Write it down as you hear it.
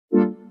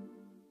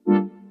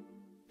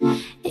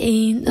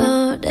이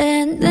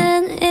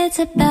노래는 it's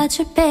about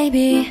you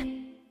baby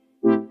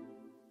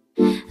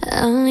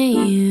Only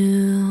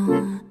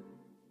you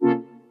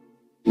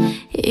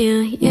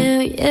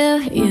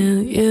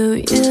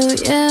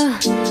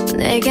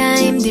내가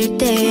힘들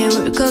때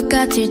울 것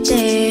같을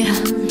때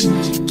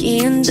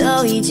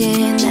기운도 이제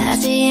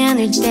나지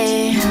않을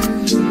때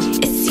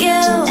It's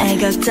you 날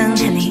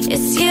걱정하니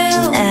It's you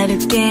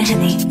어렵게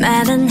하니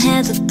말은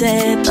해도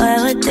돼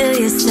But what do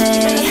you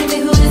say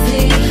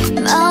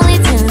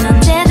멀리든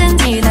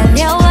언제든지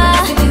달려와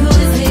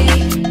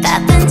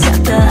바쁜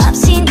척도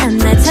없이 난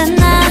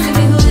나타나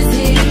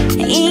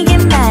이게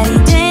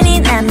말이 되니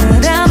난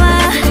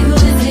물어봐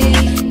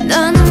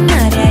너는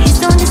말야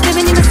He's on just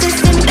living in my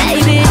system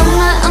baby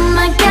Oh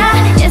my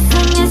god Yes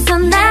and yes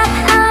on that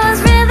I was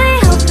really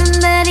hoping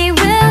that he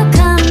will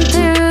come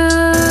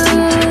through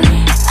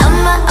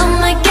Oh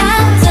my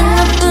god 단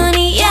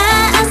너뿐이야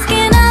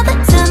Asking all the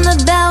time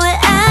about what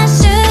I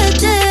should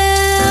do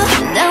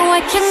No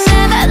I can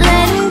never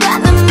let him go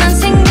너만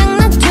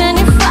생각나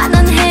 24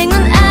 넌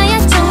행운아야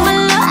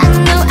정말로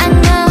I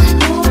know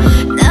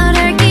너를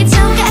알기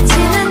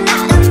전까지는 나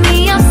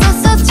의미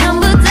없었어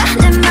전부 다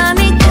내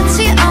맘이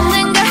끝이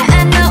없는 걸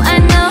I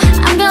know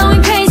I'm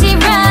going crazy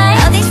right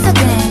어디서든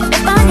몇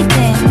번이든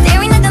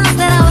There ain't nothing else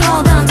that I would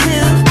hold on to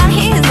I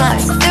hear his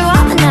voice through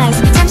all the nights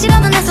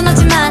잠시라도 날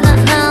써놓지만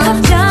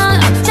걱정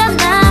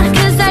없잖아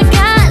Cause I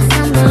got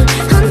someone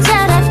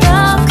혼자라도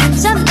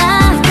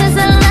괜찮아 Cause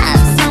I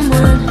love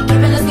someone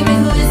Give me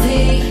who is he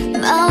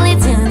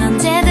멀리든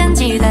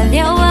언제든지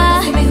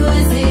달려와 Give me who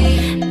is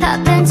he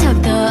바쁜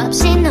척도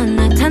없이 넌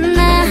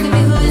나타나 Give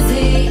me who is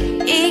he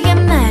이게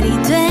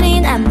말이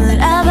되니 난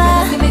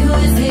물어봐 Give me who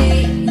is he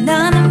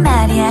너는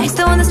말이야 He's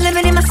the one that's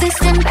living in my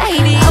system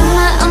baby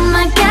Oh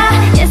my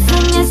god Yes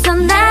and yes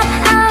on that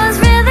I was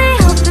really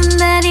hoping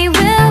that he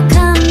will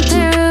come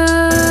through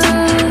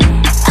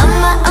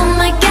Oh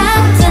my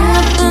god 단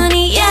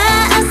너뿐이야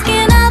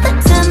Asking all the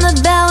time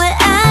about what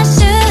I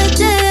should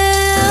do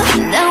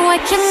No I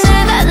can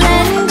never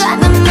let him go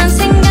너만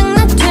생각나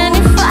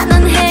 24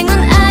 넌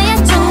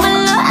행운아야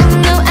정말로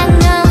I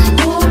know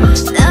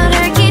너를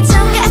알기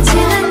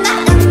전까지는 나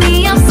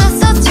의미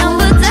없었어 전부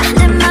다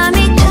내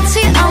맘이 끝이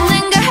없는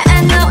걸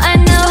I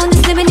know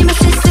Just living in my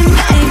system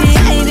baby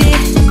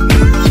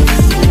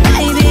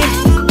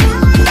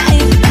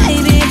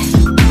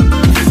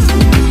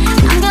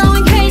I'm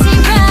going crazy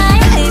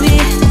right baby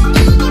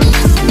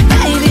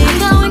I'm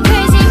going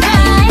crazy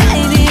right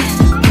baby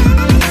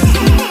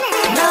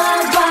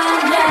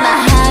My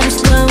heart is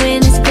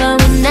going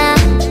now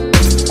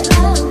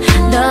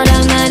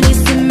너랑만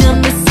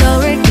있으면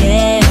무서울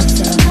게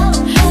없어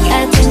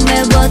같은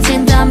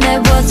매워진 더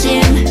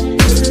매워짐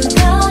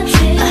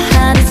My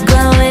heart is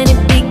growing it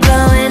be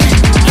growing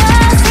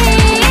Cause he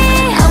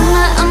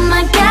Oh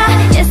my god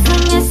Yes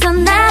and yes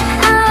on that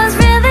I was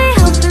really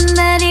hoping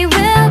that he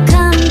will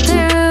come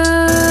through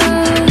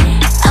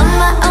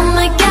Oh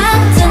my god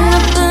단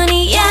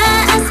너뿐이야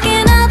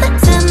Asking all the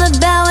time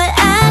about what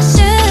I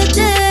should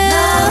do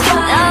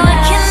No I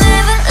can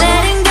never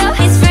let him go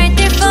He's right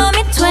there for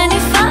me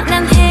 24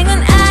 난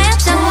행운아야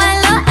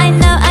정말로 I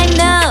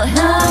know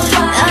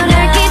너를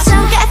알기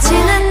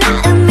전까지는 나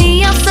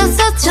의미 없어서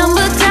전부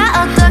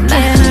다 어떡해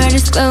My heart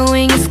is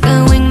glowing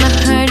my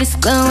heart is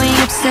glowing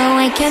up so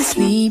I can't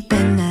sleep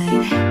at night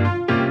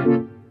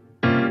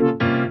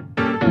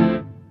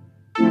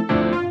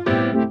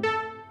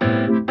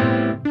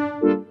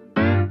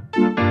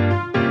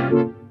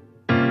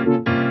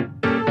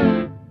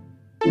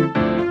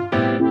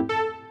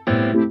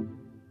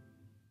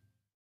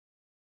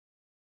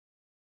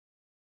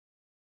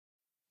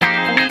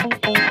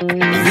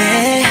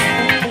Yeah.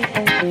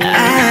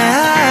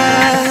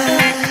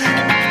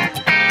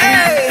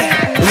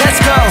 Let's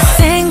go.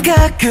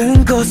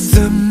 생각은 곧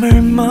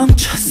숨을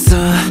멈췄어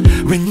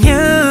When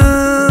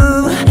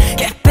you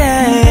get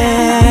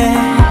back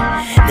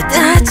내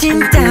다짐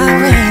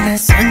따윈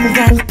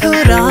순간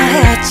풀어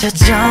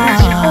헤쳐져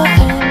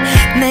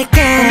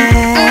내게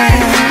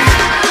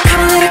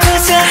Come a little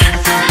closer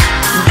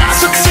나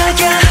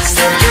속삭여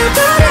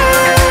숨겨버려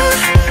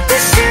The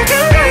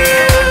sugar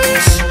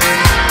rush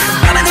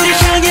밤에 너를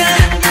향해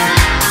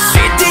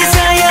Sweet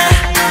desire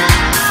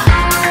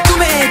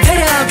꿈에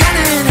데려가는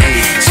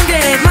침대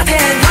맡에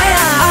너야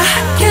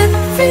I can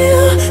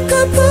feel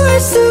거부할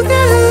수가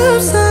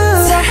없어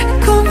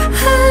달콤한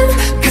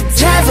그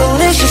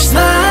devilish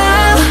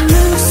smile 눈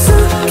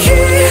속에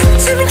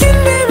잠긴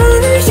내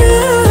문을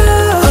열어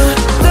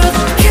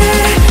어떻게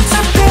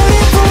작별이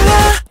불러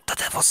The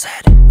devil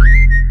said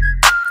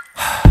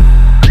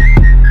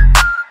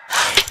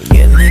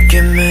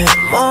Give me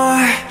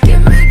more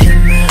Give me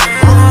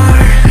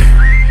more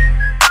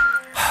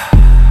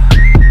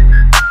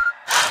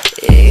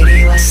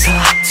이리 와서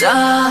더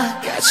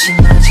같이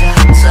놀자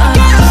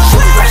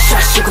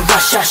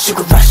Sugar rush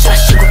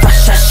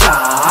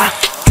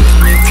Give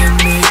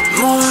me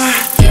more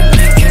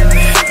Give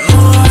me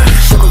more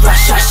Sugar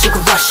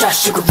rush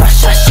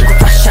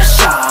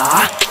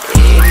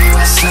이리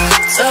와서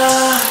더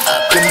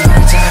up and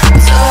놀자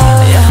더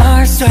Your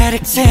heart sweat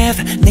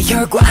addictive 내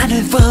혈관을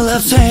full of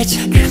switch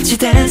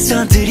금지된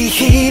선들이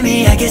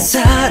희미하게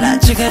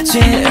사라져가지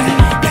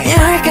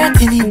열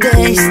같은 이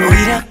days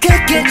오히려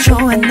그게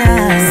좋아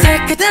난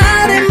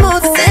살펴다른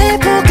모든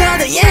세포가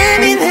더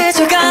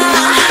예민해져가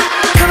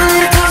Come a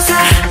little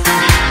closer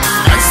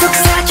넌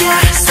속삭여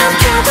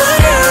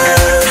삼켜버려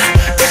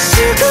그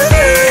sugar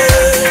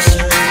rush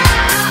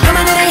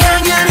밤하늘의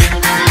향연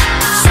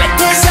sweat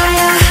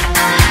desire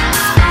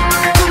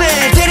꿈에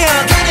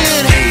데려가는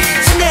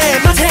내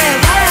멋에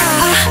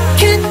I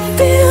can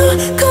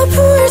feel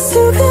거부할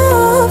수가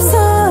없어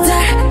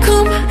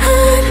달콤한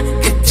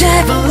그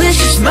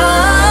devilish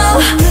smile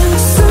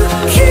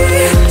능숙히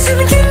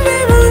숨긴 내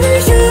문을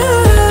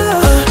열어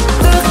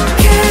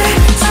어떻게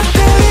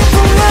작별이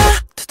불러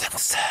The devil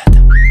said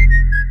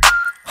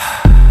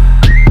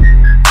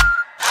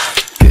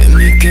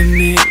Give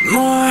me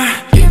more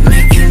Give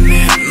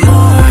me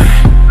more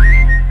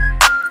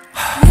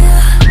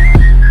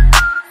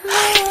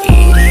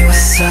이리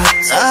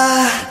왔었다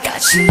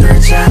같이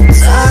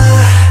늦었다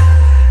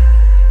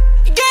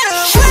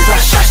Sugar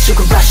rush,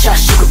 sugar rush,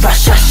 sugar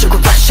rush, sugar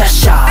rush,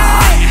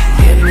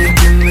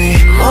 Give me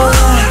more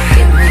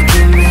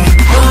Give me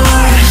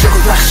more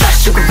Sugar rush,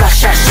 sugar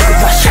rush, sugar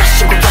rush,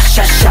 sugar rush,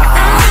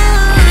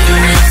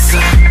 이리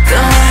왔었다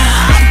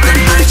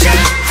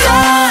늦었다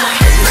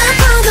날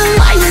봐도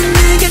lion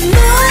네게 널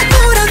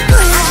보란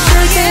거야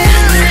Sugar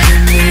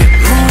Give me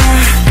more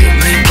Give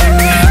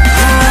me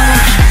more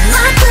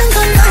모든 건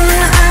너야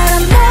알아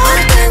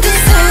모든 게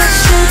새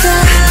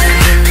Sugar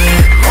Give me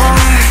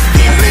more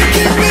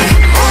Give me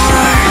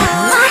more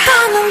날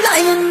봐도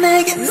lion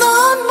내게 넌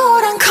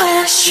뭐란 거야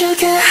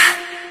Sugar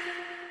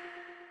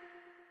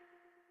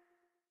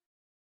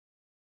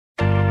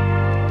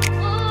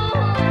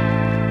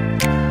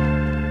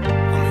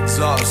I'm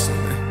exhausted,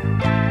 man.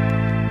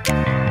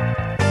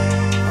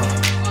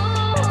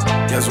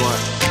 Guess what?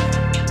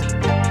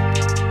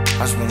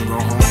 I just wanna go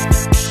home.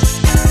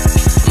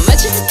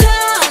 마치 듯한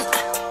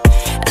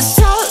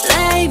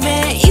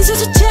설렘에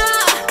잊어졌자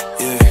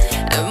Yeah.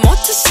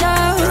 못했어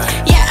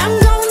Yeah I'm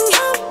going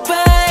home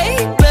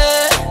baby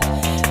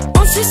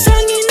온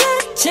세상이 내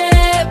집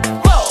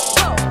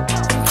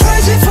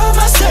Crazy for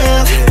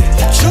myself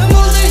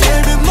주문을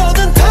열면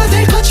뭐든 다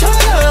될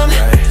것처럼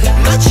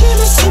마치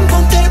무슨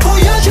본때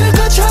보여줄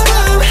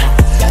것처럼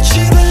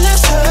집을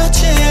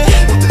나섰지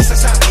모든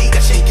세상이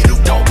가시기로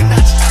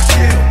도그나지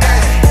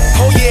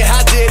Oh yeah,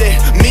 I did it.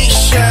 Me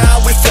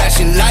shine with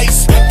flashing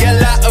lights. Get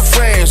a lot of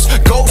friends.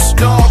 Ghost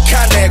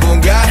너가 내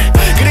공간.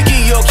 그래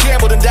기억해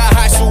뭐든 다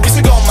할 수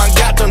있을 것만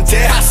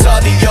같던데. I saw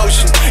the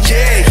ocean.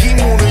 Yeah, 이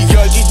문을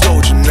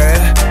열기도 전에.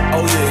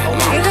 Oh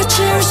yeah. 뭔가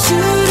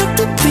채울수록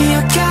더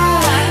비어가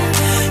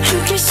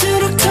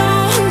함께일수록 더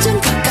혼자인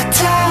것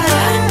같아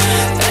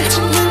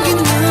반쯤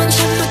넘기는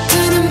잠못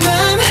드는 밤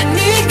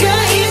네가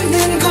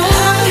있는 곳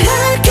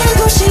날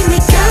깨고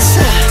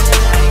싶니까서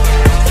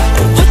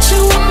What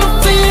you want my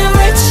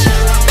favorites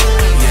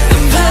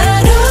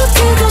바로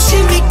그곳이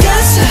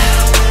미가서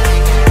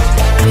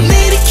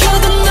미리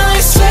켜둔 너의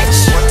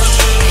switch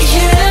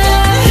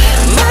Yeah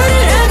말을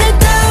안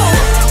해도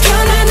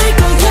편안할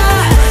거야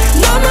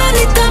너만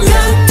있다면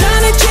다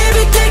내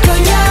집이 될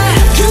거야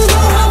You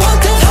know I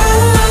want that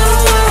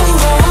home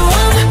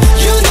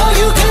You know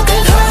you got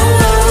that home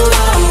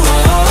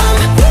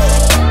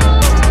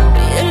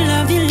You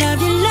love, you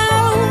love, you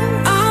love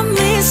I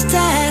miss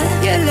that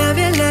You love,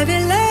 you love,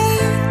 you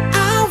love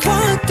I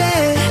want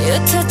that You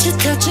touch it,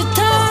 touch it,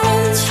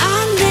 touch I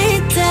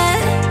need that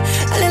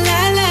La la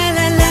la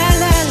la la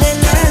la la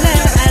la la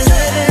I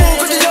love it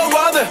굳이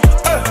영화들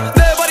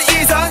내 발이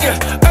이상해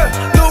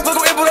누구고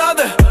일부러들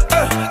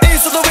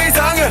있어도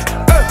이상해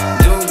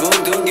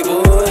둥근 기분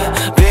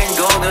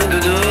빈곤은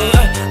두두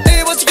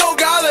이번지고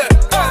가들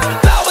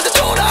나 먼저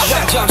돌아와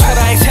완전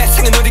초라한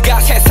세상은 우리가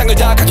세상을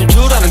다 가진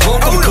줄 아는 건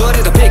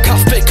그래도 big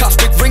house big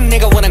ring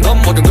내가 원한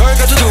건 모든 걸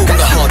가져두고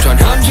나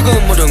허전한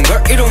지금 모든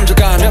걸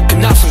이룬저가 느낀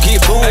낯선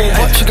기분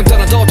지금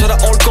떠나도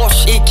돌아올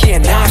곳이 있기에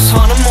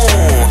나서는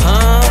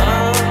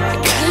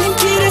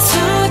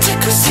갈림길에서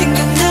자꾸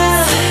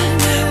생각나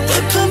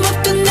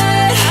볼품없던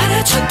날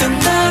알아줬던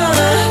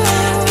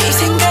너네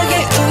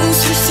생각에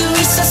웃을 수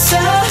있었어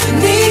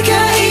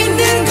네가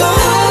있는 곳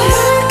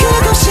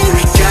그곳이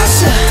내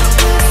casa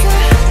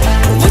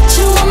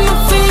What you want my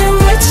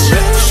favorites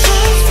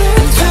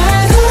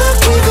바로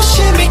그곳이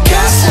내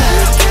casa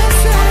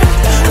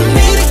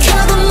미리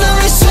켜둔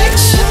너의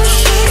switch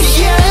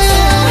Yeah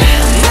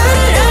말을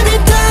안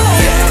해도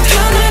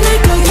편안할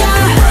거야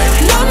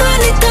너만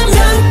있다면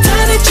다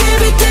내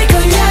집이 될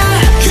거야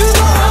You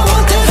know I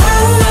want that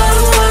home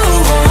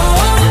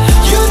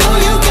You know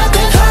you got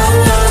that home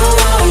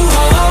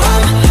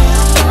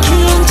그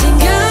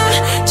언젠가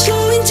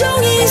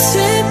초인종이 세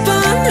번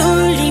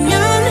울리면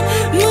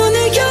문을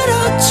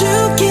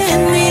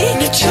열어주겠니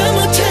미처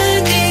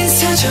못한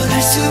인사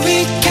전할 수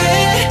있게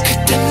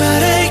그때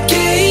말할게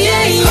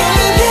yeah,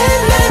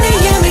 yeah.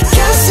 나는 내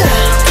casa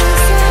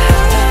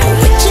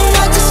With you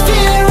I just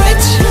feel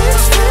rich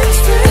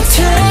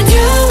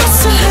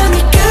다녀왔어 하니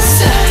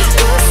casa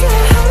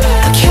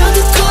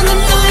켜두고 난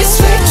너의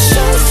switch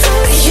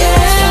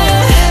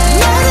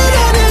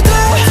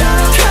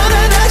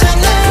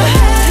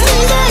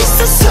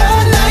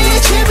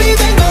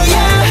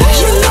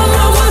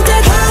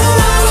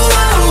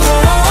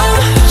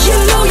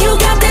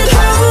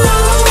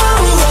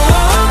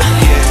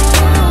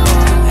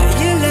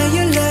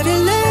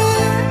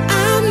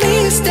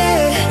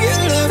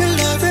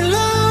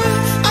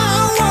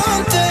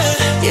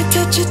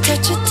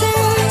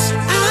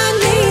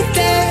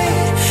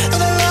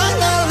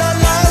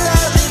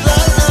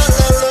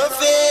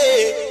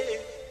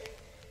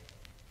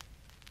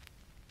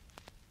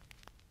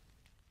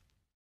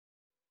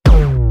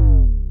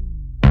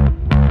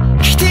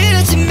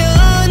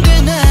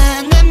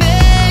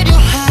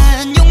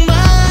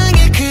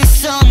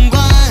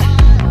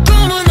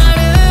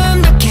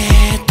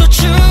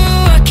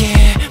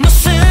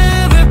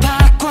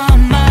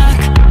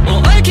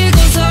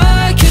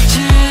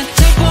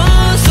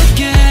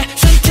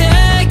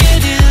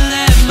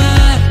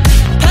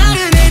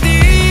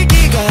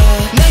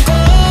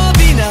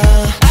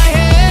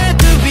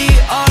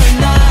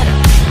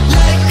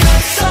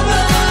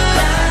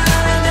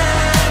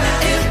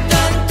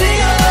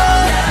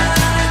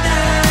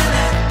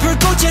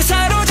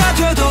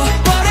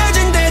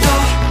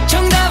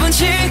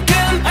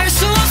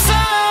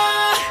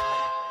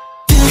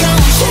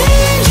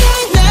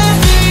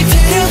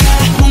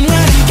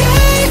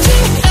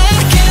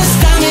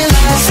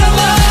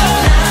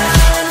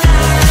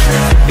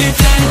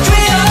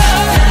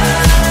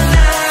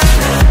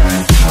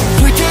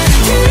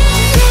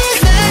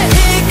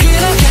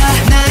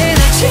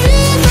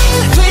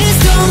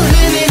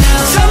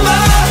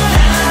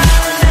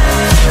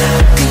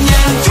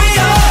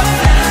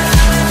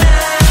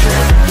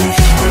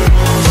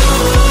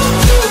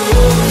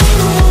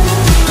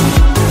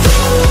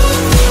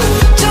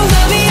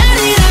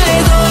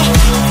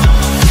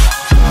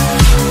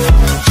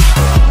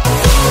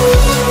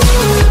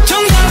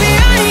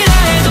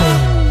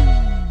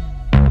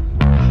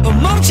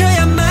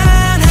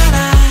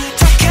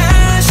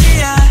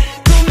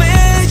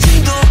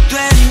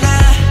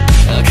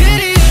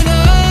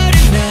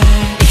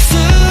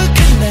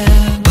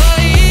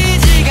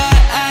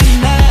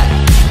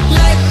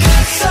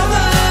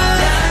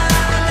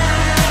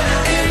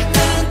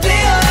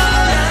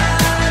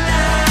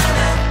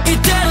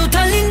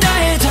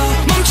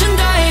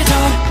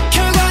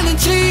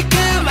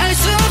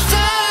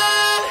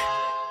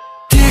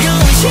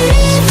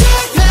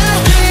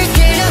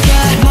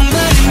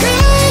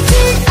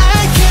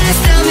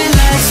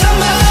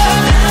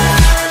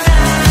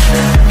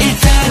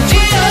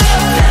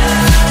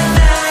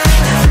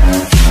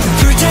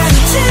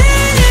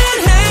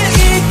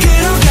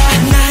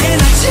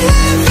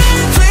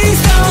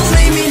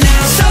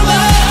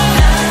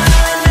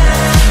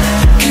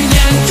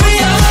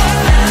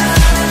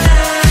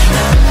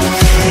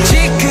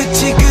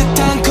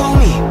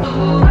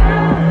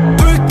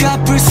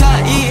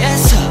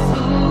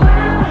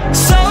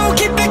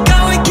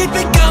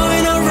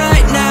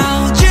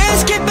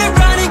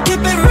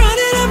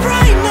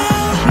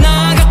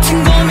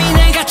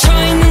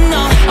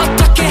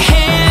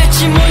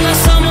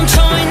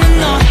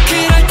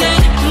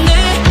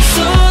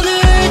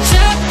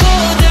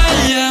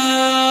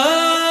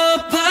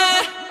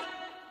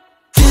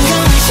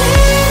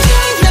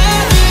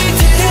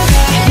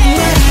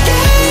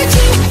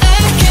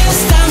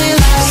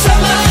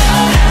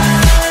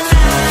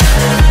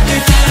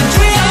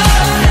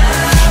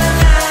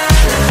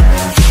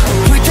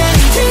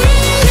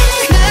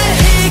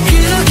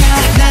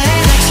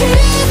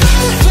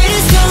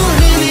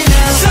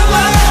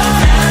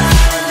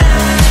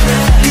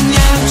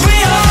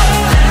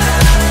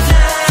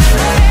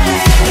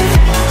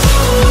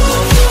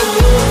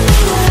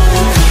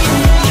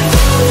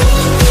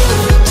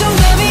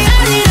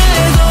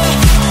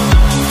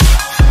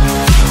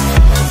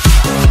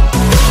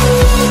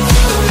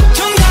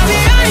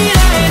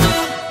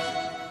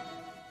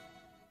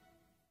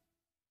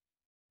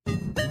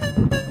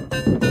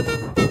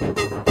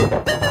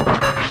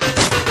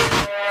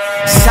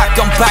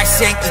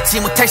발생 잊지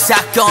못할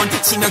사건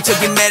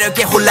치명적인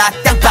매력에 홀라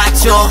땅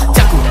빠져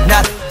자꾸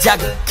나를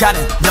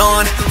자극하는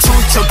넌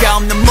출처가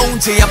없는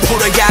문제야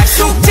풀어야 할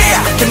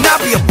숙제야 Can I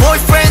be a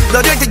boyfriend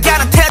너를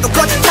대하는 태도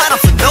거짓말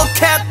없어 no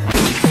cap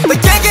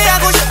너에게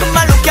하고 싶은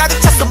말로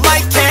가득 찼어 my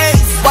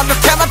case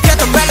완벽함만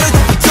펴도 멜로디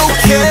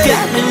부족해 You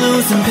got me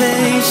losing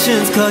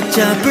patience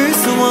걷잡을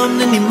수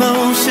없는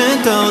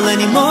emotion 떠올라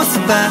네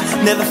모습 봐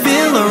Never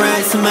feel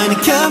alright 수많은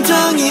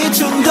감정이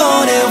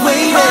충돌해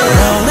waiting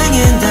Rolling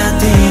in the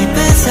deep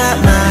inside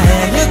my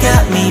head You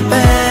got me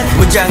bad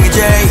문장의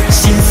J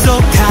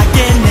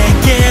신속하게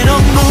내게로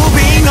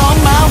moving on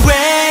my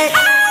way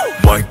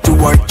Why do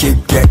I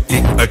keep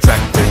getting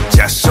attracted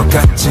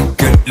자석같이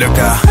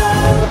끌려가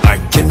I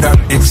cannot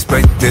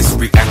explain this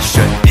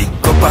reaction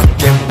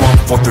이거밖에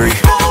 1, 4, 3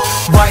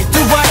 Why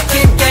do I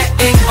keep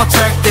getting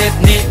attracted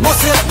네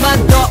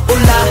모습만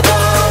떠올라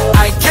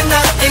I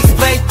cannot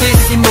explain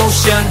this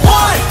emotion 1,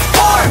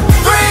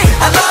 4, 3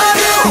 I love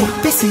you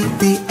A, B, C,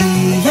 D,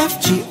 E, F,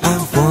 G I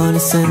wanna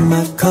send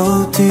my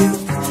code to you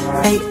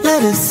 8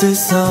 letters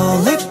is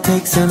all it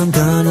takes and I'm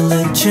gonna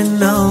let you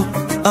know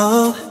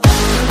Oh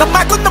너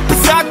말고 높이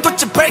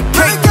쌓아뒀지 break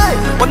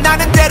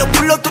원하는 대로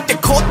불러도 돼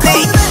코딩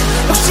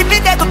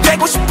욕심이라도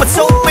되고 싶어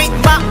soulmate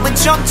마음은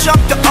점점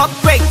더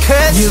upgrade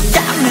Cause You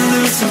got me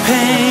losing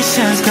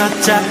patience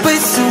걷잡을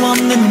수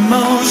없는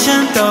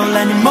emotion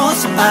떠올라 네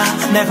모습 봐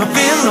Never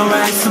feel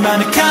alright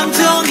수많은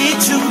감정이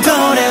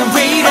충돌해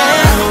waiting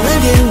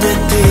Rolling in the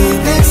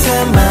deep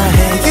inside my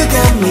head You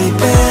got me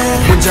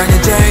bad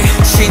문장의 J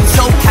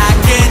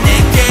신속하게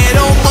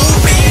내게로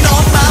moving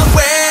on my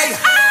way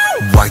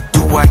Why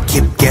do I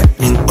keep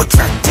getting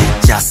attracted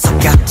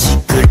자석같이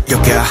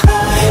끌려가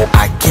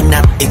I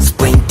cannot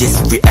explain this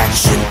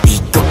reaction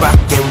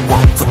이거밖에 1,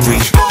 4, 3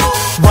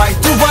 Why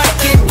do I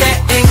keep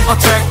getting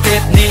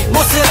attracted 네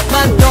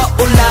모습만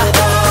떠올라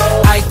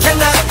I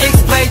cannot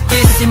explain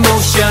this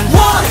emotion 1,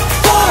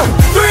 4,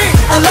 3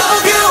 I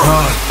love you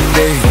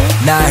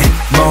나의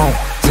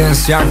모든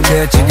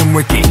상태 지금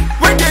wiki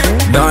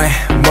너의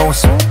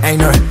모습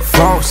ain't no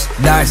false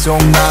나의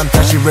속마음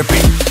다시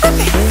repeat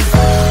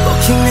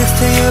Walking next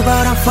to you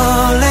but I'm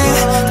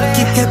falling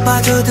깊게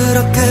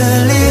빠져들어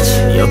끌리지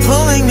You're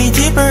pulling me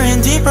deeper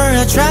and deeper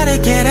I try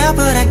to get out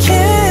but I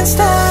can't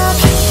stop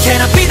Can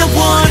I be the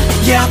one?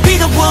 Yeah I'll be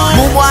the one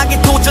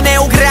무모하게 도전해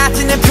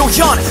오그라지는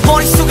표현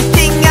머릿속이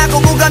띵하고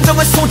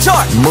무감정은 소절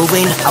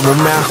Moving I'm on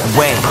my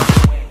way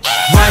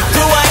Why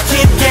do I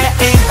keep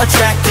getting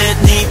attracted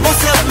네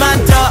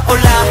모습만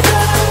떠올라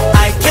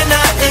I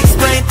cannot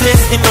explain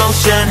this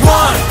emotion 1,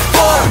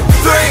 4,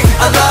 3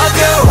 I love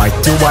you Why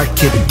do I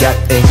keep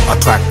getting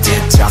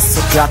attracted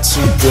자석같이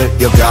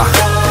끌려가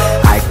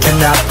I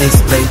cannot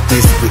explain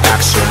this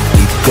reaction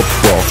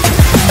이것도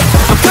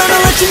I'm gonna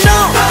let you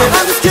know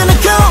I'm just gonna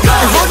go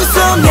and hold you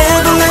so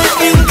never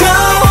letting go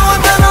I'm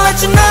gonna let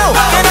you know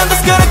and I'm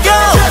just gonna go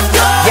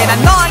Yeah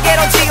난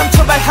너에게로 지금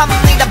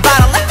출발합니다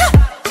But let go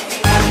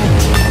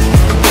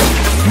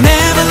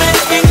Never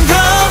letting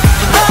go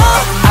oh.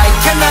 I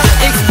cannot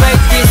explain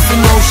this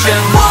emotion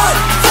 1,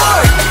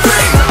 4, 3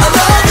 I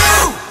love you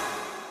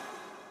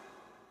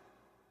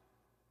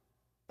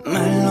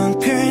말론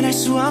표현할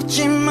수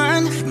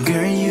없지만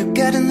Girl you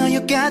gotta know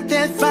you got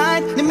that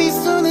vibe 내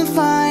미소는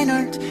fine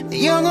art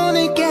내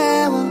영혼을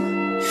깨워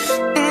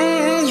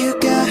You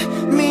got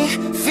me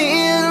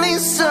feeling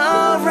so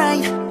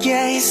right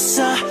Yeah it's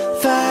a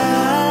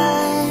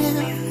vibe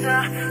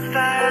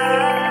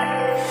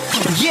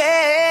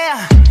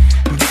Yeah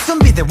This gon'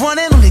 be the one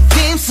and only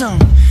theme song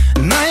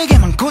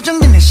너에게만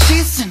고정된 내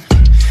시선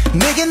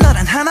내게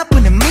너란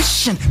하나뿐인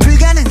미션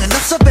불가능은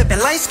없어 baby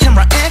lights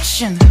camera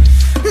action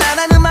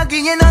나란 음악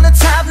위에 너는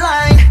top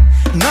line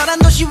너란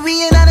도시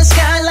위에 나는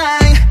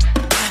skyline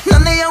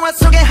넌 내 영화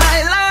속의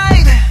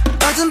highlight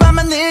어두운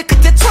밤하늘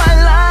끝에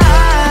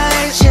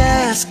twilight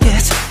Just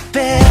gets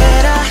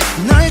better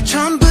널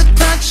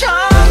처음부터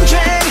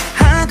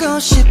정죄하고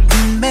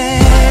싶은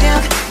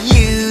매력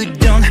You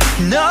don't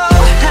know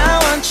how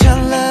I want your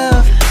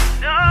love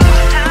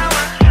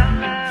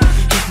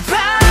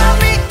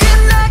밤이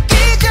끝나기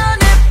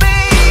전에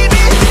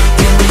baby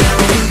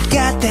You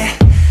got that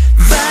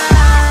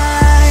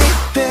vibe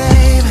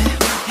baby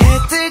해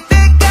뜰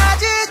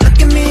때까지 Look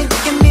at me,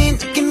 look at me,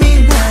 look at me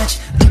much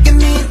Look at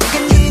me, look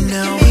at me,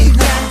 look at me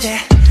got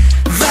that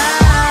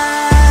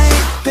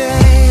vibe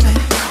baby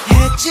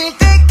해질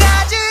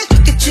때까지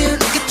Look at you,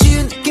 look at you,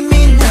 look at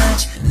me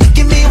much Look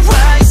at me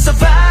why so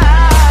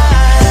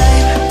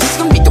vibe This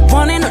gon' be the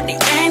one and only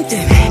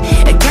anthem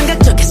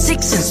감각적인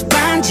six sense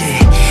반지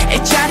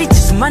짜릿해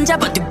수만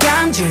잡아도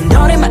간지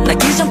너를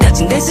만나기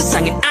전까진 내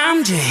세상에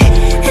암지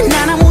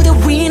난 아무도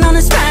위 너는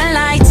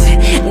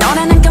spotlight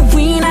너라는 건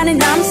위 나는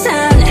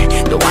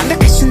남산 너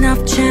완벽할 순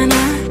없잖아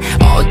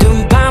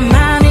어두운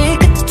밤하늘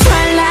끝에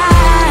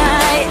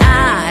twilight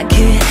I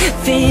can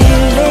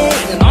feel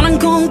it 너는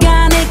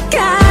공간에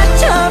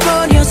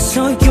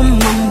갇혀버렸어 You're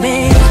my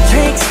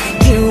matrix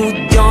You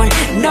don't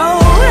know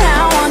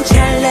how I want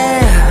your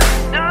love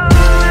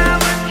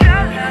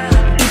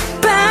이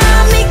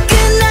밤이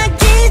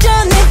끝나기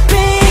전에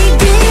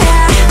baby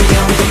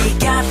We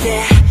got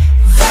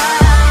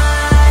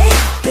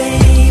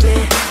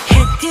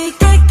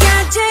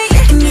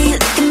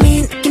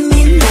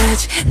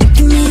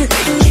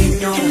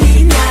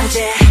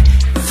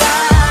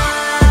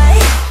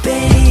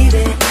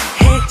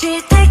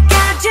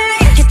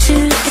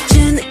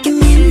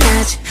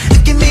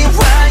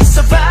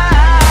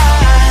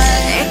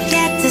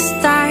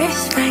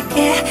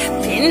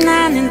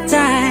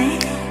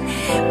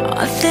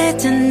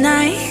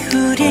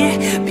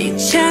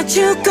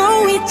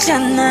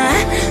있잖아.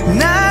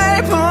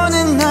 날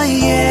보는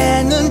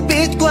너의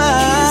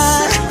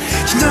눈빛과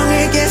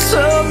너를 계속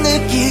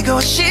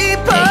느끼고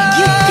싶어.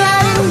 You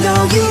gotta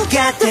know you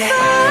got that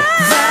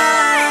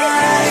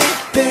vibe,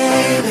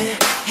 baby.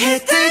 해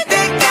뜰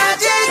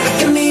때까지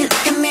느낌이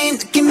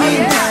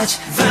나지.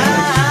 Vibe,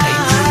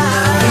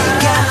 you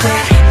got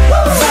that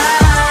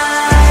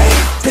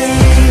vibe,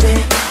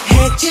 baby. 해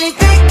질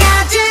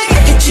때까지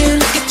look at you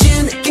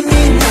느낌이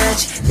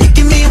나지.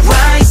 느낌이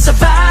와 있어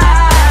vibe.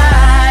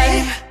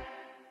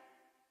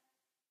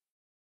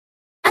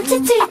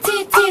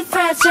 Anti-T-T-T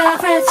fragile,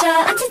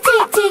 fragile.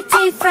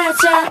 Anti-T-T-T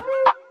fragile.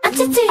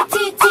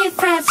 Anti-T-T-T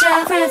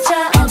fragile,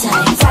 fragile.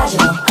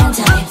 Anti-fragile,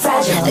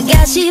 anti-fragile.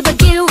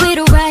 가시밭길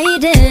위로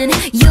riding.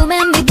 You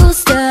make me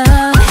boost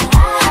up.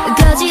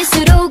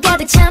 거짓으로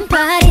가득 찬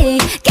party.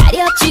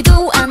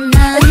 가렵지도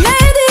않아.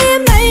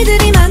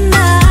 말들이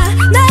많아.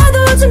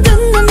 나도 좀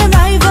듣는 내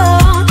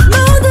rival.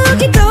 모두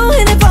keep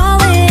going and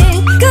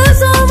falling.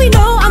 Cause all we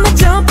know I'm a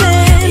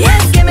jumping.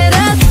 Yes, give it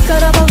up.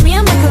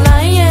 걸어보면 like a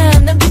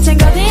lion. 눈빛엔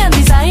거대한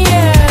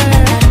desire.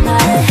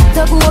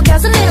 더 구워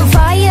gasoline on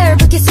fire.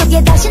 불길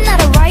속에 다시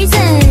날아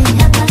rising.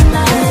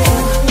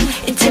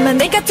 있지만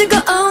내가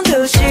뜨거운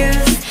those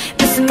shoes.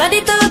 무슨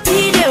말이 더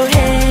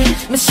필요해.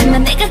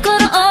 무심한 내가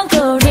걸어온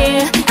거리.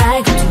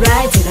 I got to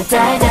ride till I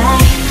die, die.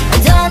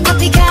 어떤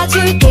높이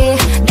가줄게.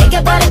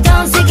 내가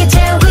바라던 세계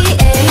제일 위에.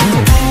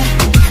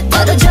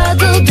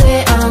 떨어져도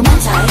돼. I'm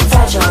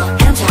anti-fragile,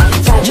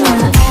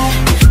 anti-fragile.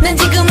 난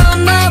지금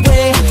on my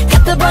way.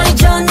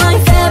 갚아버리죠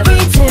너의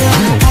fairy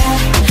tale.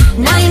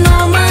 Now you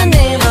know my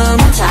name. I'm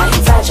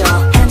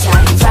anti-fragile,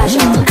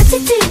 anti-fragile.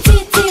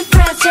 Anti-T-T-T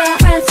fragile,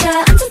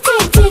 fragile.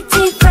 Anti-T-T-T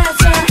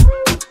fragile.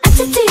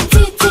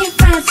 Anti-T-T-T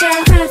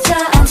fragile,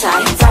 fragile.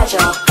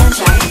 Anti-fragile,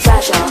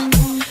 anti-fragile.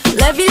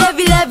 Lovey,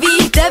 lovey,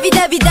 lovey, lovey,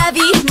 lovey,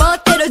 lovey.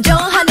 멋대로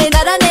정하네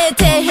나라 내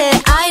대해.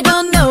 I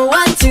don't know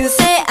what to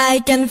say. I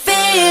can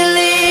feel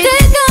it.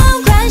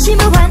 뜨거운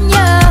관심을 환영.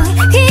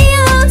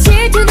 귀여운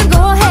질투는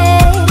고해.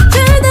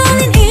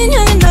 줄다린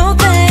인형은 no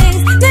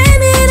thanks.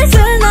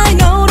 내밀었을 나의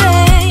노래.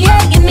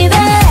 Yeah, give me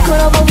that.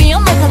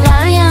 걸어보면 like a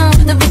lion.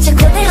 눈빛엔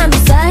거대한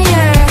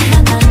desire.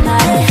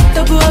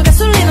 또 부어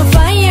가솔린 on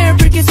fire.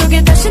 불길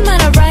속에 다시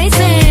날아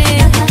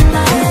rising.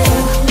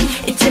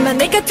 있지만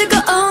내가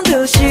뜨거운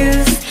those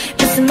shoes.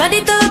 무슨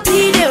말이 더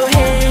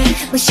필요해.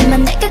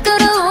 무심한 내가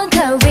걸어온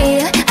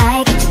career.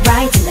 I get to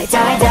ride till I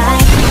die, die.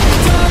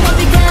 더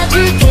높이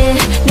가줄게.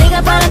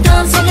 내가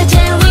바라던 세계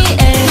제일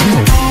위에.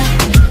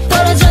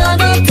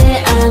 떨어져도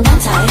돼. I'm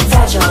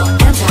Anti-fragile,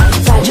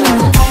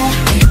 anti-fragile.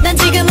 난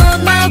지금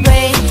on my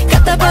way.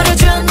 갖다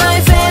버려줘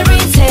너의 fairy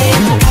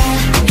tale.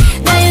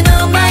 Now you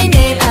know my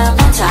name. I'm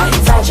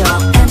anti-fragile,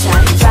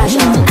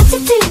 anti-fragile.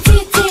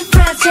 Anti-T-T-T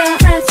fragile,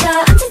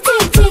 fragile.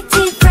 Anti-T-T-T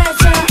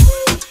fragile.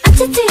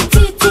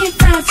 Anti-T-T-T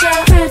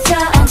fragile,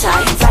 fragile.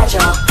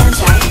 Anti-fragile,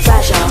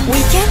 anti-fragile.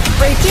 We can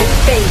break it,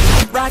 baby.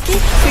 Rock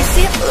it, twist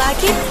it,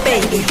 like it,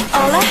 baby.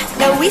 All I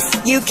know is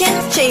you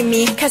can't chain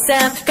me. Cause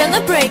I'm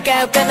gonna break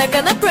out,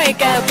 gonna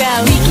break out, go.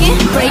 We can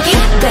break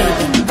it,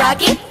 baby.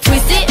 Rock it,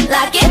 twist it,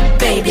 lock it,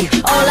 baby.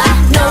 All I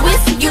know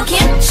is you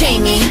can't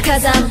chain me.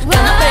 Cause I'm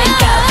gonna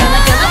break out,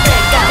 gonna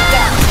break out,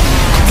 go.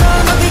 더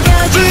높이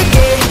가줄게.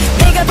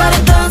 내가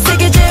바랬던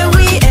세계 제일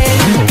위에.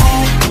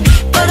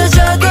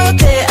 떨어져도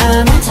돼.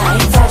 I'm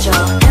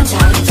anti-fragile,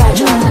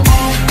 anti-fragile.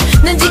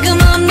 난 지금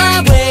on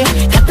my way.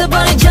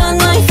 갚아버리죠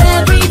너의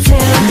fairy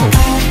tale.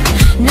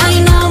 Now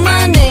you know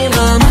my name.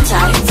 I'm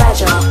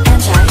anti-fragile,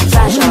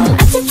 anti-fragile.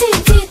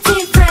 Anti-T-T-T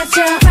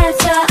fragile,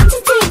 fragile.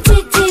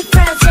 Anti-T-T-T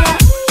fragile.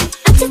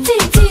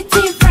 Anti-T-T-T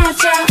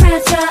fragile,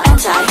 fragile.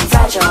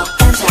 Anti-fragile,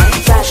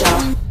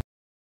 anti-fragile.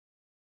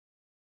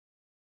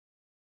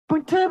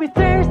 Born to be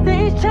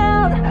thirsty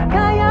child.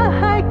 가야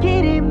할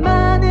길이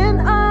많은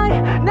I.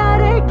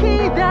 나를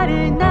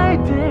기다릴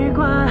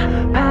날들과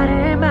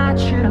발을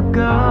맞추러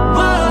go.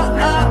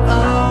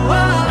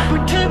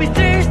 Born to be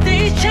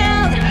thirsty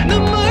child.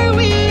 눈물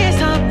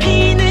위에서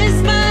피는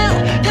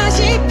smile.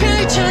 다시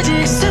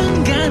펼쳐질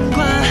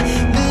순간과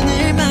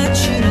눈을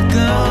맞추러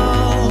go.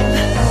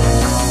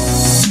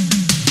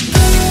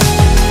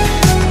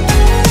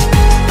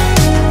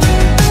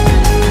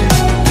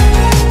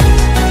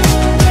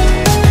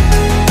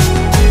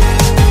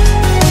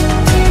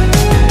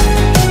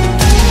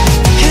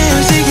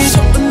 헤어지기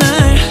좋은 날.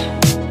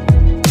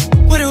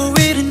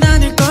 월요일은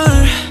아닐걸.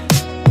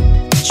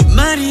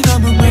 주말이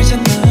너무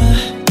멀잖아.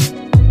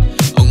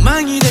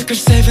 엉망이 될걸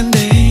 7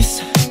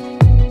 days.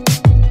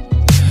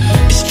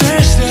 It's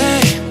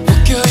Thursday.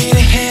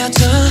 목요일에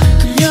헤어져.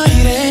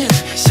 금요일에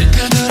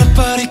실컷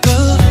울어버리고.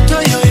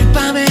 토요일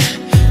밤에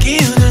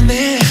기운을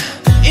내.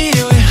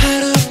 일요일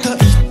하루 더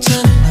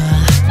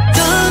있잖아.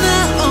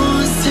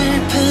 떠나온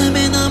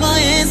슬픔의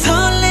너머에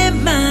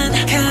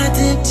설렘만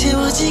가득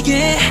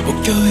채워지게.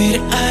 목요일에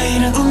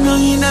아이란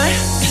운명이 날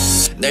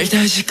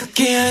다시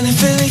걷게 하는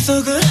feeling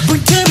so good. Born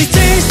to be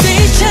thirsty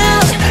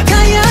child.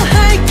 가야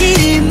할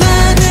길이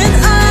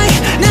많은 I.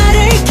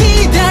 나를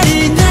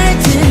기다릴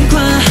날들과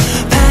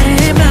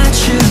발을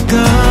맞추고.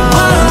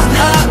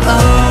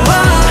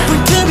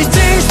 Born to be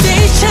thirsty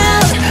child.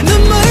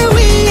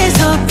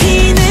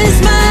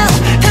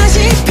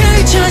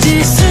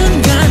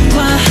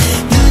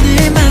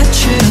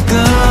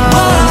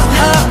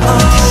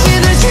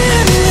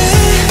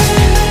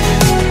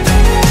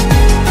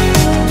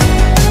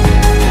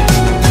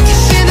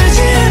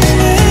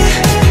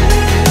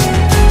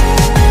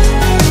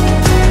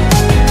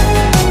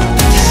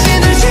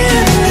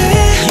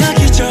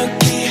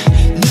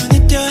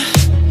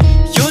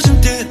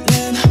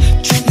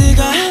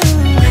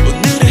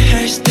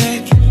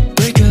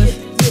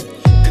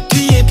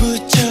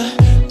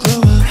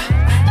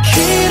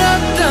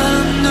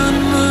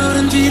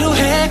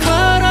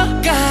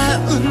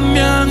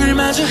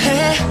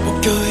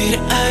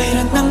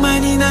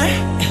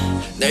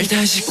 날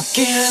다시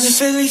웃게 하는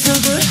feeling so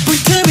good.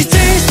 Born to be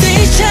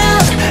thirsty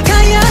child.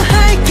 가야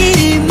할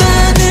길이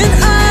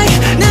많은 I.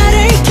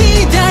 나를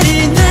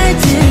기다릴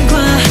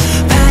날들과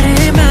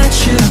발을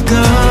맞추고.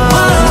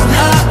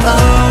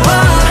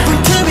 Born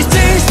to be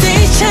thirsty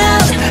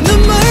child.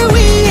 눈물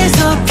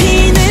위에서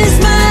피는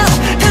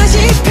smile. 다시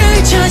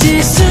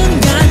펼쳐질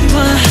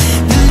순간과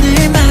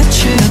눈을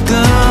맞추고.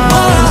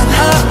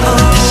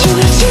 다시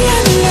놓지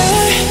않을래.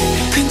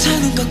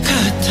 괜찮은 것 같아.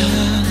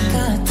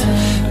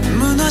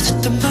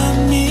 무너졌던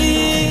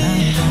맘이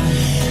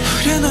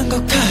후련한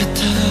것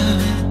같아.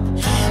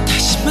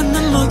 다시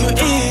만난 목요일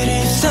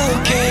it's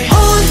okay. 온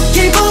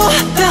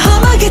길보다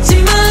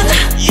험하겠지만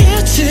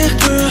You took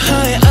through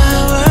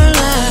our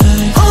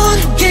life.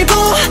 온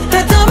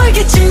길보다 더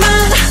멀겠지만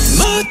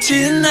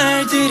멋진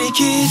날들이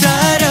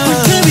기다려.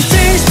 Born to be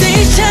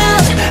thirsty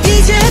child.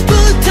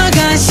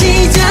 이제부터가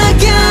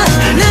시작이야.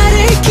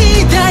 나를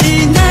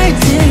기다릴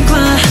날들과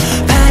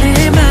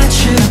발을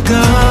맞추고.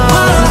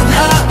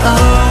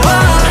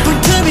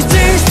 Born to be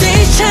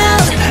thirsty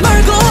child.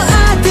 멀고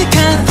아득한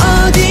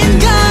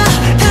어딘가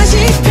다시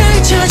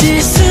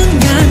펼쳐질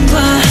순간과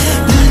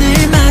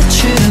눈을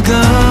맞추고.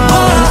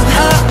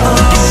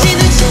 다시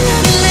놓지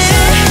않을래.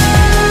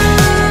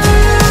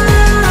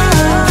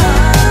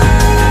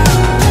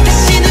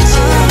 다시 놓지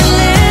않을래.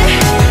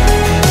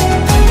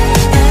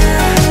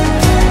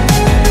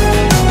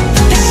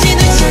 다시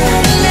놓지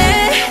않을래.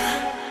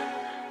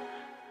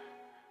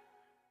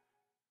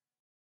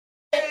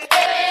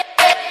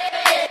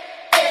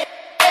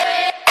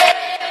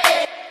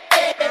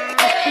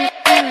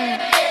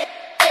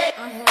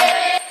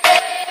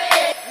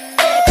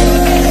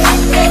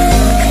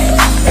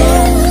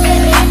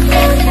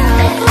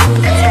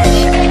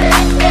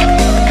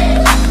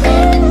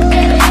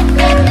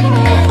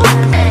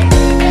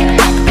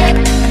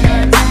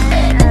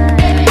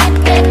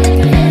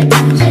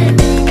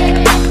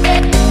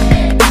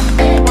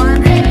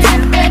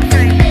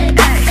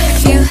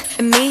 You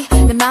and me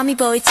내 맘이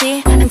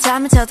보이지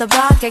한참을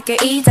쳐다봐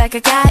가까이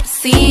다가가 You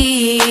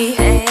see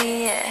 1,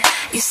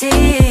 2,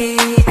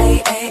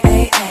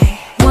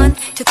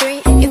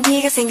 3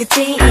 용기가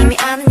생겼지 이미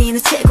아는 이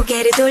눈치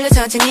고개를 돌려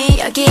천천히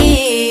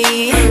여기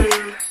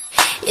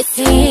You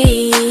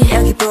see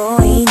여기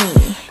보이니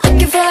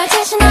Looking for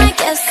attention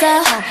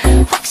알겠어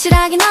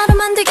확실하게 너로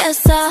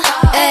만들겠어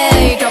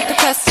Hey drop the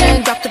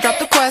question drop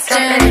the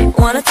question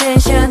Want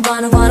attention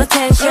want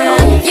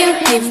attention You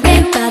give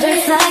me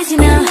butterflies you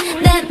know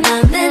내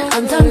맘은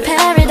온통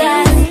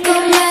paradise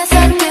꿈에서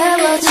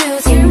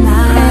깨워주지 마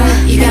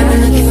You got me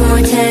looking for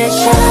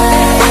attention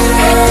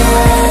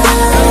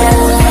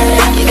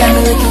You got me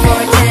looking for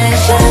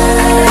attention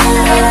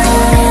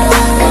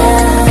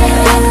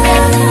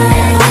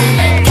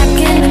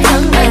가끔은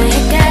정말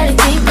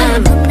헷갈리지만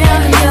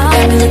분명히 You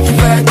got me looking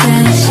for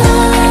attention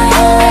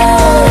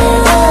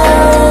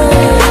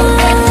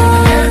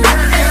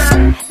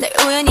날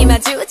우연히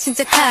마주친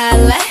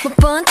척할래 못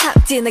본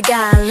탑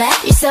지나갈래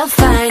You're so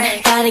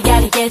fine gotta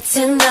get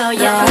to know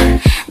ya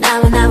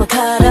나와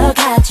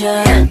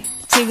걸어가줘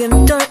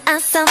지금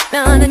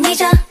돌아서면은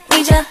잊어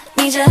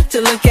To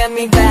look at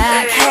me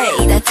back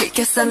Hey 다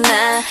들켰어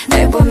날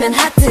보면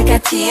하트가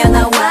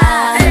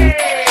튀어나와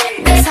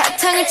내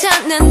사탕을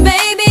찾는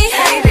baby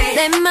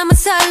내 맘은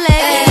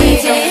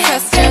설레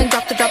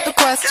Drop the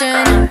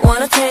question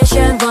Want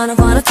attention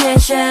want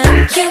attention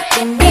You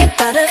give me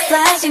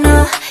butterflies you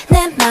know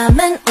내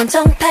맘은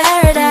온통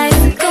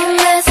paradise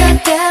꿈에서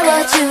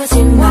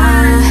깨워주지 마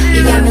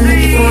You got me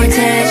looking for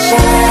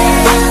attention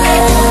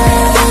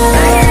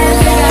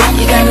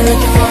You got me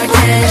looking for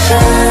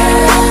attention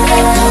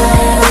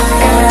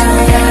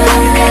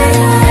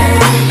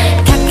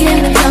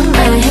가끔은 정말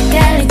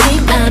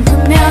헷갈리지만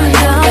분명히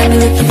You got me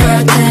looking for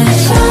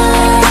attention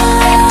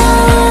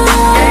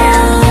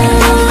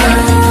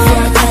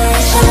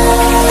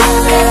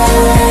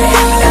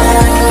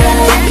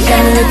You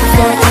got me looking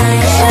for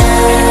attention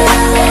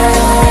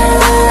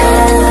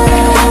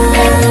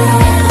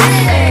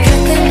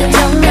가끔은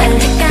정말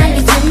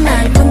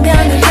헷갈리지만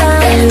분명히 You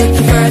got me looking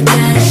for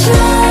attention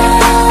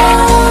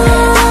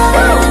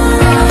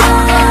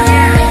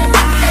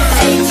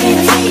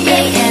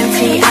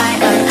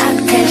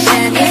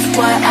Attention is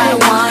what I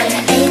want.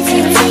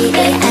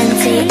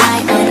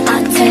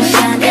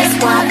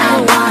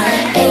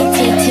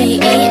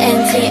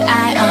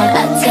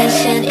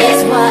 Attention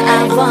is what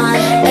I want.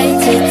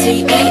 Attention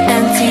is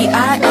what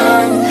I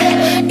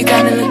want. You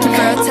got me looking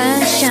for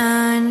attention.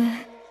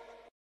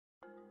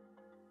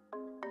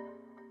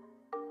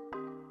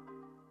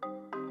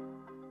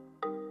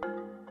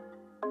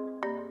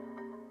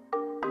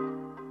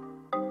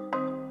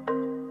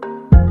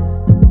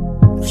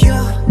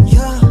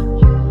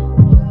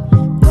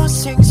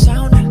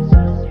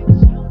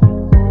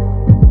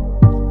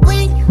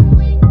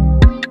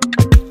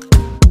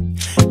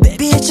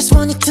 Baby, I just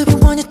want you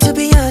to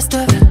be your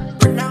star.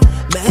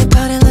 매일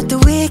party like the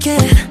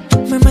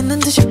weekend. 물 만난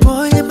듯이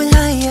볼륨을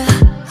higher.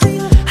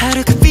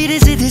 하루가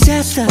비리지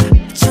늦었어.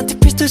 잔뜩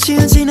빛도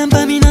지운 지난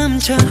밤이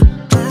넘쳐.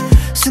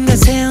 순간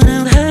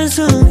새어나온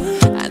한숨.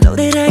 I know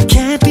that I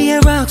can't be a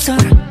rockstar.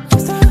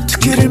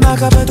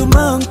 다가봐도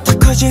멍 더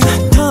커진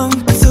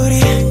텅빈 소리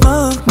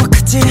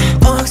먹먹하지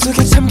어항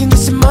속에 잠긴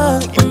듯이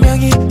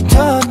멍인명이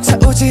더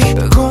차오지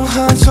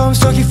공허한 소음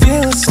속에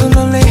feel so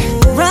lonely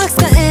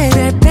Rockstar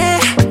LP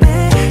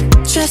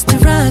Just a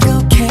rock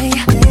okay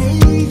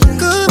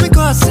꿈을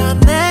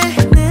꿨었네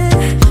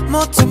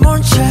못해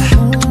멈춰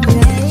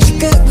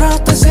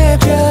시끄러웠던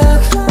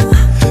새벽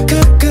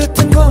그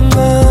끝은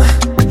공허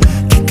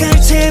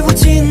가까이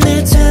채워진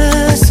내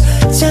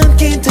탓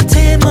잠긴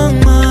듯해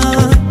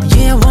멍멍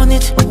Yeah I want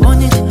it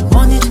want it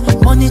want it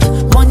want it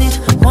want it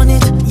want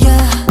it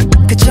yeah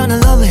그저 난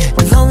lonely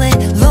lonely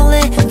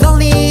lonely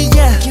lonely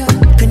yeah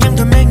그냥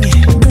돌멩이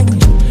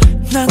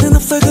나는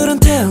없어 그런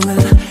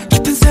talent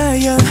깊은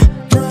사연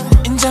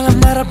인정한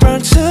나라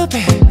burn to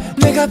be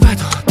내가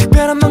봐도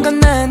특별한 뭔가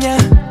나냐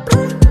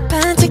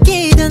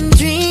반짝이던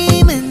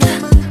dream은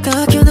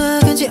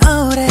꺾여나간 지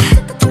오래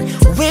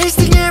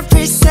Wasting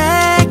every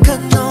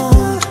second no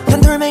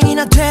난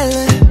돌멩이나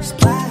될래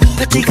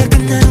파티가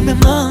끝나면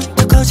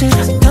멍더 커진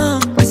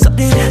텅빈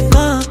소리를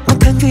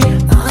먹먹한 귀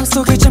어항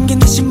속에 잠긴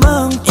듯이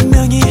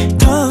멍인명이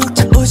턱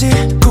차오지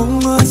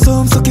공허한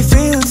소음 속에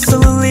feel so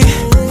lonely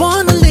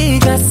Wanna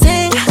leave I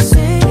sing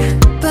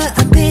But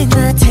I'm being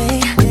naughty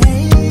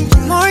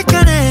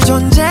뭘까 내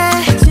존재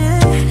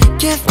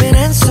Give me an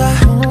answer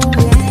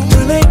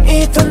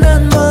돌멩이던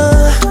난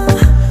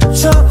뭐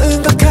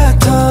좋은 것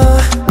같아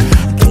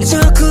그저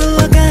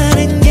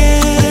굴러가는 게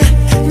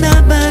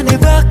나만의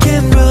rock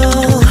and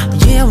roll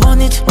Yeah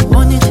want it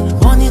want it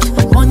want it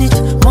want it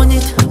want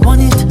it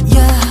want it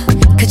yeah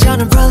그저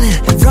난 rolling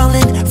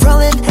rolling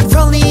rolling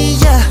rolling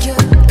yeah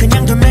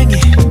그냥 돌멩이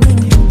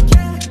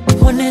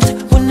Want it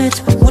want it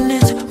want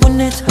it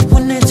want it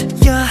want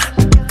it yeah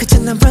그저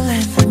난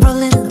rolling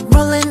rolling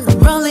rolling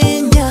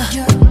rolling yeah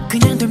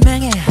그냥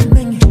돌멩이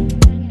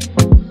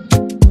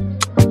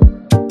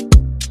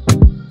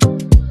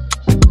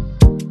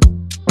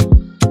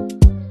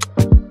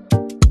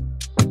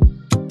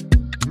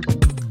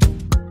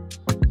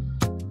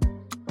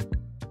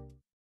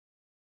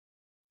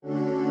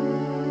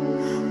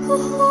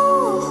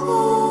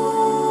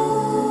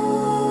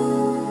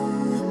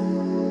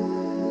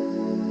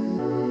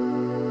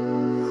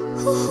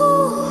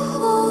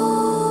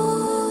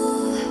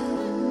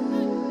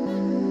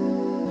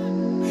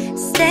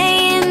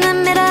Stay in the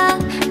middle,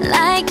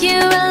 like you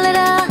a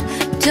little.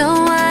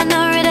 Don't want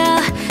no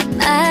riddle.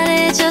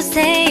 말해줘,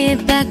 say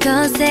it back,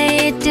 oh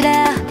say it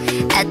out.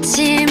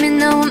 아침이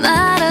너무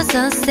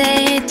멀어서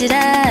say it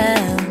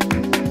out.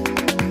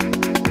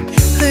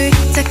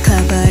 훌쩍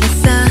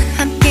커버렸어,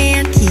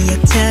 함께한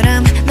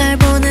기억처럼. 널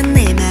보는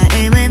내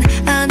마음은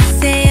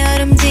어느새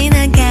여름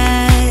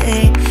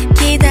지나갈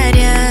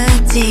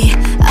기다렸지.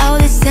 All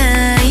this time.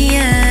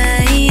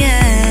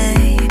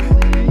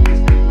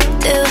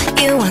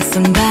 Do you want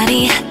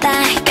somebody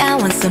like I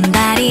want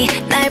somebody?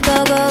 날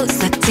보고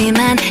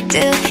웃었지만 do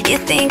you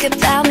think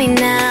about me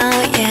now?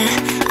 Yeah,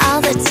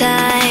 all the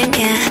time,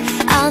 yeah,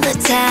 all the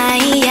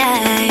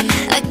time.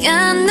 I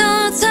got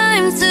no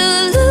time to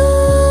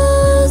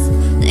lose.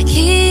 내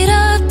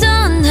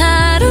길었던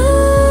하루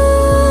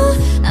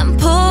난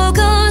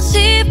보고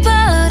싶어.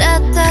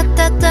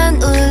 라따따따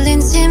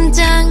울린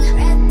심장.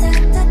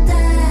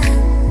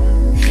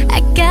 I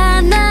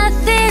got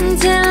nothing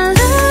to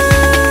lose.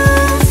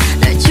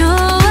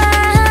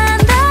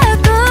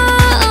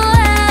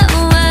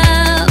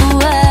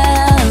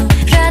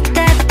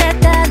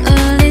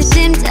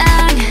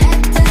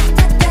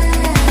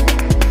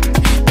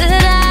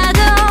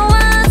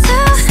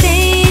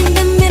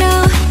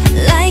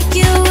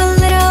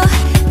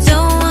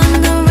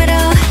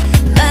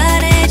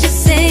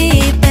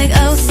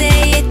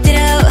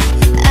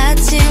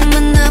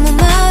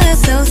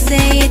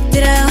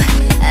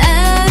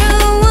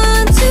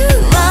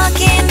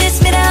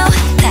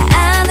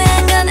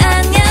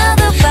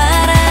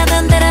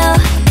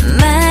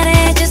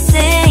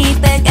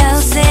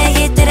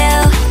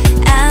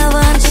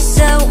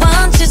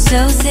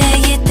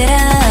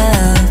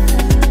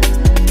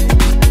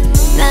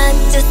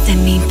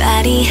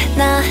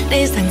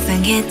 나를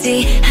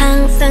상상했지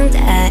항상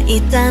다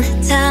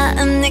있던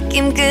처음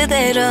느낌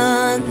그대로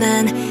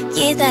난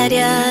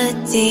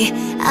기다렸지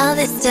All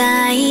this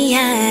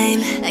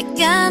time I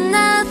got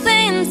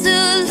nothing to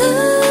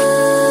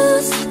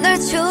lose 널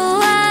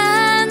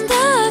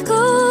좋아한다고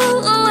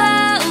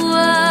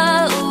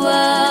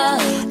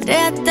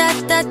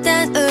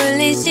라따따따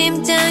울린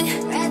심장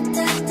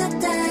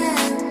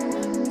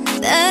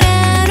But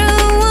I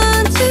don't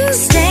want to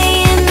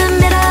stay in the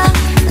middle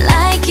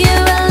like you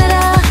a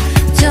little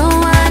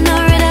Don't want no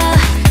riddle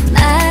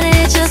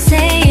말해줘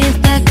say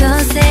it back oh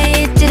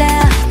say it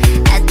out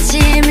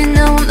아침이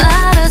너무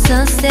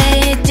멀어서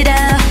say it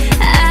out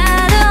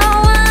I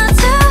don't want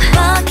to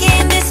walk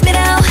in this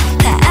middle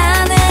다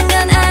아는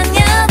건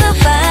아니어도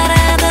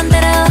바라던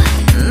대로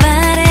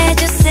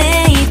말해줘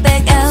say it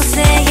back oh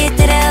say it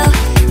out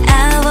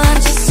I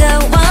want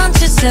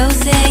you so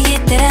say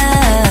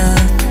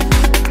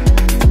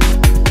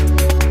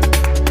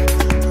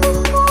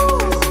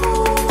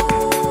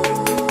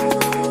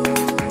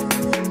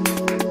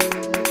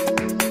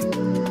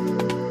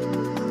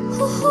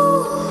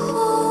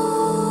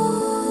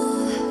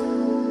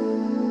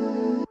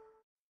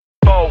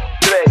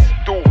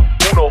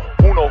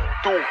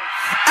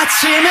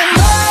아침에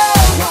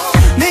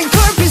너네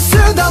굴빛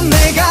쓰던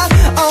내가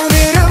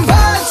오늘은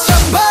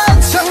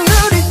반짝반짝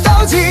눈이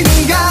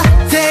떠지는가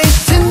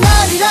데이트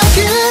날이라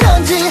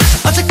그런지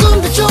어제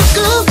꿈도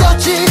조금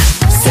꿨지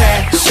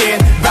새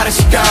신발을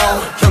신고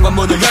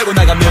현관문을 열고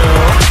나가면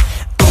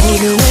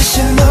오늘은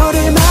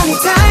신호를 많이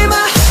닮아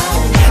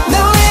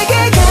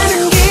너에게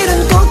가는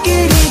길은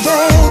꽃길이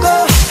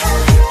되고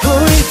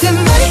보일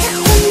때마다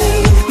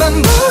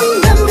네만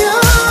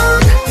보인다면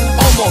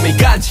온몸이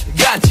간지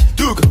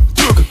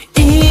두근두근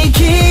이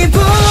기분은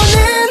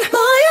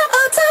뭐야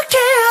어떡해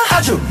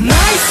아주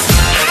nice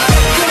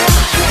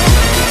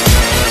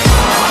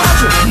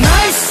아주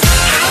nice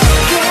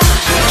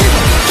기분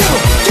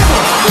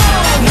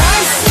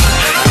nice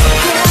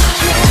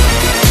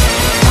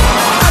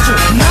아주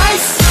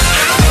nice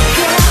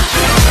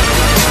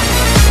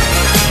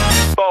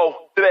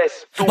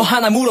뭐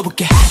하나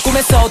물어볼게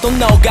꿈에서도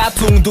너가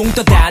둥둥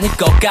떠다닐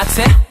것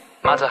같아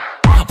맞아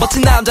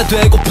멋진 남자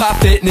되고파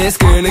피트니스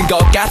끄는 것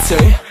같아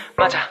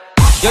맞아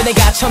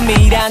연애가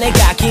처음이라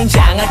내가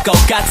긴장할 것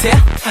같아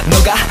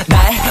너가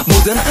나의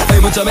모든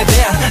의문점에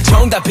대한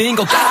정답인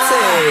것 같아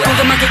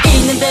궁금하게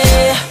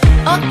있는데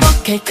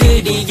어떻게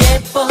그리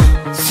예뻐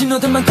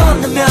신호등만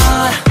건너면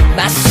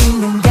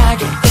맛있는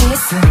가게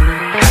있어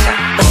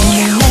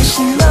오늘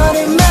날씨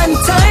너를 많이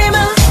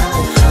닮아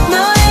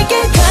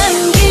너에게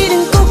가는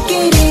길은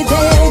꽃길이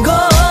되고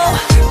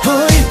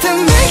보일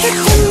땐 내게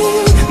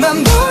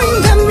네만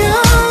보인다면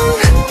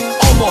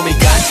온몸이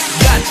간지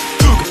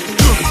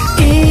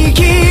두근두근 이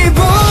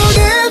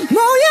기분은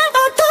뭐야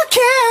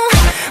어떡해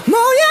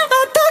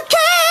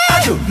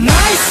아주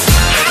nice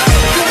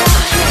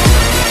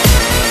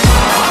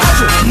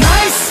아주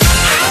nice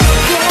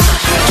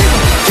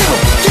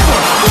기분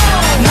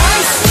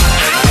nice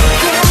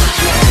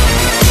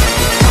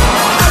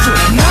아주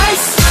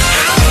nice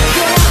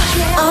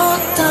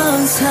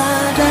어떤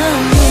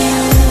사람은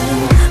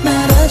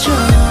말아줘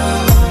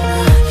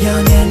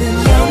연애는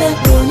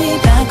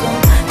연애뿐이라고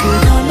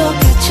그걸로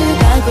끝을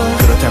가고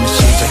그렇다면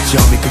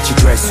시작점이 끝이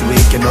될 수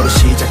있게 너로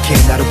시작해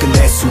나로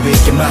끝낼 수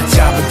있게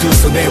맞잡은 두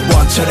손의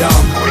원처럼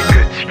우리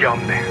끝이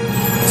없네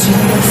지금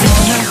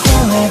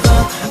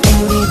forever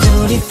우리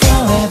둘이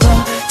forever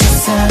저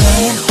사랑은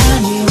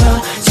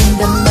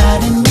아니워진단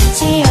말은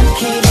믿지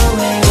않기로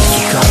해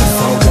가는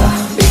서가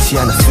잊지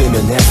않았으면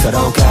내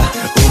서로가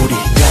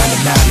우리라는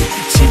나를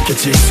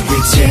지켜질 수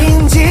있지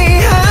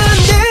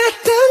진지한데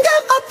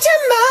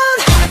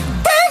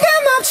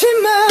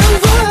뜬금없지만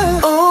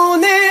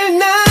오늘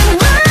난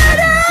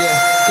말야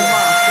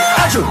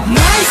아주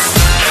nice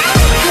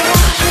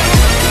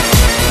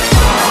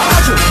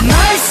아주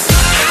nice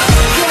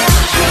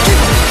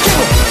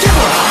기분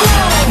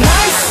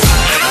nice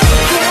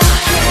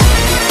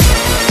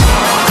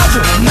아주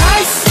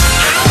nice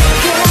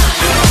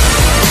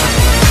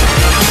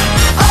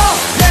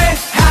오늘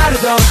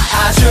하루도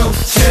아주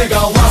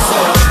즐거웠어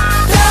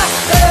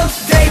다음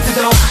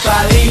데이트도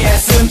빨리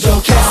했으면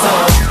좋겠어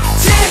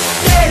집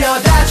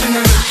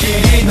데려다주는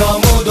길이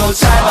너무도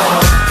짧아요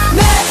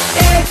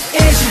내일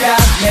이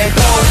시간에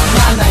또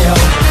만나요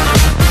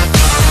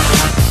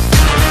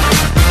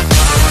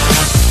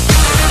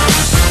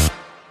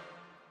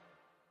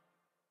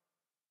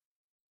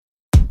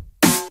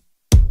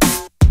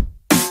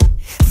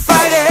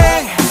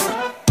Fighting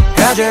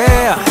해야지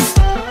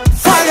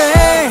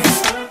Fighting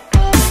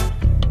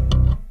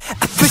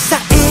불사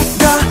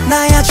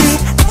일어나야지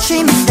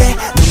아침인데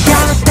눈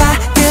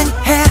감았다든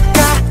해가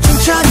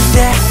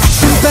춘천인데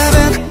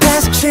아침밥은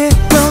계속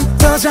 10분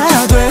더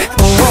자야 돼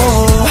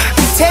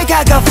Take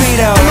out the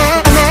freedom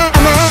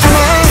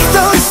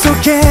스토리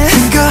속에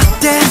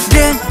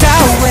것들은 다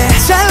왜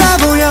잘나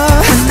보여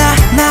나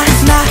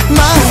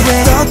마음에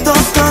또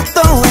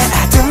왜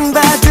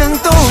아등바등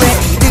또 왜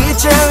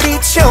이리저리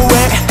쳐왜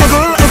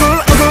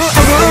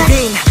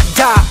우린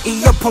다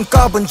이어폰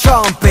꼽은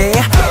좀비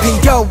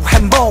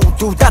필요한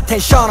모두 다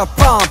텐션을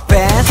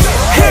pumping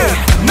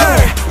힘을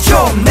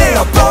좀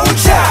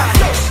내어보자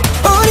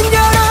우린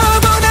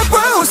여러분의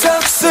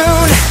보석순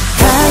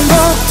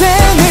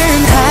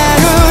반복되는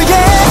하루에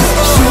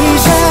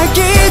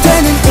시작이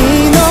되는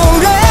이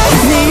노래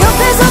네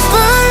옆에서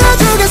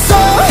불러주겠어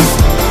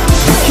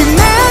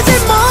힘내지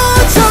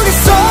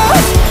못하겠어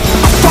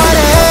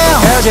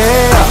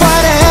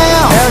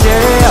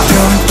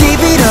Don't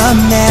give it up,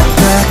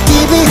 never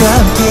give it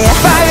up, yeah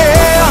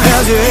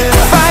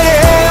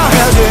Fighting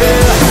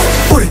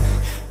우리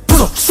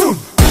부석순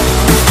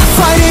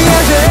Fighting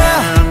해야지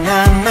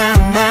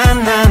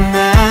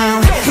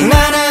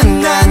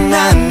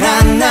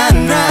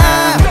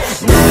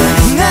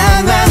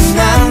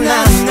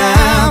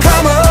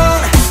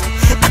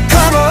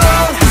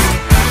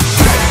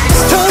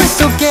스토리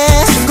속에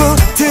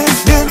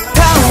친구들은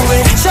다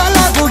왜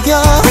잘나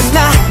보여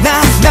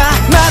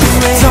나만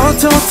왜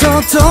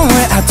또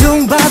왜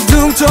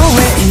아둥바둥 또 왜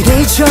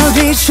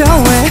이리저리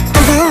저왜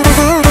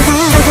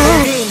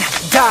우린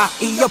다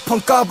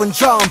이어폰 꼽은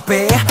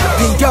좀비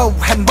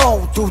필요한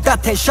모두 다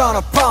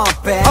텐션을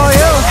pumping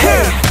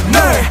힘을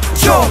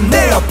좀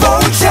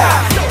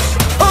내어보자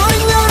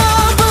어린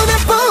여러분의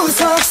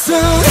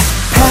보석순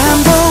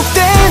반복돼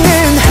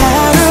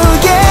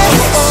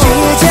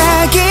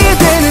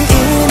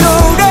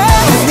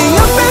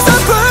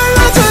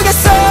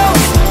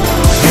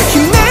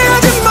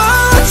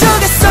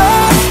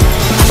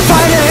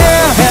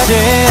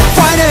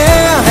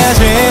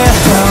fighting,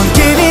 don't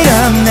give it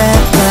up,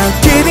 never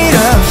give it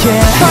up,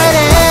 yeah.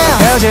 Fighting,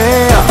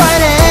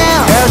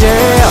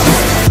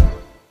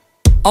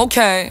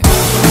 Okay.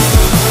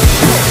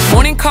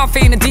 모닝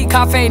카페인은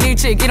디카페인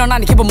일찍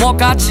일어나니 기분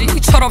뭐같지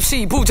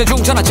철없이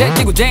부재중 전화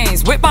제끼고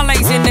dance with my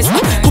laziness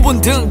부분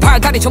등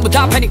팔다리 전부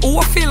다 패니 Ooh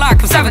I feel like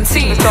I'm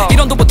 17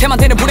 이런도 못해만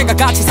되는 불행과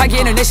같이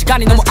살기에는 내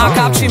시간이 너무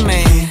아깝지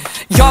man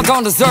Y'all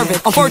don't deserve it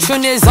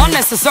Unfortunate is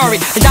unnecessary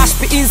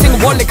알다시피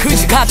인생은 원래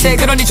그지 같아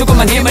그러니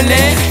조금만 힘을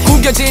내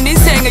구겨진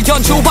인생을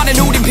연주하는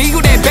우린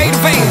비굴해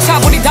베이베이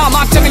차분히 다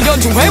막장을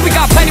연주해 We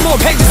got plenty more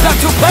pages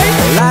left to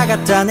play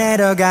올라갔다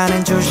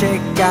내려가는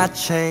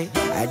주식같이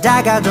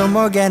알다가도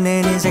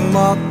모르겠는 인생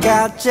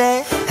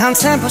뭐같지 한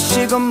템포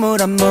쉬고 물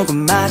한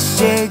모금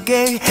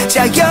마시기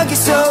자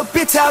여기서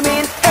비타민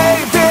A,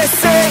 B,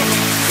 C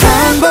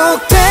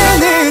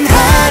반복되는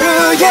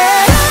하루에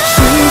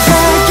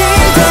시작이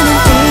되는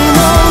이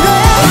노래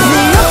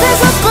네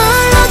옆에서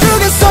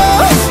불러주겠어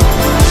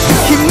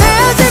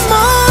힘내지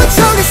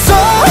못하겠어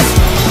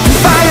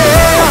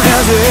Fire,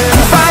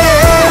 fire,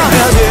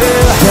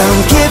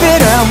 don't give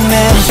it up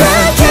man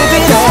Don't give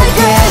it up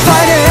yeah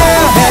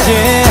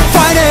Fire,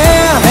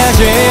 fighting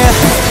해야지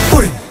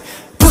우린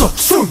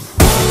부서춤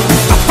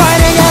I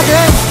fighting 해야 돼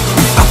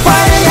I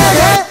fighting 해야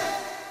돼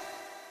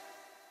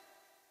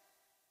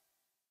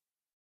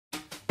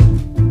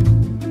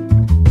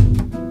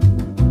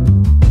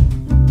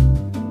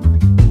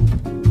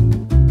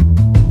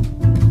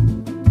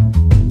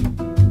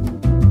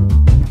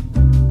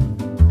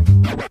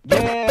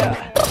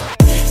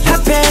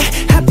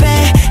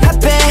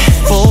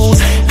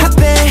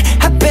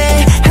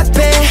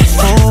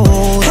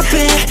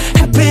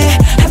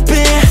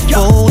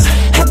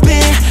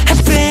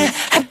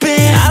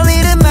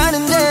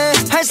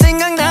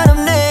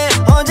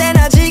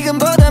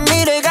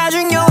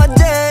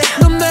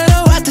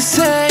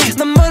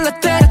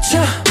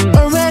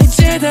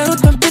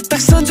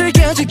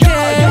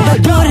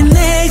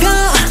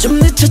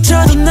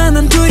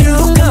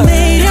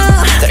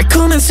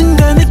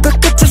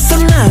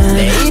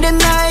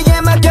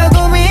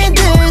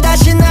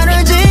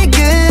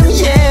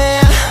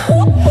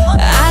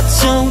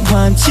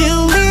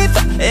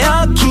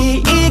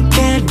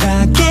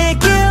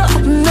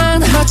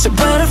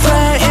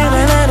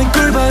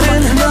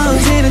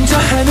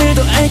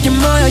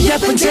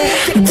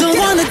Don't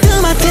wanna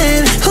do my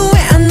thing 후회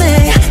안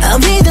해 I'll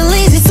be the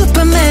lazy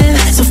superman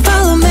So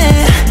follow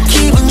me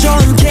기분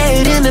좋은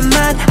게으름의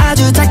맛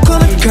아주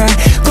달콤한 girl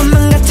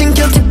꿈만 같은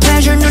guilty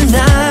pleasure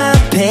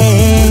눈앞에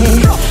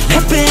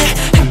Happy,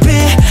 happy,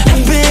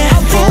 happy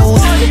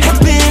Rose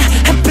Happy,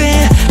 happy,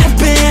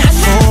 happy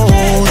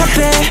Rose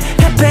Happy,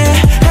 happy,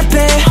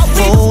 happy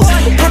Rose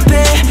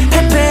Happy,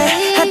 happy,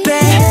 happy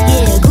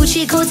Yeah,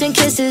 Gucci coats and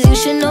kisses You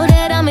should know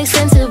that I'm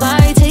expensive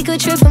I take a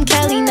trip from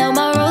Cali Now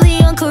my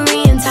rollie on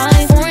Korean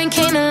time Foreign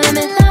came and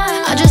limit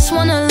I just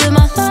wanna live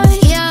my life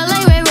Yeah, I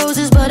like red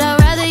roses But I'd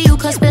rather you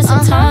could spend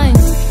some time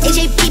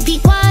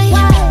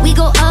H-A-P-P-Y We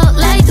go out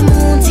like the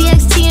moon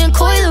TXT and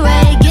Coil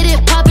Ray Get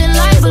it poppin'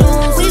 like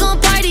balloons We gon'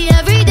 party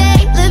every day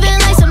Living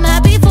like some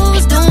happy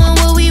fools Doing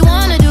what we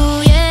wanna do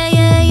Yeah,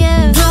 yeah,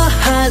 yeah 더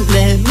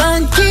할래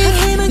많기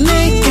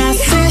네가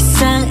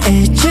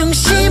세상의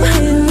중심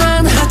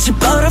난 하트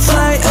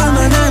butterfly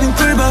음악하는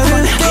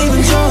꿀벌은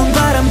기분 좋은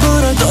바람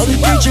불어도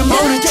느낄 줄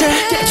모르지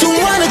Don't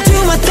wanna do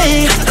my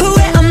thing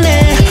후회 안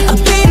해 I'll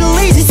be the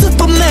lazy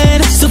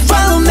superman So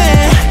follow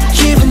me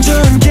기분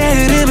좋은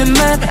게으름의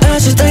맛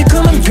아주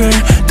달콤한 girl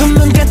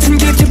꿈만 같은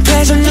guilty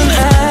pleasure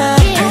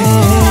눈앞에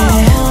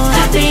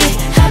Happy,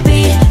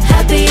 happy,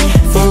 happy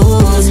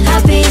fools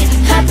Happy,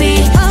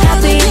 happy,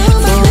 happy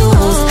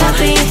fools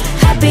Happy,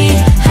 happy,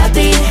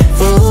 happy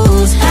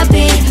fools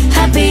Happy,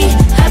 happy,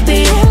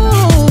 happy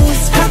fools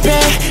Happy,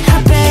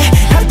 happy,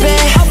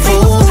 happy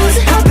fools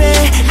Happy,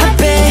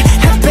 happy,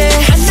 happy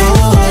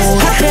fools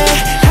Happy,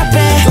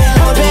 happy,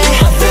 happy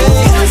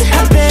fools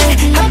Happy,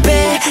 happy,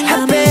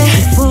 happy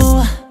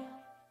fool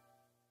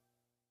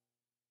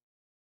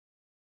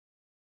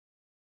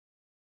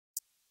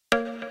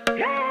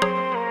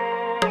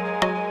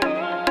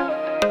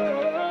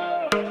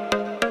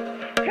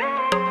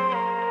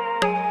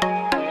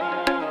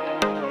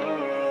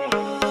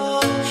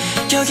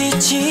여기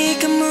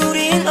지금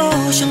우린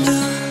오션뷰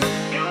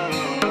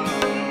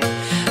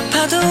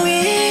파도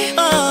위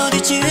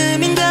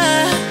어디쯤인가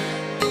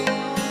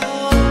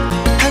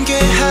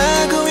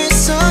함께하고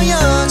있어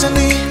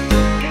여전히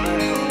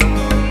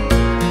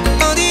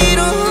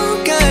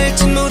어디로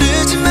갈지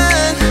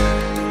모르지만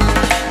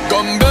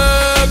건배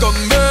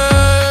건배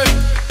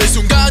이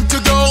순간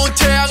뜨거운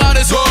태양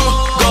아래서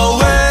Go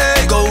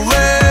away, go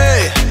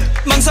away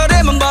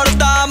망설임은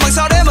버렸다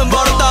망설임은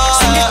버렸다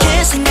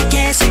생각해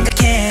생각해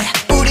생각해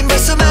우린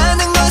벌써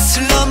많은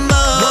것을 넘어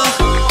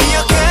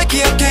기억해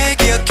기억해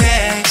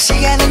기억해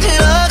시간은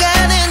흘러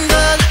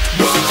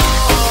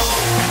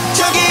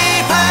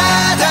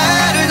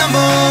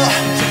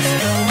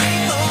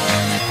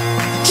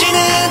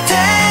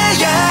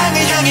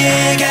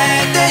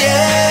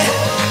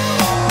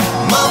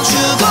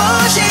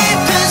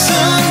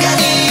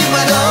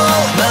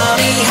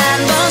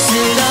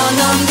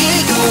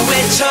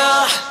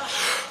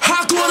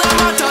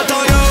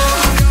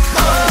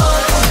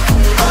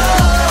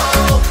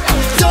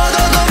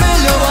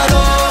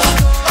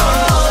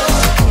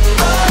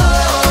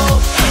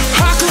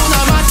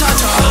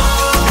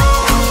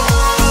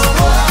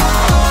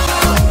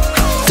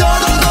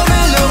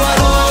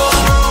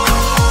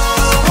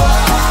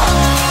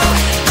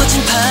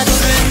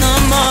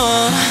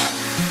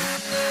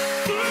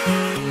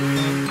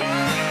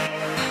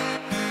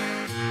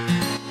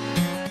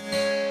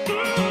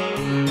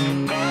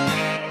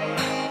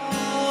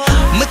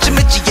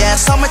해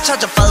섬을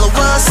찾아 follow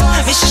us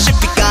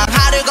Mississippi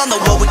강하를 건너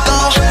where we go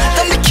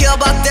Don't be care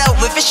about that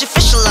we fishy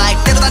fishy like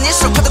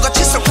때려다닐수록 파도가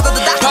칠수록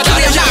파도도 다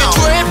바다를 향해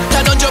trip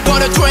다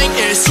던져버려 drink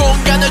이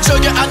순간을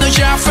즐겨 안는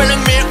yeah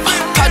feeling me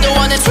파도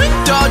안에 swing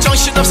더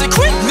정신없이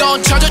quick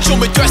넌 찾아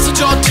준비됐어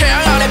저 태양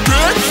아래 빛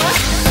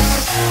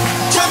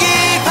저기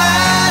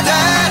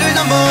바다를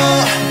넘어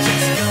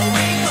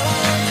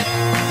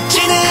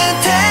지는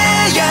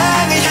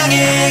태양을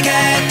향해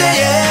갈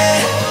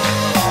때에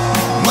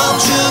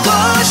멈추고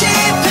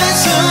싶은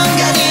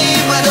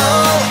순간이 와도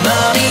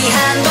머리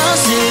한 번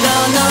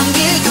쓸어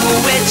넘기고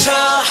외쳐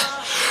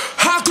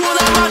하쿠나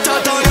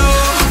마타타요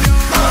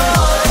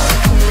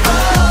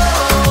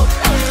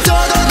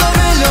더더더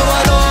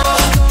밀려와도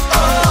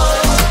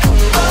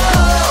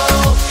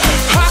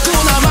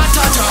하쿠나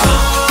마타타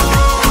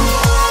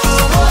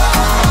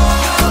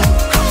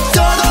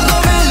더더더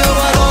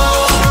밀려와도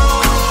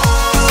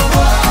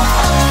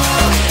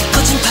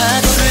거친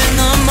파도를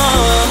넘어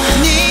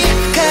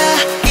네가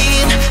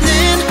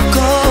있는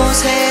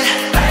곳에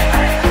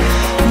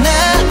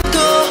나도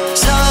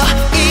서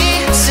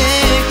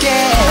있을게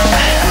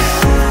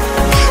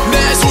내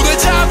손을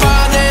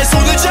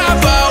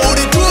잡아 우리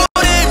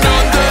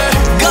둘이면 돼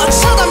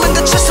거쳐가면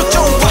거칠수록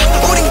좋아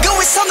우린 그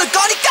위에서 놀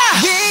거니까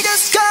We're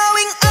just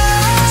going up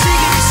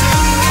지금 이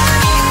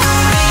순간이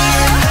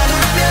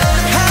우리의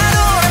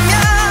파도라면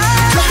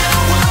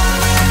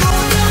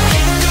우리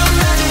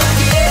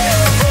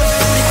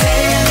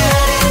태양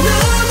아래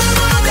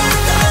눈보다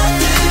더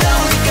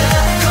뜨거우니까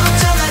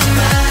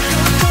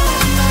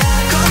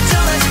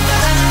걱정하지 마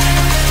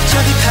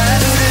저기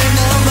파도를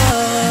넘어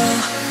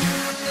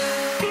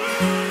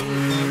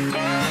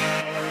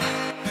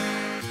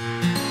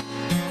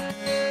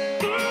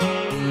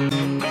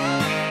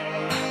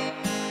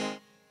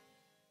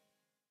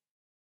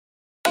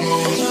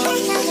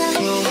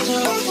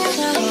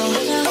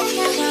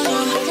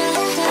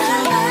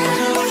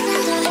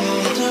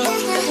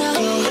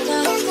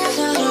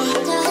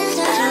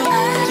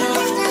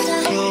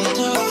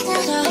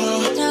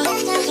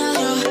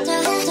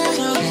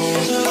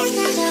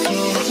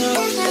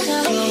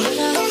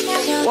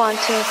One,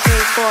 two,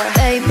 three, four.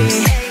 Baby,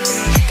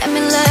 got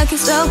me looking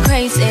so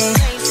crazy.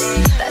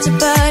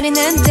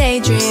 빠져버리는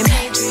daydream.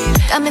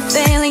 Got me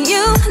feeling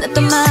you. 나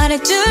또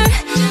말해줄래.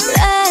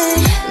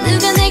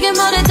 누가 내게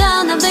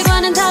뭐래도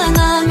남들과는 달라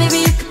넌.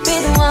 Maybe you could be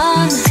the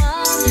one.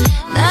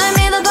 날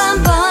믿어봐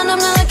한번. I'm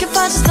not looking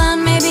for just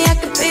fun. Maybe I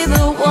could be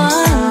the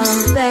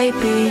one.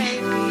 Baby,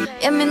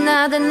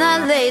 예민하다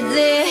나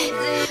lately.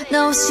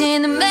 너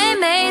없이는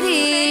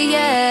매일매일이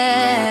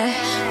yeah.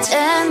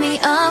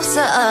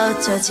 재미없어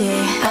어쩌지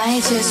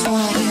I just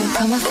want you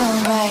call my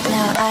phone right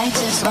now I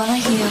just wanna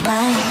hear your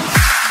line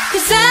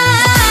Cause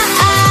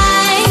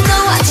I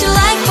know what you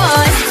like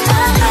boy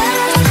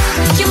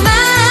You're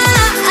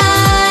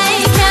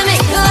mine Can't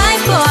make you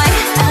like boy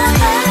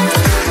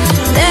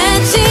내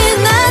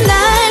지난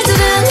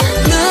날들은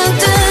눈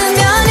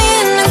뜨면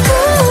있는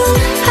cool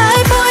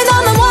High boy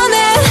너만 원해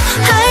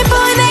High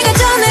boy 내가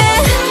전해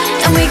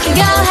And we can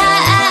go high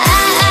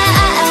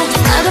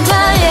나도 봐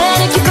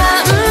이렇게 봐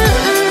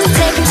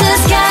Take it to the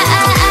sky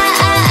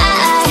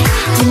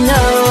You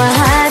know I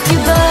have you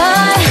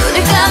boy 눈을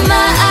감아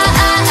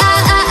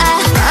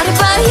나를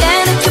봐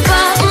이렇게 봐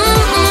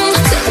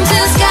Take it to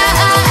the sky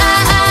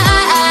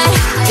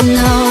You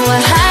know I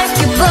have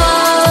you boy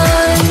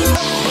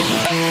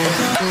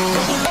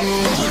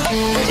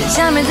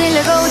잠을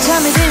들려고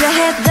잠을 들려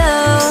해도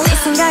네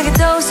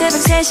생각에도 새벽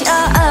 3시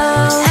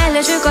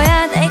알려줄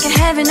거야 They can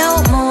have it no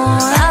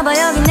more 봐봐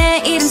여기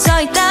내 이름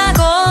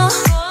써있다고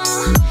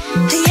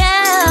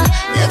Yeah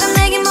누가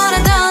내게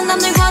뭐라던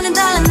남들과는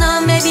달라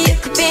넌 Maybe you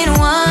could be the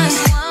one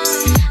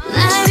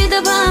날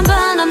믿어봐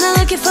한번 I'm not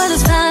looking for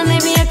this time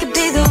Maybe I could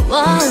be the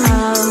one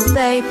Oh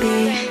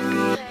baby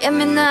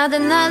예민하다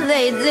나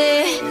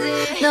lately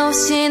너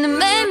없이는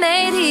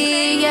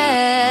매일매일이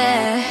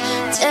yeah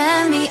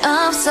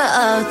재미없어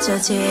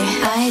어쩌지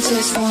I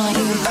just want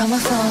you call my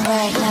phone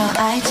right now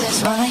I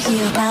just wanna hear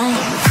your line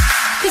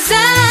Cause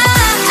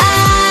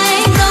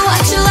I know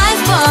what you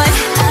like boy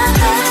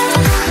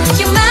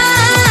You're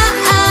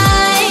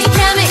mine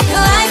Can't make you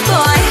like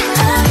boy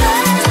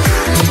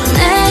내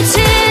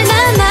지난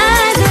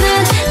날들은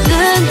눈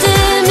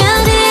뜨면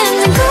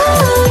있는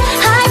cool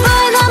High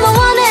boy 너만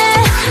원해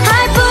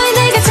High boy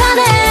내가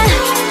전해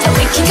And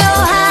we can go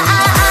high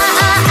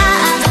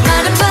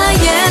말해봐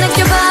yeah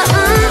느껴봐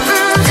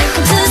Take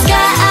it to the sky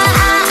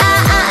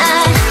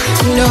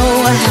You know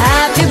I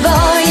have you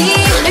boy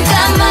눈을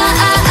감아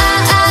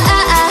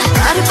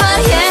말해봐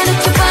yeah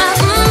느껴봐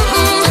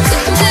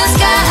Take it to the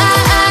sky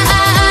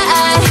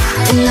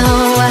You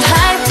know I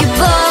have you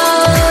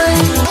boy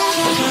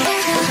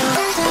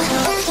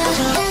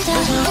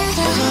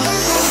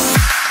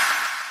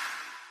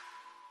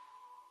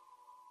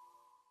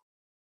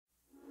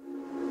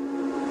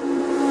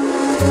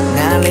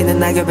날리는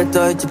낙엽에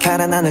떠있지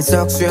파란 하늘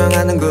속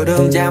수영하는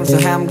구름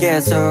잠수함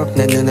계속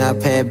내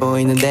눈앞에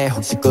보이는데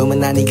혹시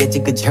꿈은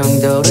아니겠지 그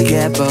정도로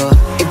예뻐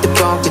If the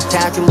phone could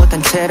하지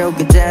못한 채로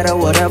그대로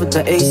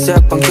얼어붙어 있어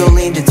뻥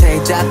뚫린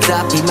듯해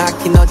답답히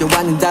막힌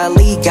어제와는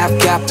달리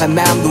갑갑한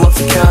마음도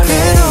없어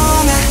편해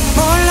그동안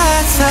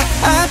몰랐어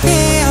I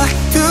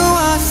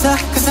비워두었어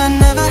Cause I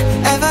never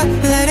ever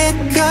let it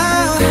go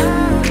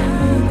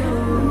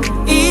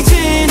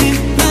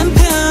이제는 맘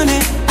편해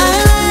I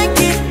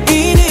like it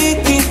이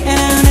느낌 And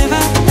I'll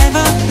never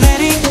ever let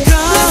it go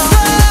Let's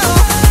go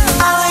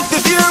I like the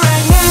view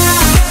right now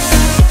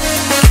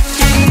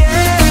Yeah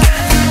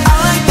yeah I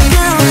like the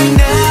view right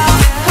now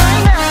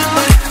Right now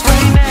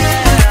Right now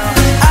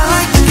I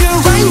like the view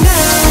right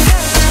now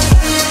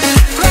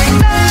Right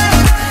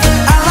now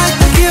I like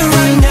the view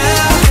right now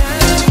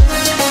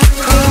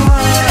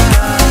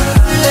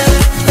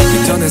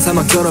전에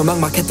사막처럼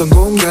막막했던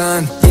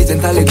공간 이젠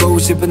달리고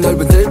싶은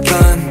넓은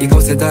들판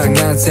이곳에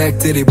다양한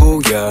색들이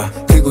보여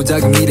크고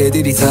작은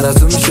미래들이 살아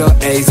숨쉬어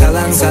에이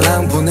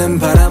살랑살랑 부는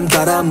바람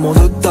따라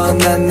모두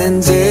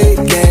떠났는지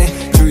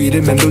yeah.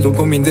 주위를 맴돌던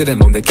고민들은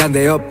명백한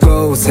데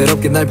없고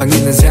새롭게 날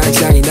반기는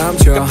상상이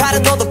넘쳐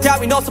파란 도덕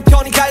따윈 없어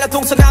편히 갈려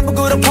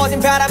동서남북으로 퍼진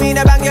바람이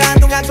날 반겨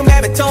한동안 좀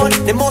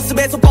헤맸던 내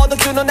모습에서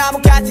뻗어주는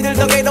나뭇가지를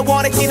더게 더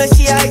원해지는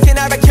시야에 이제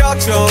날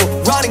밝혀줘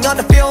Running on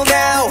the field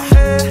now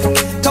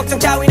걱정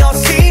따윈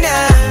없이 나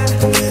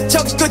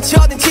저기 끝이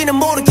어딘지는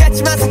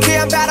모르겠지만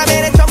상쾌한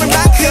바람에 내 점을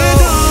막혀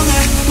그동안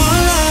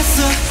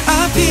몰랐어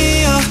I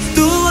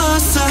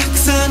비워두었어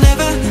Cause I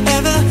never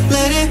ever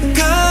let it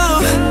go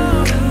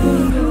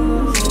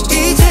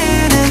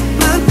이제는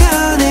맘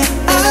편해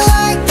I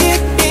like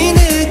it 이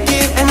느낌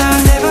And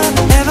I'll never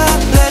ever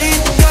let it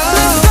go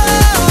Let's go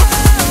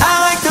I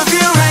like the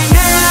view right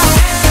now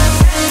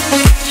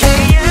Yeah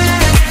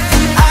yeah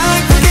I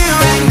like the view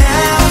right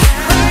now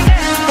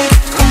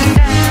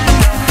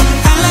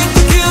I like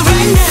the view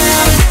right now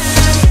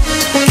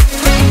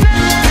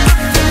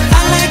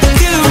I like the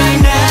view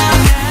right now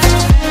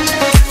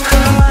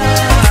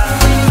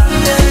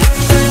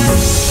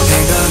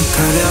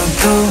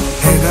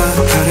해가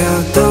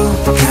가려도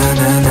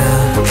나나나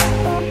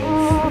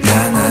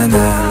나나나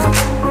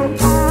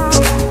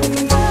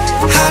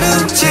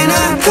하루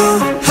지나고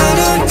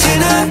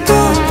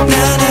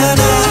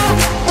나나나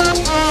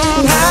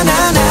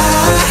나나나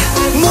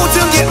모든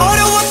게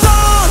어려웠던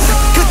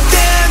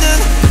그때는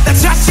나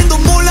자신도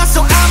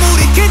몰라서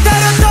아무리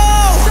기다려도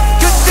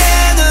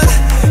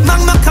그때는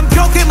막막한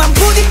벽에만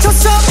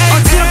부딪혔어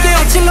어지럽게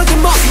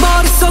어질러진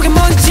머릿속에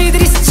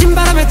먼지들이 스친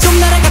바람에 좀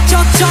날아가 저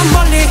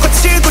멀리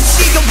거칠고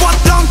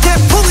지겨웠던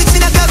태풍이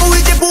지나가고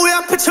이제 보여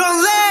앞에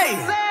천리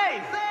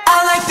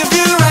I like the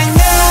view right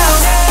now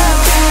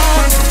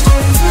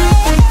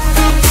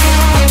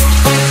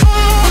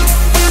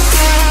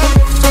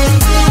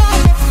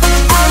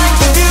I like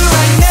the view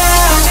right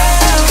now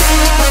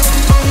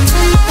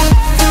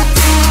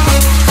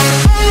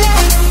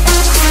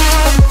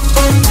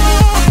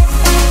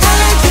I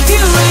like the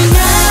view right now I like the view right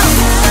now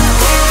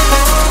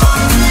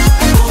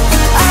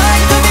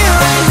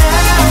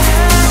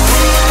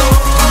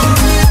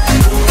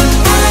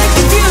I like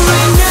the view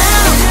right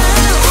now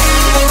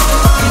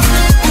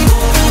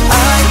I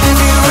like the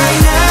view right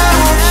now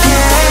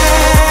yeah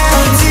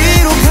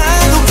어디로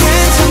가도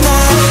괜찮아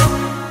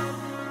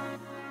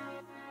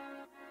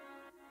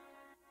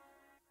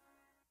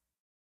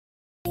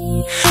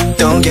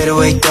Don't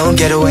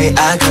get away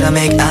I gotta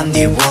make I'm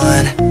the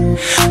one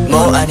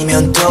뭐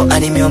아니면 또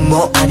아니면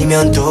뭐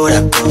아니면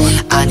또라고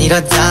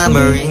아니라다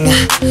marine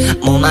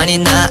몸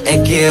아닌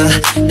나의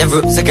길내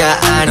룰스가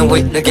아는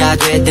위너가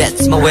돼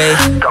That's my way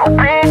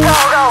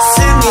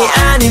승리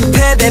아닌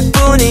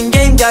패배뿐인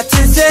게임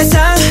같은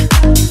세상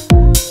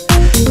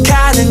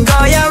가는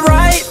거야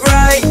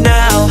right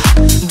now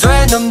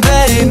돼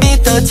놈들을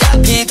믿어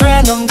잡히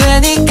돼 놈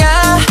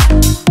되니까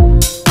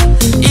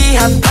이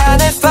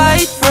한판에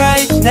fight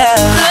right now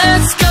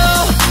Let's go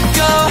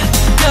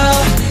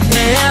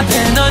내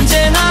앞엔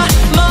언제나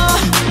뭐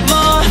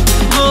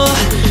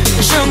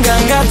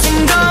순간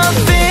같은 거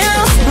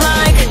feels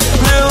like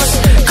lose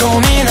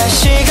고민할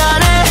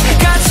시간에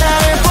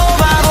가차를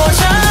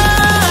뽑아보자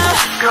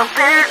I'm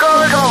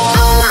feeling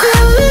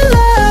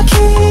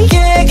lucky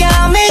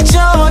예감이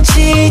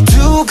좋지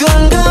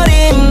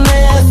두근거림에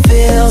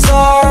feels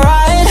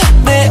alright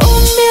내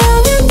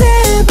운명은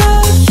대박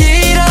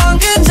이런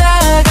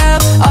근자감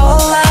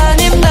all I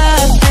need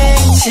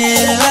nothing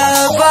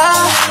질러봐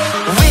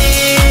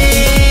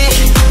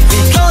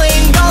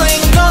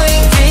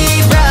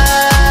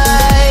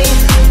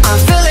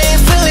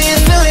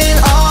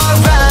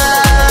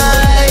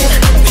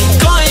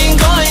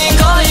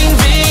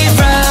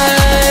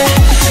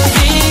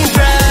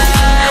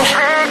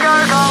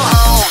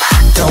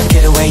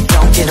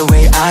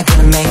I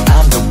gotta make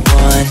I'm the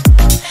one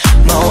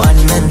뭐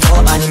아니면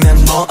더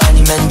아니면 뭐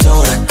아니면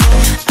도라고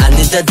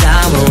아니다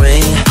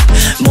다머ring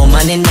몸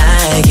아닌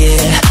나에게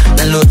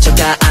난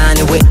루저가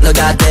아닌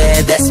위너가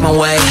돼 That's my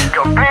way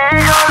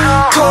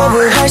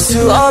거부할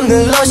수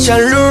없는 러시안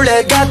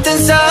룰렛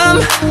같은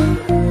삶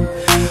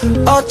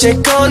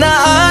어쨌거나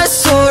I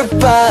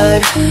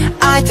survive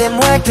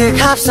아이템 획득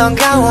합성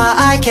강화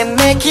I can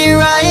make it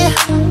right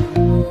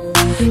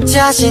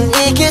자신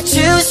있게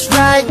choose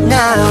right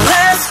now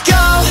Let's go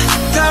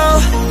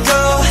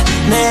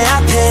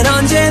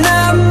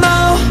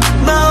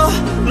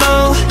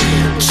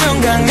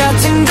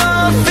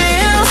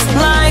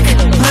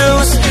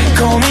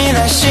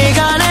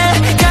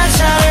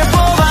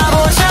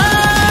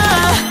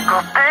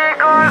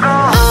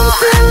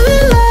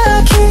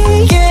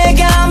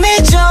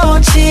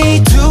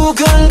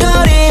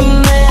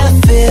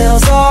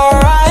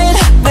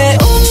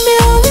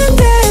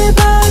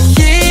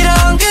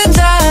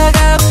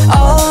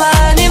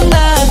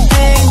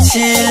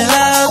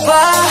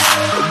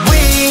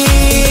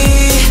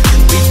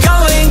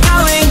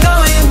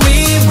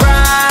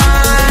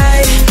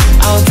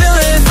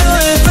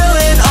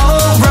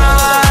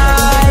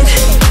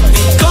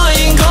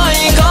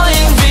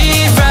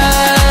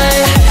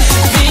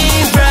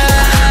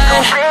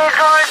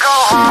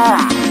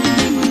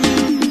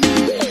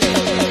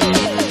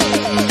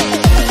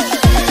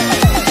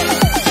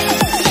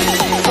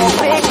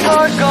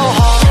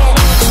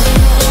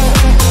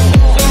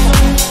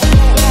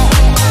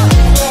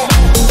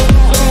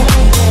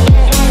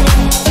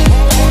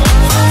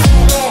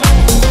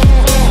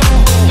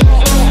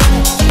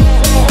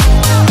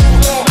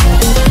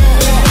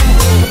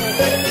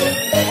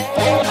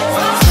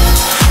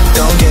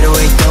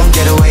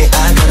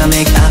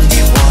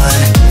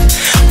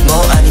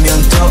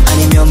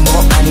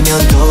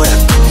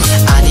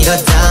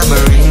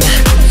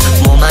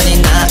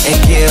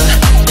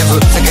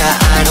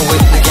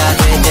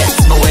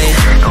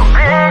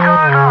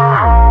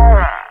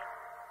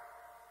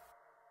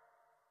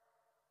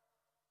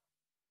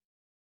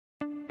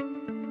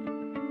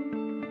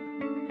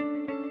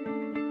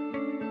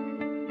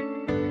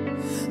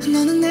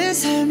너는 내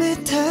삶에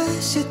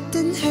다시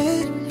뜬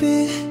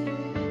햇빛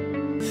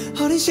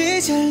어린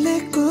시절 내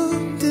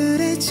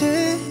꿈들의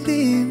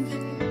재림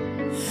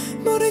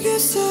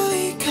모르겠어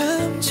이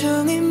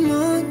감정이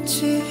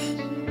뭔지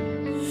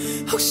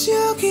혹시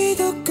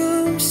여기도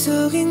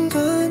꿈속인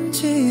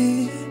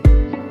건지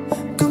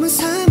꿈은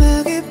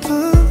사막의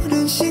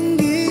푸른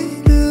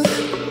신기루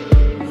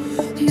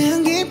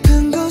내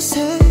깊은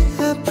곳에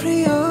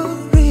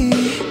아프리오리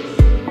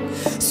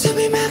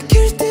숨이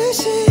막힐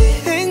듯이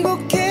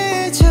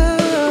행복해져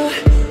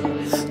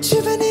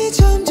주변이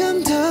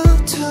점점 더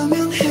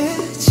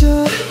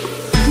투명해져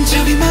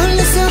저기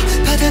멀리서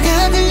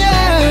바다가 들려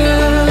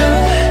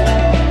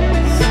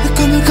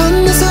꿈을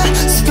건너서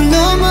숲을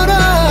너머로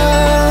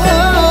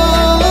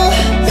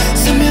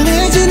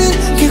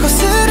선명해지는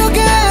그곳으로 가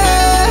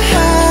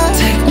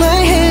Take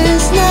my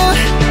hands now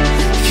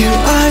You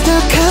are the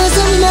cause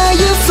of my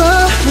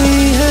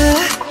euphoria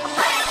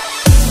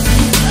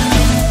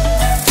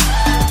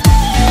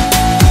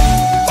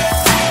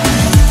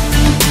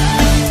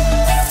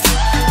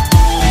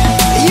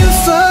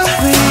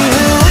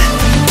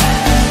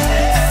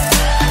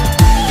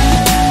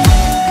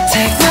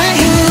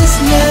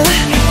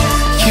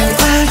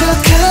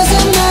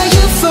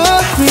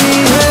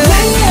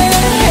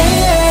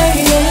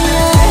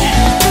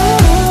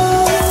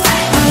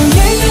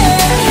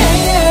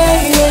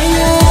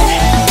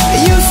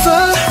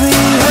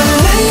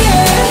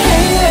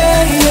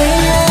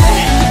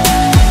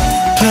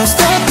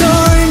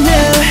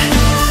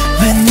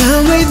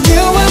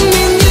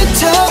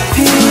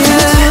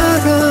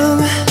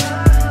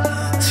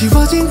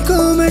지워진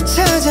꿈을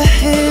찾아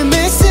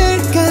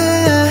헤맸을까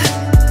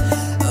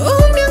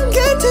운명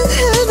같은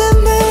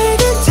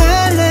하나말과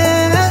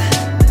달라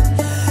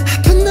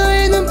아픈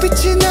너의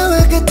눈빛이 나와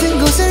같은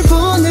곳을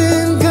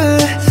보는 걸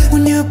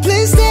When you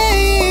please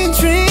stay in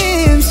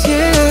dreams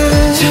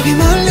yeah. 저기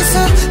멀리서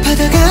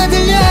바다가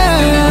들려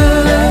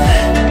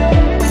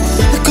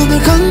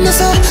꿈을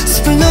건너서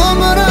숲을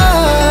너머로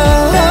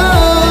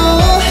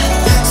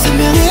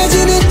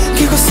선명해지는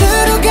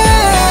그곳으로 가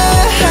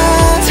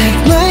Take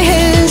my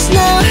hands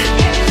now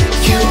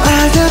You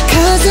are the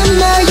cause of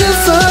my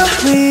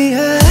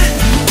euphoria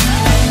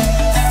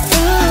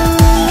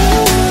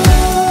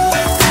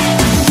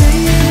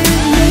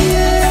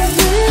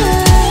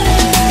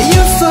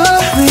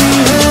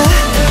Euphoria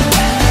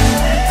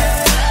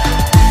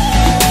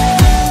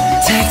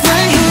Take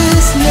my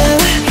hands now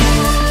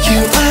You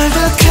are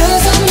the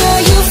cause of my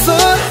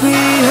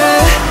euphoria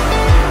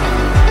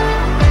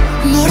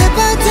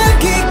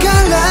모래바닥이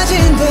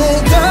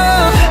갈라진대도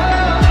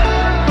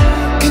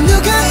그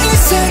누가 이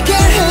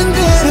세계를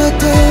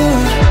흔들어도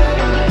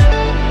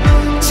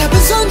잡은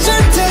손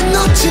절대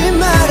놓지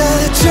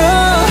말아줘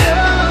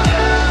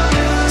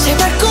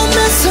제발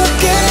꿈에서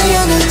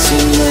깨어나지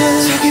마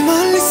저기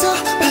멀리서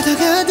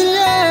바다가 들려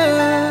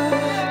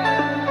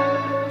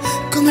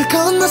꿈을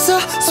건너서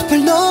숲을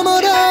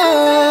너머로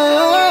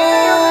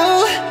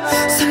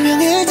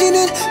선명해지는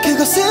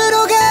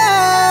그곳으로 가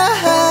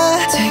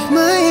Take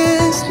my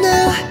hands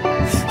now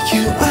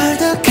You are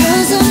the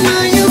cause of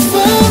my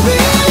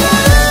euphoria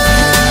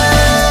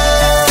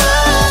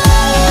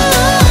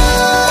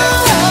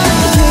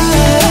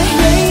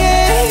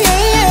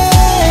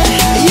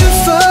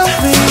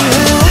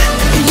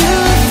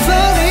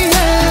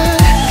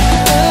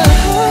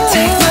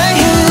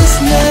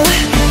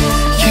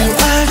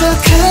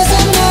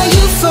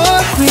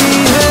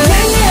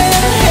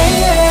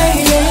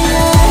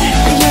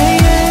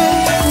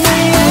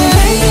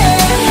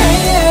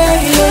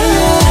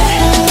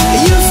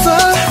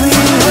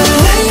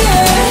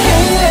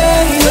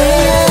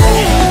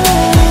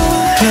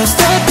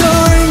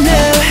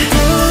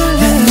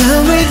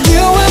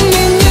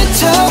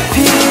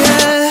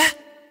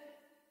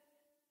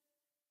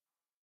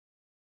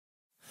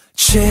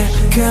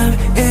지금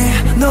이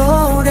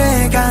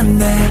노래가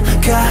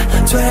내가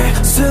될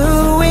수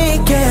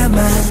있게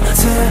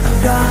만들어준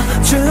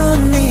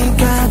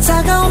네가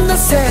다가온 날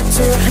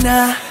셋째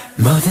나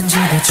뭐든지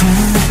다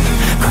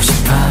주고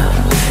싶어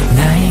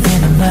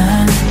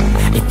나에게는만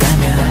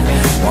있다면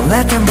Won't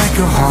let them break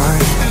your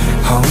heart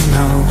Oh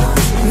no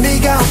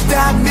네가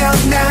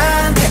없다면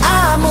난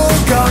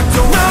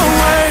아무것도 No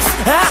words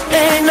I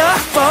ain't not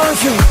for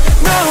you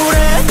노래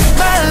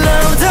말로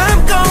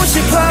담고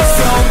싶어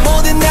So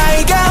모든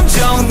나의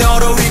감정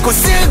너로 읽고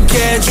쓰게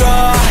해줘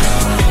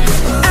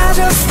I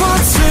just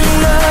want to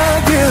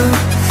love you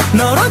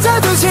너로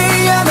다투지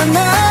않아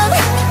난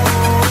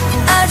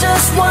I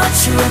just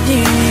want you and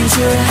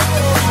need you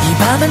이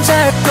밤은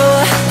짧고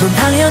넌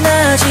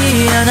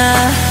당연하지 않아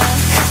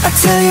I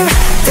tell you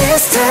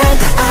this time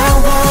I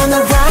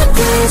wanna rock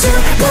with you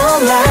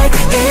Moonlight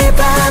이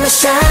밤에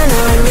shine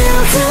on you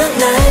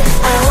tonight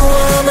I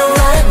wanna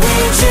ride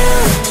with you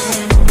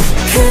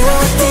그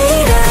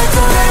어디라도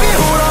Baby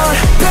hold on,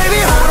 baby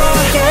hold on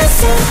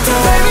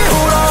Baby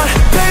hold on,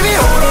 baby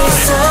hold on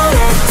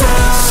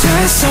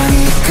세상이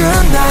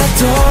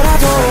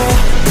끝나더라도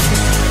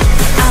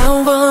I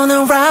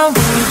wanna ride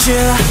with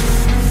you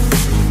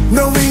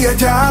너 위에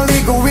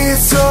달리고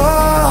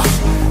있어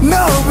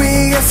널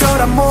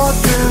위해서란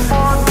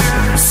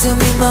뭐든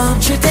숨이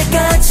멈출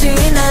때까지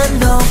난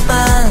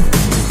너만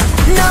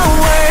No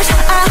words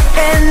are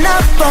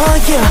enough for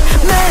you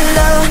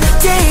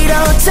멜로디로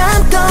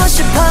담고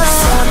싶어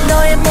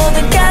너의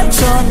몸을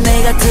감춰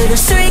내가 들을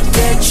수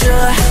있게 해줘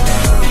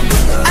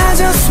I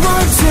just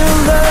want to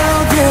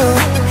love you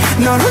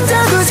널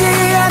혼자 두지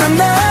않아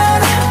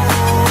난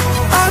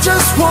I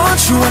just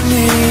want you I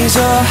need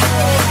you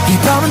이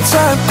밤은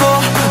짧고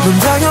넌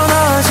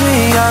당연하지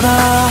않아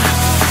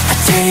I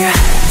tell you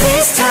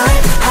This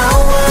time I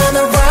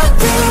wanna rock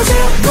with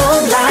you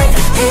Moonlight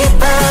이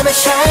밤에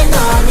shine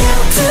on you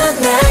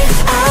Tonight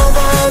I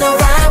wanna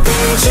rock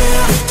with you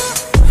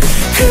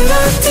그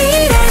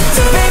어디라도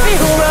Baby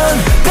hold on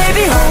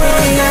Baby hold on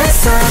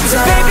위해서도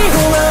Baby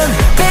hold on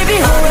Baby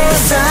hold on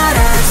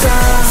어디서라도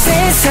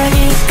세상이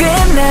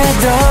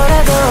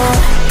끝나더라도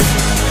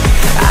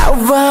I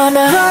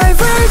wanna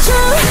vibrate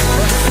you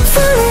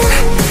Falling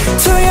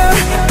to your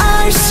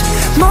eyes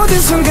모든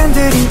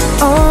순간들이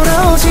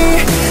오로지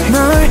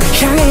널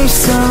향해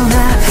있어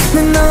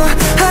나는 너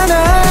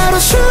하나로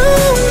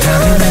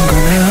당연한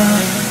거야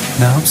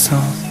나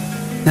없어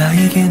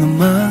나에게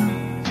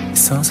너만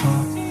있어서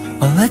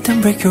I'll let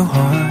them break your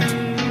heart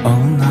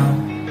Oh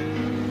no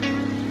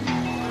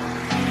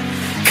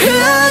그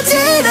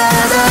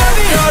어디라도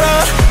Baby hold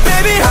on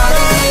Baby hold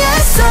on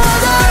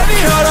어디에서도 Baby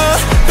hold on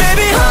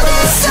Baby hold on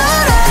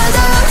어디서라도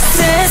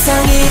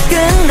세상이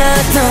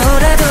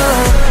끝나더라도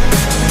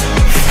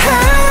I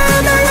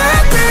wanna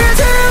rock with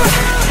you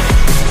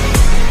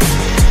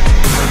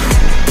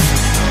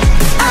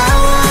I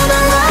wanna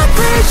rock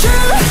with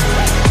you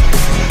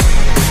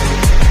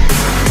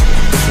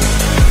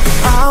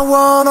I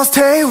wanna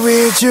stay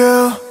with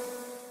you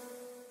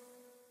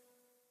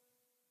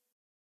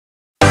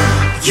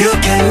You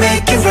can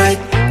make it right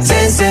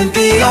Dance and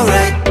be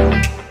alright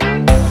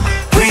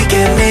We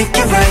can make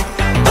it right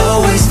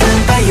Always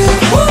stand by you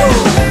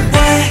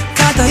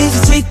내가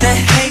이제 뒷대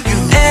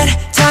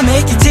anytime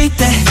이렇게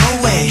뒷대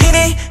No way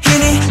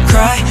힘이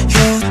cry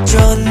you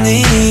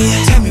좋니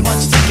Tell me what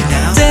you thinking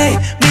now Day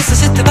미소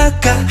짓다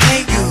바꿔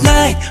Hey you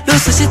Night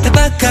눈썹 짓다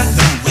바꿔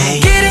No way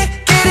Get it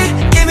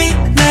give me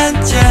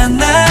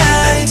난잖아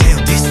Until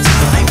this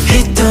time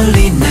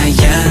휘둘린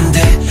나얀데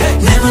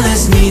Never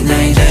let me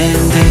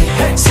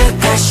나이랜데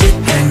색깔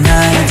짙은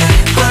나이데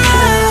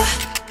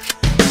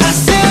I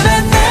said a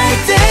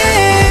night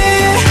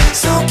day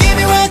So give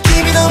me what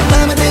give me 너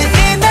맘에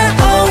들인다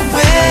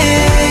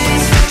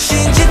always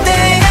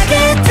신진대하게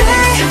돼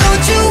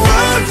Don't you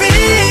worry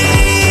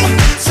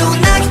So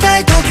나기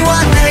달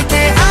도끼와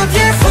날때 I'm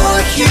here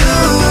for you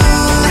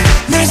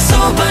날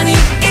소반이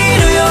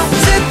이루어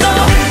듣고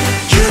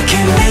You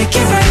can make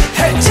it right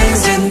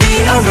Dance and be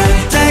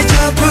alright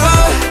다이저브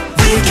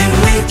We can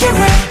make it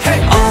right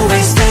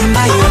Always stand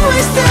by you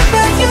Always stand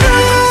by you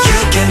You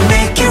can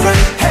make it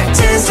right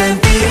Dance and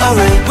be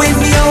alright With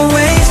me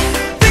always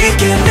We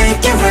can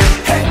make it right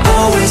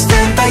Always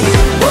stand by you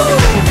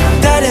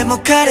誰も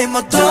彼も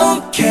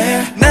don't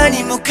care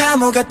何もか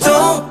もが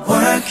don't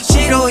work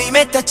白い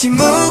目立ち無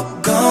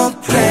言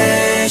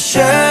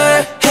pressure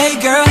Hey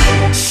girl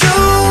周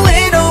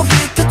囲の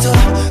人と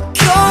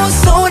競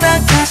争な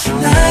んかし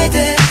ない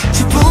で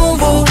自分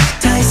を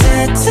大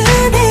切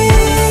に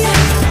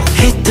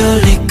一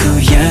人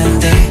悔やん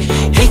で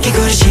息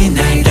苦し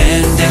ない連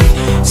で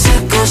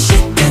少し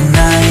で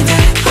ないで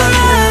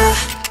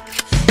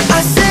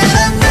I said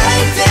a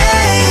night day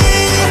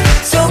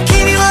So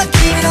君は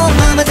君の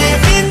ままでい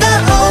いんだ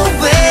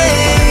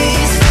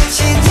always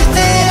信じて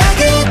あ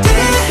げて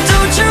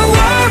Don't you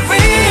worry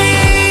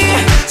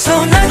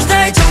そう泣き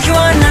たい時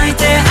は泣い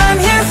て I'm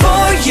here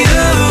for you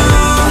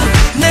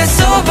ね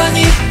そば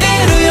にい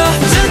るよ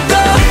ずっと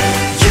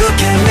You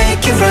can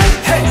make it right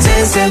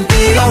Dance and be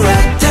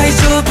alright 大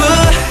丈夫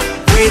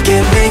We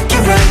can make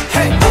it right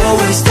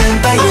Always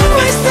stand by you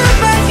Always stand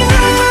by you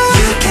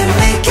You can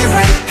make it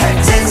right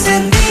Dance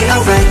and be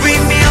alright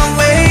With me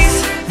always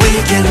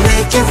We can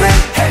make it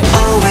right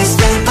Always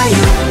stand by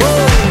you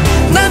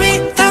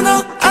涙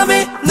の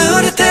雨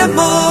濡れて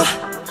も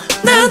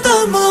何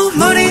度も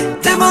無理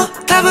でも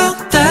多分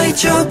大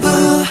丈夫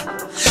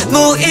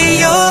もういい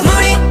よ無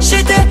理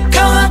して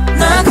変わん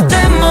なくて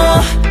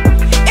も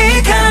い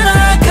いか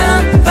ら頑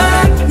張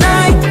ら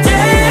ないで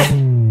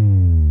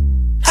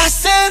I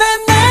said a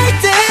night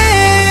day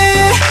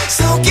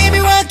So 君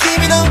は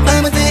君の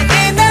ままでいい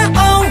んだ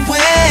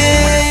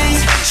always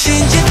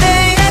信じて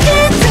あげ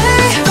て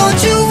Don't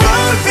you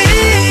worry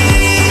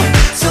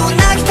そう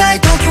泣きたい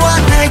時は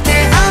泣いて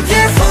I'm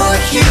here for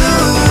you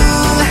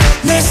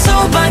ね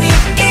そばにい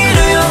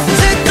るよ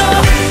ずっと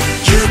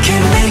You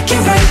can make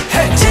it right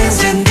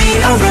Dance and be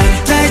alright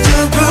大丈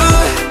夫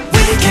We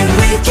can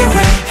make it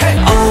right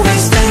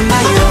Always stand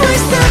by you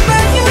Always stand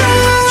by you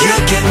You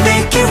can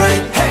make it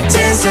right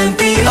Dance and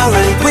be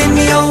alright With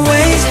me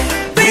always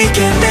We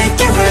can make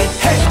it right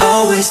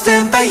Always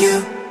stand by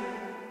you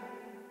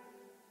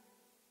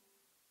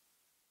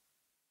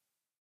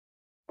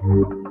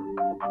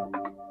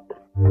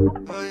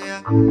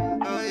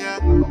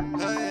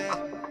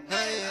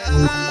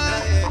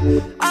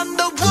I'm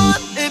the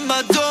one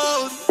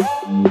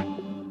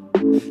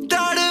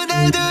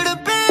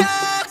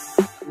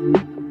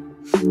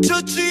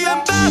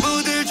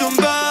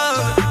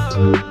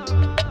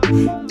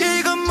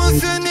이건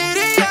무슨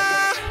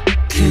일이야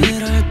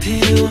그럴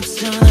필요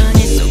없어 난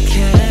it's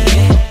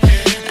okay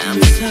I'm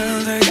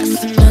sorry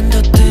가슴만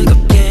더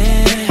뜨겁게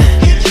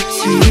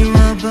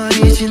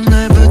지워버리지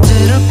날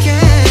부드럽게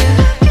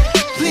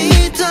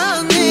We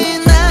don't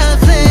need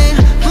nothing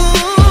oh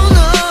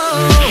no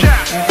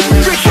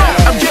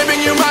I'm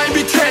giving you my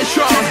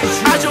invitation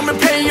아주면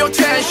pay your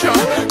attention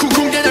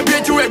쿵쿵대는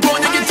비트에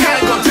번역이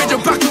탄거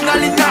뒤져박죽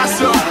난리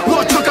났어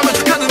어떡하면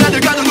척하는 아들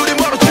가는 우리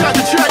멀어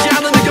취하지 취하지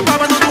않은 내가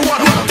밤아 너도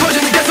원어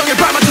터지는 개성에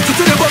밤아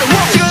두드려버려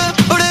지금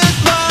우리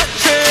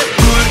마치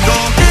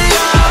불놀이야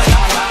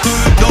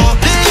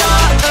불놀이야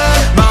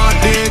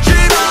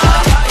말리지마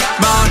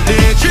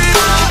말리지마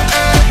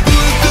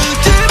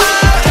웃지마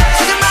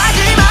지금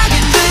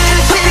마지막인데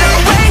Pop it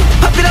away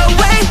pop it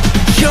away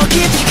여기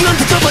지금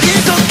터져버릴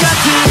것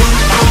같은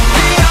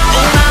불놀이야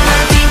Oh na na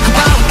think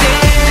about it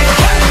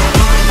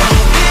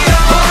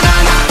Oh na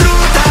na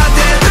through that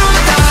day through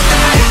that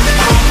day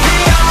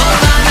불놀이야 Oh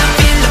na na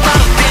feel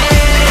about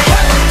it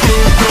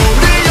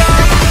불놀이야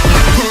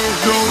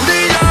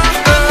불놀이야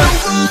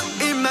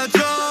입맞춰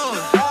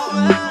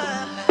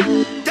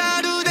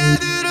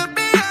따루따루루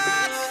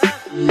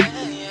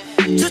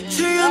저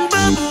취한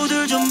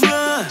바보들 좀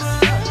봐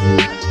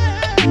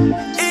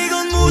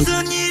이건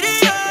무슨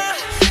일이야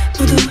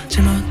모두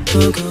잘못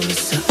보고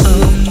있어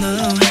oh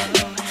no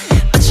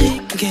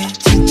마치 그게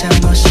진짜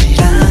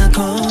멋이라고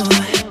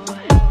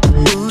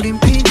우린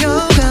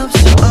필요가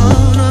없어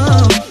oh no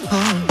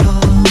oh no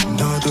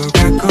너도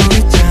갖고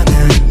있잖아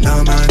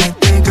너만의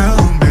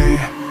뜨거운 배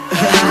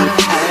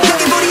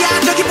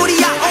여기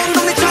불이야 온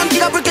동네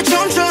천지가 붉게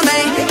춤추네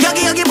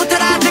여기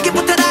붙어라 저기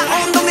붙어라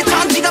온 동네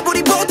천지가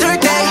불이 붙을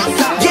때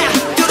Yeah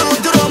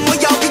두루두루 뭐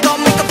여기도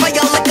make a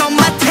fire like on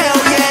my tail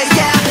yeah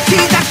yeah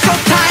시작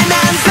showtime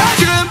and so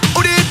지금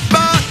우리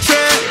마치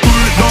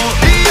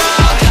불놀이야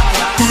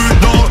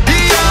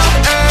불놀이야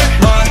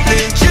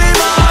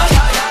말리지마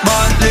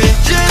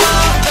말리지마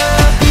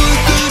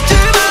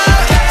웃지마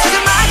지금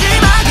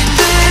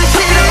마지막인데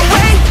Pop it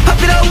away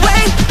pop it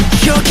away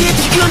여기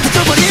지금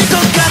터져버릴 것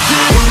같은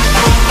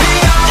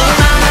불놀이야 Oh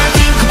na na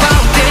think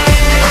about it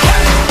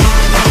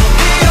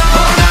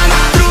Oh na na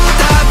through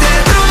that day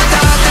through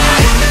that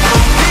day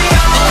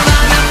Oh na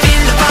na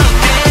feel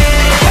about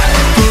it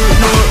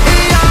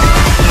불놀이야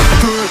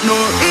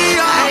불놀이야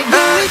알고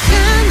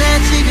있잖아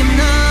지금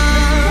너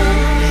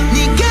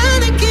네가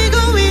느끼고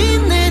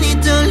있는 이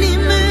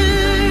떨림을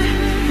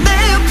내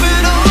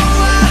옆으로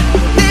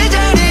와네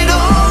자리로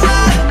와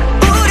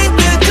우린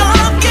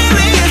뜨겁기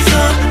위해서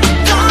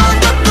어떤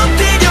것도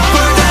필요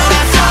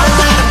없어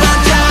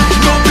날아번져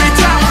높이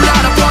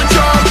타올라라 번져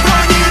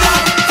Burn it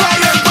up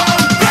fireball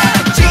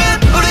지금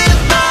우린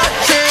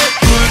마치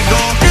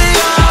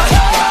불놀이야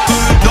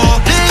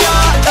불놀이야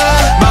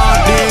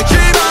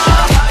말리지마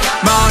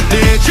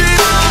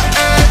말리지마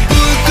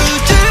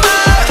웃지마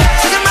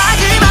지금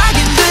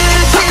마지막인데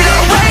Pop it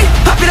away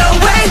pop it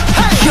away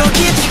여기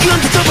지금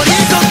터져버릴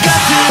것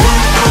같은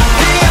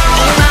불놀이야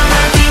Oh na na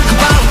think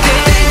about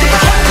it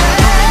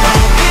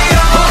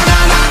Oh na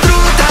na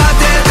through that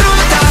day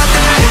through that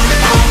day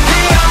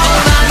Oh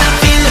na na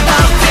feel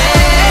about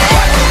it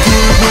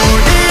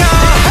불놀이야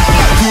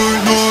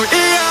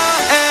불놀이야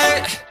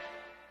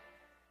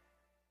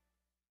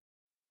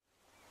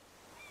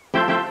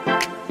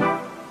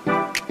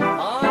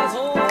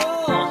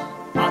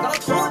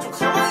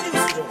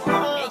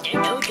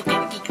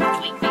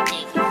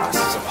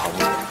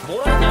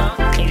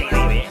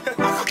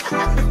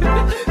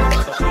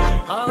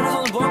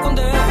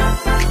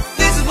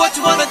This is what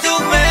you wanna do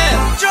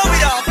man Throw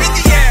it up in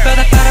the air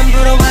바닷바람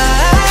불어와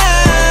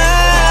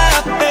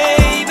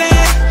baby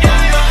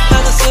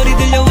바닷소리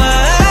들려와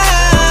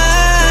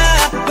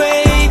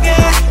baby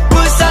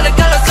물살을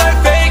갈라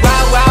surfing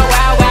Wow wow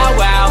wow wow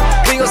wow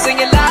We gon' sing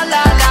it la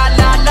la la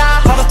la la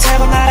파도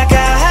타고 날아가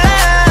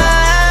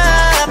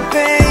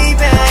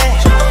baby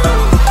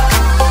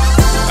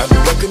I've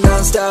been working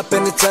non-stop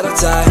and it's out of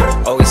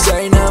time Always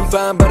saying I'm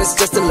fine but it's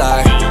just a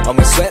lie All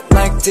my sweat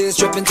like tears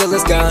dripping till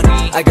it's gone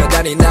I got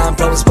 99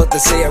 problems but they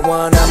say I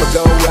won I'ma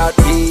go out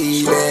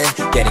healing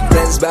Getting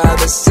cleansed by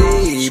the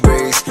sea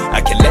breeze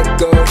I can let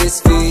go of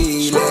this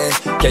feeling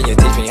Can you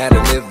teach me how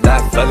to live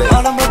life fully?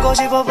 얼음 먹고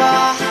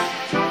씹어봐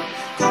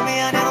고민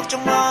안에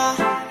걱정 마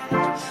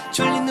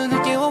졸린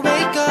눈을 깨워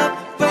wake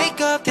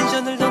up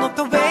텐션을 더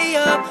높여 way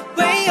up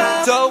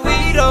더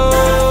위로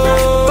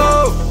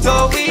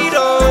더 위로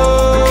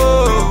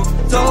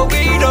더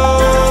위로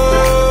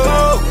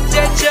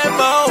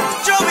제제모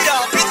Throw it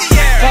up in the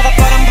air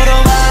바닷바람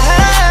불어와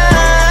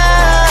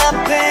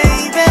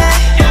baby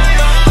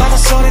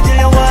바닷소리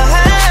들려와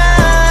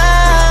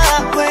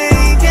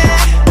baby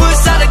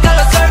물살을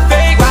갈라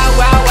surfing Wow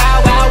wow wow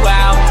wow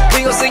wow We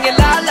gon' sing it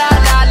la la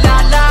la la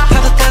la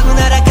파도 타고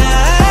날아가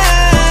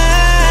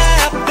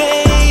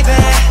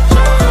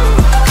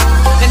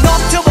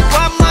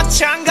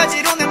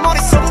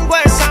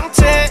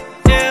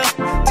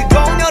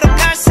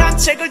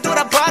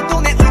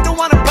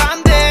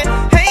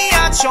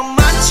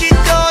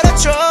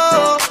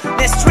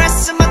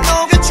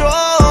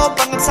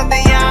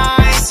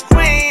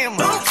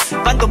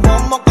밥도 못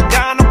먹고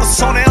다 놓고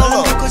손에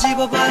얼른 덮고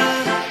집어봐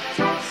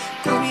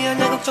꿈이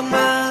아냐 걱정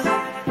마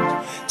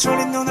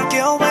졸린 눈을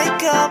깨워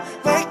wake up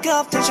wake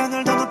up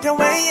텐션을 더 높여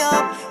way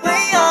up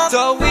way up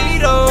더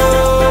위로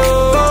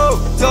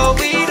더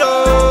위로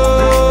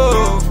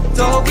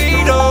더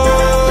위로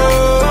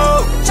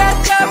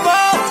찾아보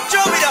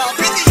좀 위로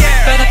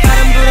BTS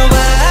바닷바람 불어와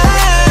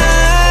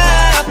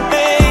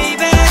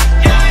baby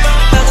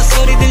바다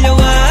소리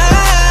들려와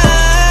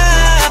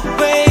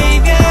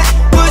baby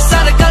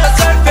불살을 걸러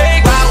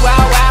surfing wow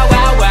wow wow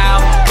wow wow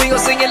we gon'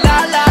 sing it la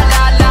la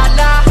la la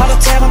la 바로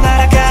잡아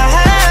날아가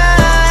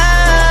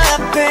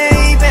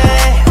baby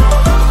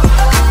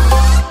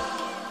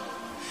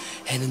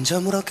해는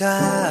저물어 가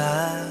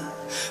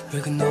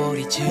붉은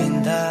놀이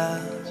진다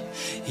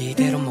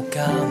이대로 못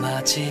가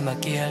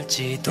마지막이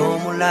할지도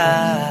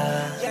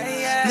몰라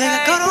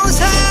내가 걸어온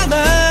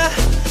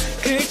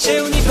사막을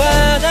채운 이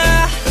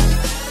바다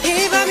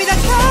이 밤이 다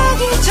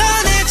가기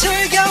전에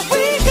즐겨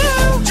we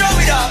go 좀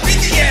위로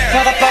BTS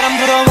바닷바람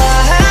불어와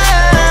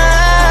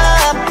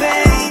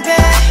baby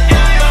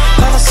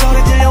바다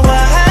소리 들려와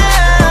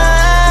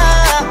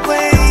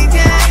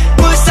baby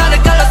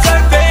불살을 걸러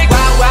surfing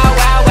wow wow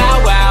wow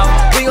wow wow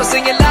we gon'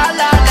 sing it la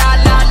la la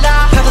la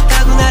la 파도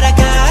타고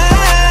날아가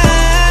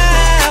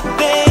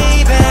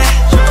baby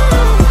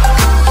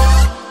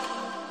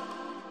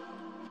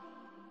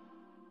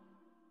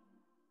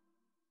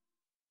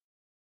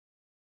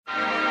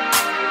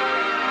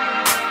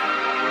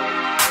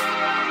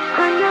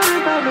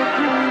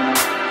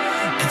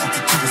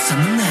Addicted to the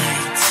summer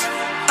nights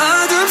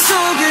어둠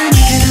속을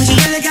미끄러져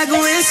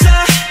달려가고 있어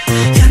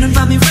여는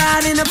밤이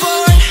riding a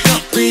board 더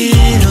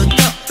위로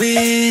we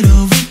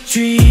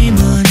dream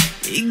on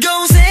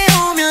이곳에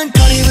오면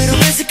거리 위로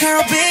왼쪽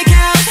car big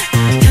house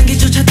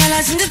향기조차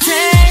달라진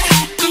듯해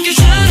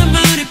꿈결처럼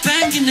머리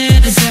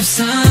반기네 Let's have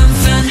some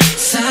fun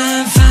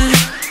some fun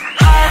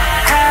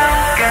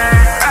Uptown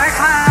girls are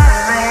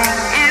smiling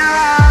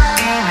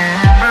이루어지는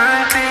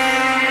불빛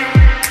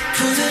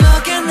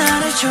부드럽게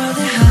나를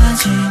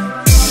초대하지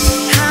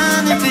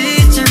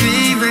하늘빛을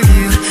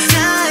review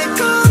나의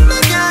꿈만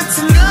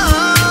같은 걸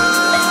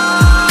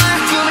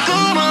꿈을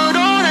꿈으로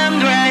난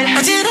great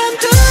어지러운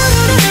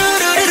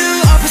두루루루루루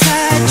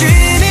upside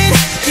dreaming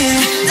yeah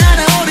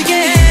날아오르게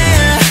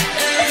해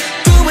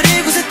꿈을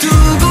이곳에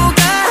두고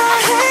가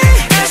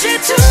hey 다시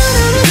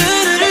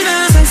두루루루루루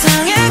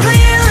상상해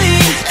clearly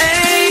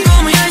에이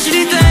꿈이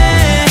현실이 돼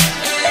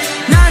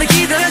나를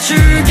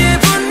기다려줄게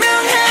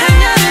분명해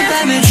한여름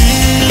밤의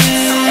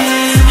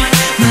dream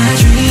my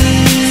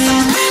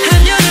dream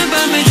한여름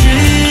밤의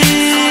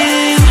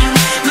dream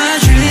my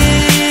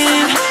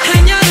dream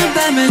한여름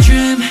밤의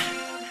dream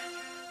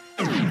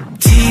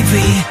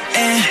TV에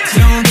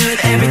들어온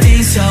듯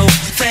everything so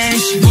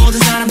fresh 모든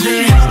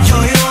사람들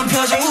여유로운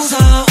표정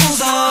웃어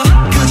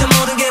그저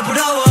모든 게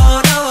부러워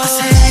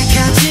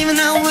어색하지만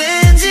난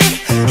왠지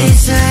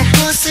이제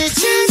꽃을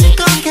찾을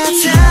것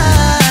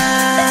같아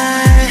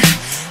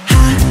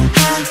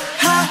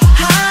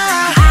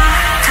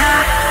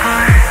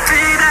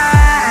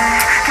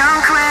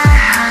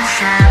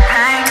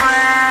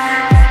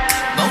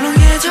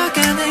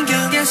멍롱해져가는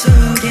경계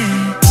속에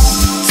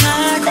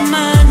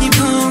달콤한 이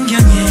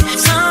풍경에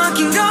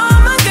섞인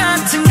것만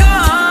같은 걸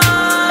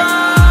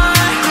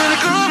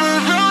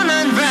꿈으로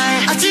난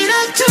right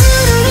어지러운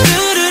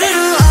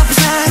두루루루루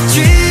upside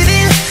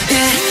dreaming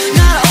yeah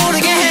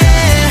날아오르게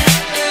해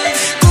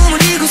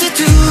꿈을 이곳에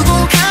두고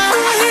가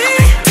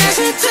다시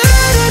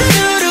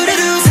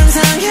두루루루루루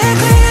상상해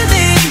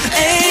clearly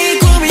에이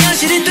꿈이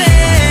현실이 돼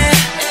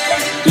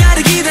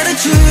나를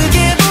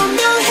기다려줄게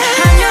분명해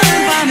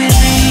한여름 밤의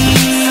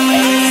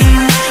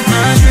dream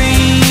my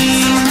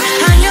dream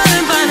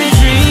한여름 밤의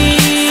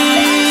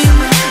dream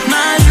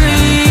my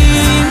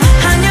dream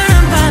한여름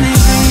밤의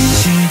dream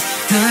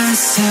시간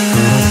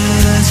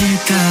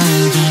사라질까봐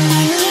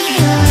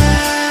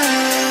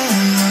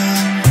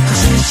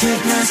혹시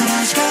난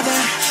사라질까봐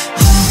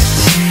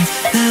혹시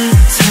난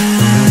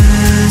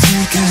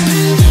사라질까봐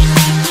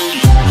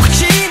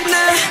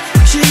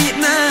혹시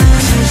난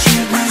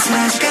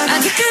사라질까봐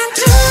아직은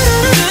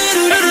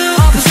두루루루루루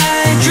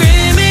upside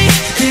dreaming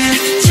yeah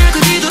자꾸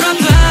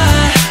뒤돌아봐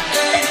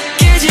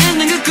깨지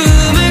않는 그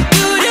꿈을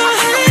꾸려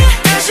해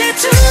다시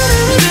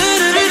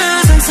두루루루루루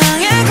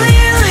상상해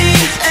clearly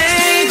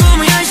에이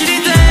꿈이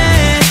현실이 돼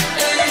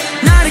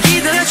나를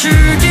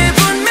기다려줄게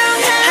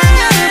분명해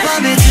한여름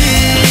밤의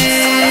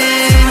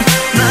dream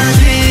my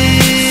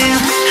dream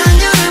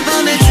한여름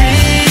밤의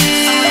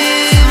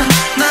dream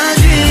my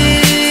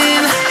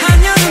dream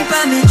한여름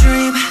밤의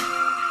dream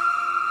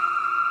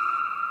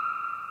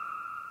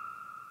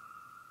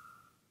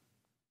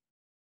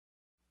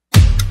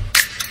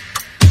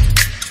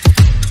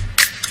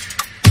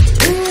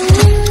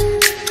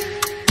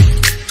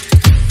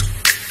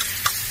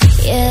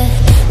yeah.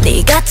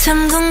 네가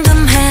참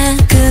궁금해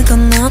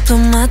그건 너도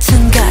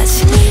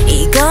마찬가지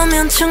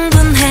이거면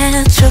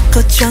충분해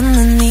좋고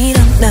좋는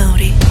이런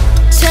놀이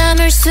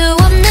참을 수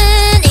없는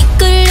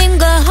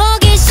이끌림과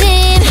호기심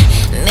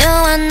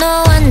묘한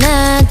너와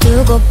나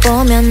두고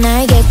보면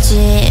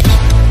알겠지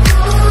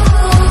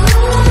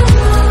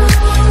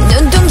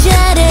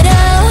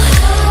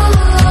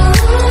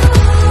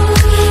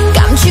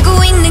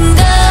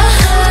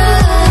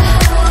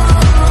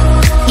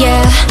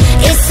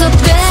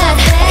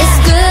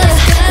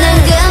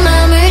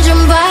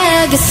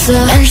So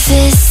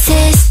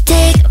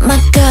narcissistic my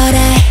god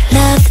I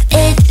love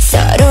it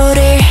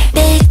서로를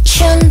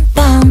비춘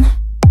밤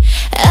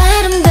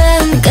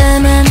아름다운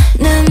까만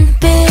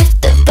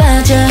눈빛도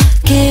빠져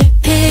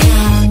깊이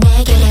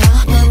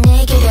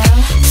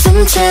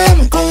숨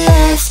참고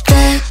let's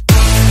dive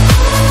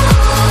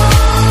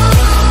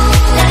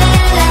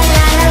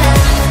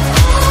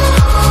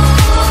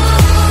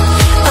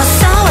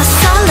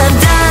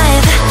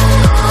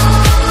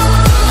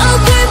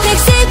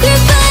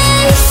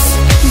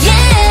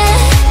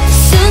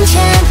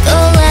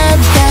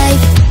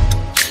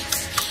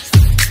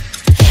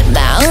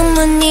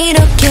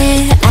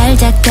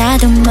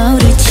알다가도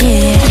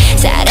모르지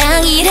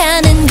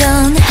사랑이라는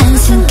건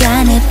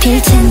한순간에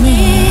필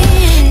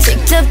테니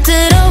직접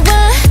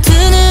들어와 두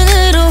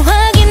눈으로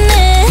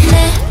확인해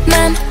내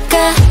맘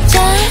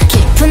가장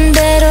깊은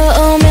데로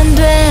오면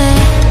돼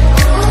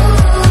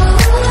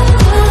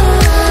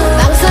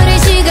망설일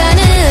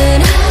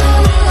시간은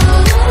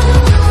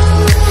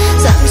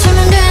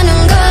멈추면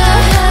되는 걸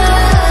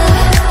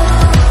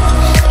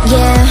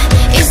Yeah,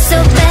 it's so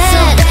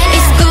bad,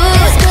 it's good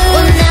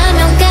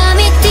원하면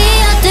감히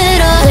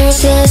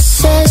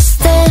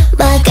Sister,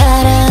 my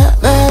God, I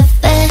love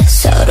it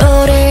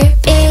서로를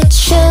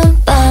비춘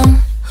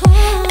밤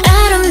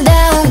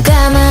아름다운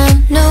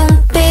까만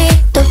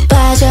눈빛도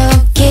빠져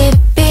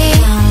깊이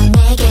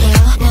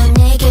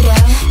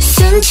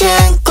숨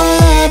참고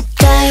let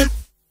dive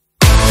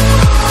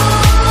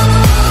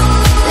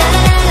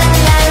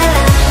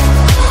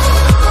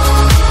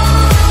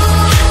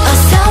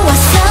어서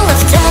와서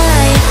let's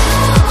dive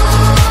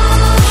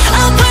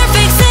A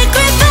perfect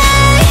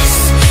sacrifice,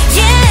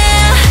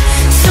 yeah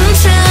숨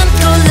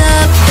참고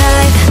love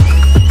dive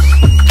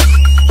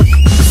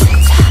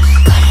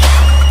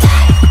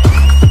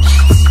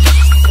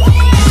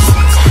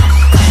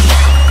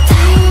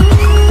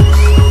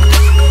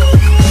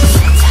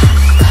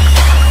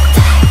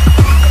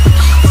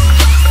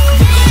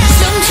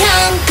숨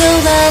참고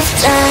love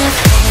dive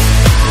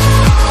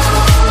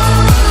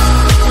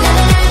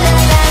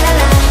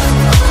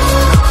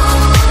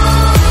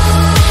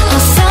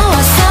어서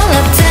와서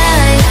love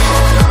dive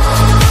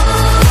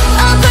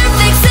A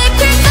perfect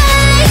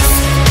sacrifice,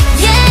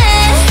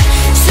 yeah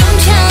숨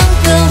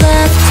참고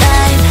love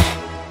dive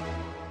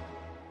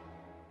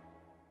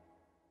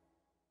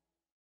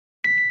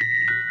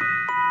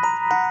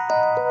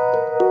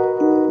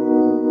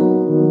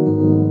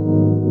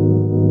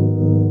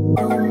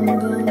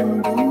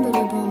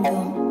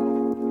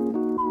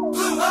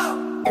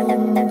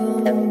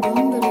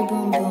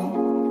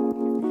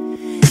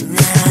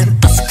난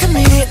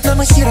어색함이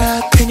너무 싫어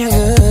그냥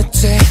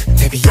웃지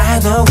Baby I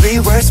know we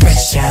were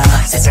special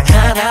세상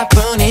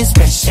하나뿐인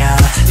special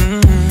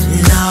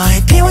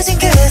너의 비워진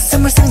그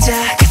선물 상자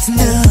같은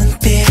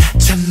눈빛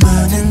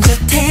전무는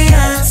듯해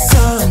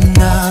So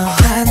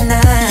너와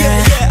나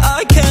Yeah,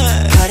 I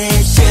can But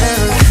it's you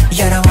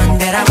You're the one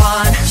that I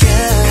want You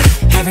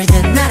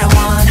Everything that I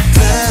want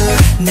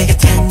Blue 내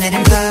곁에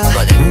내린 blue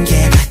모든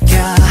게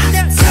바뀌어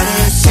But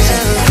it's you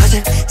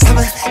거짓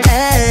삼은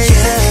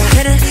You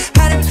걔는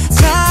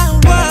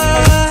아름다워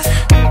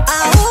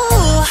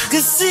아우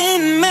Cause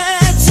imagination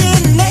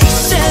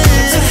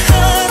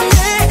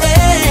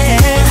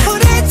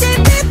우리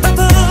집이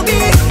바보비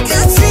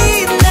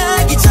끝이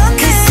나기 전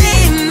Cause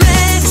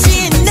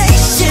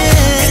imagination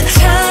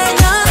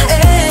eternal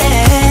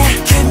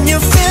Can you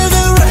feel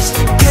the rush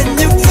Can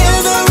you feel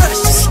the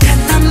rush 시간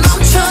난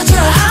멈춰줘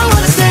I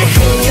wanna stay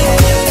here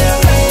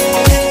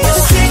저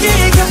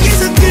세계의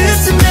경계선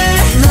끝쯤에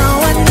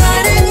너와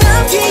나를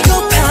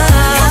남기고파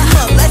Come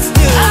on let's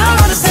do it I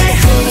wanna stay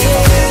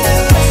here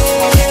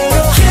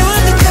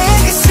기운이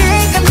되게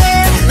시간에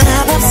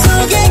나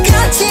맘속에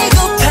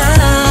갇히고파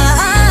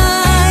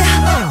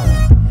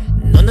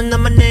너는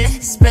나만의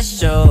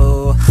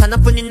special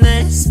하나뿐인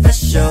내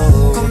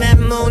special 꿈의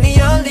문이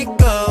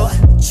열리고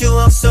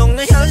추억 속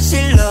내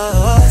현실로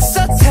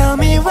So tell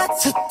me what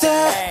to do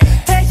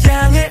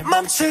태양을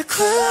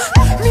멈추고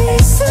네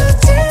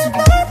수준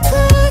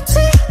아프지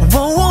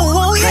Whoa whoa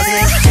whoa yeah Cause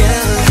it's you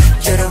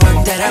You're the one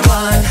that I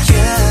want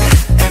You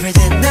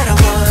Everything that I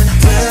want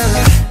Blue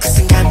그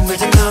순간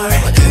물든 널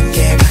모든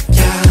게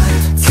바뀌어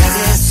Cause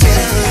it's you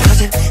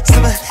거짓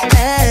삼은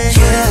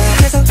You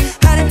계속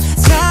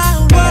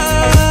아름다워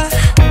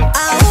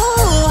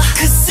아우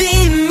Cause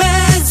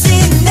imagination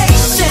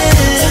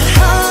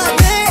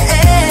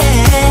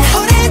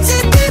우리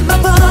집이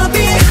마법이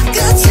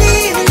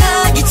끝이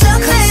나기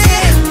전에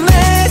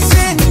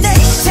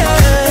Imagination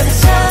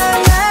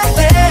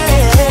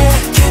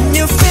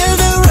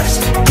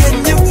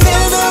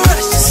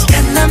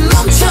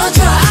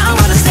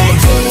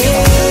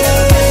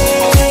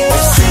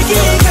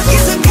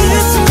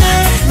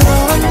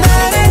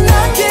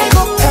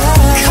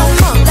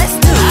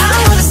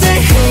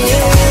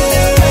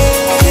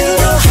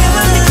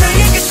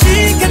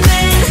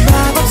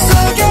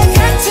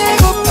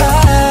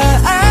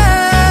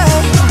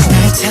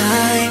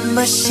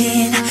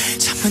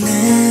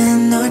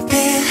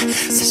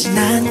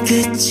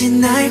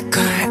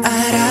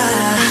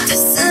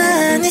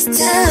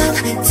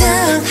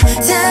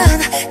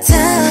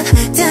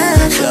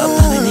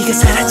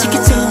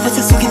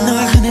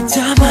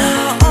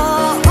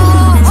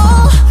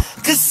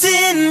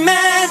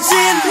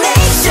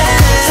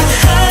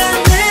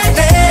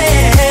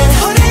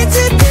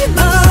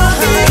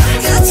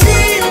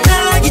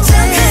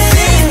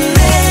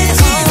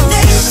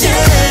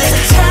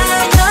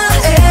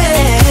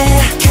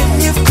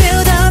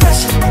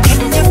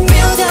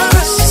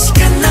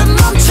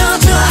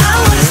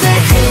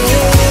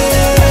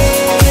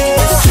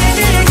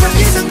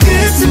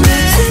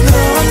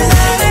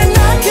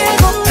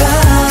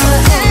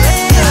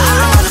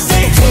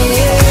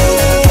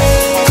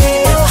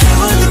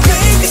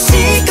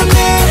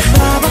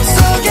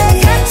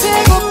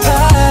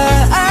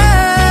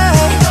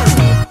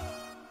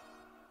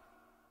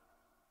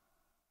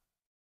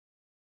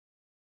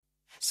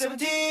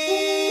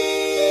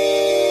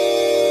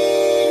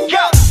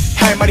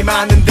할 말이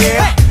많은데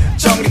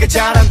정리가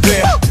잘 안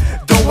돼.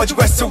 도와줘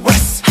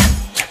SOS.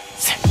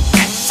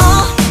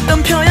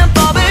 어떤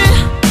표현법을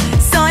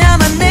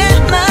써야만 내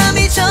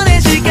마음이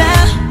전해질까.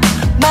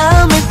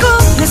 마음을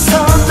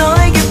꺼내서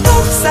너에게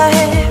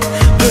복사해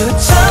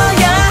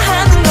붙여야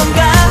하는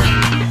건가.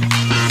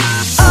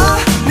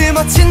 네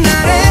멋진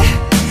날에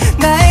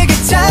나에게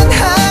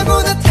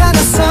짠하고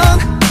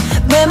나타나선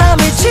내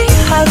맘을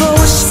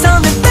취하고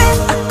시선을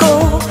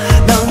빼앗고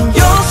넌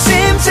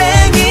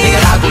욕심쟁이.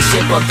 내가 하고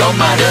싶었던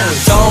말은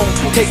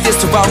Don't take this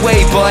the wrong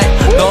way but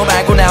너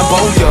말고 난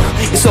보여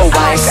It's so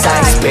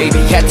exciting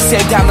baby At the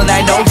same time 넌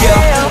I know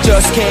you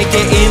Just can't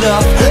get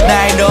enough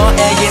날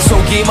너에게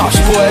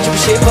속임없이 보여주고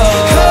싶어.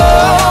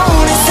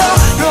 우리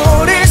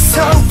서로를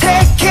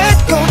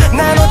선택했고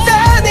나눠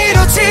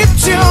단위로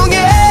집중해.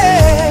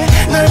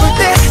 널 볼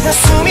때 나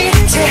숨이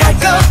제할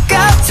것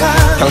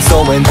같아.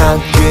 평소엔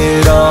안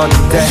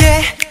그러는데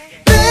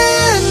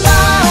예쁜 날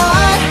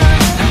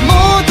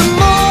모두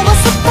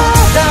모아서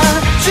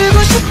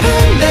받아주고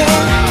싶은데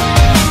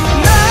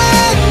너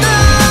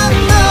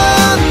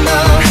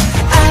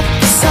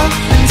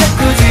앞에서는 자꾸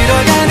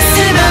들어가는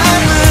뜨거운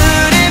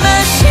물을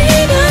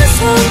마시면서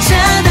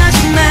잔하지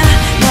마.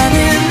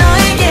 나는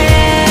너에게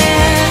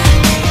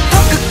더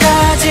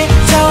끝까지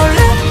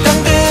저올랐던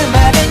그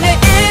말을 내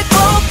잊고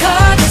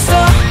가겠어.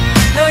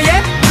 너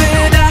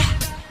예쁘다.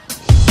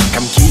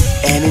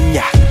 감기에는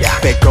약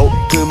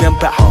배고프면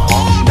밥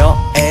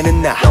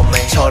너에는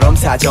나처럼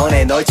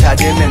사전에 널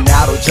찾으면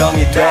하루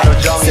종일 돼.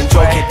 쌤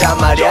좋겠단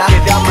말야.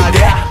 근데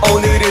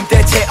오늘은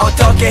대체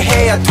어떻게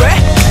해야 돼?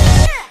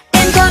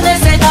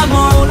 인터넷에 다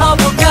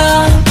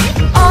물어볼까.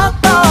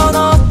 어떤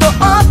옷도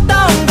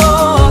어떤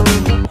곳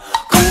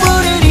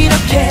공부를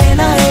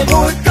이렇게나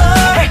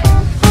해볼걸.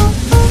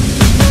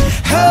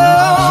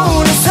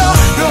 우리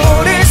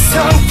서로를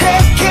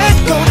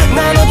선택했고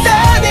나눠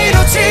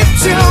단위로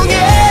집중해.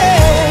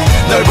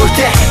 널 볼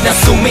때 나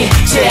숨이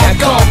제할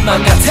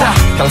것만 같아.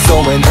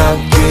 평소엔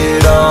안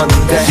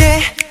그러는데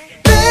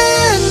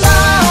예쁜 날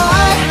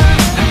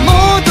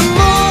모두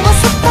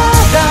모아서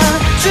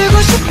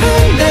받아주고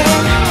싶은데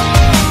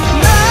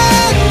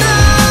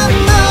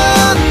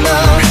너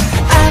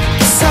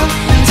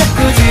앞에서는 자꾸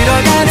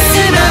들어가는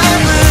뜨거운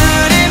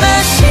물을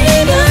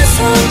마시면서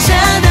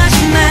잔하지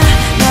마.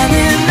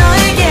 나는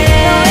너에게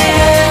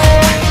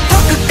더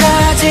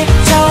끝까지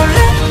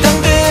저올랐던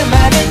그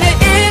말을 내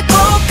잊고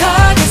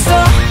가겠어.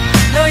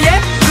 너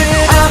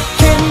예쁘다. I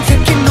can't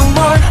take it no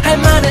more. 할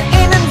말은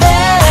있는데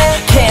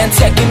Can't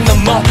take it no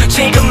more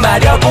지금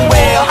말려고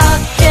해요. I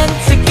can't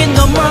take it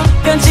no more.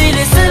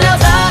 편지를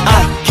쓰려다.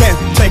 I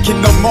can't take it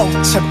no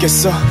more.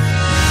 참겠어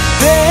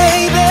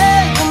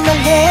Baby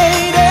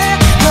분명해 이래.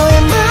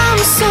 너의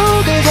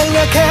마음속을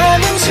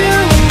달려가는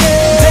중인데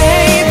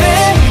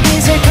Baby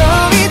이제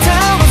거의 다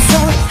왔어.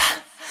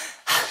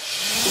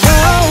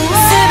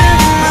 새벽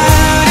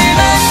물을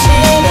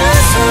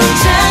마시면서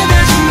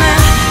잔하지 마.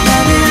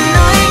 나는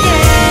너에게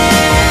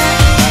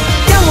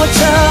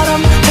영화처럼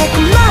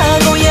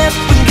달콤하고 예쁜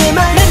그 말.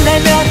 맨날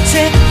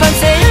며칠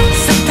밤새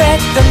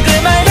연습했던 그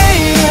말. 내일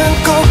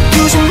안고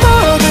요즘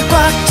목을 꽉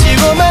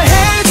쥐고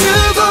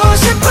말해주고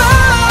싶어.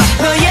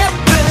 너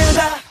예쁘다.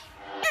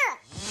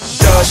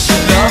 Does she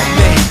love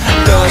me?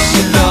 Does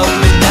she love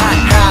me? 난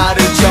하루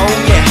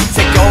종일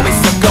새고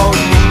있어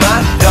고민만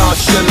Does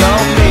she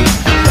love me?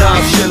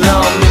 Does she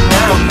love me? 난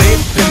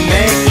꽃잎은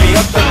내게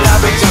어떤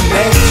답을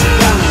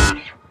전해줄까.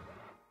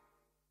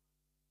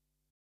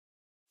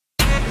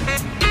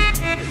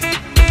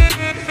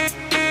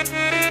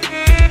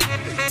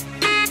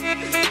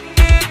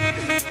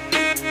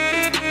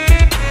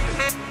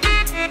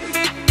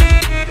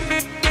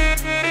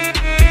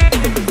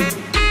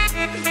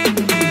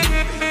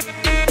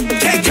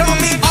 Can't call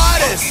me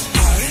artist,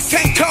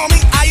 can't call me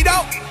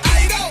idol.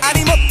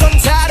 아니 어떤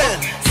다른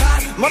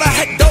뭐라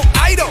해도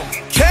I don't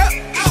care.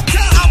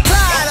 I'm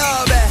proud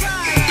of it.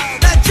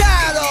 난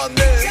잘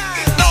없네.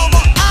 너무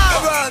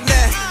알았네.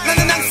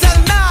 나는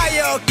항상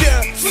나였길.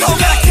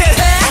 소각해.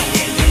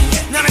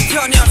 나는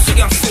전혀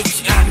신경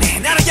쓰지 않네.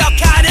 나는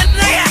역할은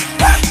내야.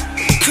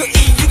 그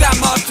이유가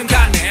뭐든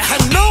간에 I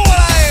know what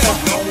I am.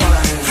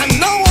 I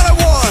know what I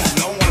want.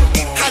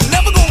 I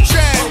never gon'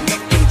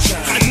 change.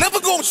 I never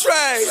gon'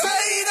 trade.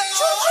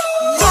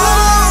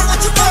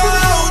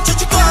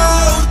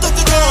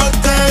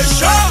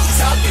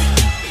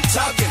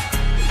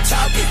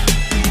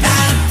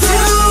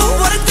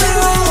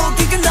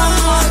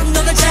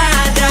 너가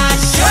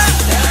잘하셔.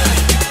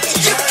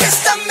 You can't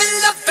stop me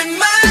loving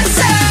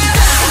myself.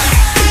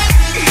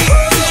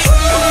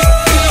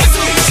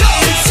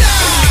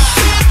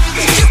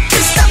 You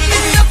can't stop me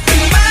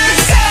loving myself.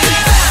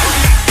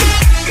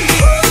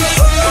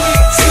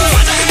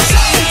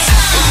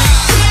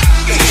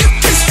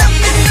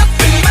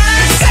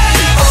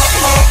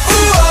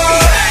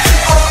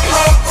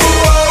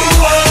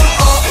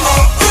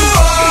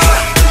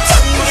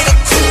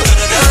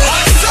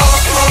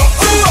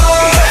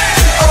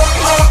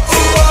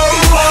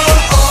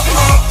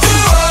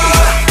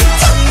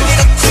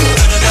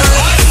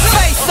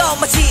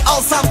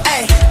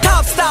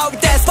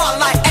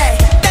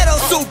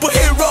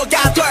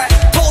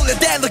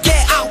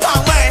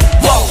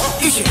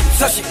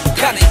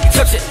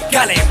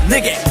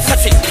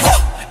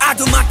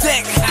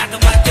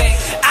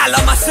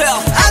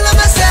 myself. I love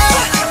myself.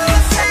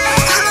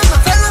 I love my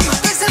fellow, my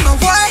things and my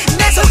way.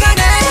 내 손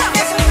안에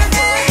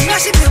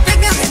몇십 명, 백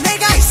명의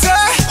내가 있어.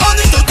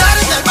 오늘도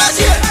다른 날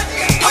맞이해.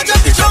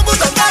 어차피 전부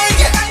다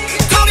나에게.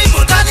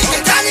 고민보다는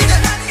내 달리는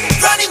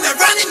Running man,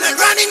 running man,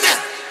 running man.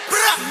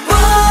 뭘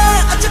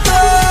어쩌고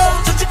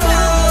저쩌고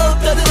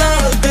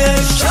떠들어도 돼.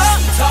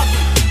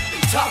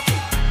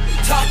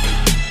 Talking.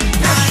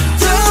 I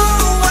do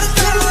what I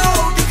do.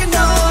 네가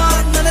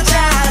너나 잘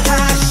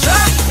하셔.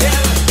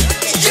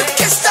 You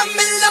can't stop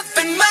me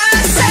loving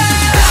myself.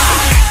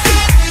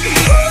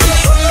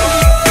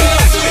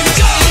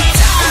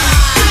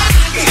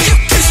 You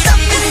can't stop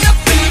me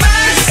loving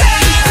myself.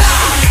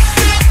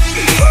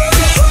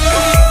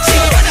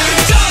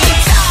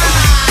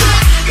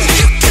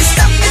 You can't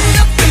stop me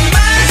loving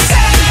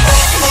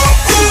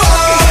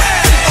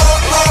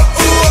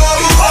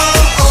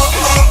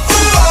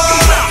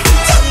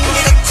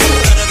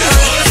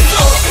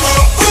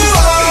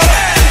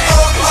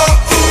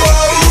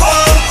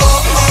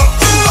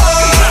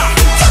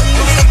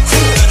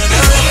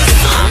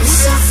I'm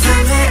so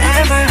fine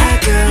wherever I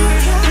go.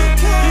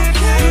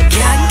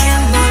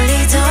 가끔 멀리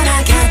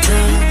돌아가도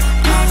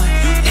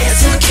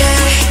It's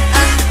okay.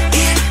 I'm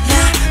in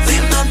love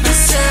with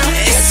myself.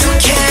 It's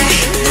okay.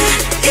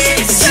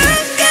 이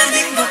순간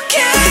행복해.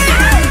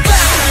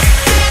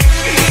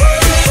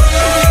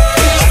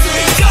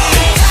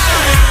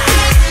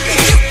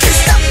 You can't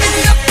stop me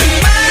loving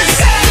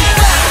myself.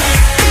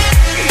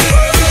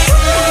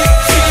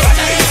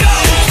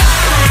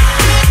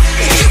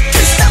 You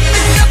can't stop me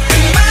loving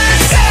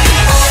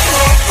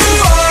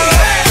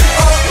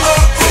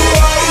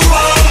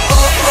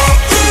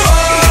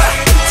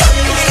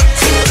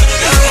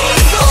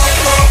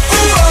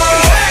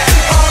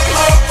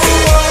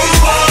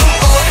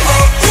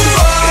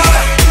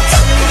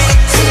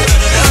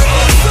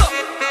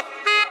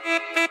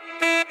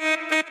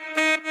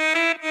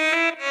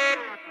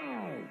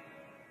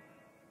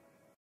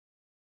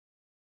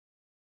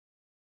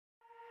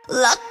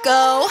Let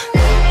go.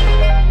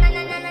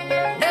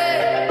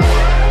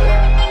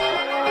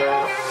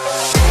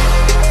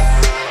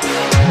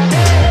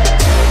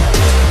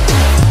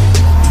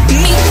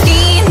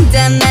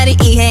 미친단 말이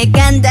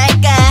이해가 안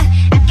될까.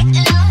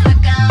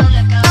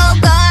 Oh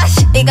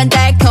gosh, 이건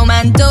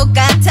달콤한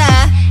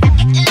똑같아.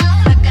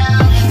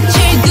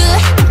 출구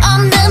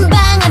없는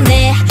방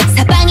안에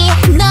사방이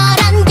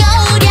너란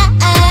거울이야.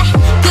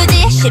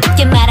 굳이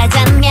쉽게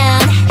말하자면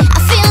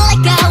I feel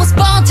like I was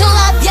born to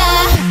love ya.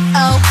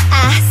 Oh,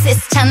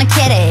 시스찮은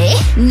kitty.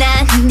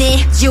 난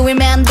네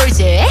주위만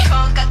돌지.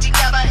 콩깍지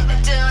가발이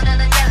내 두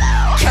눈은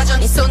yellow.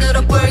 여전히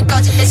손으로 불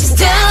꺼진 내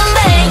시스템. Too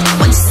late,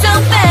 want you so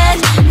bad.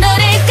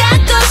 너를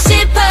갖고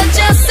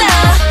싶어졌어.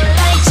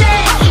 이제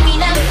이미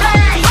난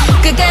fly.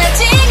 끝까지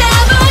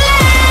가볼래.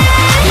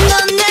 넌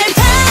날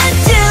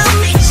반쯤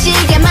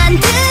미치게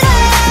만들어.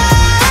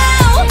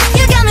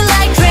 You got me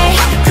like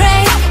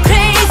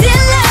crazy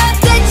love.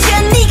 대체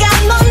네가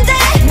뭔데?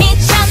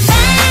 미쳐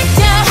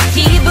날려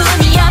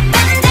기분이 up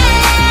and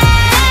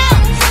down.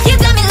 You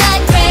got me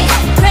like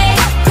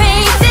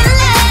crazy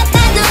love.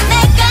 나도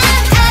내가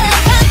out of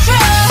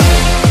control.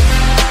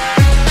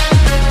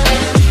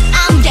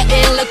 I'm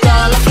getting loco.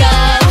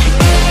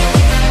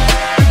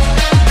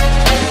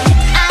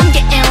 I'm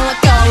getting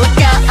loco.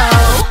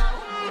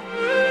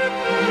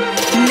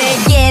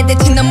 내게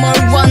대체 넌 뭘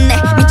원해?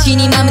 미친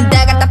이 맘은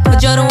다 갖다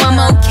퍼줘도 I'm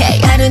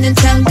okay. 하루는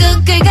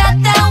천국을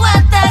갔다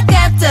왔다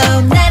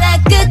가도 나라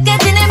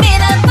끝까지는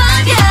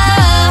밀어버려.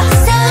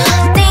 So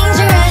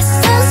dangerous,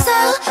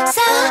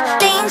 so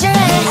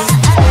dangerous.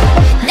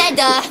 날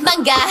더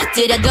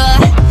망가뜨려도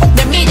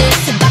널 믿을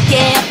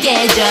수밖에 없게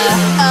해줘.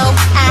 Oh,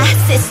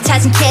 sis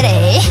찾은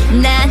kitty.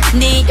 난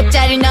네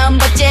옆자리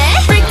넘버째.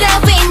 Freak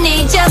out we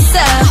잊었어.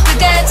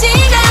 끝까지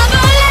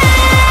가볼래.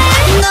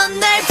 넌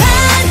날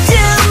반쯤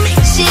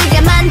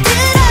미치게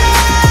만들어.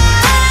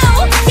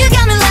 You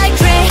got me like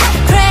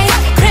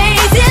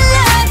crazy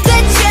love.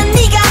 대체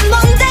네가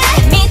뭔데?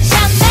 미쳐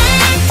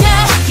날려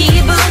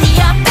기분이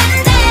up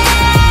and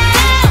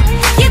down.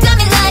 You got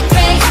me like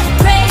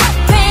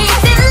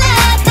crazy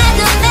love. 나도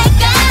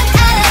내가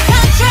out of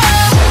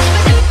control.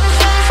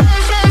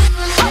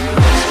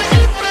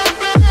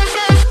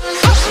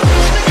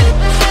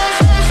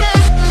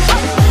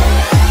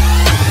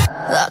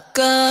 Let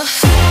go.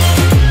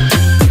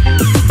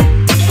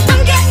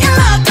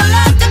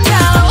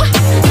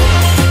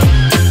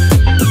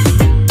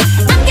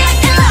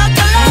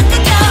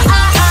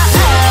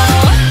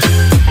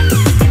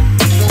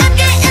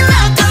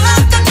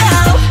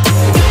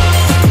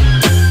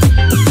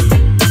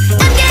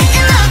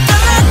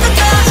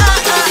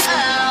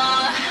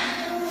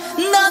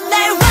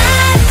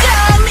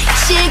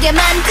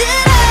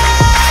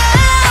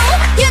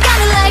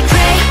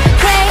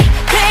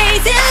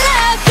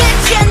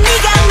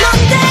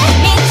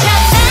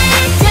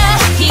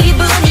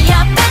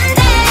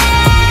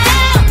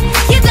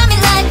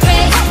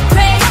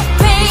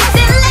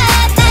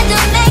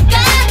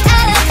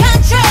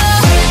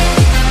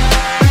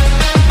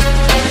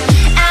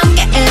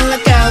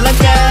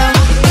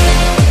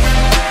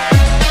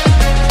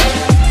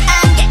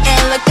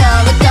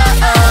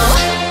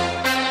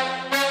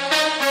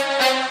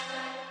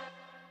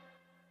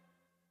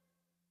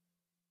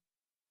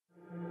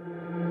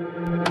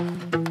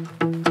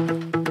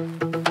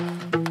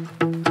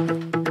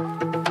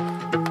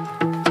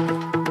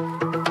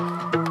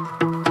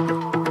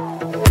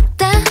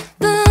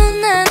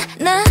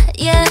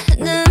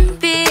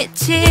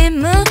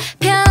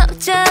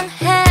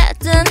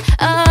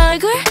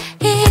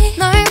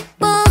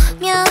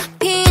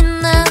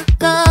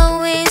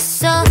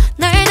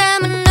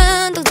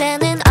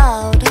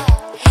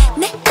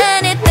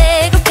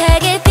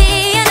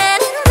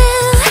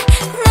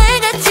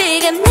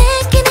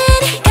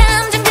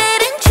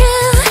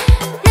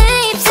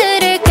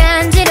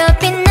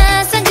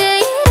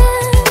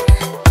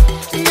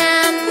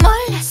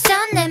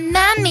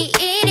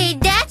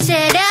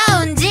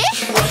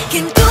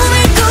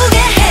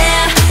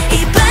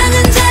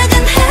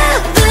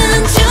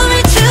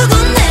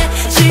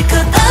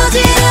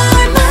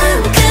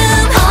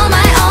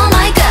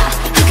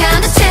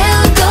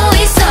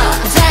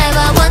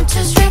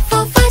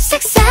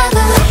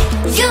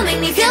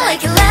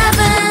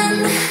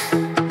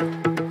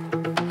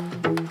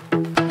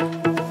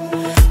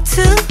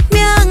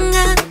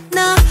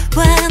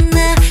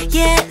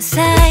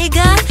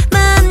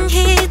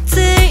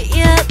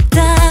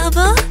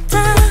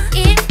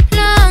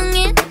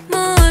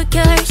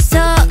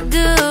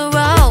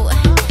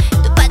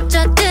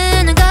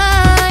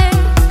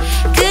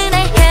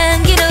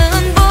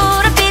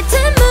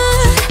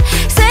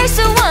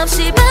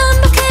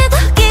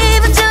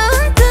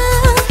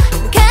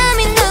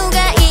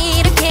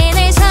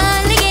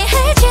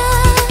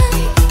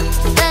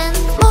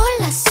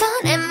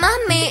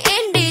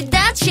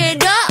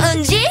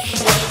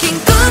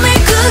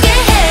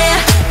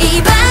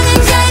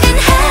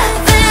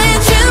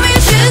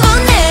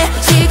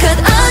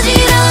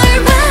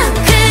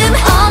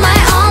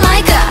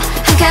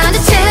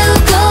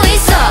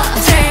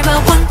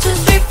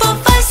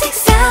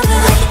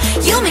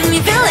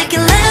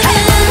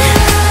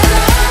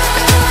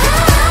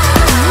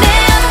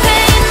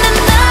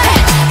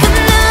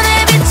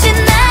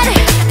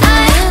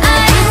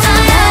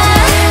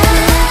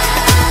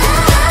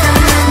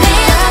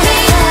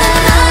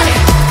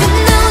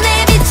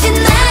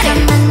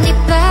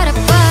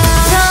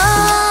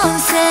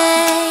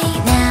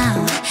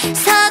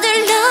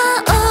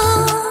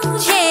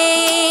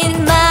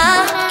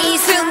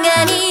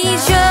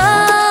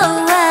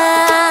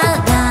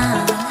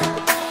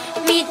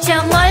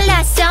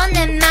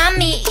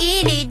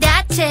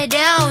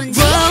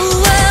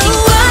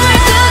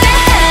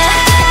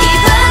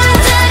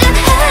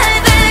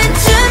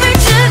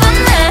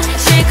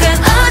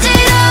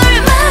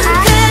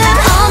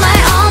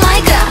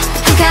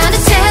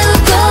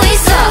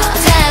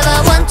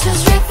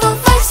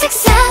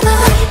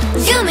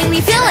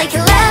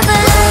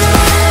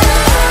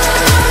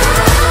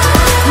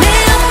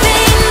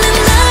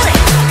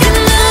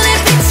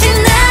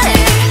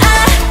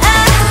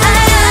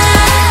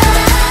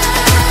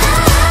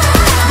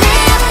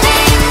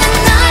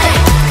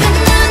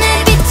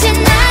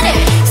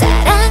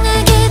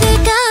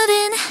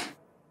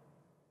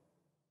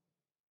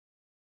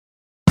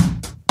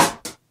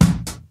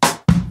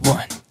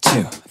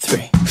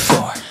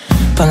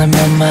 단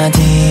몇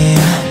마디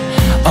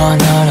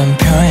언어는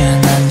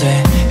표현 안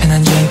돼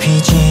흔한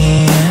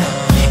JPG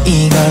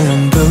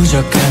이걸론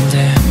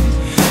부족한데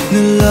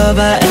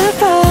눌러봐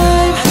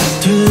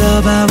F5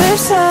 둘러봐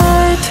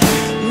웹사이트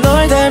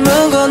널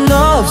닮은 건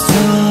없어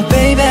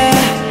baby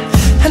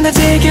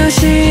한낮의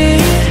교실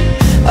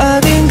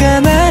어딘가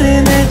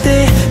나른할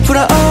때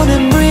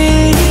불어오는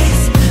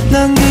breeze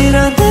넌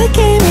그런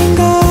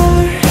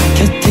느낌인걸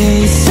곁에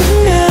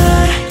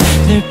있으면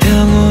늘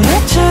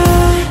평온해져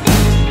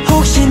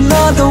혹시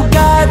너도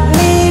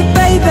같니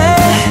baby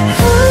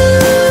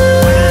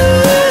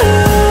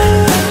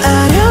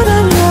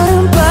아련한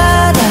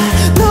여름바다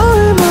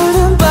노을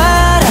묻은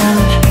바람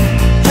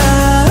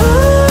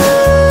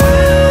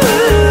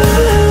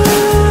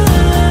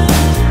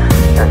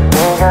난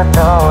네가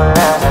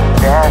떠올라는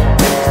that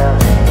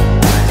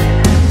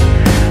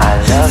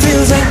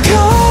Feels like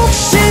cold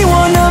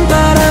시원한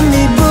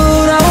바람이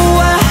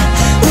불어와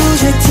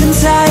우주 틈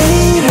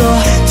사이로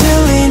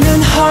들리는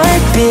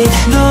heartbeat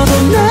너도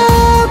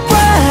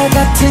나와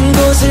같은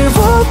곳을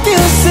hope you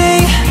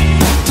see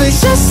Please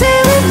just stay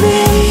with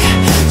me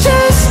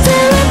Just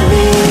stay with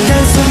me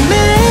단숨에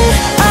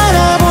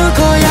알아볼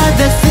거야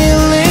that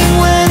feeling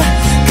when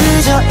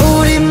그저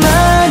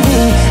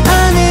우리만이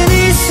아는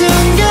이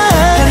순간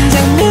한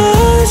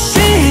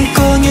장면씩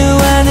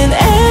공유하는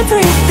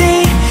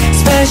everything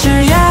Special,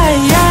 yeah,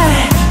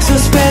 yeah, so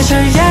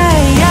special, yeah,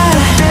 yeah.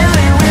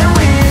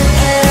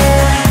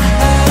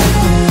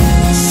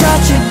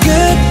 Such a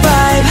good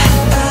vibe.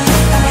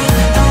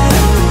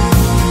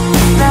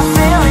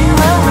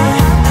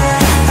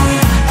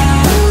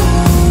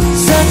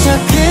 Such a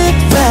good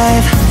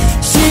vibe.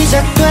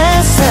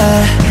 시작됐어.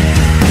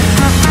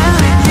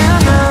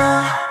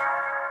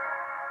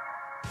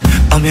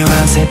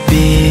 오묘한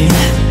샛빛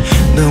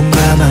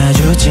눈과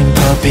마주친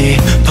퍼비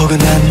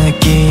포근한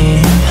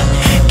느낌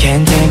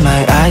Can't take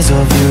my eyes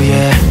off you,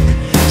 yeah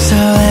So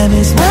let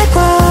me my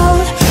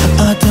quote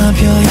어떤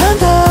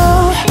표현도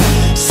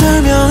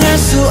설명할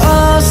수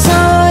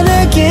없어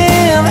느낌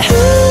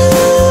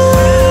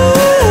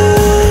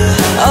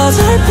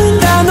어설픈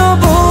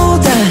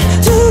단어보다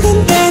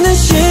두근대는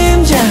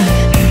심장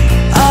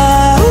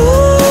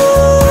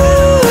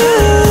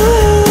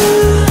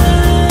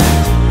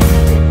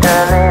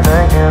떨림을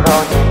주고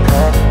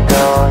싶은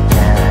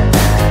거야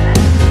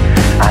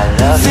I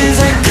love you Feels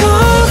like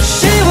cold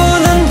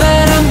시원한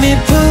바람이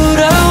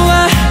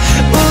불어와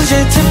우주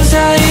틈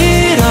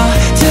사이로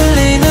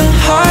들리는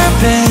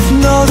heartbeat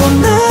너도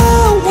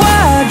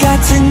나와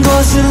같은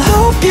곳을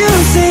hope you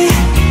see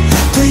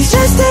Please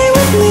just stay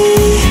with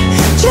me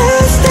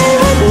Just stay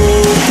with me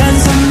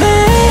단숨에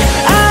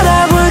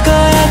알아볼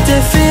거야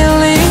that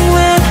feeling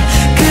when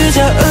그저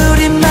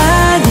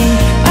우리만이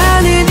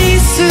아는 이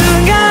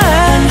순간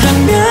한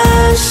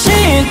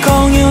장면씩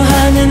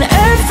공유하는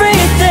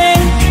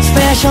everything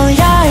Special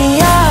yeah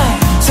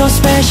yeah So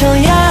special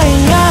yeah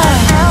yeah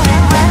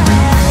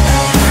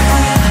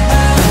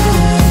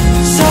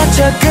Such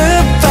a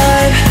good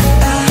vibe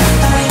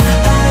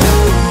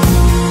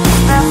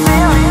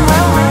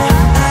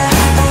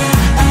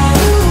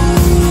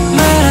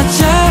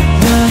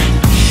말하자면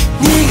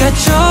네가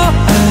좋아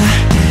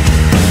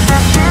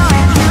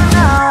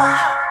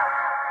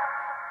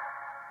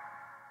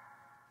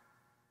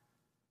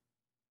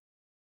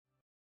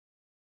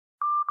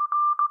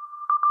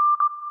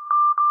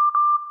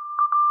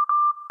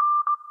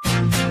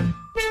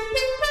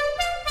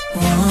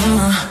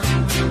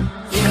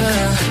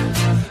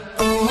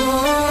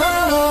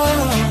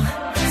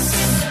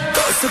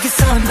거울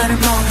속에서 나를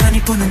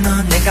멍하니 보는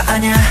넌 내가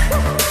아냐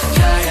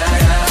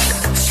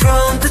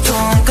From the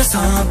dawn cause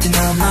something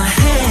on my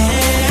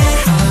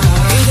head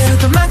이대로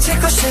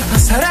도망치고 싶어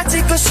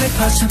사라지고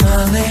싶어 저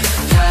멀리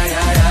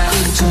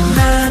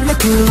난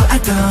누구 I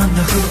don't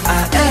know who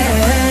I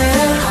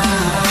am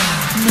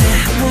내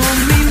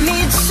몸이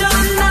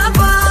미쳤나봐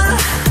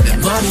내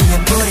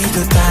머리에 불이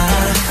돋아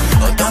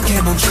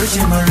어떻게 멈출지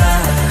몰라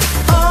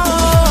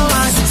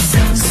아직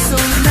상속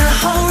나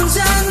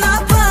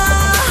혼자나봐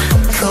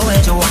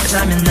거해져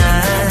왔자면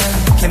난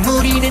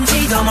괴물이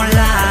된지도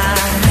몰라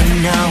I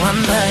know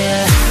I'm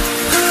bad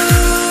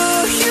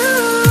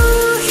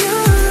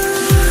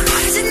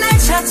버려진 날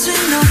찾지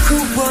너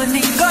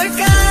구원인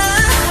걸까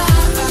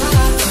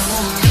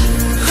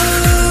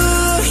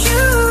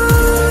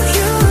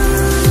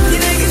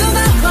니네게도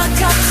나와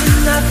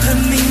같은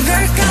아픔인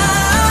걸까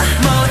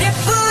머리에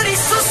뿌리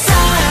쏟아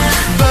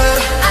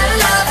But I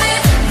love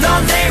it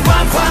넌 내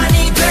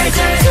왕관이 되지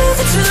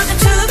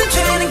To be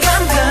되는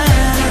감각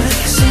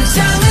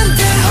심장은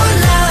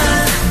대혼란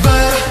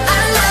But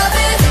I love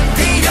it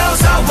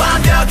비로소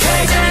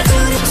완벽해져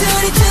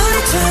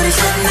둘이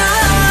잖아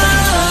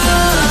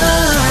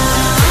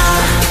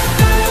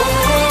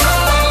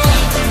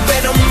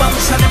외로운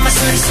멈춰 내 맘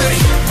수리수리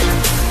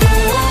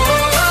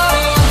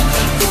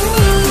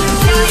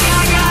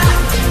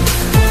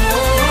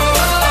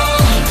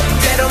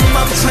외로운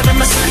멈춰 내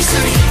맘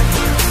수리수리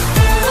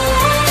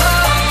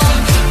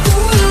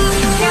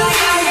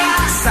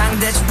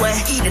상대적 왜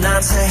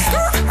일어나세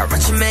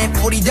하루아침에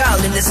불이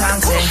달리는 있는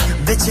상태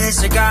빛의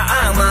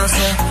시간만세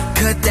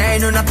그때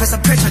눈앞에서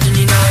펼쳐진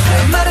이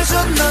너의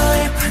말해줘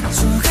너의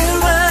반쪽을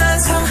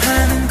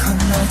완성하는 건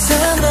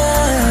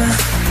너잖아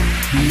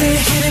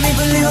내 이름이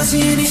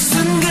불리워진 이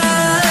순간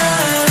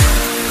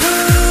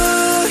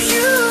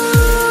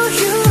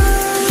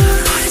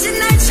오래진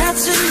날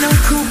찾은 넌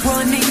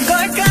구원인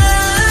걸까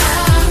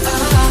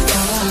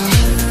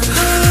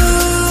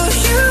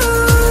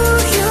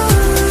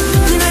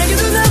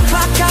내게도 너와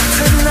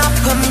같은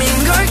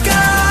아픔인 걸까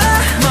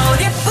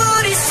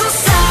머리뿌리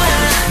솟아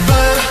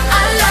But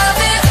I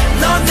love it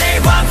넌 내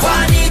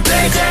왕관이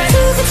되지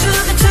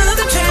두근두근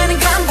되는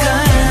감각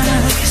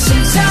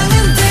심장은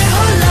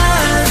대혼란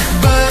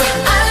But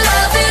I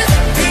love it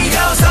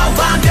비로소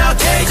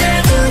완벽해진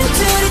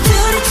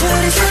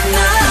둘이 셨나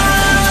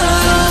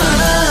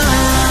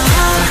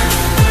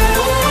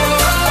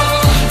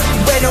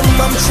외로움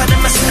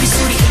멈춰는 마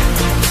수리수리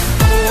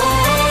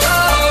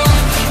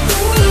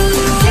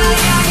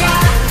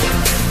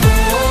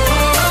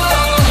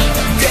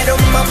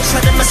외로움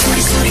멈춰는 마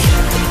수리수리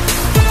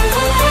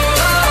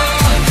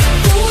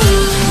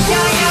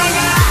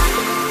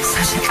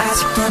사실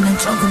아직도 난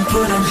조금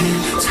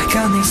불안해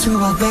차가운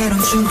냉수와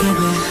외로운 중간에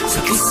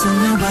서 있어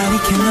Nobody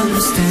can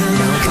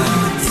understand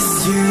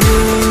It's you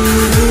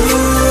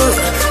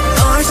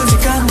너의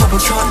존재감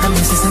바보처럼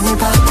내 세상을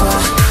바꿔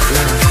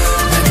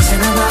난 이제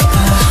나 바빠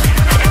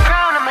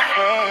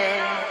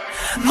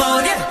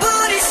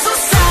머리뿌리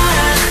솟아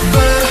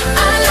But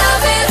I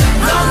love it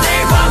넌 내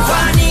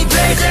왕관이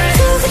되지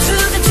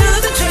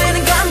두근두근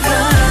되는 감각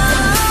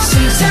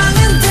심장은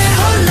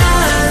대혼란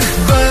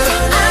But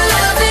I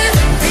love it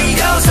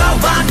비로소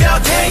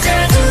완벽해진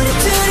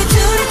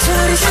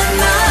둘이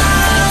셨나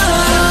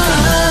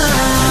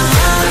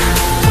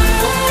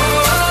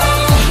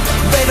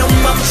외로움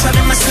멈춰는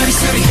마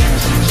수리수리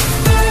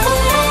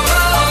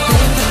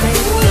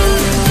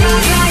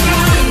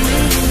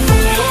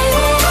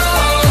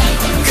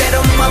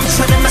외로움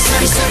멈춰는 마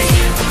수리수리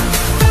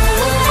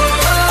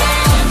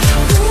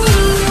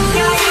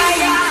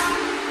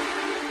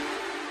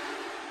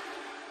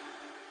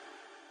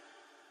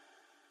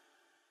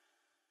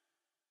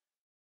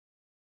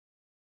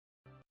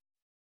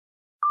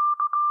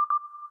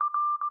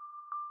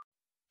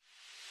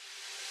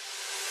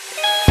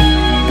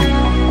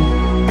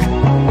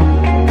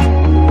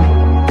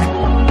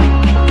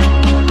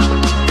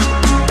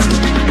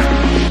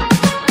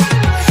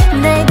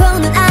날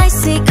보는 I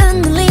see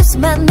웃는 lips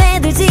맘에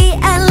들지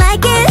I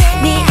like it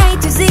네 A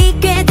to Z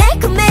꽤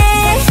달콤해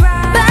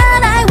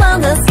But I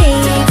wanna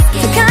see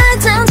그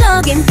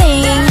결정적인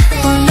thing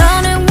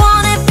너를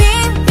원해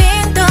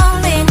빙빙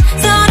돌린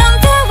서럼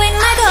표현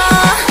말고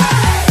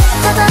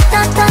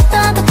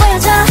더더더더더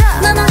보여줘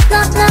너는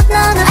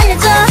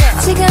알려줘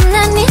지금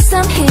난 need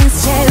some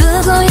hints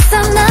채우고 있어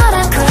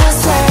너랑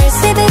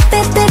crosswords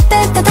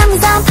삐삐삐삐삐 더 담은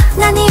삶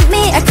난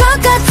이미 알 것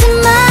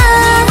같지만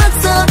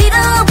목소리로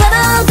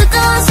바로 듣고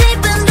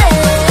싶은데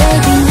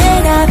Baby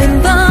내 답은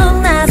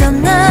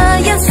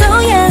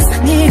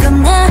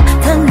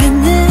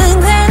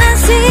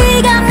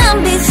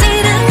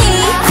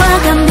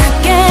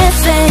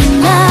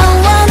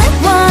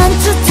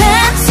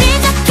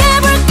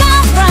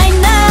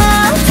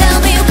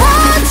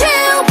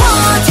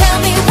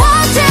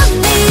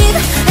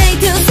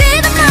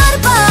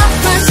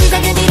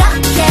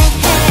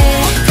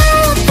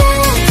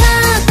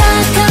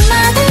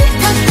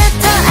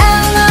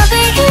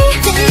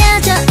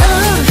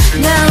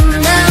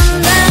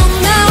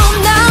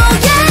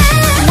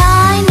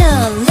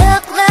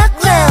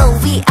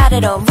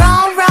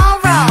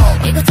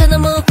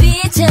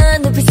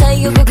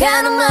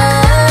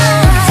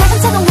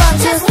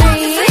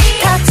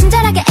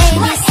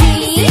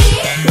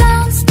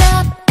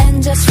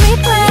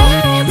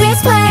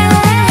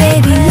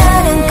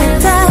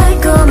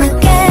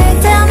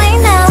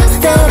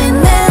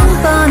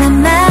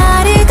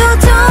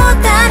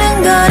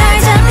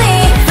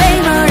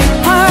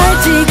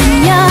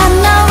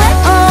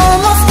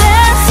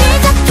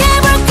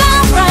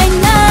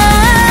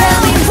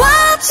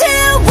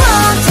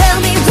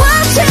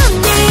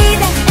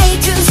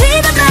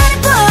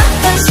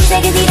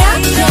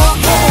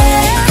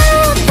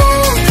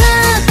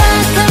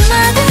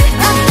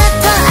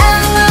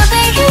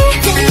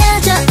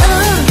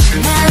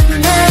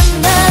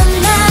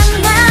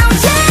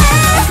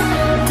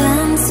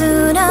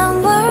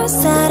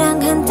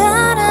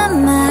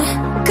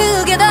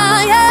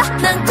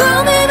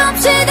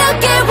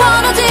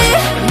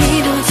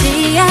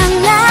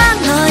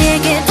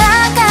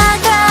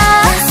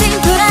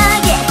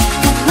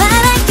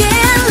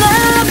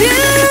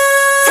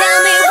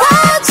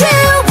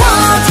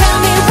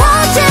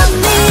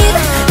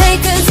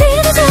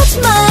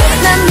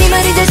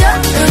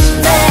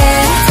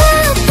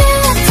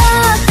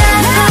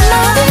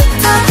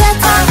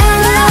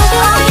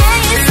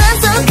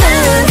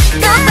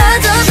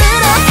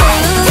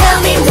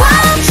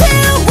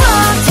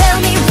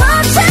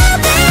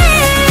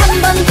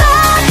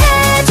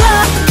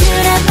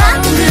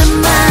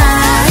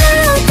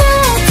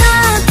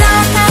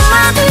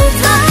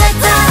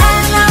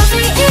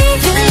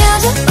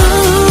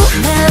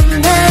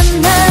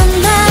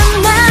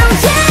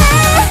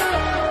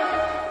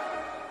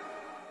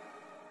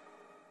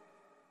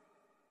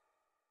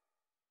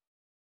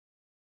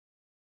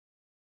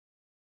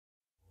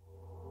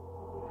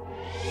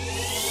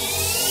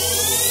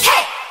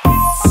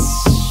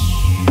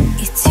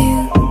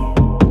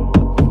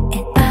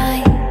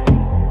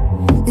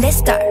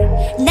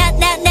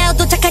드디어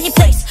도착한 이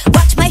place.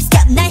 Watch my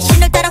step. 난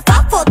신을 따라 5,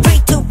 4, 3,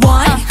 2, 1.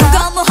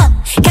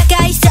 무거무험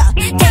가까이 있어.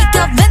 Take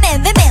off,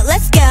 women,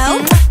 let's go.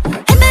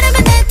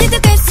 한바람만 날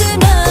뜯어갈수록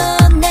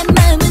내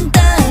마음은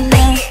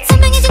떨려.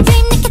 선명해진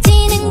dream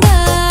느껴지는 걸.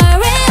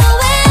 Real,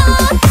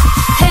 real.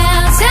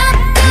 Hands up,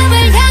 꿈을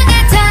향해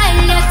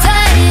달려,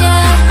 달려.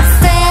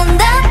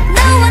 Stand up,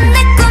 너와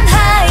내 꿈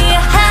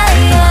higher,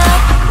 higher.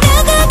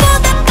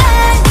 누구보다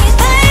빨리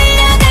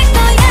달려갈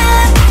거야.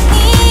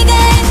 네가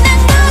있는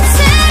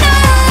곳으로.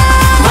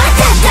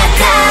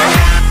 와타타타.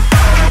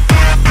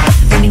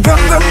 Running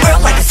vroom, vroom,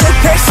 vroom like a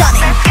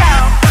supersonic.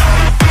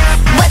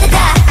 와다다,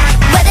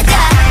 와다다,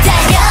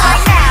 달려.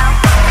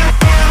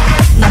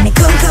 맘이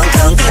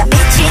쿵쿵쿵 뛰어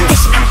미친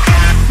듯이.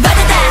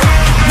 와다다,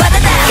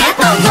 와다다, keep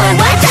on going.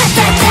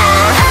 와타타타.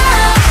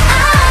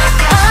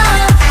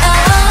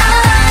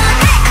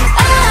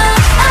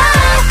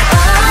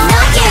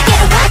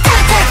 너에게로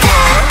와타타타.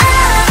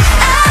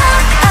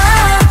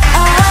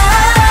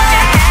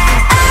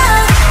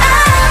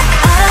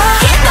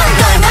 Keep on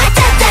going.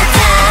 와타타타.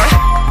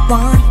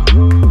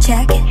 One,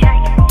 check it.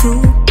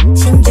 Two,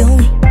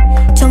 신중히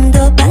좀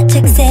더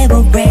바짝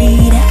세워.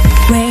 Rate it,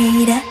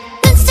 rate it.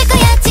 눈치챌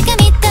거야 지금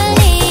이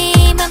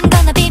떨림. I'm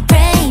gonna be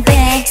brave,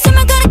 yeah.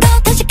 숨을 고르고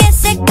다시 get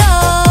set go.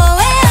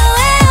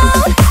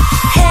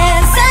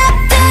 Hands up,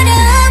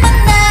 두려움은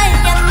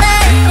날려,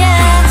 날려.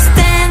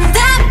 Stand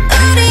up,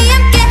 우리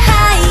함께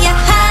higher,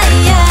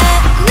 higher.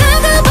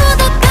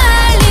 누구보다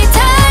빨리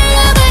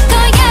달려갈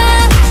거야.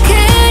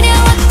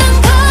 그려왔던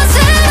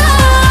곳으로.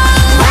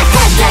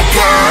 와타타타.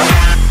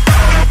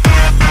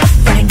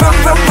 Running vroom,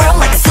 vroom, vroom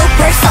like a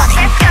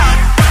supersonic.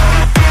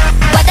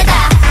 와다다,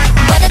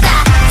 와다다,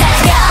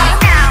 달려.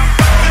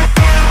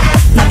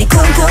 맘이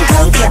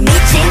쿵쿵쿵 뛰어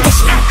미친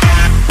듯이.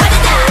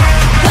 와다다,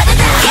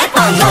 와다다, keep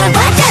on going.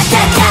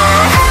 와타타타.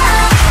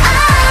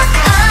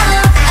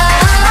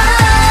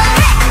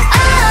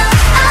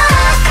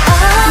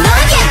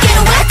 너에게로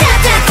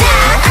와타타타.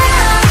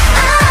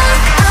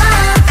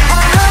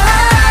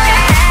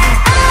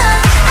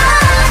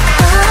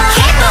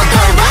 Keep on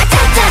going.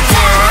 와타타타.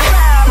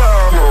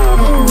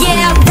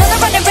 Yeah,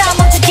 run around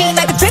멈추지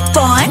말고 drip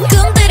on.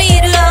 꿈들이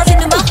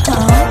이루어지는 모험.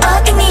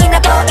 어디니 나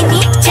보이니?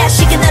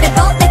 자식은 너를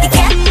보내게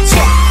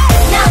capture.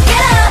 Now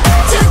get up,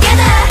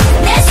 together.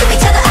 내 숨이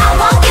차도 I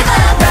won't give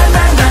up. Run,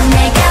 run, run,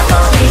 내가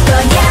모일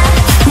거야.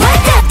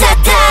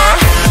 와타타타.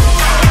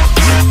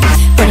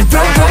 Running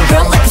vroom, vroom,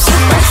 vroom like a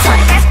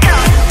supersonic.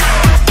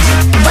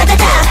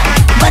 와다다,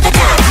 와다다,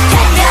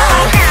 달려.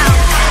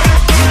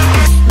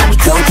 맘이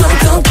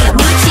쿵쿵쿵 뛰어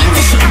미친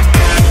듯이.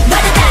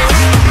 와다다,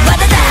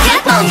 와다다,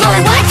 keep on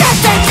going.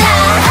 와타타타.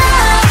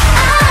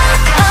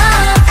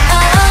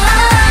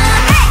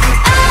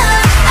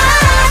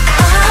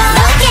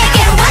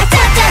 너에게로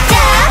와타타타.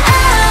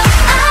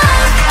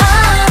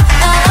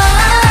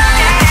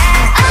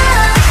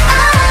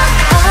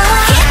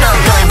 Keep on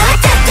going.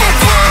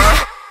 와타타타.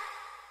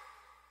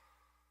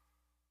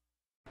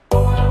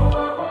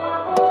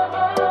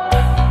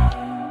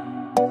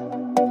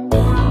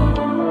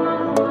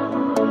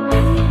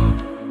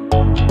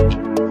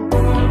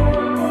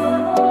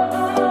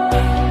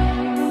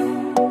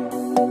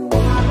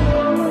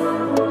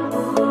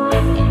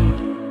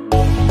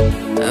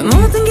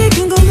 모든 게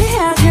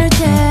궁금해하실 때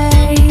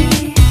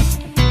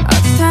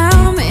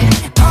tell me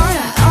oh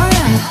yeah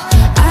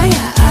아야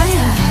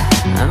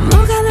아야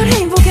뭐가 널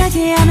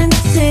행복하게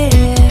하는지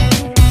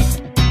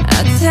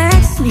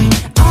text me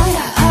oh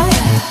yeah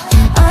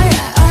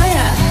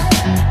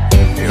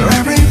Your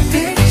every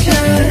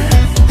picture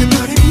내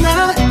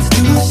머리만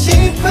두고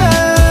싶어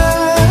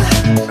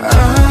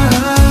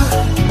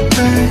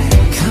babe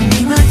Come be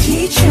my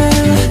teacher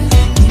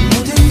네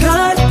모든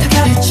걸 다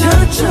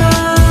가르쳐줘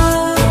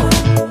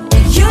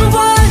You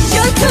want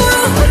you too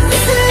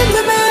Listen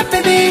to my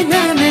baby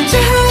나는 저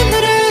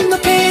하늘을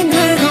높이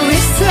날고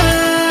있어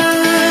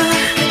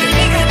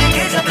네가 내게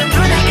잡은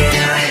분에게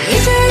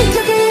이제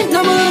여기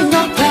너무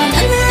높아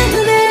난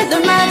눈에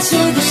널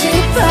맞추고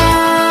싶어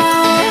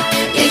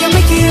Yeah, you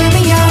make you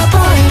me your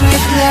boy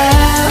with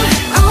love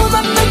Oh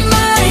my my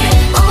my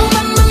Oh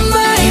my my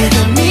my You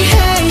got me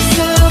high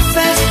so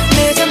fast 내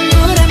전부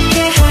함께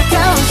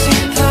하고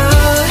싶어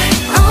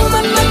Oh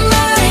my my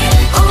my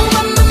Oh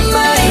my my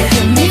my You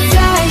got me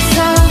fly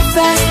so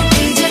fast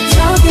이제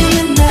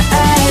조금은 다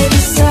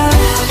알겠어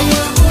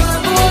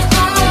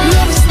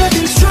Love is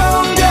nothing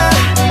stronger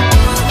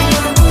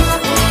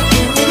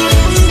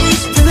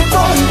Than a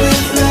boy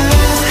with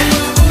love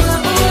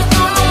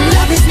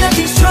Love is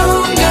nothing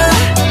stronger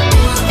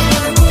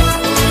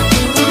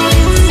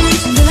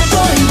Than a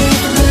boy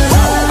with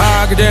love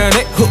아 그대는 내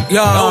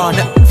후연 내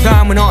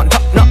삶은 on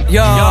top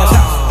너여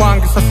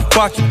관계사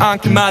습관치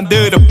않게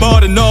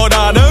만들어버린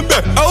너라는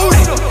배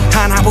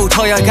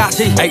하나부터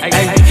열까지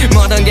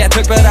모든 게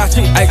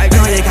특별하지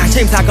너의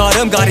관심사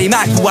걸음걸이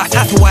말투와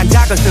사소한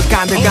작은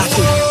습관들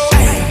같이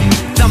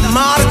난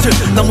말했지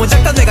너무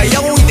작다 내가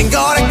영웅이 된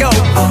거라고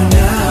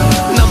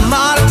난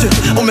말했지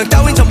운명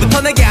따윈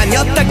전부터 내게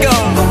아니었다고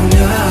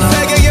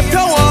세계의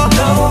평화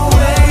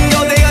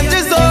거대한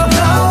질서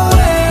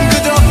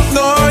그저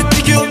널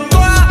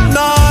지켜봐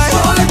날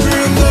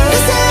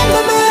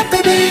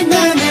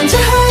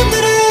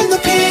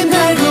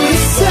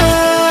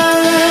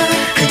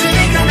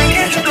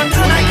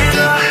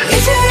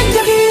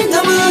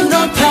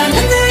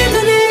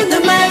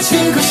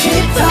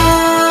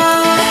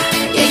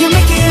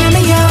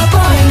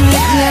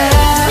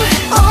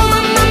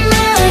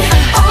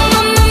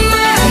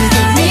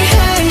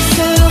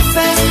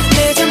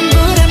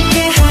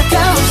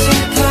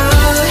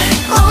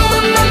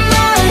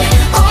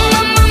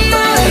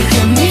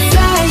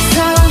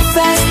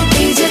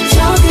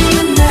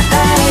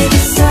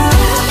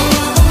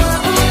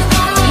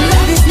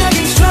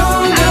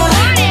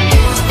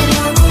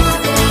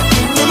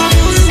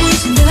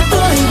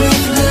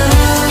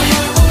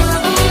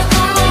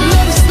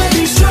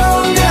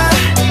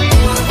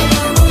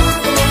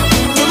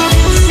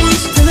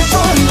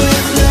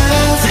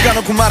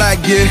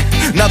말하길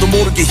나도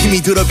모르게 힘이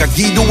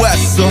들어가기도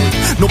했어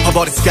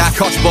높아버린 sky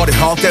커져버린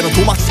헛 때론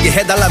도망치게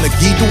해달라며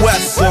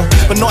기도했어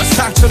But 너의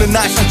상처는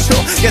나의 상처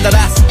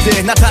깨달았을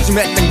때 나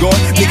다짐했던 걸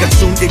네가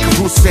준 이 그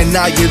후세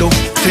나에게로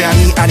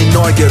태양이 아닌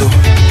너에게로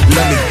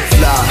Let me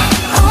fly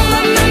Oh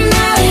my my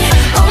my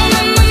Oh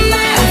my my my I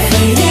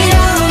feel it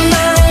all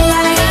my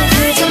life 그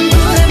전부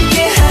함께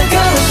하고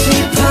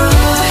싶어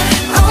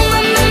Oh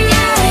my my my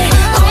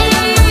Oh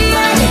my my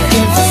my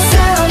Looking for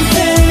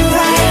something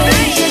right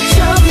이제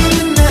조금은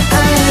나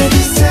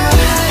알겠어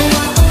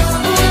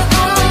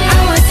I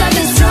want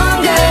something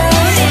stronger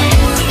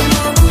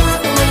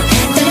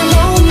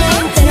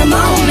Than a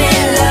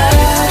moment love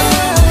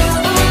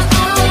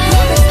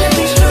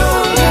Something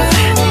stronger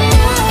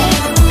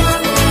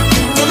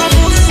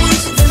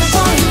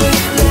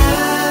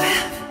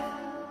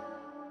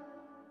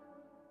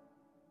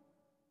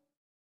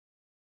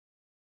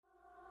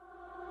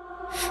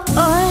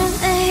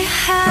오늘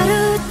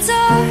하루도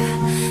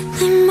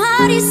내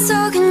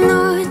머릿속에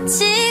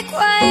놓지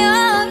과요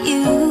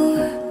You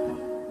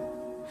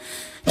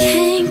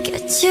Can't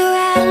get you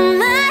out of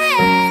my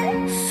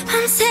head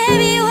밤새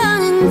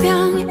미워하는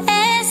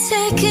병에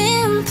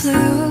새긴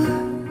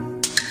blue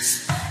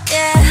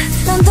Yeah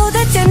넌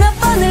도대체 몇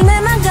번을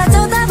내만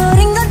가져다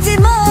버린 건지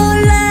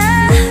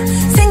몰라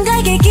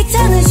생각에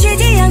기차는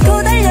쉬지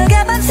않고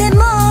달려가 밤새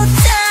못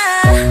자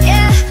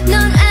Yeah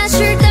넌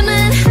아쉬울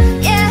때만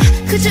Yeah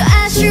그저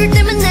아쉬울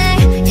때만 해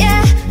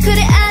Yeah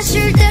그래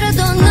아쉬울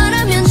때라도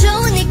너라면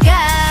좋으니까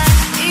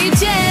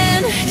이젠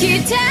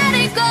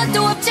기다릴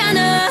것도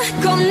없잖아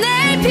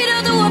겁낼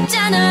필요도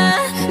없잖아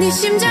네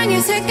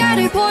심장의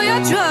색깔을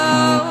보여줘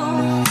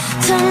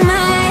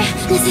정말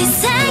내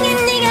세상에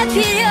네가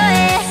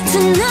필요해 두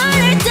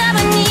너를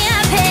잡아 네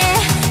앞에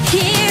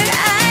Here I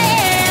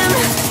am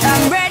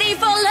I'm ready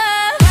for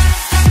love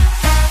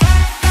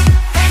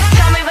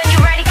Tell me when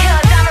you're ready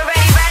cause I'm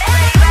already ready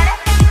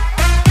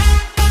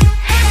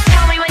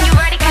Tell me when you're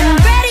ready cause I'm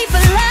ready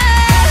for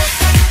love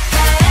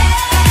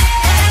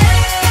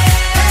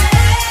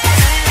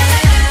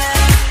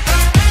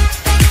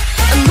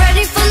I'm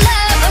ready for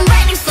love I'm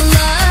ready for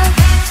love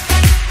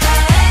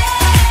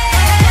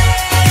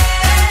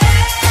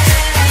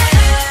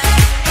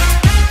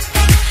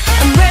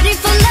I'm ready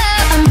for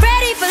love I'm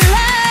ready for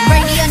love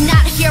Ready or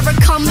not here I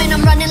come and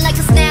I'm running like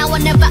a snail I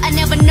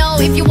never know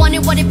if you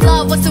wanted what it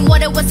love wasn't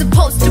what it was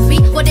supposed to be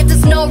What if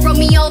there's no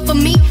Romeo for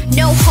me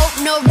No hope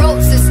no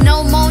roses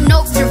no more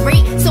notes to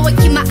read So I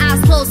keep my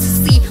eyes closed to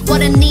see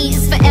what I need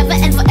is forever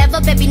and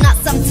forever baby not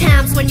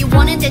sometimes when you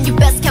want it then you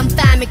best come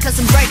find me cause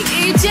I'm ready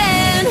이젠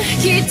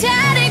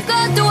기다릴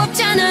것도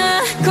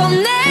없잖아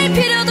겁낼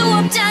필요도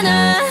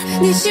없잖아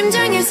네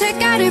심장의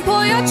색깔을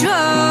보여줘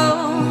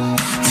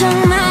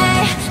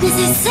정말 내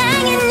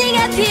세상에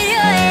네가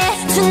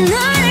필요해 두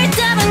너를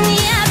잡아 네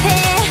앞에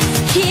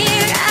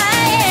Here I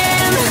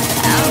am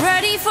I'm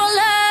ready for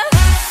love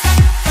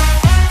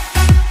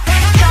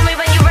Tell me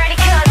when you're ready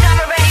cause I'm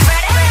already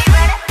ready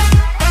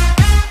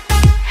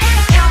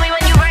Tell me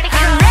when you're ready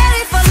cause I'm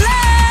ready for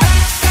love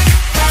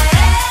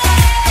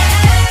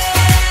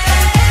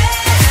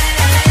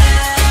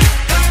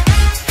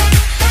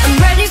I'm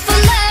ready for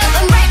love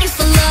I'm ready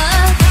for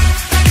love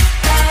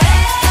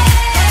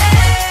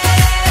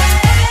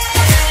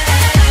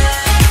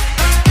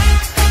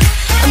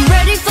I'm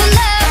ready for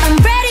love I'm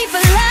ready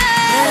for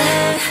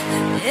love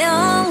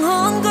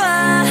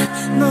영혼과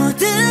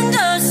모든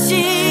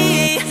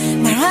것이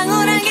날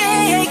황홀하게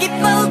해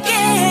기쁘게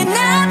해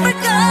나쁠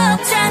거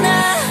없잖아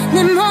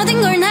난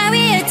모든 걸 나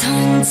위에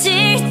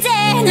던질 때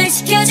날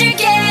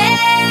지켜줄게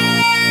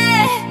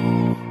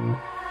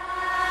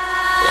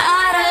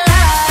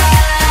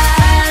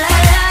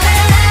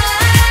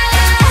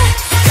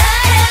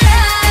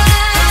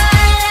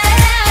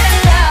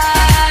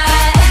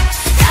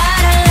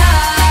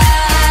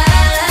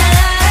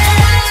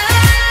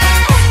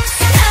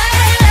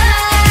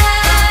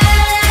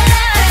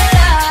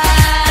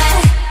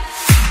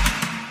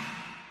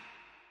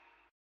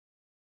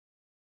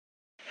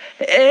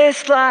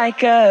It's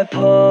like a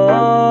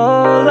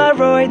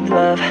Polaroid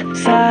love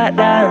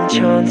사랑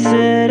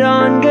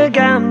촌스러운 그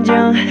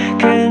감정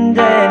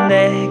근데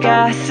내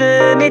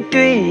가슴이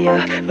뛰어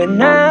왜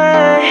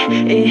날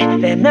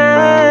이래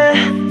날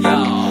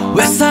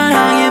왜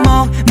사랑에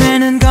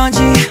목매는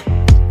건지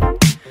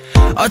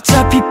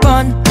어차피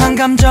뻔한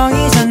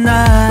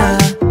감정이잖아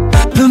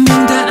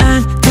분명 다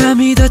안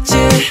믿었지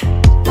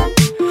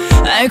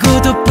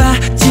알고도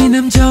빠진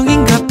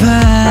함정인가 봐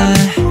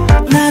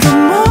나도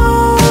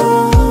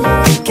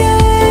모르게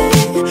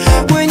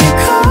When you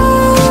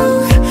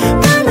call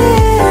my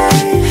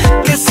name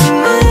가슴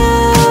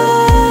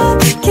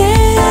아프게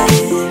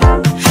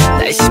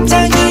날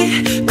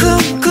심장이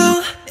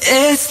쿵쿵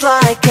It's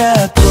like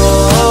a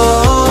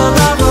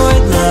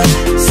Polaroid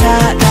love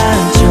사랑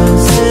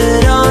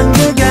촌스러운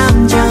그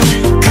감정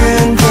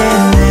근데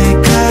내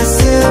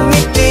가슴이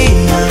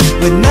뛰어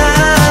왜 나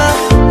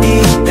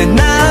이래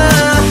나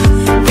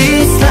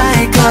It's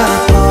like a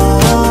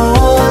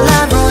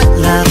Polaroid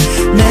love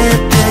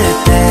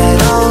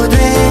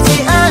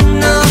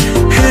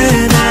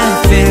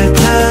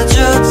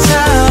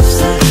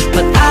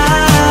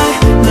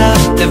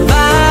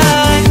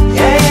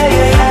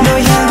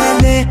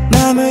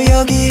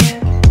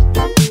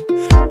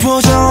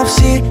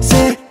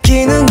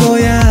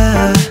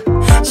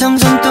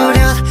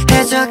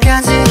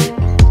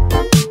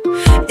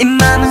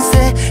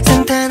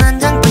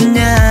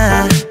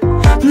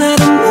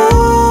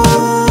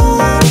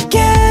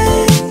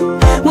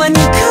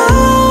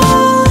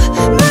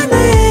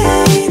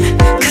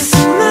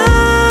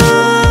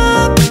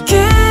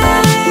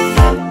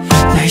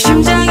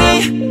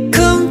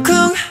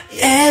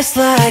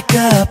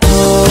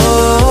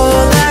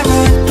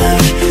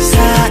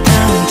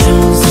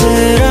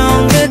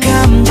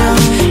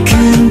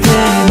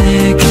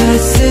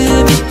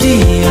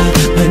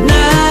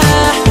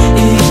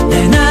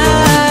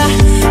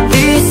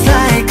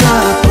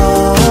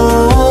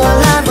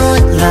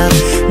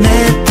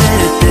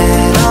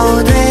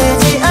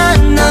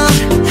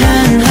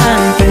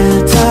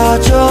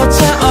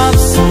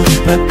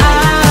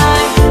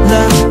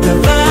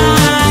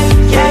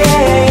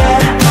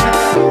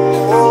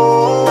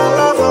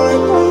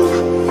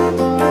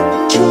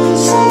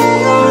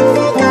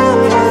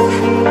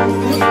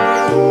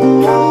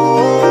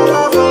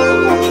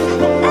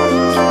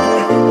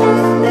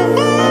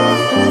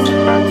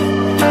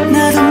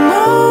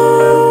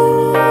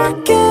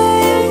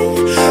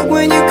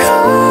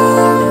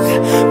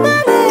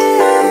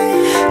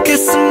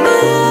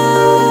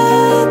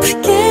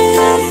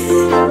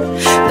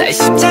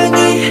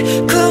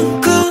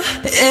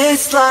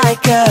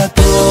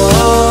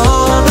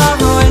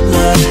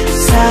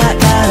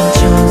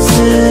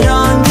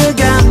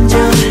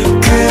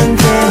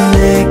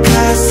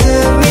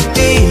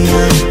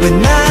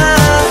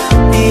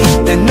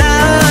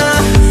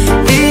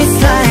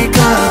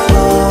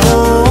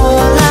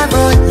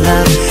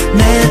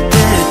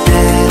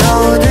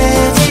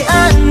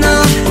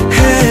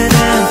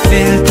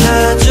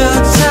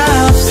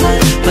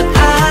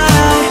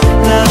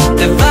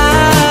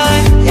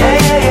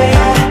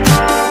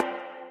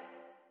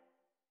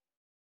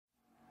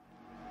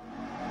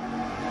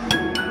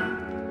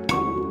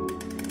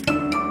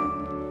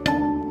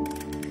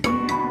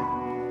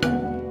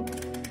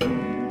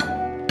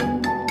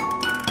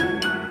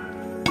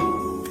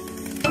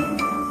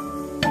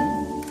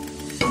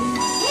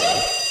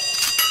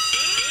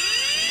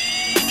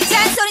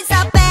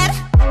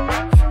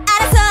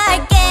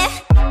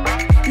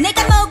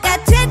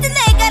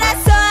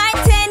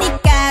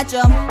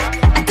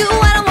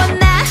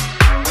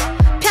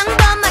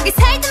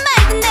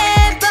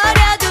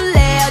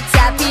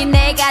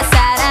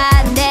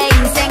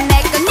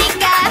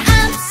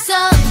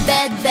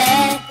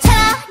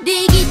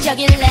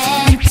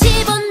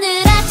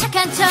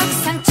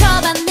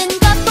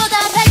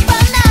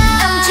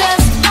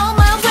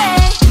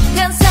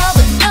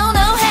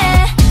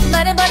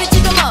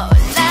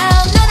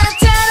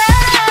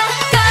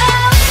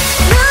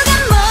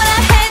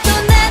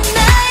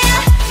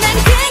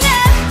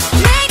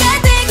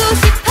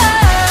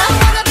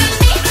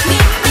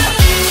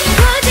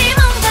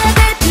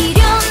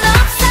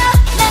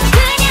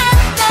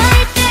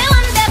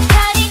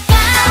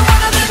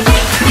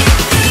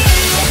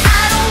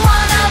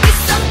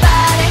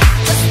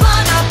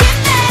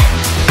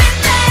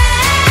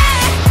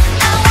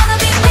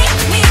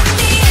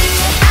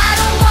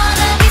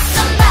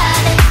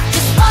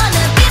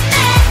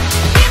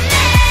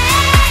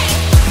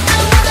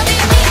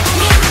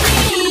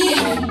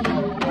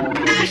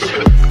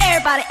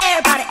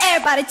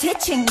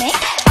catching me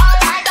all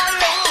eyes on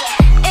me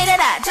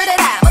이래라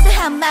저래라 모두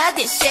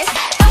한마디씩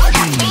Oh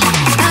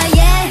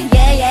yeah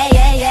yeah yeah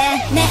yeah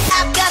yeah 내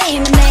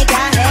앞가림은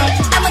내가 해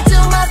I'ma do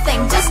my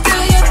thing just do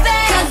your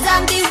thing Cause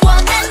I'm the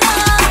one and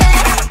only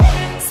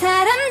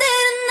사람들은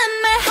난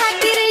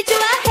말하기를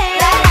좋아해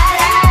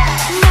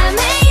남의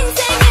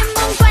인생에 뭔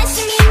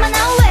관심이 많아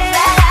왜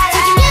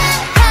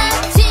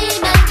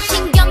중요하지만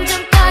신경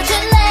좀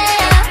꺼줄래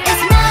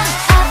It's none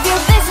of your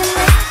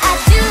business I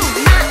do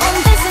my own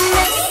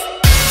business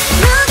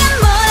누가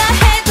뭐라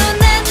해도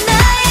난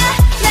나야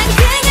난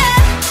그냥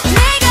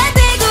내가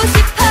되고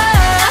싶어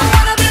I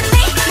wanna be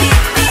me me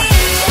me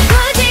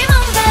굳이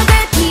뭔가 될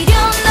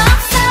필요는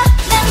없어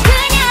난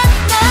그냥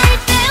너일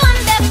때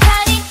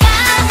완벽하니까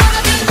I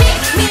wanna be me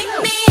me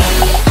me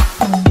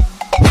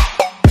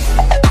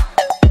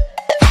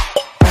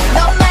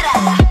No matter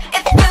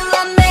if you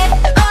love me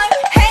or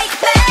hate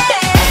me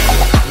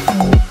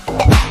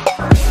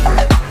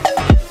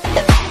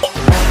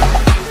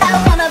I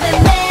wanna be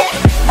me,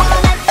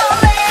 one and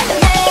only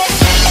me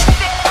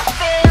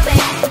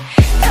feeling,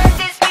 turn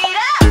this beat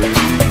up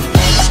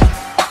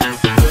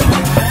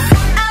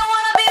I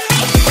wanna be me,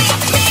 me,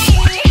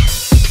 me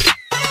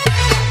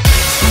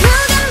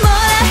누가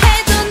뭐라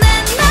해도 난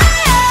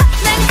나야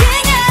난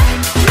그냥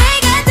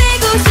내가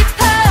되고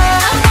싶어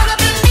I wanna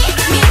be me,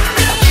 me,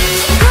 me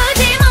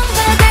굳이 뭔가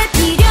될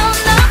필요는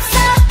없어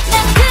난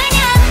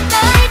그냥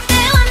너일 때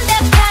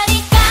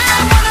완벽하니까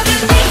I wanna be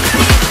me,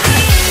 me, me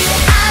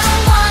I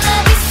don't wanna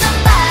be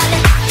somebody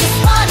just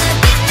wanna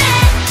be me,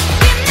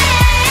 be me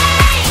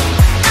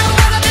I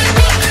wanna be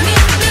me, me,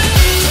 me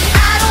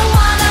I don't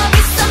wanna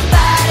be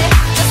somebody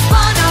just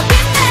wanna be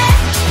me,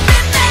 be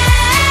me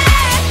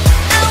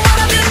I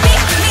wanna be me,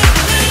 me,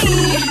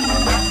 me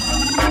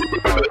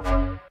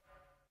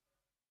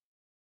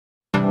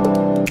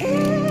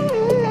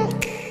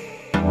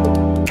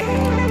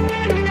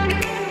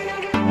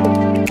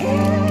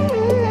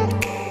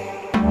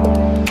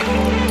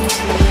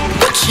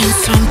거친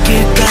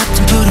손길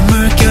같은 푸른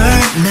물결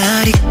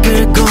날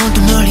이끌고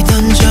또 멀리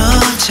던져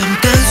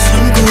잠깐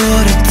숨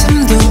고를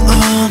틈도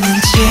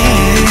없는 채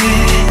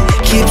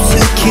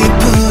깊숙이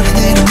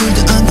불어내는 물도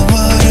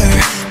underwater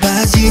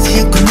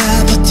빠지지 않고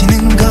나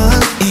버티는 건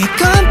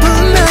이건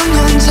분명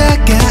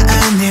혼자가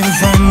아닌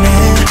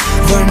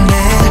one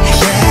man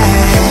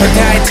yeah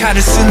바다에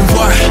탈을 쓰는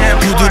월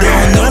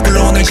부드러운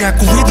얼굴로 날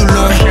자꾸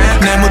휘둘러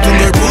내 모든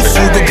걸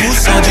부수고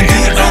부서진 뒤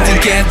얻은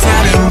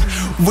깨달음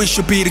We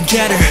should be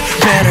together,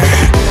 better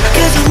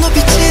계속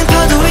높이 친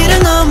파도 위를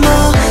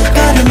넘어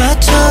발을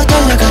맞춰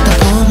달려가다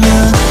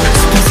보면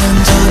숲의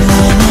산전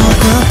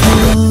너머가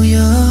보여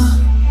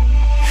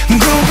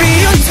Go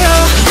beyond the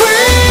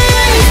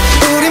way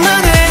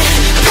우리만의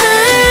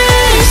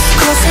pace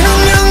거센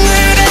운명을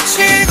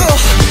헤치고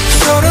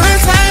서로를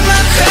닮아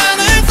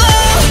하늘 더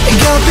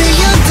Go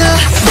beyond the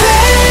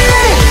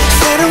way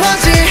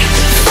새로워질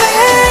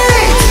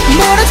fate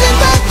멀어진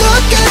파도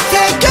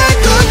끝에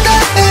결국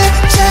나의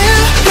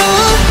자유로운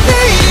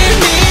내일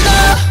믿어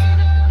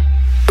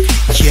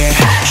Yeah,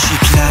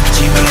 쉽진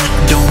않지만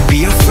Don't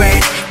be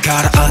afraid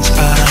가라앉지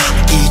않아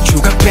이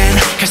조각밴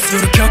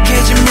갈수록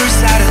격해진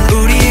물살은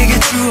우리에게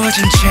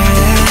주어진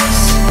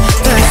chance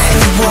닿을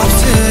수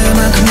없을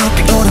만큼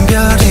높이 오른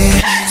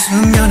별이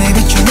수면에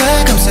비춰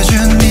날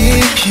감싸주니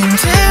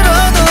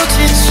힘들어도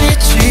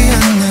지치지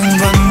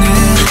않는 원는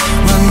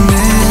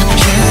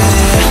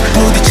yeah.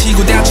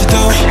 부딪히고 다쳐도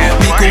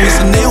믿고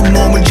있어 내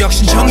온몸을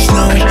적신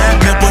정신으로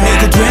몇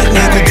번이고 돼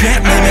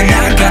내면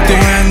나가도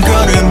한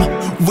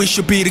걸음 We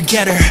should be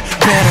together,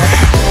 better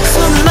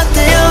손을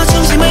맞대어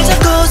중심을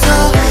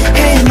잡고서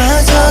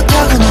해마저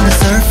타고나는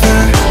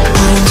surfer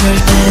우린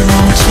절대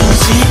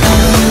멈추지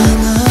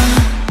않아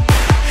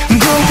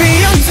Go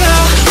beyond the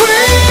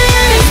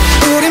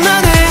way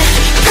우리만의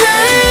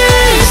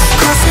pace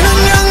거센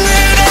운명을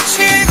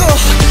헤치고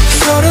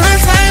서로를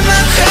닮아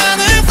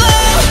하늘 더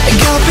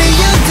Go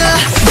beyond the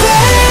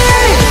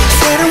way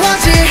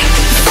새로워질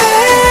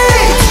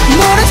fate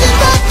멀어진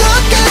파도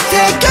끝에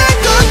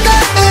결국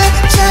나의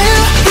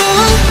자유로운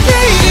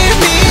내일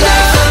믿어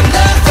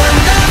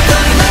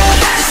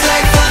It's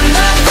like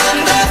thunder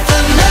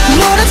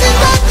멀어진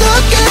파도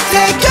끝에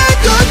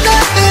결국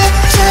나의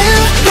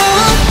자유로운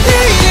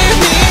내일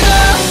믿어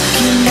긴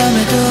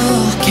밤에도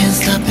can't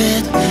stop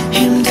it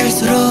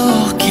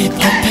힘들수록 keep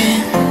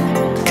hopping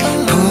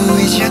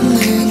보이지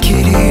않는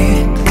길이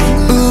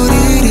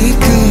우리를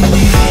이끄니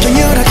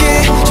격렬하게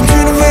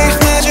춤추는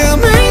wave마저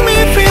make me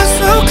feel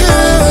so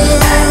good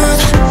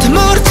다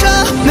모르죠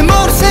내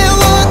머리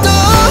세워도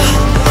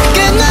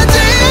끝나지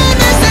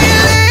않는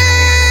sailing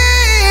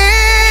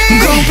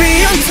Go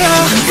beyond the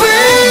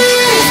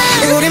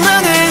way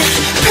우리만의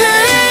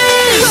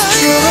pace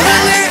추억을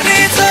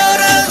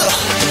내리더라도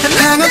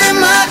방어된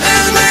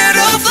마음으로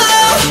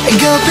flow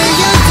Go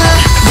beyond the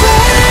way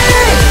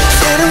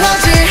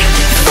새로워질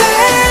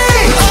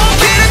fate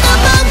길을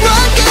걷다와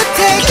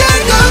끝에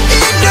결국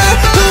이룰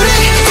우리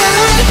다운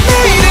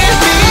내일을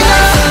믿어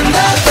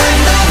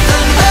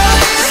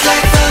It's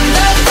like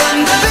thunder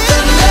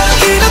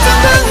이렇던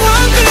방황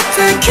끝에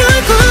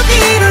결국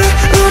이룰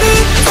우리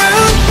다운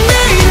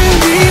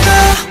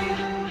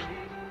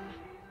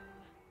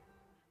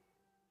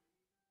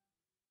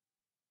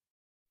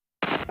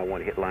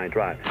one-hit line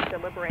drive.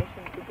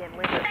 Deliberations begin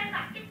later.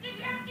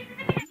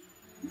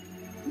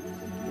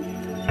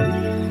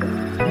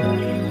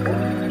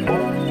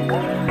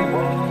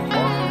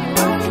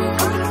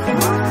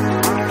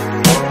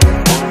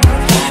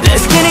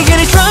 Let's get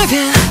it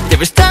driving,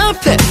 never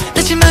stop it.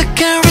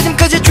 마지막한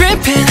리듬까지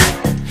dripping.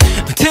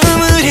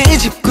 틈을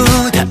헤집고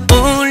다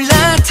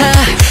올라타.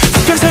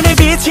 수평선에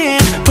비친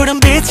푸른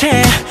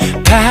빛에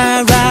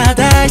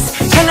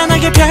paradise.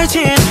 찬란하게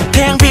펼친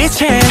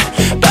태양빛에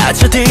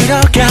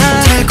빠져들어가.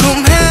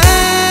 달콤한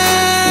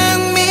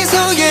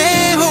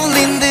미소에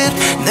홀린 듯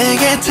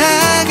내게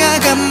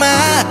다가가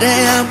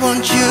말해 I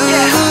want you.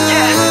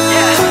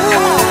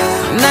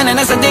 나는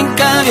항상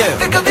think of you.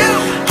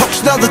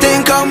 혹시 너도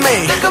think of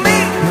me.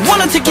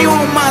 Wanna take you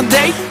on my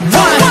date. 1,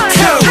 2,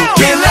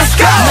 3, let's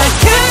go. 나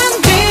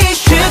candy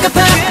sugar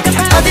pop.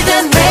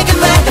 어디든 내게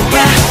맡겨봐.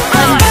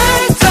 한 발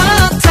더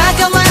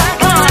다가와.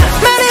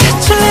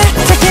 말해줄래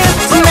take you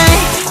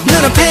tonight.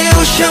 눈앞에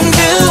ocean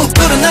view.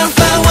 푸른 널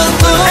flower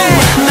bloom.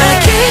 나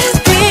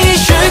candy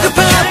sugar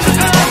pop.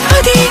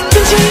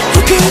 어디든지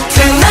보고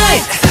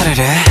tonight.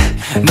 사르르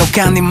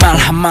녹아 네 말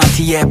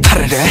한마디에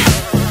파르르.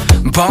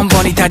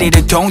 번번이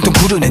다리를 동동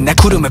구르는 나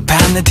구름을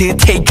밟는 듯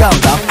take off.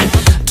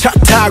 차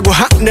타고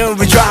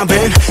하늘을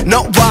driving.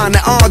 너와 나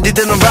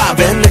어디든 I'm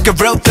robbing. Like a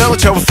real deal,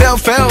 저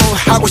feel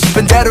하고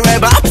싶은 대로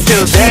해봐, I'm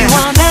still there.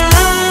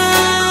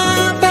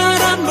 시원한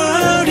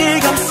바람물이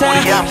감싸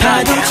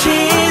파도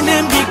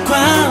치는 빛과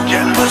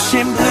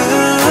눈부신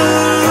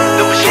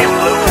blue.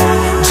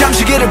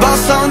 잠시 길을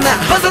벗어나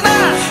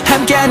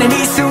함께하는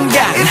이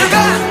순간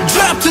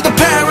Drop to the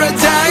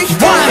paradise. 1,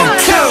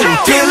 2,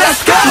 3,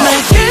 let's go.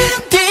 My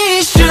candy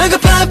sugar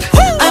pop.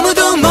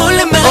 아무도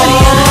몰래 말이야.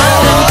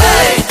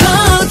 더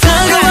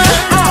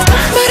다가와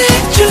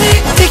말해줄래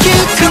take you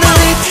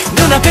tonight.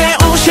 눈앞에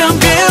ocean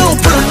view.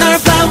 푸른 널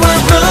flower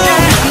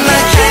bloom.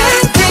 My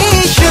candy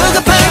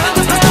sugar pop.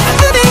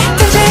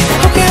 어디든지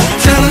볼게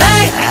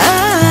tonight.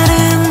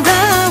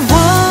 아름다워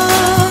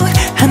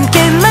함께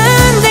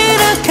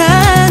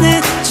만들어가는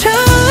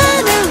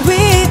좋아하는 we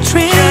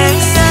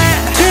dreams.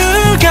 두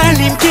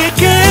갈림길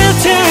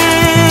끝에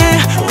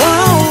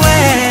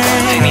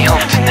Take me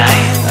home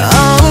tonight.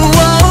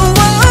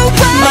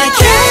 My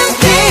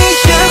candy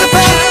sugar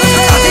pop.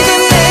 어디든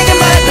내게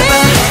맡겨봐.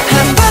 한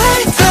발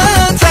더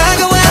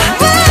다가와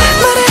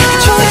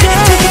말해줄래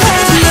take it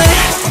tonight.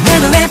 내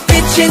눈에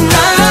빛이 나.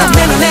 내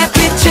눈에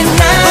빛이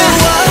나.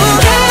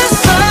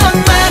 계속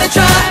말해줘.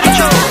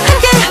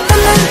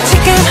 함께하면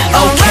지금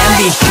Oh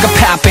candy sugar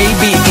pop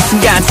baby. 이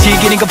순간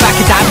즐기는 것밖에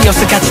답이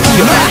없어 같이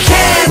뛰어봐. My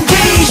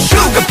candy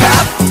sugar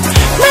pop.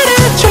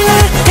 말해줄래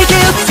take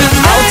it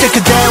tonight. 어제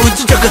그대 우주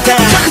저 그대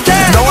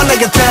너와 내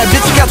곁에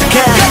빛이 가득해.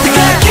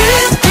 My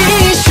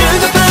candy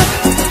sugar pop.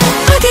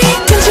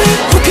 어디든지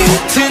볼게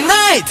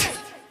tonight.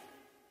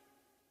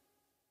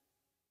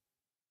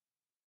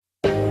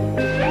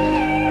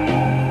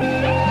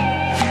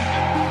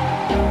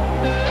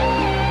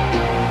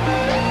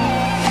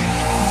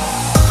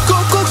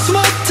 꼭꼭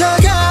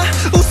숨었다가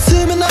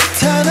웃으면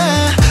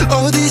나타나.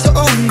 어디서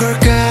온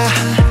걸까?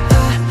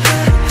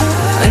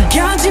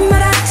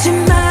 거짓말하지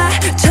마.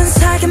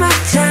 천사가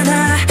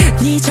맞잖아.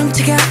 네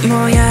정체가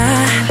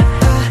뭐야?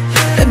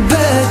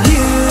 But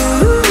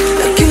you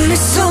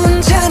그래서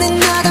혼자는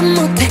나가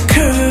못해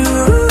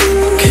crew.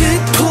 그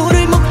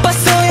돌을 못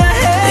봤어야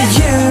해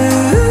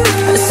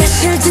you.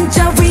 사실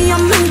진짜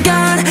위험한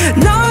건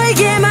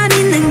너에게만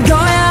있는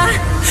거야.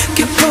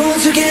 그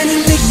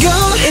보조개는 내고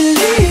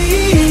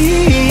illegal.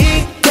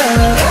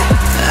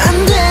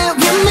 안 돼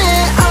위험해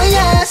oh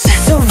yes.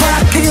 So why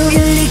could you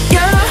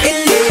illegal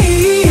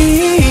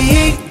illegal.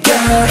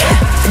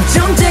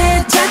 정죄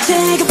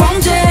자체가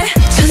범죄.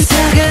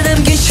 천사가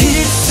남긴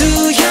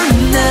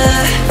실수였나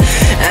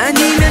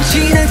아니면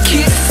지난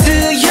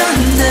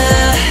키스였나.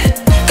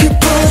 그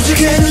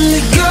보조개는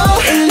legal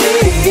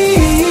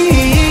illegal.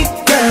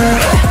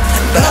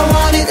 But I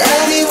want it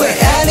anyway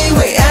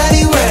anyway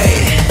anyway.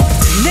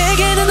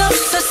 내게는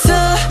없었어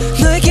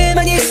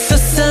너에게만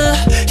있었어.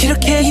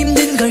 이렇게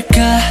힘든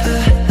걸까?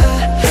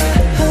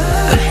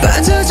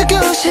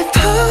 빠져주고 싶어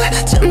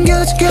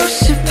잠겨주고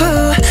싶어.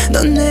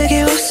 넌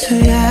내게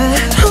호수야.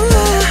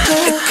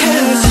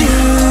 Cause you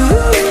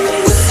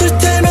웃을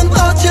때면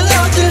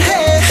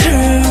어질어질해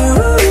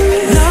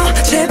True. 너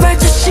제발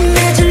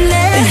조심해줄래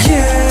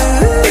You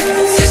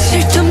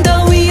사실 좀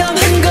더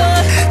위험한 건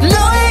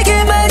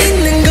너에게만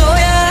있는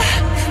거야.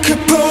 그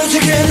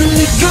보조개는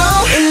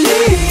legal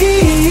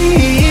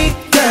illegal.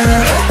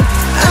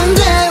 안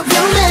돼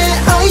위험해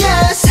oh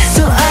yes.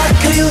 So I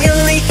call you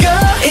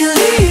illegal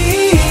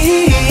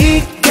illegal.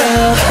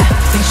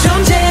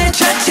 존재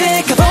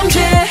자체가 범죄.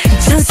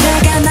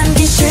 천사가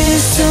남긴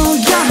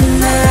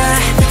실수였나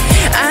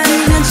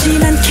아니면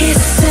지난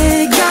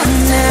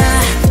키스였나.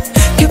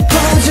 그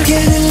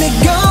보조개는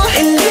legal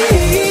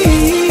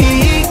illegal.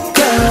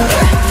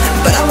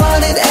 But I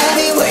want it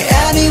anyway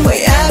anyway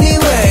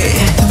anyway.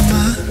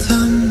 때마다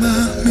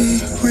맘이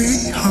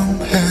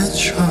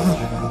위험해져.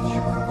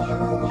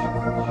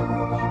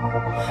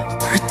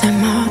 볼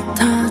때마다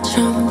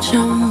점점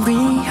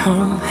위험해져.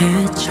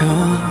 해줘.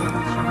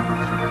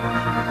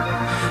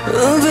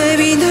 Oh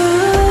baby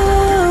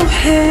no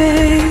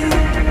hey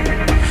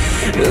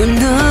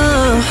no.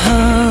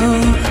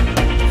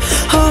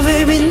 Oh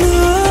baby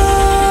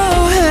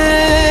no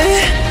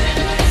hey.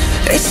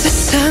 이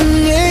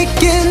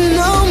세상에게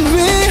넌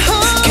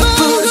위험해.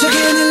 기쁘적인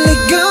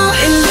일리고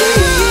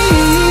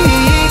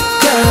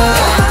일리가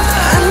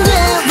안 돼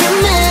with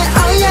me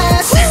oh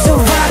yes. So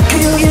why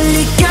그리고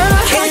일리가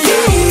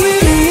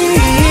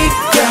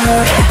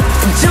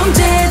존재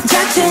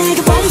자체가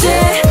범죄.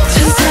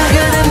 천사가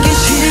남긴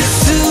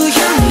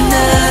실수였나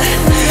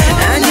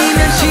아니면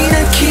지난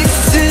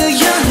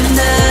키스였나.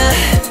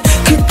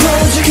 그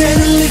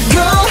보조개는 리고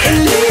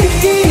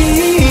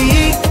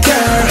일리가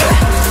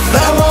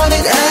But I want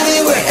it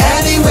anyway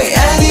anyway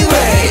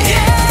anyway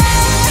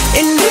일리가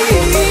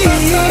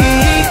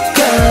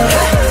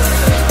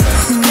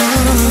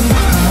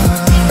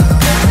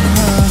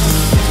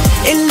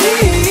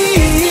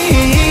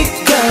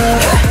일리가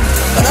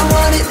But I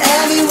want it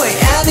anyway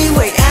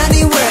anyway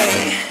anyway.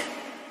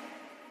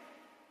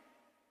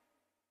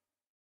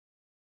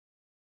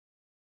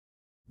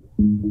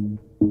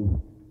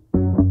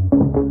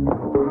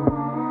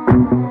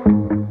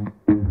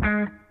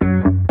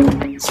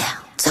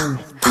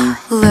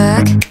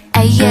 Look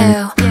at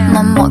you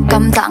넌 못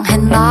감당해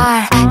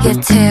날. You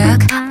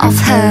took off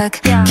hook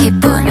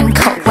기분은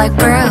cold like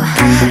brew.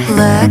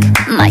 Look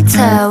my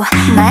toe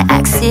날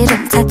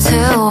accident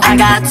tattoo. I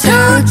got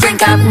to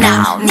drink up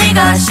now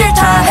네가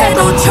싫다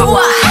해도 좋아.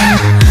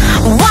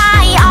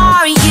 Why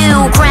are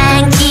you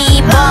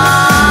cranky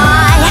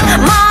boy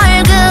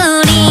뭘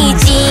그리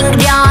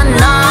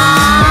찡그려놔.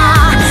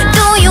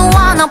 Do you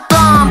wanna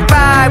bump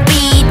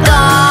Barbie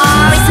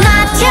doll. It's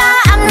not ya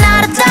I'm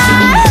not a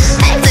doll.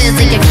 Do you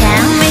think you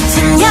can?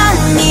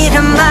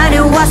 미친년이란 말이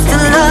what's the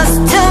loss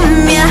to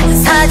me.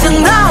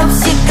 사정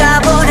없이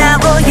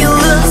가보라고 you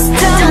lose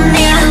to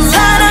me.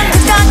 사랑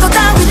그딴 거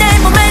따위 내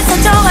몸에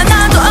상처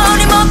하나도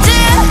어림없지.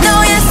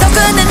 너의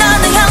속근에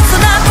나는 향수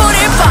나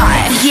뿌릴 발.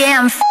 Yeah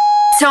I'm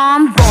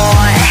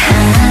tomboy.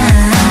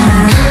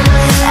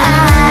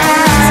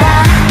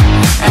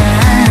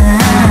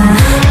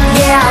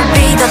 Yeah I'll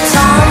be the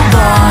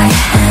tomboy.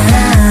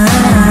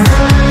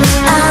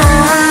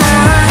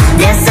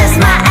 This is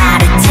my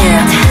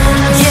attitude.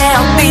 Yeah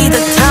I'll be the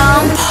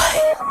tomboy.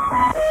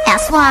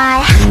 That's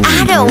why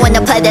I don't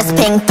wanna play this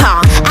ping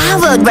pong. I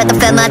would rather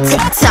film a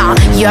TikTok.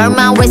 You're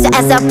my waist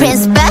as a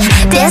prince, but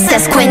this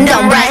is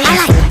queendom, right? I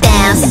like to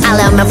dance, I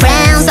love my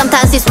friends.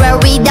 Sometimes it's rare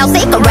without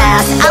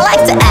cigarettes. I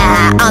like to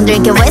act, I'm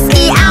drinking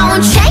whiskey. I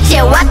won't change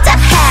it, what the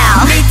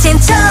hell? 미친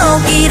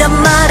척이란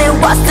말에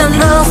what's the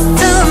loss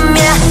to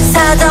me.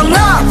 사정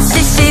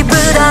없이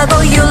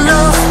씹으라고 you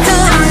lose to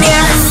me.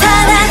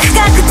 사랑 그가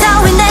그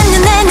따위 내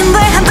눈에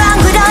눈물 한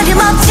방울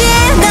어림없지.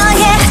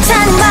 너의 찬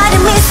말에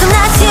미소 나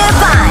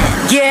제발.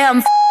 Yeah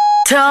I'm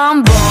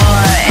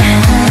tomboy.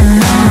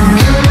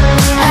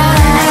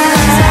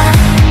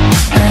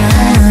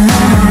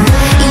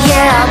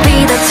 Yeah I'll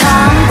be the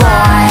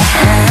tomboy.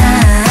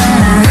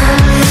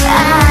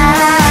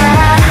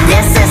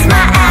 This is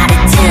my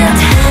attitude.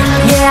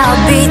 Yeah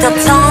I'll be the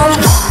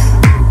tomboy.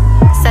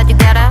 Said you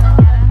get it?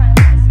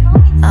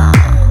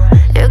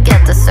 You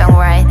get the song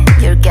right.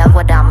 You get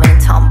what I mean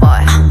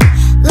tomboy.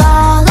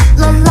 La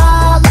la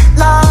la la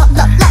la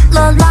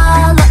la la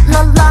la la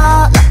la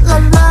la la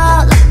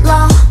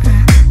la.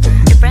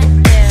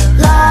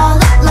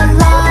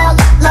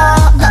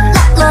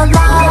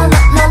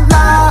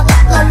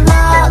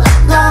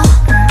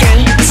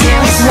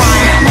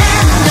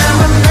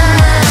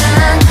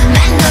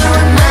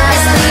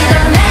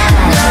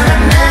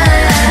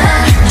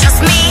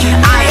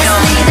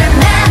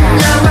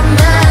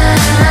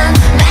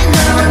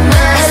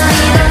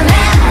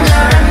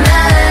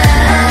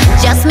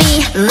 Just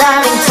me,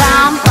 loving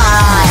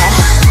tomboy.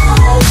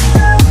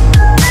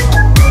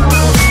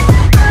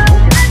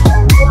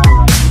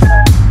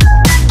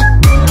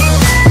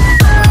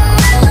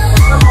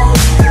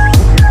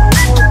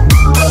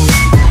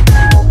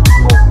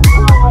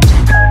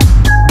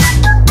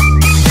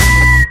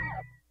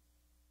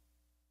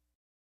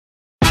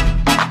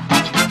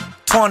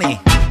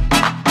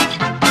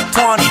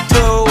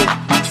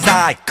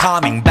 Side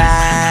coming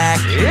back.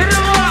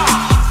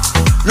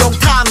 Long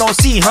time no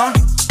see, huh?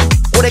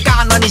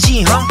 오래간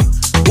아니지, huh?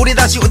 우리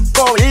다시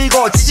웃고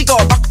일고 찢고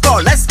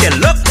바꿔 Let's get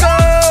loco.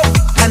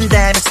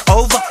 Pandemic's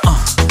over,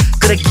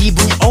 그래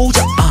기분이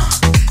오죠,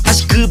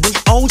 다시 그분이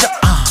오죠,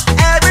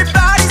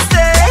 Everybody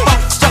say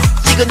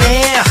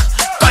뻑적지근해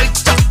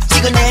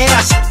껄쩍지근해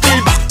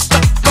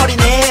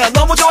시끌벅적거리네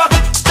너무 좋아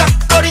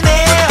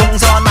북적거리네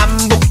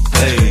동서남북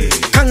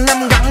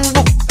강남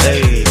강북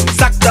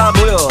싹 다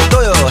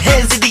보여줘요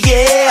Hands in the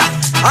air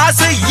I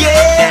say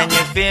yeah. Can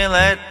you feel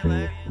it?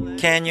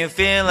 Can you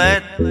feel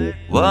it?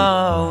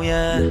 Whoa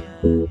yeah.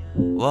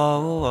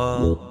 Whoa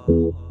whoa.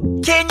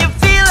 Can you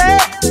feel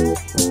it?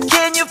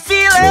 Can you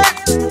feel it?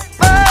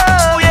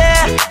 Whoa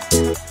yeah.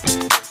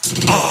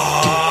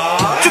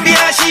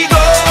 준비하시고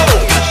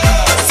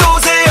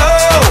쏘세요.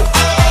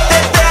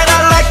 That I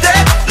like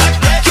that.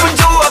 기분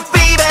좋아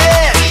baby.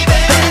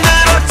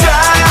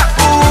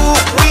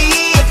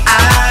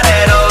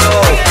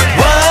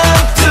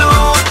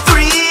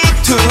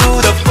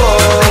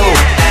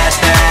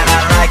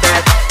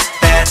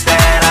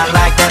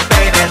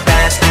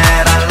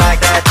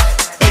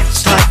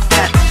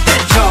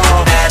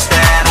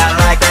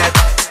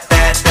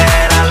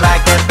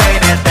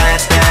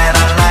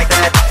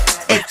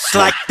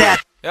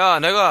 야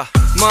내가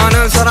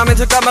많은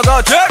사람한테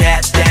까먹어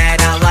That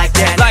I like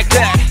that Like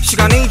that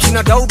시간이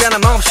지나도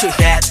변함없이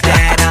That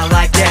I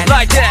like that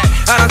Like that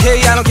I don't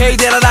care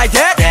that I like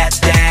that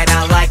That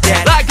I like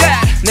that Like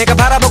that 내가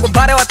바라보고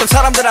바래왔던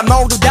사람들아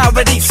모두 다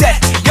ready set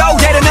Yo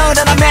때리는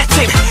나라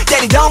맷집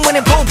때리던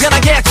문은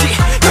불편하겠지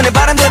너네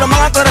바람대로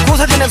망할 거라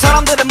고사지는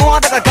사람들을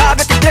모아다가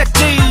가볍게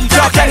됐지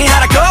적당히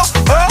하라고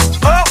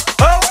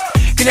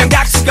그냥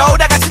닥치고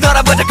다 같이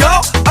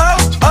놀아보자고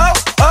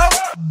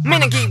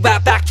meaning give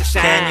back to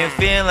sound Can you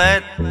feel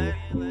it?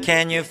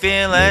 Can you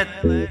feel it?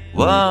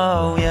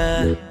 Whoa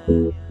yeah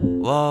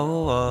Whoa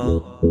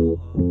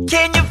whoa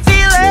Can you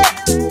feel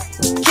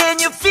it? Can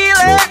you feel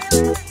it?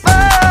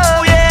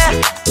 Oh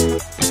yeah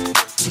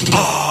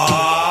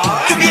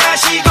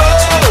준비하시고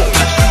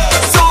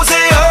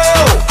쏘세요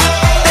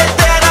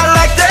That I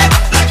like that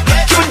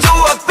기분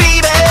좋아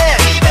baby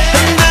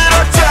흔들어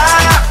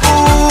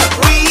좌우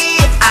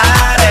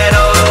위아래로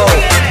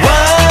 1,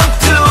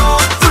 2,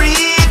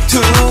 3 to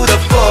the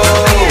 4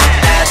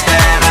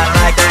 That I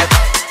like that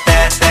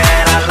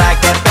That I like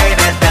that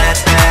baby That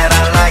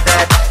I like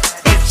that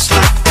It's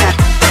like that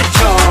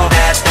yo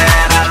That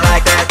I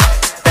like that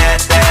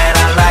That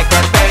I like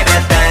that baby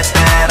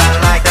That I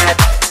like that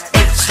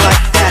It's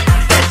like that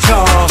yo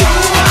Do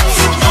what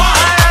you want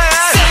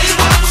Say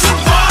what you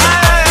want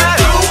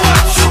Do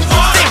what you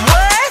want Say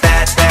what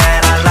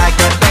That I like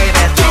that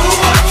baby Do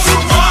what you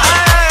want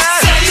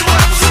Say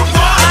what you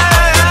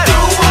want Do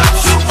what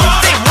you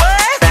want Say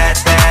what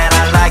That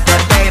I like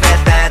that baby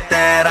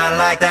That I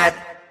like that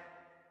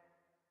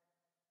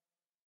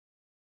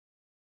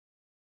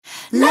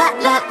La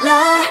la la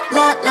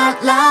la la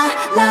la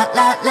la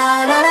la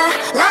la la la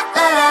la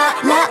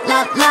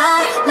la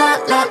la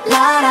la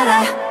la la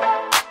la.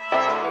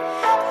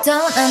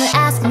 Don't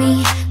ask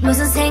me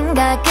무슨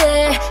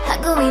생각을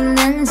하고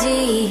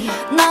있는지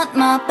Not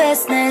my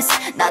business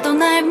나도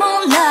날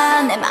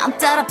몰라 내 맘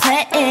따라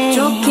play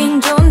좋긴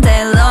좋은데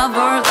love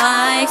or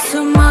like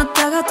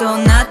숨었다가 또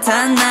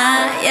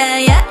나타나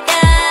yeah yeah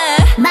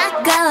yeah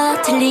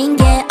맞고 틀린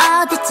게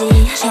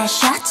어딨지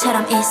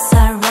샷처럼 it's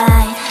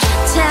alright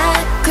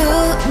자꾸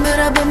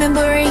물어보면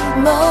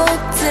boring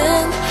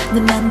뭐든 내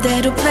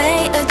맘대로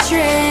play a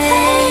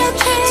trick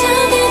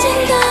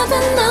정해진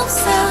답은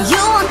없어 You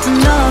want to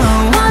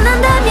know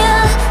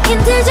원한다면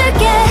힌트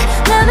줄게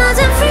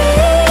나머진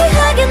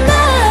free하게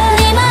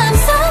넌네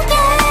마음속에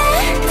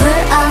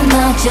불어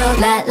넣어줘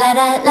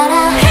라라라라라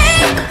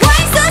Hey,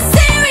 why so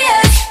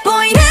serious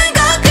보이는 거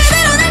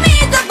그대로 날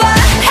믿어봐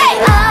Hey,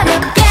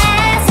 어렵게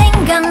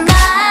생각나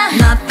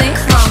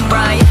Nothing's wrong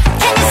right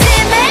Can you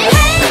see me?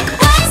 Hey,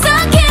 why so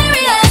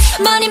curious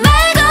머리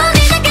말고 네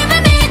느낌을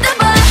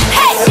믿어봐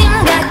Hey,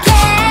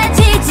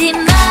 심각해지지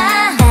마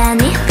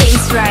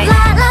Anything's right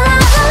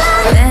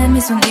라라라라라 내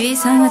미소는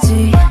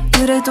이상하지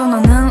그래도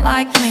너는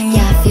like me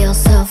Yeah, I feel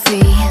so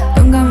free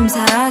눈 감으면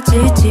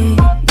사라지지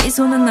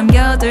미소는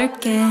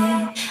남겨둘게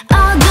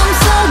어둠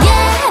속에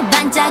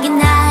반짝인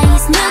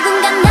nice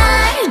누군가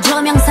날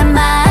조명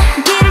삼아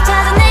길을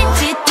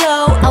찾아낼지 또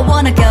I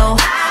wanna go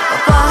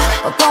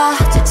오빠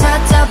저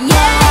찾아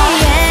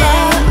yeah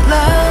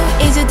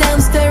follow 이제 다음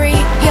스토리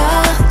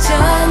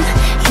여전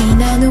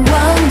희나는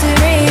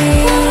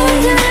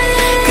wondering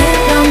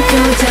그런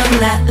표정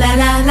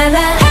라라라라라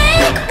Hey,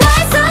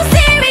 why so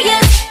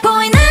serious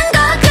보이는 거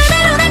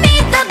그대로 날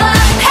믿어봐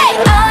Hey,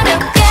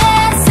 어렵게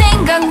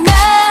생각나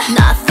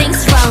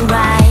Nothing's wrong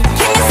right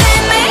Can you see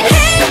me?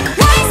 Hey,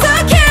 why so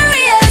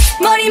curious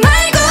머리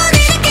말고 네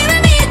느낌을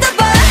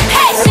믿어봐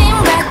Hey,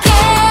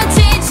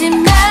 심각해지지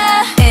마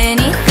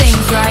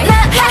Anything's right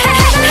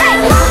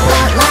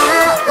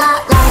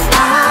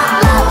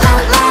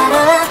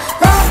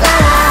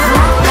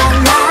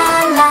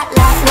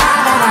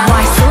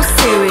Why so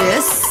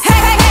serious?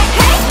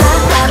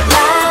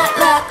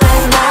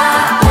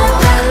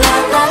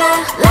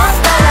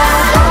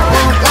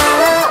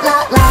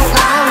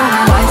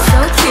 Why so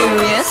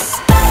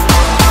curious?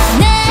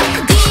 내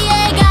뒤에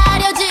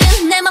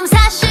가려진 내 맘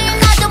사실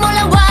나도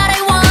몰라 what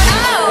I want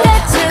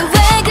대체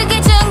왜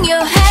그게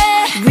중요해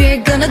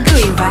We're gonna do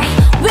it right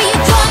Will you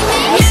join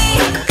me?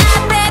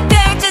 앞에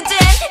펼쳐진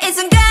이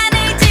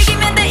순간을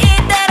즐기면 돼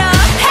이대로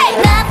Hey,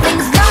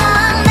 nothing's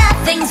wrong,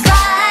 nothing's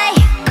right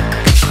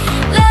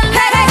La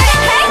la la la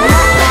la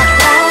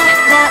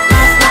la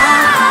la la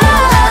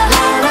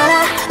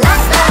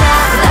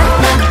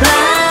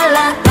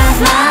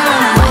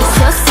Why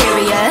so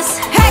serious?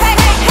 Hey hey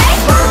hey hey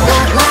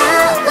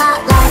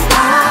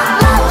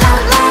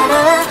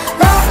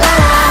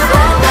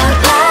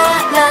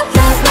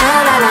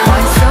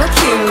Why so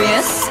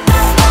curious?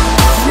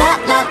 La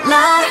la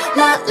la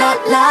la la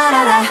la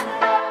la la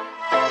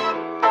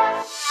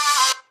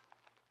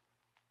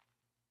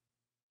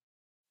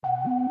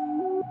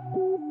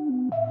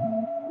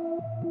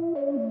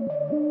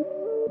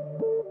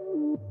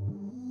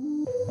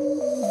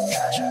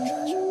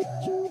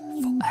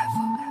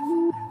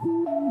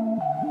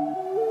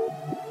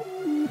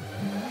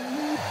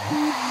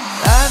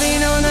I've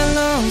been all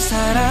alone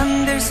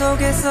사람들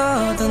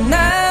속에서도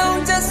나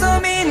혼자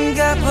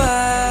섬인가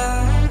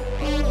봐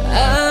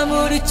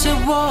아무리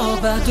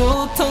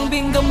채워봐도 텅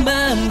빈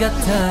것만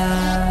같아.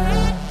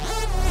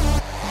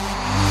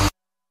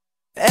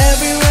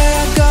 Everywhere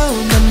I go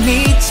난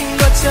미친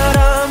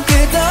것처럼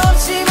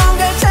끝없이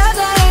뭔가를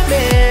찾아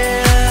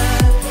헤매.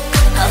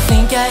 I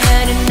think I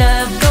had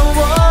enough, don't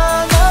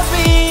wanna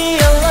be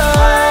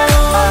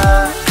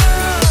alone.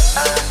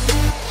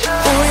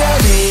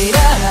 우연이라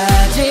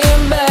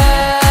하지만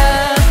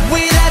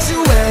without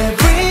you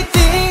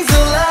everything's a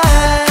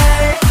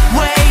lie. 왜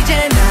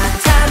이제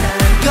나타난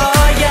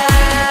거야.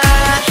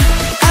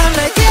 I'm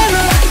like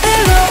hello,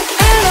 hello,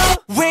 hello.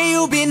 Where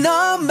you been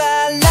all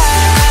my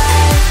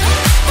life?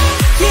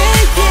 Yeah,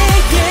 yeah,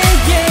 yeah,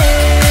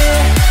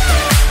 yeah.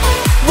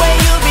 Where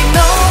you been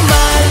all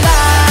my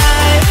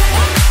life?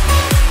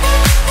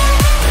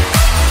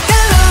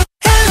 Hello,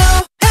 hello,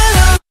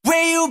 hello.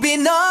 Where you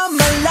been all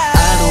my life?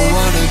 I don't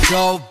wanna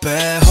go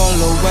back.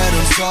 홀로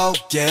외로움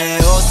속에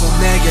어서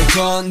내게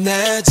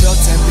건네줘.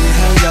 Tell me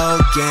hello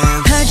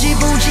again.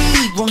 하지부지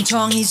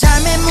멍청이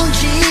삶의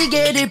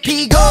문지개를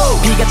피고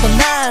비가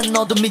떠난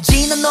어둠이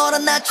지난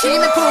너란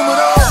아침의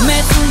품으로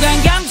매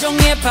순간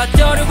감정의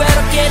파도를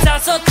외롭게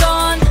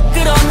다썼던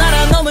그런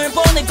나라 놈을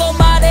보내고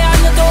말해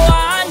안녕도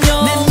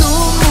안녕. 내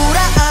눈물아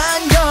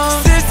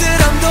안녕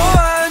쓸쓸함도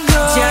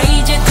안녕. 자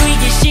이제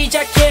뛰기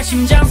시작해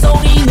심장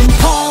소리는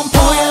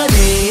펑펑.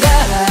 우연이라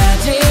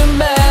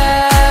하지만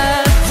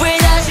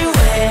without you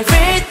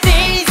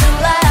everything's a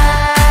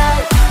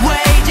lie. 왜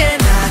이제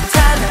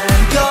나타난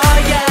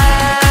거야.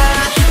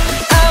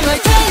 I'm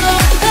like hello,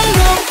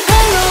 hello,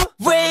 hello.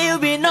 Where you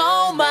been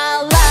all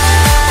my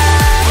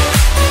life?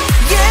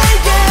 Yeah,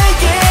 yeah,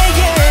 yeah,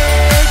 yeah.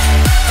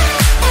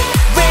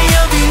 Where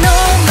you been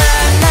all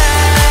my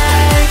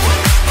life?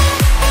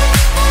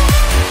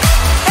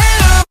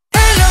 Hello,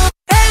 hello,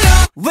 hello.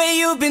 Where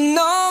you been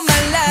all my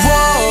life?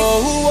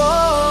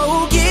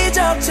 Whoa,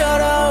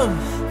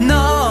 기적처럼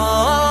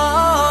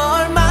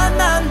널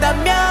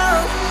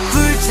만난다면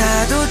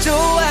불타도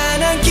좋아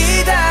난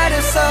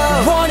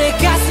기다렸어. 원해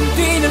가슴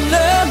뛰는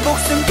넌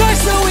목숨 걸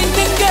수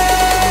있는 걸.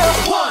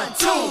 1,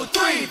 2,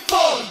 3,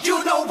 4.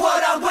 You know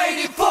what I'm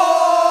waiting for.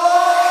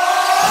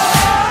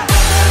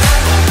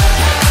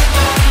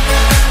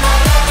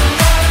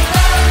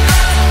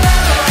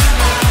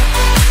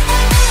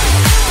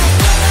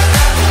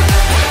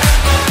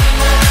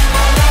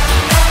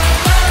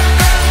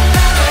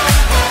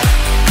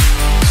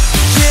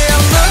 Yeah,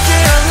 I'm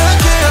looking, I'm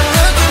looking, I'm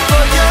looking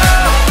for you.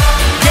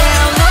 Yeah,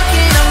 I'm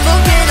looking, I'm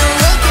looking, I'm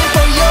looking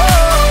for you.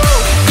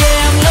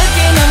 Yeah, I'm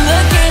looking, I'm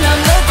looking,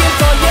 I'm looking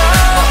for you.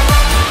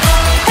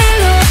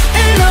 Hello,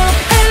 hello,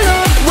 hello.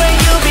 Where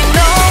you been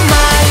all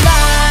my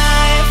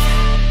life?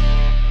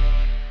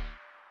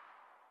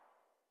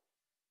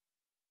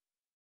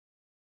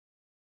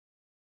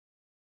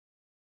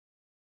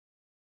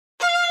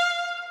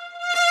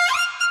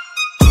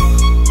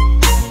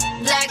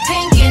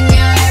 Blackpink in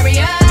your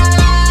area.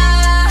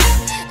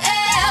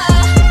 Yeah.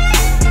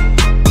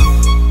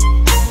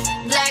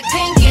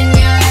 Blackpink in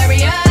your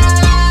area.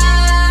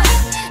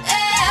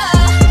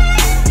 Yeah.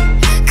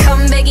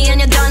 컴백이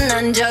아니었던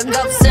난 적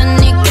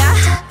없으니까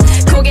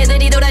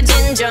고개들이 돌아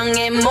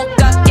진정에 못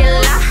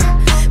걷길라.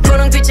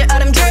 분홍빛의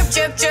얼음 drip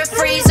drip drip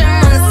freezer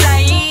on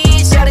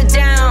side. Shut it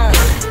down.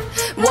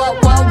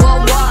 What what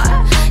what what.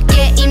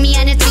 게임이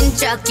아니야 진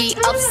적이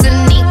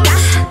없으니까.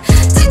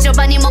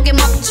 지저분이 목에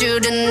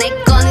먹줄은 내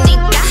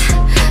거니까.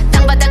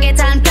 땅바닥에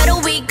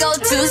단패로 we go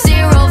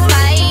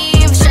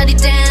 205. Shut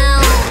it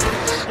down.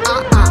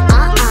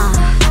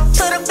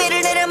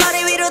 초록빛을 내려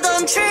머리 위로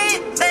don't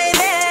trip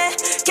baby.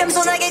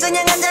 겸손하게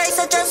그냥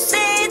앉아있어 just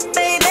sit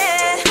baby.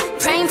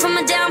 Praying for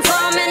my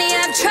downfall many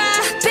have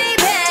tried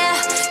baby.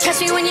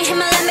 Catch me when you hit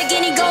my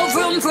Lamborghini go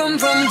vroom vroom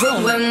vroom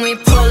vroom. When we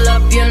pull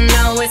up you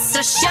know it's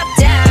a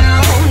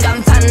shutdown.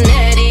 간판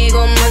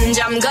내리고 문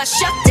잠가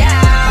shut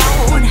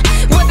down.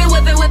 Whip it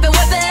whip it whip it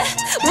whip it.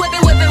 Whip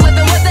it whip it whip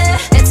it whip it.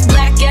 It's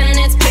black and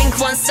it's pink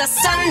once the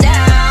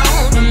sundown.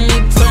 When we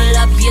pull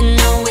up you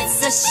know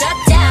it's a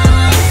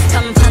shutdown.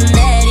 간판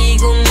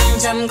내리고 문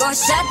잠궈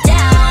shut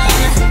down.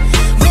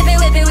 Whip it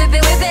whip it whip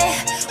it whip it.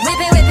 Whip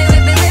it whip it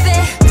whip it whip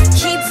it.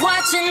 Keep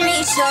watching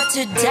me shut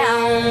it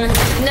down.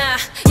 Nah,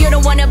 you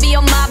don't wanna be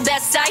on my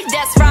best side.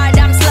 That's right,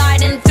 I'm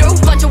sliding through.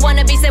 Bunch of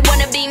wannabes that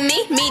wanna be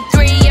me. Me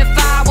three if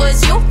I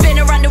was you. Been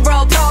around the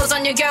world, pros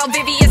on your girl,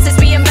 VVS is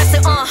we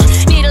invested.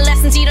 Need a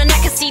lesson, see the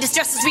neck, see the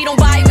stresses we don't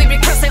buy, we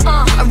regress it.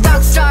 A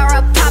rock star,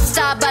 a pop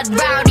star, but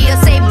rowdy. I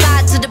say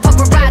bye to the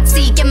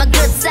paparazzi. Get my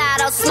good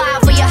side, I'll smile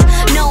for ya.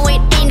 No,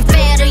 it ain't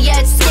fair to ya.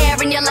 It's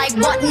staring you like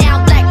what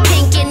now?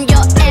 Blackpink in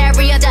your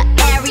area, the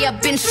area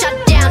been shut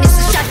down. It's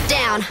a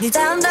shutdown. 네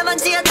다음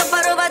답안지가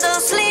똑바로 봐도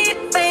sleep,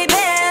 baby.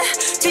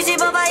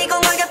 뒤집어봐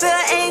이건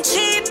가격표야 ain't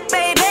cheap,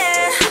 baby.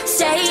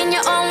 Stay in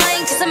your own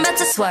lane, cause I'm about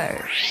to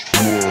swerve.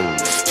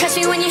 Catch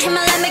me when you hit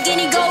my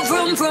Lamborghini, go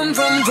vroom, vroom,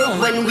 vroom, vroom.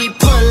 When we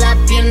pull up,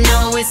 you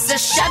know it's a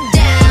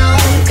shutdown.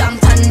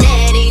 간판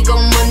내리고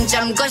문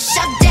잠궈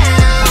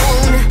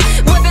shutdown.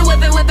 Whip it,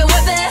 whip it, whip it,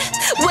 whip it.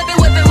 Whip it,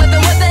 whip it, whip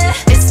it, whip it.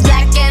 It's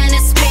black and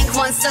it's pink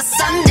once the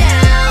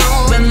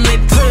sundown. When we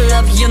pull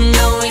up, you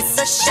know it's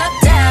a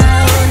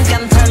shutdown.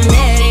 간판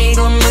내리고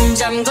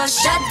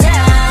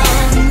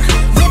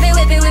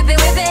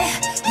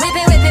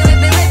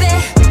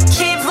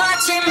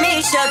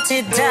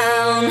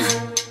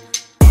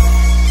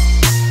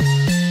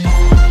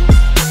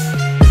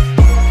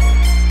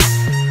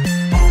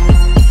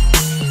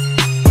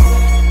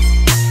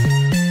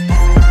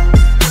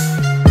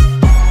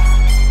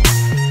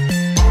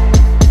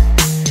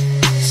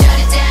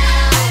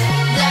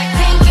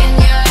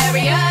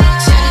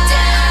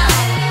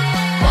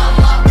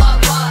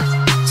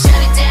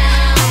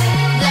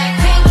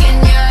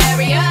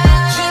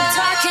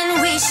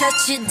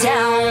you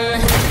down.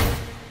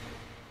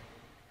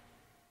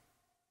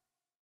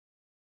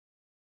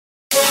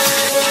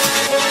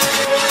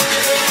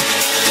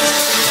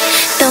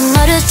 또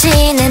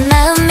모르지 내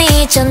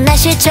마음이 좀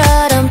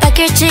날씨처럼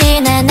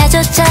바뀔지 난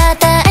나조차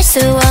다 알 수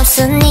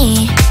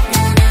없으니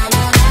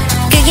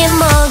그게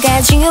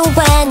뭐가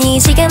중요하니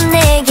지금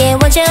내게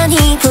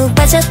완전히 푹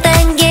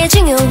빠졌단 게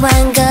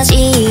중요한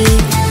거지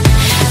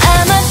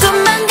아마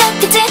꿈만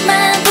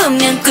같겠지만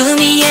분명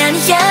꿈이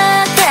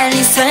아니야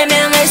달리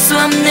설명할 수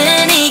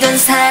없는 이건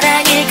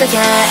사랑일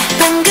거야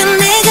방금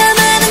내가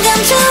말한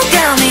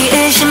감정감이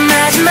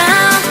의심하지 마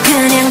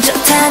그냥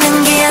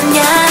좋다는 게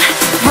아니야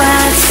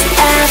What's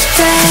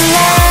after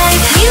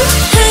life? You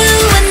who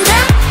and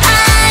the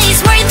eyes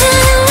were the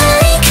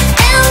like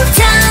L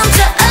down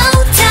to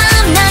O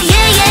down now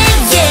yeah yeah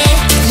yeah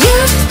You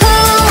who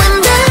and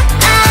the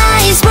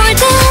eyes were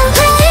the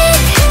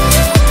like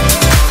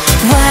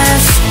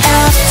What's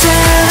after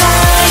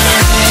life?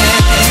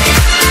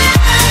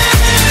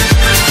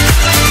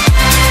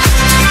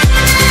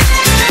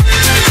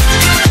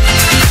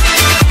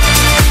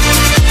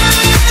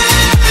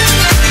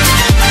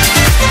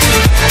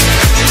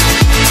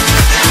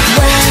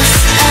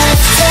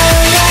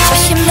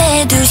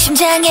 조심해도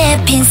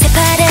심장에 핀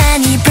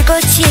새파란 이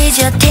불꽃이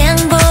저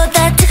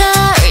태양보다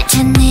뜨거울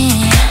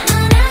테니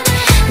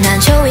난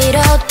저 위로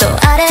또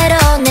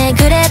아래로 내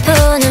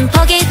그래프는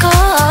포기고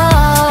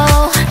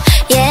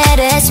Yeah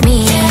that's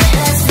me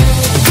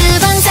두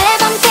번 세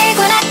번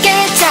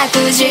피곤하게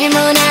자꾸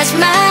질문하지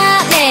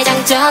마 내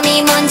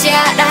장점이 뭔지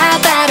알아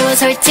바로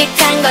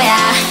솔직한 거야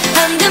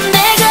방금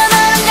내가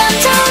말한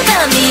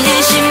감정감이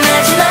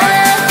의심하지 마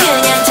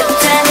그냥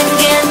좋다는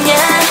게 아니야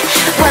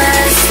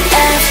What's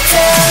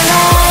after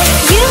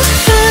life? You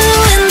who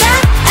and the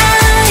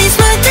eyes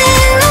were the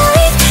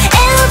like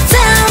L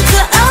down to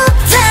O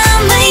down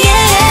my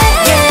yeah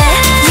yeah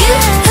You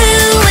who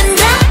and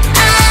the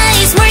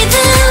eyes were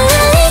the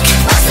like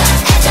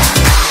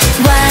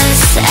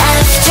What's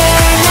after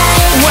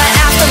life? What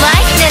after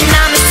life? 내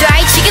맘이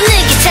strike 지금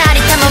느낀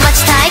짜릿함은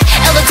마치 type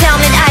L로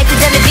태우면 I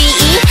그다음에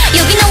BE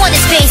여기 no one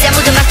in space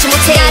아무도 막지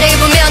못해 나를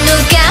보면 눈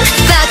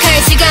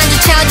깜빡할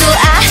시간조차도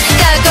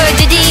아까울 걸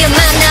드디어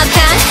만나봐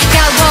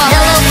Now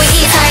love we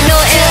eat I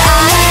know it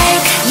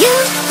like You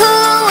who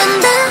and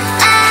the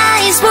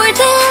eyes were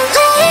the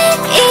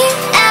like It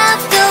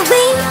after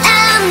we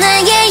am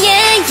yeah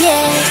yeah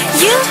yeah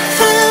You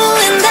who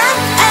and the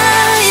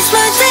eyes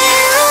were the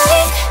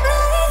like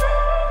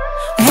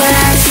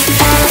What's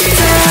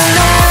after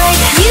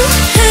life? You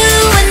who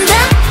and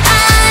the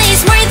eyes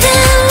were the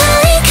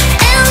like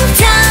L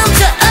down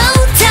to O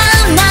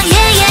down now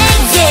yeah yeah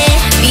yeah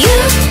You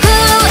who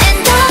and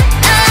the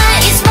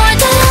eyes were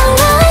the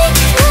like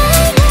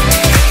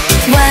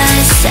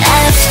What's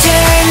after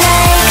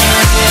life?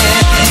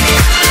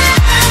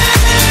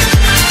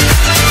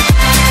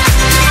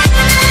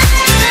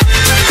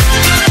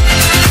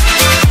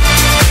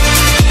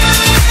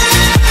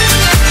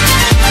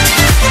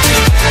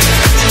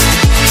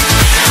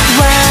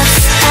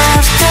 What's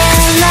after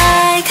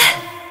like?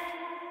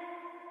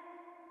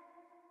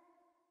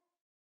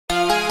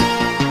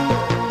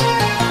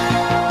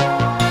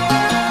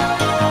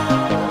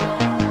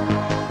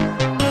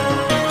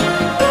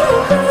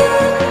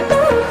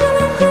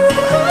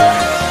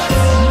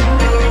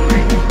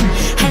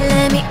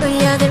 알람이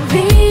울려든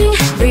ring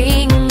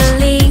ring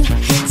ring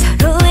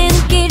서로의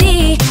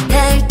눈길이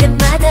닿을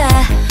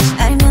때마다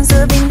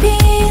알면서 빙빙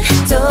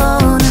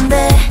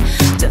도는데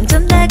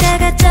점점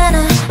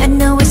다가갔잖아 I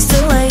know it's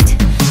too late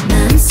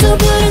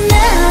마음속으로 나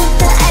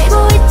다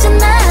알고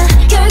있잖아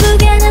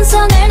결국에는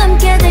선을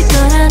넘게 될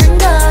거라는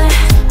걸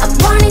I'm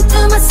warning to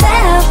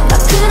myself 막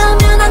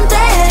그러면 안 돼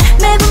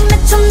매번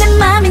맺혀 내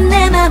맘이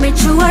내 맘을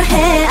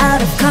추월해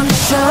out of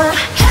control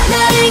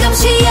나를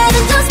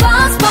감시하는 저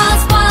spot spot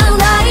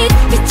spotlight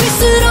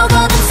비칠수록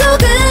어둠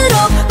속으로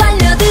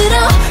빨려들어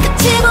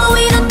끝이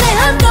보이는데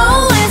I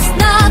know it's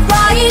not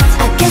right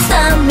I can't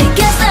stop me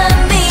can't stop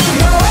me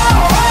no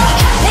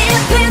내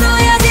앞에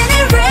놓여진 이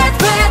red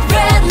red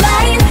red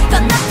light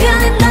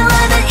건너편에 나와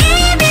난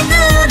이미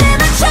눈에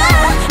맞춰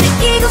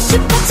느끼고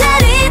싶어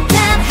짜릿한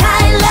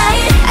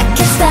highlight I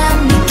can't stop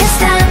me can't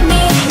stop me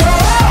no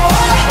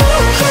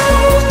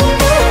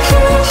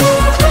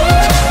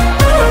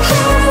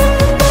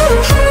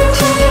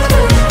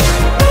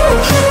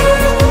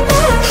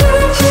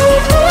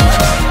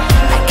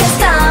I can't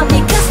stop me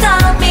can't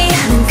stop me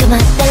눈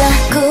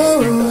감아달라고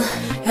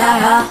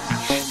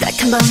딱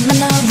한 번만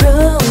no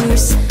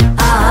rules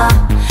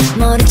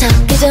머리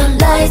잡기도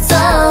lights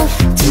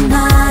off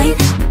tonight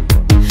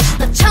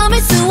너 참을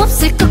수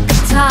없을 것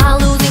같아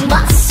losing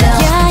myself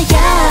yeah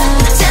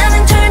yeah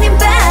어쩌면 turning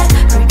back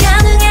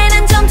불가능해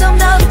난 점점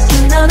더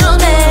깊이 너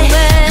눈에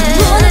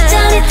너무나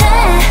짜릿해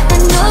난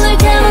눈을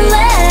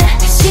감을래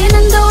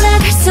다시는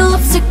돌아갈 수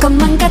없을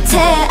것만 같아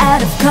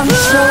out of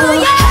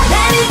control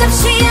나를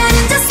감시하는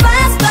저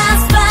spot spot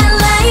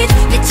spotlight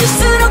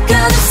비칠수록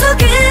어둠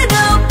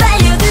속으로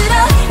빨려들어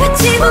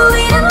끝이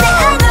보이는데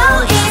I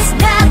know it's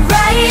not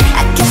right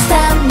I can't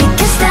stop me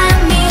can't stop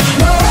me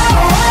no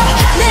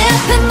내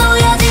앞에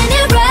놓여진 이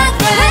red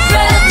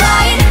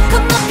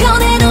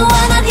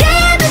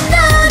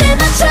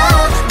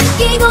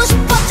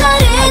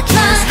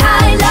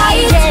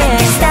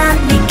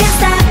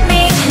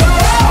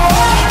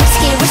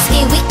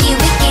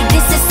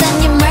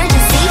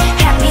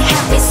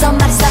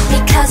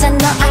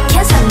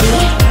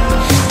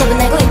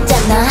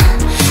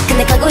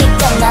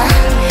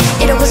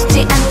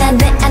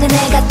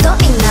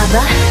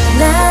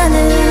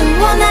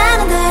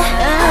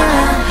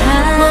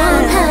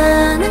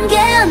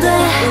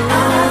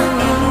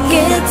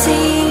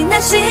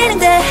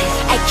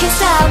Can't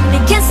stop me,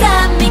 can't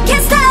stop me,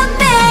 can't stop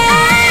me.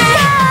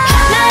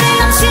 나를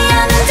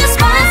넘치하는 just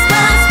one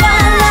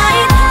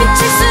spotlight.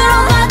 빛일수록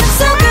어둠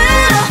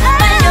속으로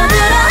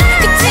빨려들어.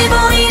 끝이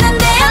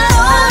보이는데 I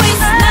know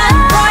it's not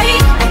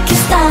right. I can't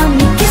stop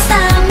me, can't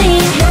stop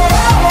me.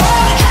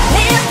 내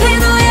앞에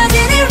놓여진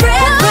이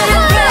red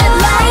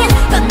light.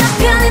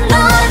 건너편에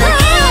너는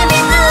이미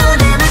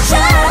눈에 맞춰.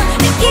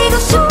 느끼고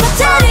싶어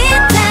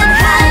짜릿한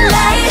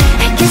highlight.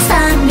 I can't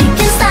stop me,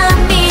 can't stop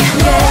me.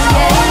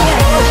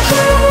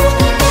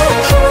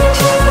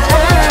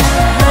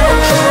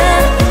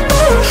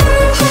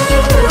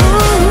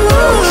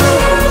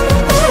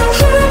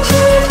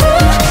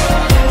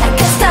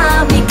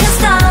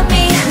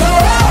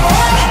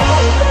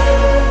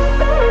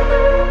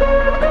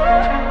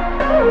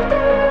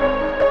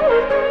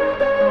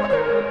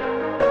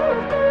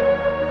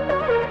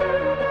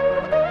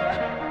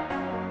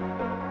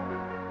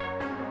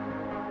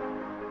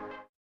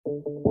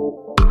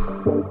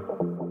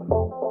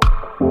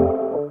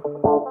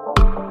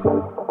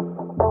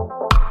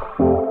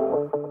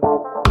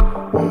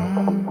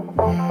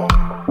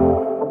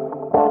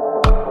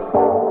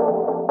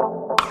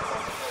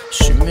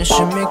 Shimmy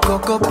shimmy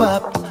cocoa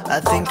pop I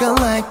think I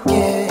like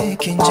it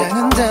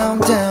긴장은 down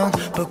down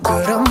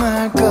부끄러운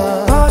말고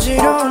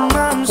어지러운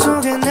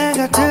마음속에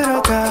내가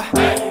들어가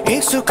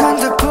익숙한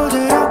듯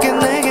부드럽게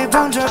내게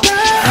번져가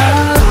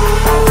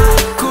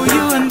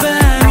고요한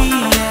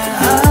밤이야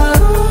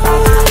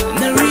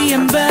날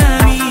위한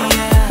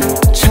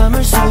밤이야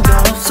참을 수가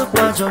없어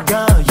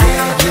빠져가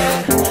yeah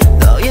yeah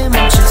너의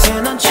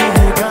멈칫은 난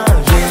취해가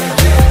yeah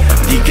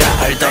yeah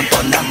네가 알던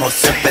뻔한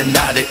모습에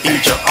나를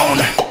잊어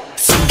오늘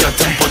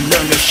숨겨둔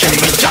본능을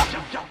힘이자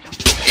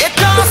It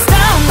goes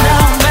down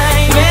down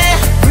baby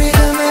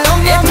Rhythm에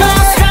온 It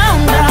goes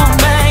down down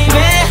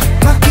baby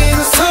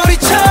맡기고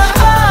소리쳐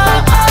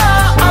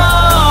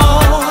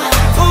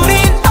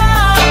우린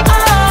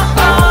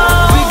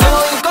We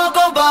going go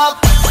go pop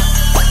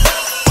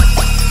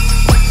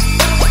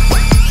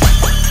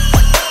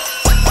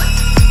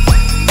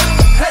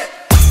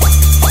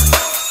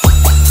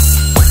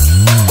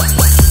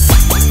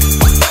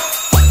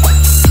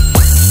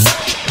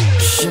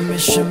Shimmy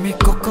shimmy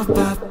cocoa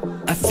pop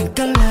I think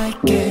I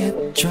like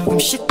it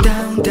조금씩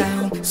down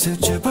down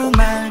수줍어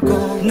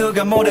말고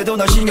누가 뭐래도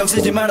널 신경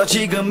쓰지 말아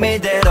지금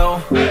이대로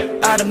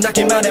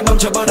아름답기만 해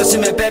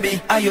멈춰버렸으면 baby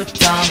are you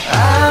down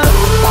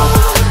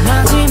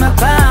마지막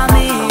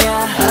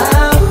밤이야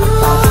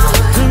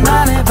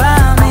둘만의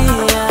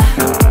밤이야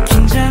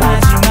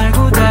긴장하지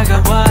말고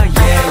다가와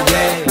yeah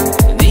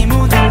yeah 네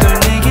모든 걸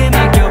내게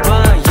맡겨봐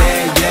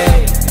yeah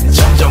yeah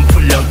점점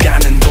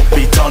풀려가는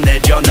높이 더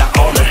내려놔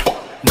오늘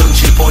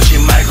눈치 보지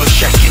말고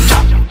shake it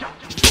up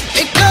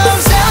It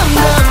goes down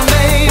down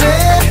baby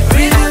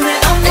Rhythm에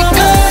온 It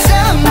goes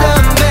down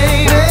down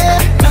baby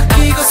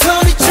맡기고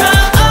소리쳐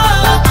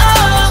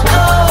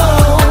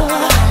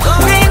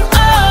우린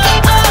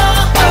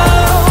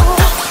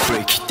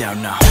break it down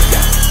now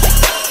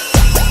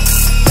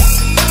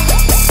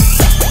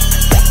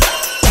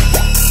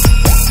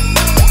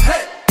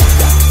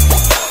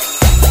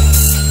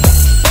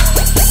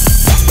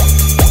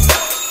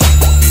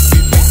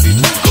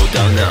go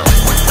down now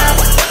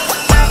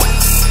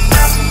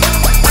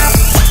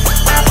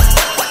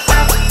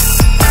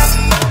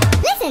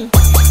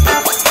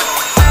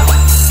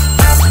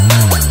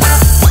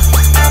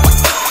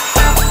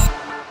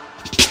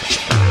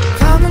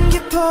밤은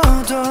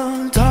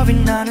깊어도 더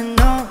빛나는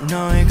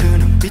너의 그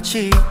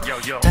눈빛이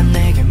다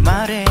내게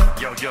말해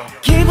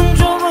기분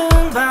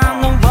좋은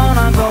밤 넌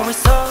원하고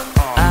있어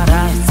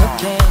알아 it's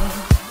okay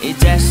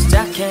이제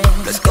시작해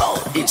Let's go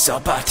It's a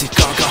party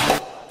go go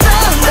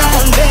Down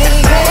down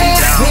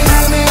baby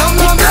리듬이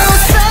없는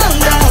down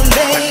down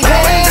baby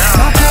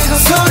맡기고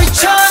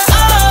소리쳐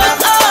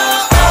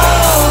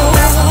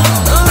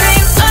우린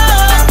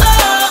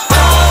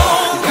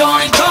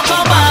going coco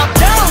pop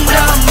Down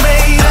down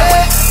baby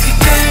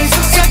그때의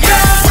속삭여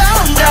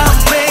Down down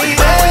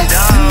baby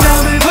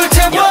맘을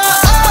불태워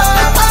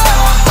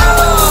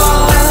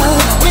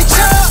미쳐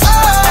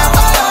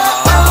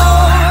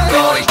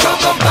going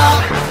coco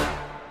pop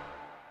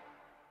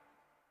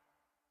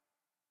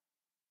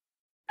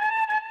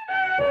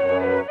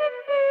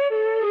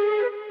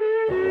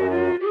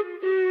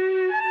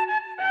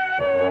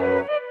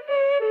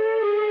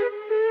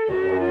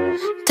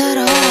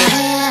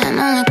들어와해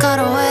눈을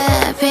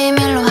가로해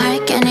비밀로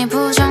할게 네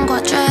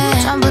부정과 죄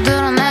전부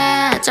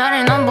드러내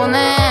자리 넌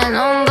보내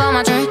눈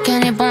감아줄게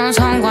네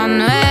본성과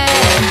뇌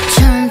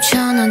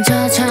춤추는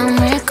저장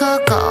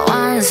밀거고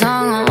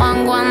완성은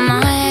왕관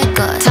너의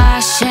것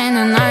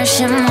다시는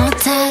얼씬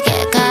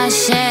못하게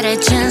가시를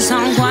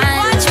진성관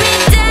Watch me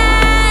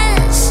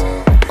dance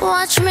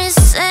Watch me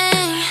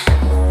sing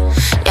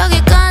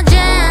여기까진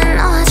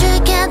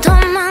놓아줄게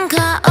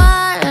도망가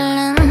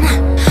얼른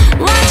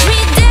Watch me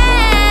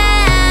dance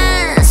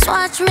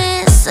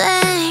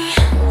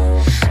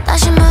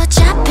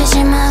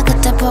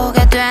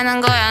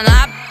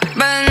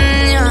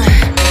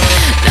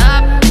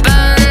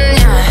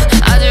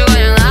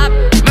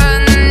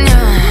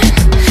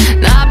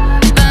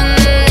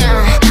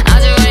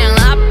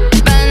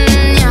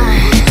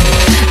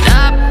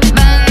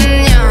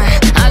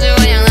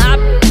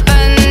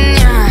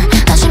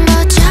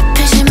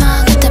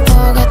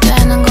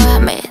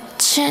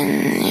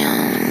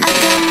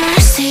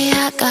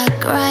got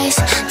grace.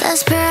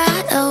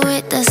 Desperado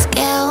with the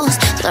scales.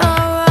 Throw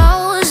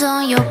rolls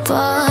on your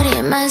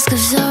body. Mask of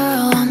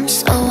sorrow, I'm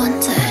so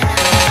wanted.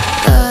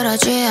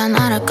 그러지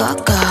않아를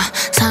꺾어.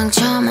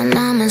 상처만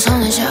남은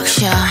손을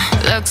적셔.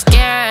 Look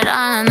scared,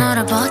 안에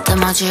너를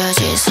보듬어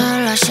주지.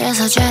 술로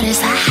씻어 죄를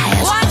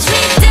사하여. Watch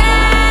me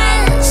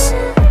dance,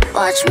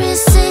 watch me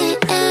sing.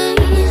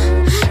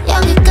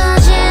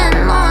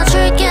 여기까지는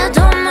놓아줄게.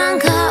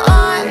 도망가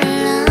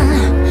얼른.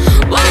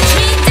 Watch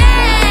me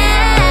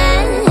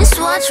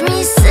dance, watch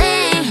me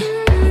sing.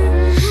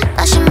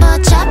 다신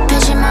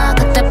붙잡히지 마.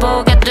 그때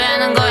보게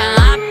되는 거야.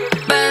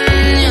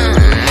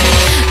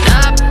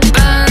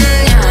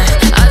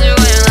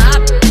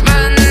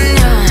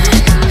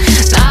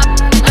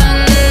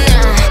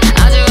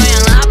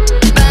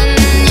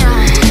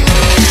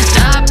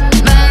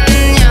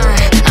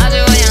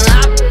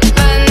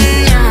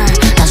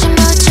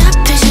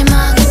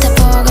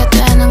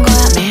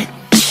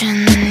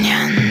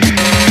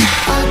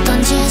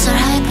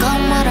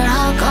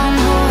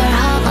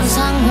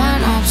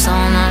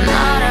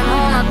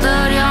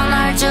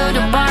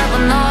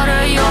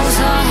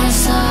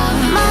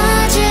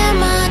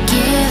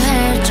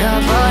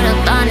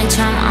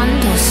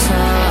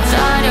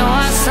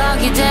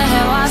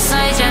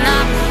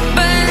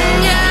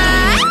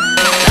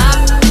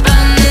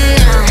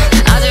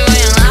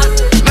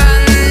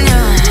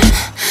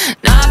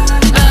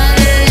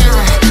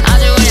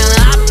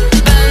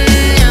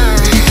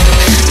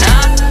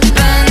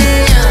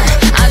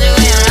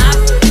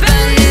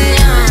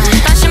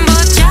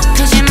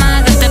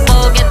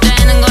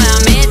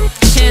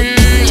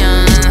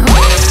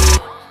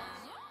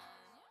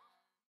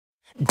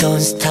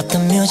 Don't stop the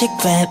music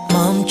왜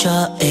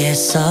멈춰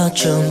있어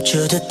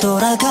춤추듯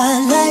돌아가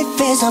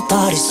Life is a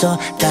party so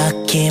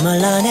딱히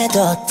말 안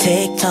해도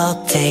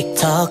Tick-tock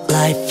tick-tock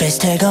Life is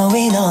still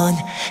going on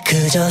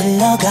그저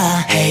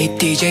흘러가 Hey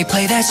DJ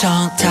play that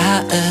song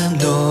다음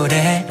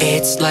노래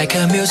It's like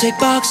a music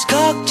box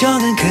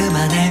걱정은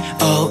그만해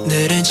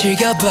오늘은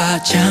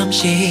즐겨봐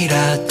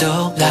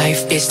잠시라도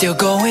Life is still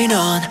going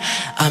on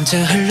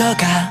암튼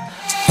흘러가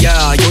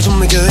야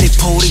요즘 왜 그리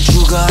풀이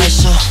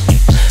죽어있어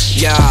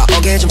야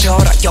어깨 좀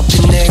펴라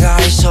옆에 내가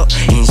있어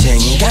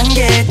인생이 간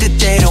게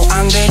뜻대로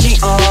안 되지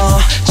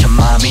참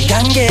맘이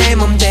간 게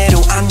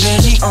맘대로 안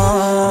되지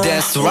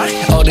That's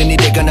right 어른이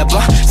되거나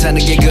봐 사는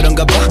게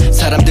그런가 봐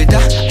사람들 다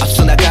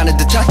앞서 나가는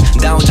듯한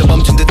나 혼자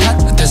멈춘 듯한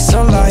That's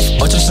so life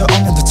어쩔 수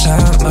없는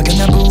듯한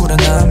막연한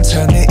불안함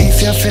Tell me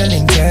if you're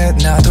feeling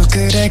that 나도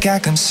그래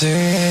가끔씩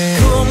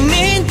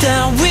고민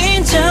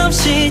따윈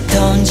잠시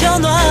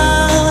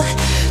던져놔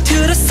To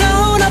the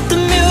sound of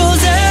the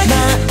music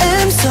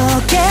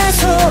마음속에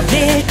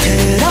소리를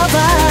들어봐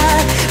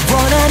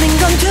원하는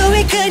건 do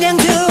it 그냥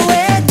do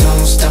it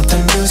Don't stop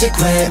the music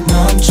왜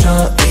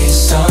멈춰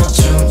있어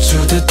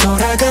춤추듯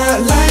돌아가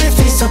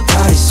Life is a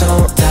party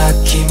so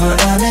딱히 말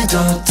안 해도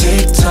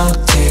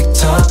Tick-tock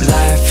tick-tock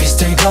Life is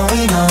still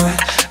going on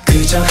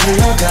그저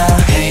흘러가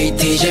Hey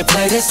DJ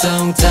play that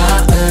song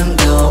다음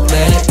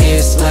노래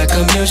It's like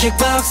a music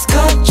box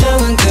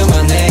걱정은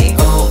그만해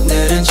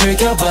오늘은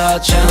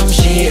즐겨봐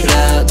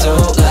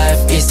잠시라도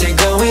Life is still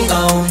going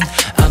on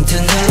암튼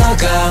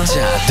흘러가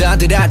자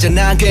다들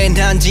하잖아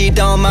괜한지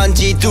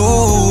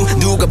덤한지도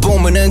누가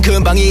보면은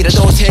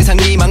금방이라도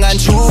세상이 망한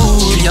줄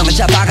균형을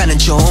잡아가는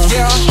중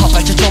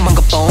헛발쳐 좀만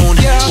것뿐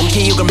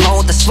꿈기육을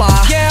못다 쏴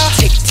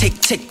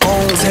틱틱틱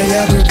온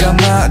새벽을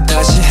감아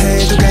다시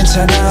해도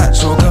괜찮아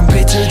조금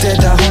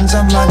비틀대다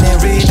혼자만의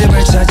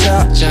리듬을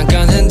찾아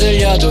잠깐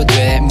흔들려도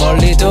돼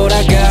멀리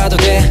돌아가도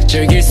돼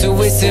즐길 수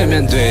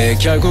있으면 돼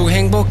결국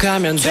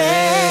행복하면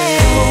돼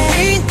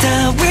고민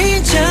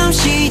따윈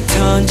잠시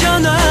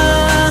던져놔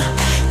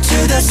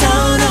To the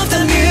sound of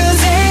the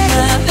music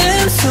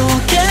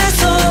마음속에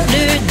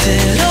소리를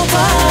들어봐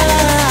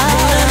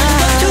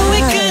Do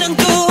it 그냥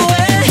do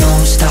it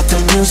Don't stop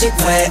the music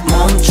왜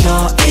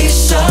멈춰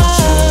있어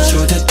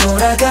춤추듯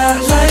돌아가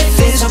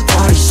Life is a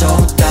party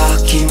so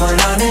딱히 말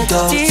안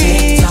해도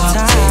Tick-tock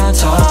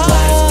tick-tock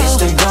Life is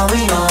still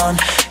going on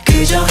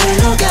그저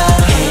흘러가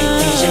Hey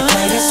DJ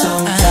play that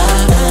song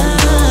다음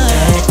노래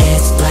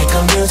It's like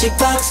a music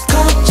box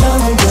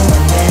걱정은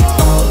그만해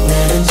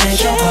오늘은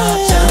즐겨봐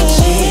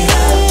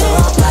잠시라도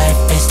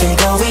Life is still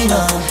going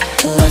on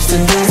Life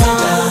still going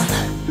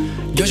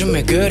on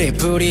요즘에 그리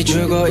불이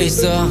죽어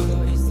있어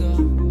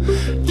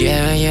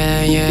Yeah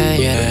yeah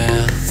yeah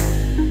yeah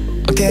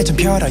어깨 좀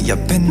펴라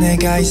옆에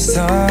내가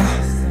있어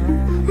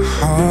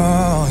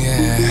Oh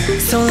yeah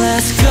So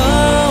let's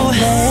go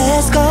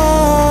Let's go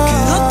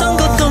그 어떤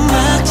것도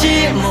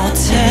막지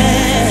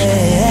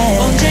못해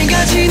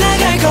언젠가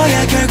지나갈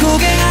거야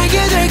결국에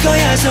알게 될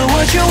거야 So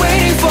what you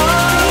waiting for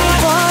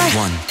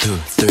 1, 2,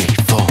 3,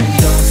 4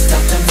 Don't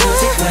stop the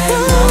music 왜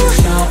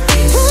멈춰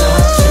있어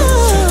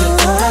춤추듯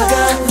돌아가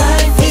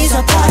Life is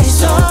a party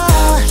so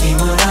딱히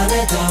말 안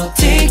해도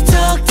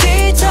Tick-tock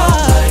tick-tock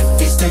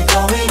Life is still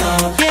going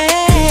on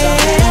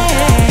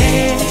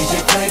Yeah DJ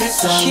play that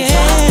song Yeah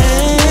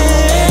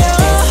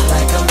It's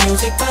like a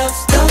music box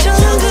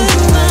걱정은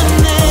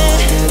그만해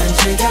오늘은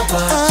즐겨봐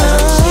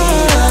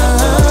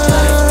잠시라도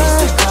Life is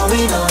still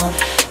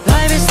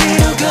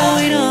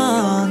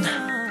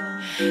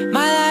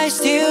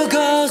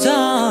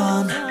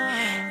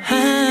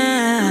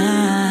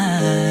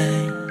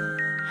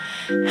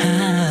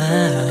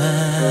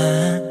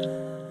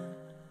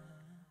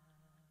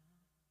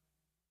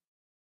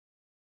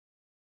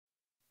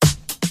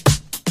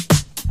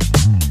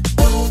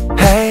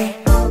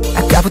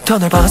처음부터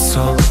널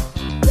봤어.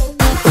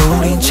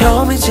 우린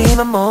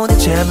처음이지만 모든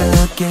점을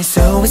느낄 수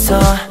있어.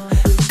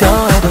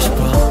 더 해도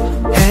싶어.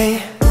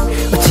 Hey,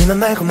 웃지만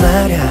말고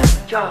말야.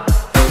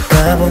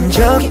 가본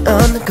적이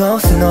없는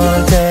곳에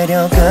널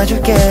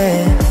데려가줄게.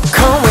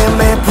 Come with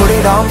me, put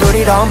it on, put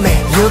it on me.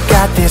 You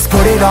got this,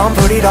 put it on,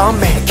 put it on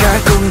me.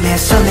 결국 내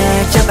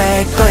손을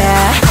잡을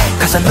거야.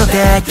 Cause I know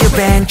that you've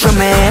been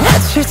dreaming.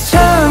 마치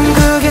처음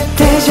그게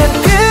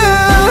데자뷰.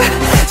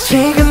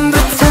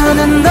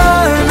 지금부터는 널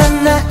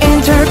만나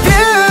인터뷰.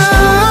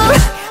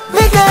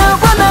 네가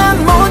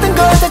원한 모든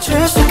걸 다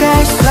줄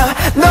수가 있어.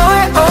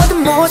 너의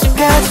어두운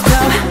모습까지 더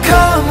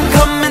Come,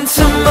 come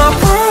into my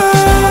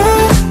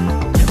world.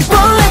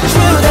 Won't let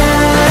you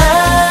down.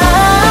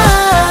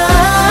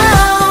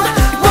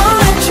 Won't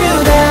let you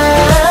down.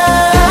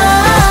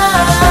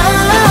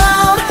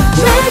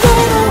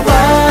 내게로 와.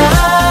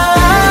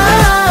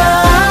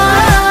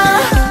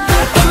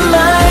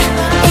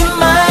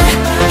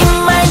 In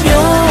my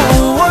new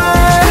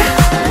world.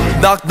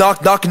 Knock knock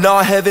knocking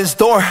on heaven's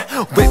door.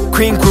 Whipped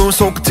cream 구운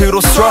손끝으로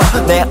straw.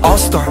 내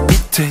all-star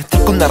밑에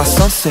딛고 날아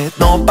sunset.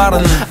 너무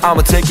빠른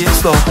I'ma take it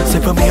slow.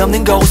 슬픔이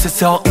없는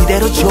곳에서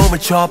이대로 춤을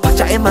춰.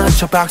 박자에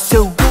맞춰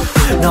박수.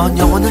 넌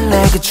영혼을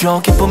내게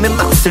줘. 기쁨의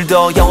맛을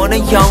더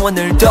영원한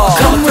영혼을 더.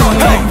 Come with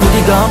me, put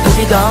it on, put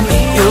it on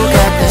me. You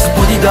got this,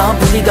 put it on,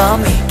 put it on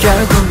me.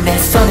 결국 내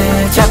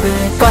손을 잡을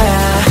거야.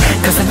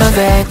 Cause I know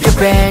that you've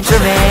been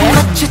dreaming.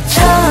 마치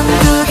처음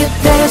그게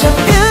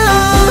데자뷰.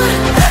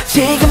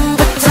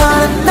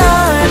 지금부터는 널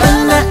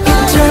만나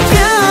인터뷰.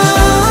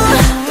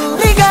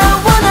 네가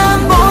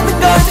원한 모든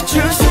걸 다 줄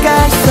수가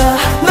있어.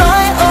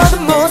 너의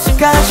어두운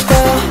모습까지도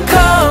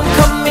Come,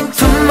 come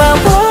into my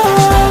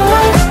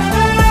world.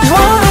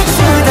 Won't let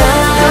you down.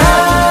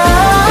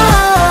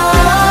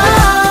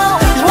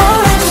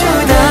 Won't let you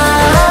down.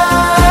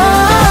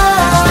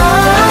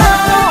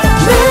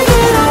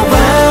 내게로 와.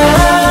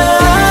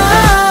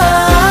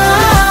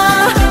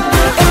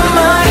 In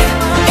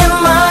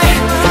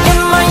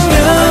my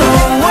new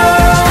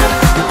world.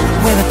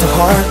 We got the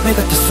heart, we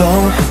got the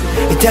soul.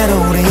 이대로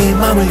우리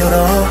맘을 열어.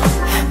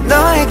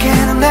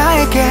 너에게는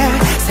나에게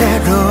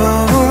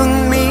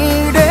새로운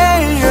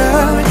미래를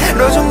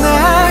열어줘. 날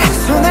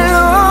손을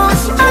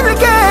놓지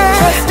않을게.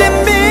 Trust in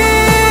me,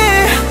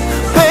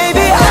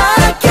 baby, I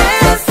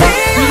can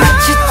see.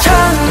 마치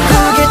처음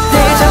그게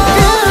데자뷰.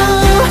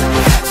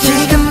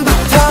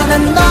 지금부터 난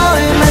널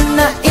만나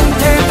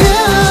인터뷰.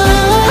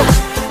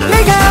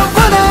 네가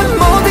원한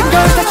모든 걸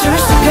다 줄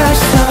수가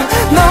있어.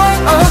 너의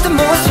어두운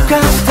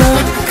모습까지도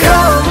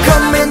Come,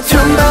 come into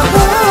my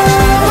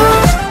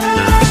world.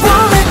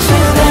 Won't let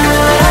you down.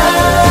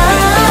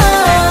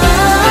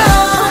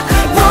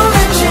 Won't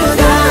let you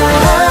down.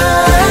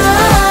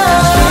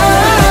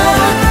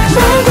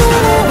 내게로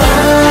와.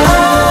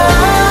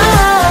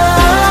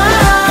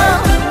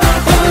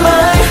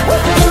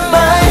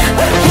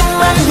 In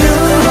my new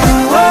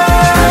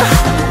world.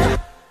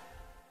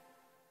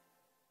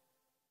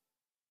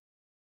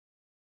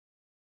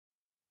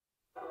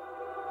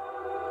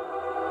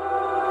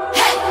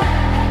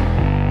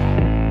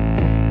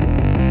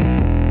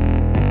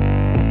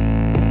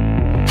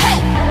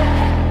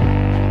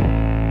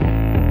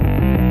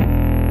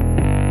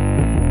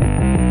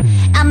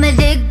 I'm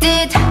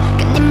addicted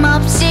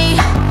끊임없이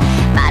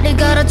말을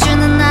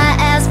걸어주는 나의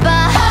에스파.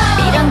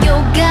 이런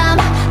교감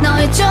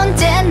너의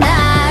존재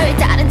날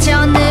다른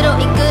차원으로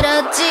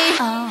이끌었지.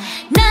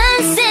 난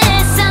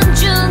세상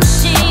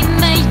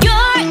중심에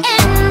You're in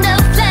the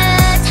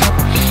flat.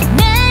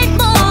 내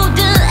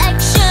모든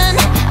액션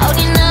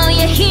어린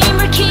너의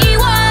힘을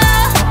키워.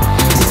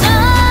 넌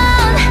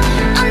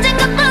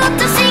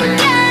언젠가부터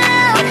생각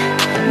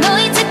너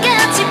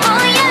이제까지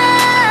보여.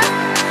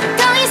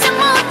 더 이상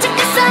못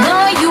참겠어.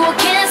 너의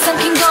유혹에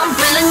삼킨 건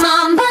brilliant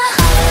mamba.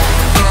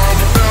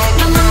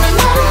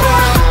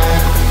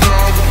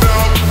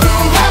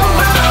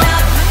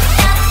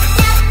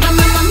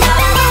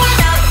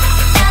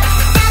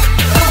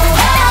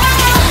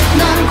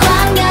 넌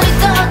광야를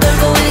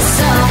떠돌고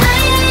있어.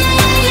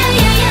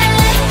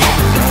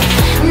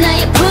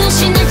 나의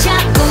분신을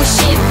잡고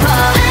싶어.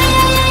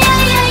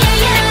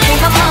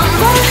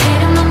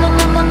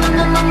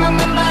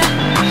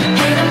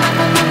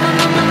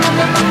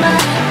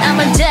 I'm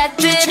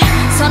addicted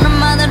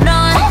선언만으론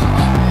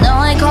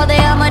너의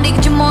거대함을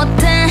이기지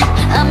못해.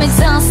 I'm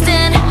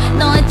exhausted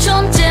너의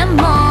존재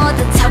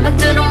모두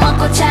타박들어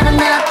먹고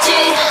자라났지.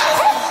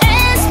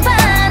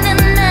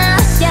 에스파는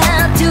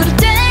나야 둘이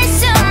될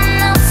순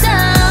없어.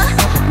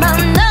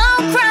 But no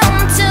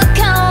chrome to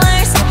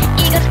colors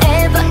이건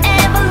ever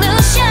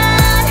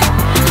evolution.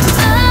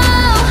 Oh,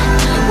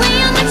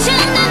 위험을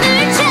찾는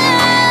널 줘.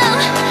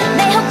 내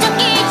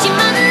헛적이지만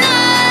널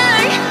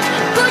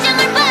부정을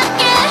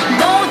받게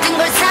모든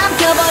걸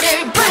삼켜버릴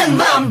brilliant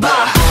mamba.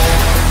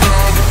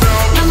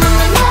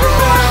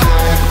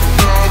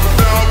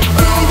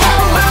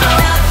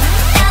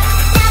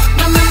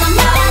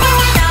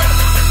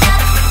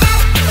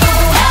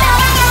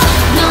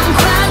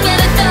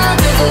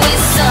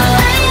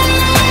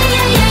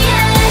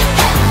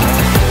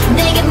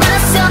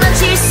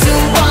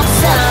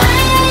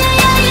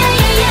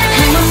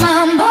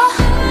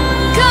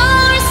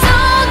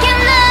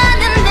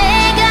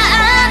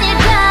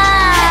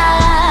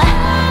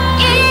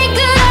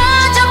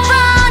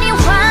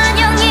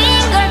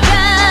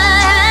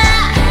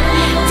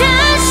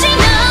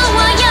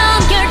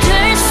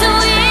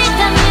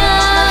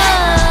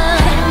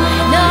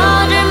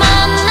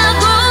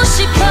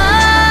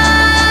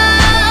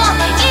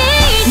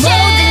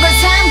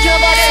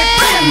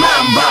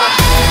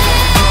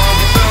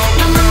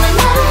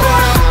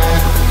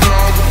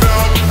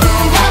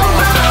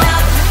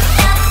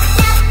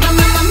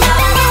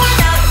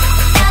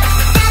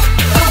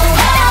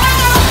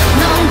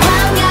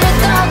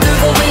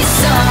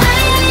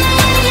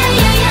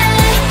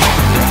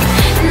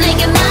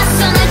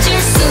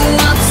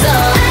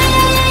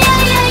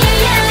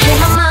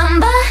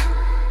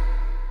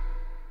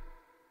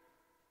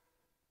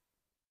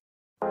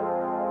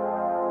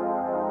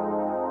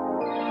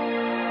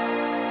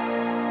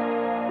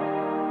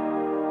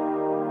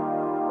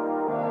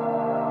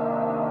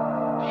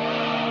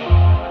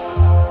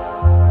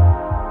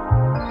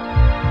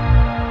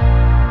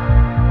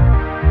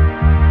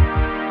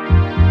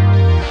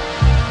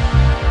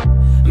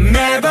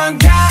 매번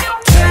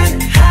같은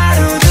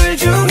하루들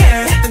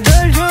중에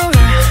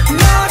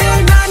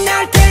너를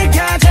만날 때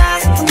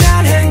가장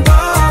난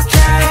행복해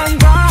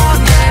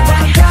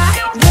매번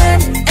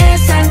같은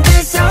일상들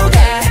속에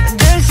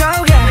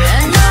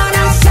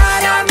너란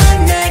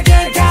사람은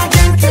내게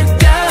가장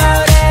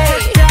특별해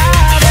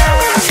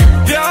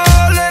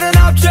별일은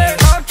없지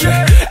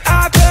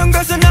아픈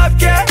것은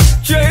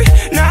없겠지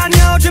난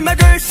요즘에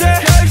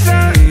글쎄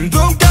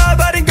붕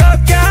떠버린 것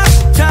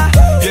같아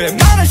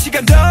많은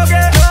시간 덕에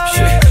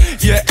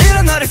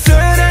이런 노래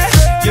쓰네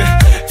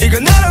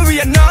이건 너를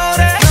위한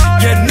노래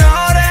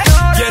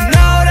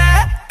노래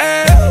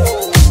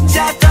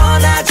자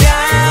떠나자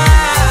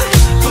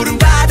푸른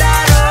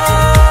바다로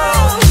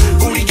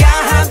우리가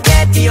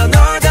함께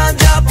뛰어놀던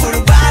저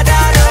푸른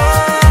바다로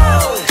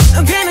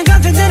괜한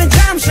걱정들은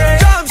잠시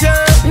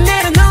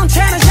내려놓은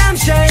채는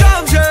잠시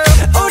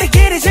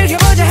우리끼리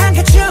즐겨보자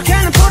함께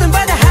추억하는 푸른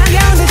바다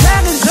한가운데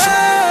작은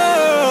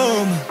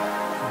섬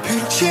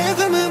비록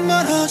지금은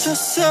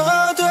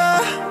멀어졌어도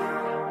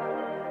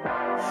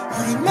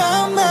우리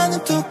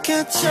마음만은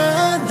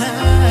똑같잖아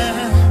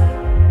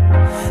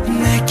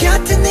내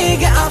곁에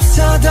네가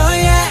없어도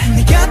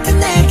네 곁에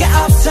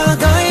내가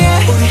없어도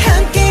우리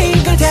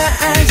함께인 걸 다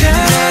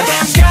알잖아 매번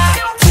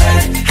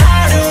같은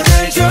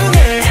하루들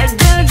중에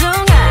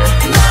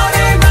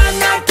너를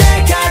만날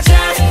때 가장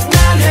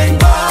난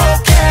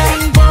행복해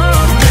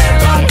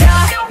매번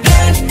같은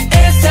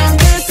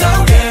일상들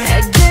속에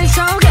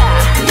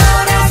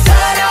너란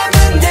사람은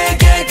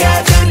내게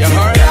가장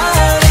특별해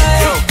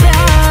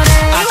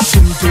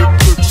아침들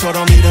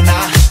불처럼 일어나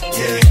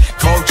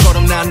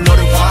거울처럼 난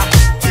너를 봐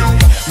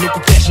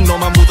눈곱 대신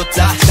너만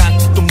묻었다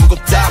잔뜩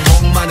무겁다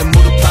목만은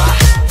무릎아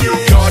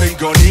거리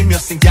거리며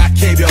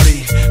생각해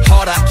별이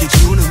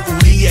허락해주는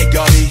우리의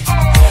거리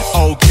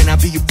Oh can I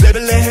be your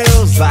Beverly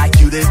Hills like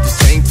you did the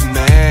same to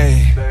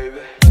me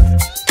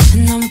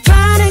넌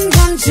빠른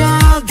건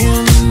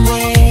조금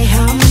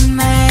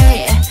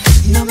위험해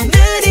너무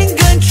느린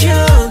건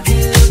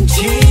조금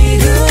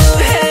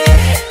지루해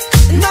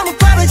너무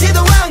빠르지도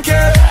않게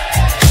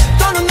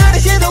또는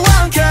느리지도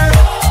않게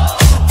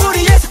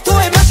우리의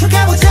속도에 맞춰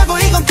가보자고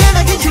이건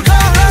꽤나긴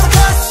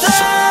즐거웠어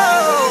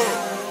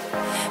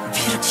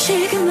비록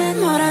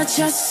지금은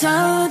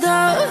멀어졌어도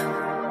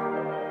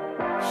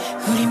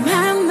우리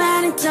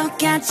마음만은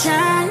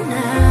똑같잖아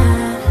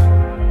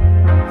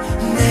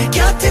내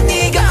곁에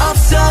네가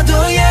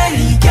없어도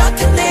네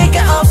곁에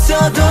내가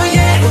없어도 우리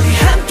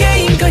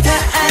함께인 걸 다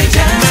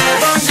알잖아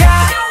매번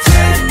같은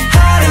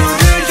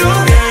하루들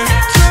중에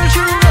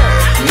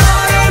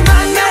너를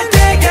만날 때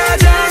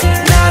가장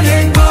난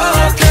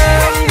행복해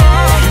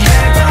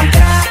매번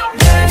같은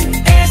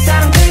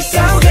일상들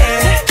속에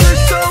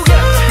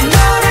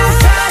너란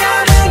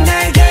사람은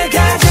내게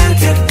가장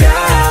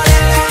특별해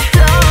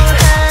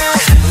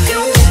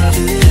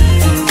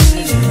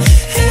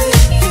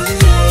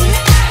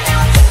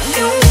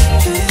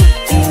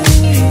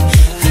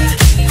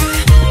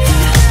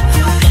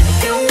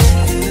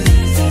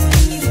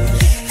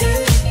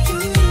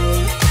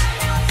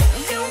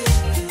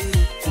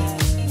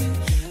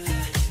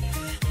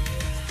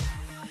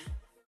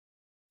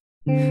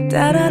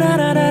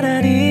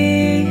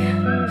따라라라라리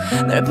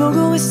널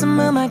보고 있음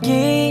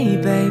음악이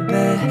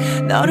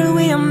baby 너를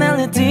위한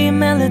멜로디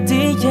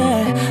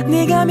yeah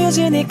네가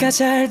뮤지니까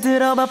잘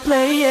들어봐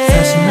play it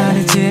사실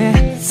말이지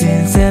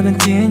since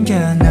 17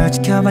 girl 널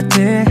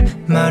지켜봤지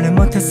말을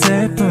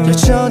못했을 뿐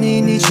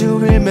여전히 네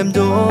주위를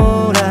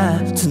맴돌아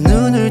두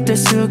눈을 뗄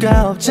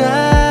수가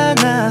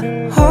없잖아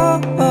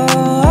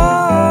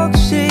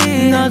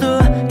혹시 너도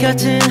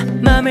같은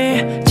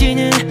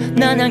맘일지는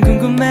난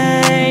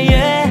궁금해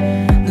yeah.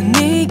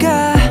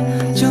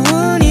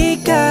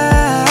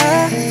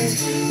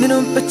 내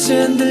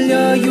눈빛은 들려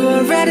You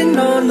already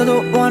know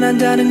너도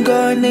원한다는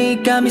걸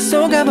네가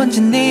미소가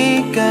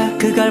번지니까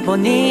그걸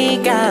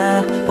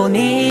보니까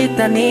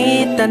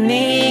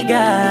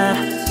네가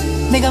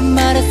내가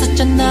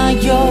말했었잖아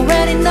You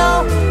already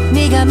know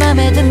네가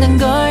맘에 드는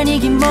걸 네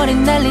긴 머리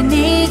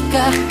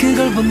날리니까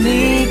그걸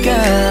보니까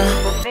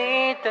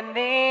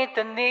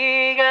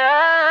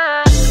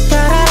네가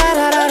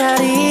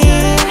따라라라라리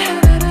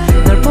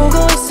널 보고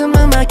있음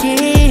음악이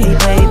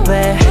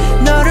baby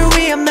너를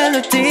위한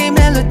멜로디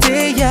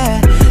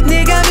yeah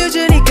네가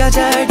뮤지니까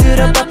잘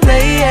들어봐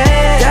play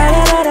it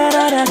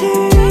따라라라라리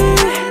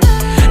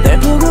널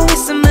보고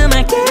있음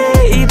음악이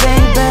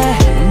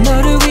baby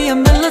너를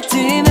위한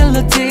멜로디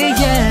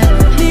yeah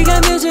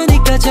네가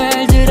뮤지니까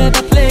잘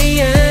들어봐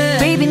play it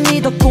baby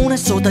네 덕분에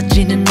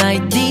쏟아지는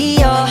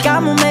아이디어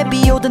가뭄에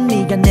비오던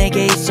네가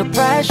내게 있어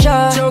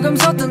pressure 조금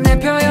섰던 내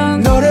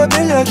표현 너를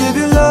빌려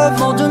give you love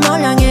모두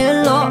널 향해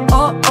일러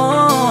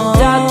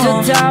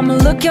따뜻함을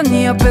느껴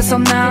네 옆에서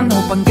난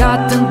호빵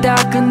같은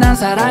따끈한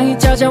사랑이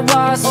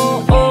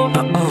찾아왔어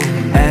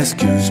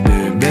Excuse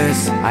me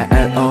miss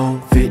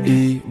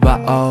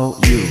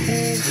I-L-O-V-E-Y-O-U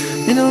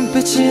네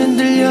눈빛이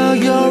흔들려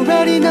You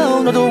already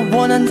know 너도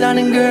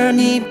원한다는 걸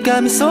네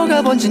입가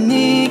미소가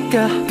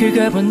번지니까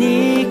그걸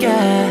보니까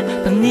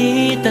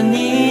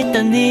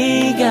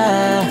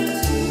네가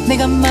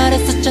내가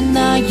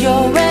말했었잖아 You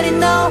already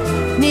know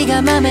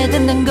내가 맘에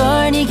든단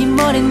걸 네 긴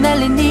머리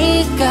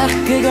날리니까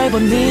그걸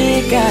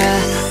보니까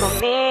못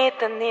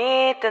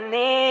믿던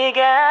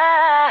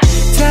네가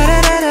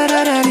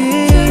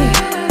따라라라라리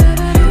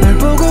널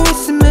보고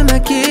있으면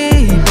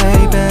막히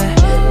baby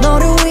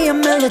너를 위한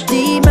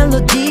멜로디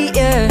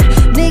yeah.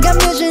 네가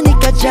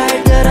뮤즈니까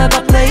잘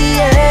들어봐 play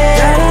it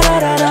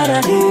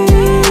따라라라라리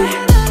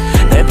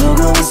널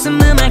보고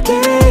있으면 막히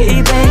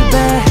baby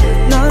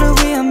너를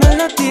위한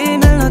멜로디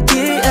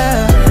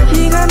yeah.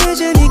 네가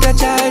뮤즈니까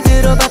잘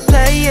들어봐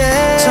play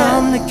it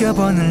처음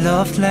느껴보는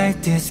love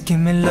like this give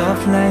me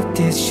love like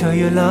this show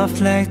you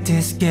love like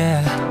this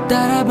yeah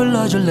따라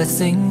불러줘 let's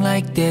sing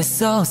like this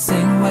so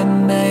sing with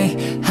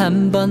me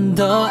한 번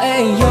더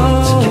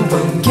ayo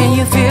Can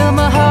you feel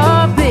my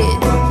heartbeat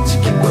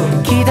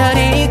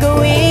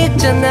기다리고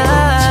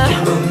있잖아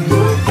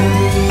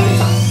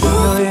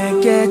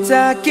너에게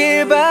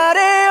닿길 바래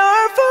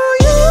all for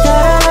you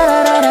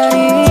따라라라라리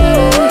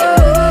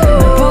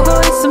널 보고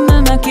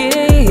있으면 막히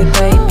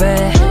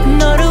baby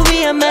너를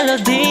위한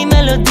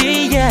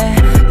멜로디 yeah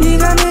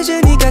네가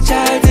뮤즈니까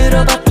잘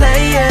들어봐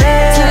play it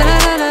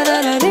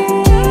따라라라라리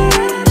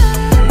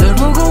널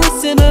보고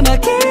있으면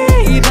막히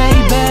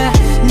baby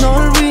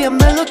너를 위한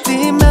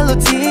멜로디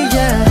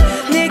yeah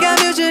네가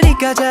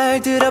뮤즈니까 잘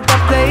들어봐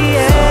play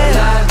it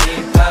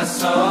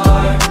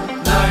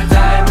널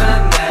닮은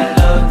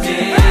멜로디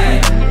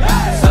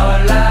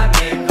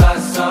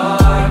솔라미파솔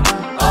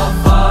Oh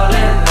fall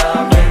in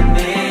love with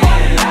me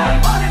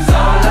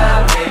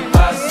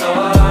솔라미파솔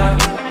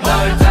널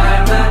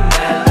닮은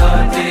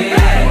멜로디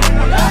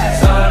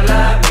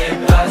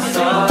솔라미파솔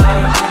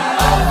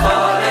Oh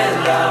fall in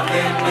love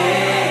with me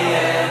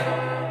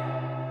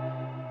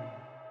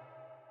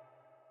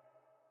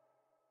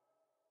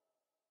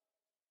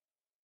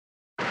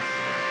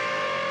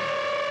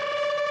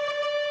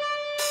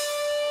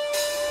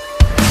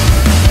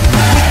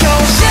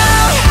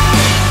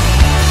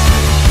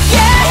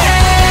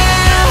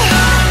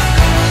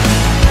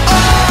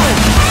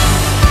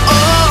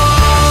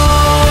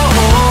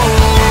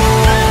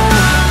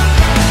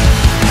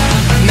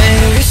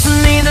매일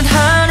순리는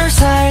하루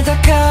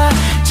살다가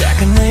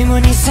작은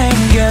의문이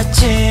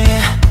생겼지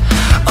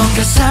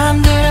온갖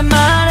사람들의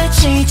말에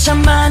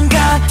지쳐만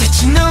가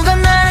대체 누가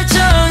나를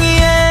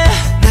정의해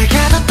날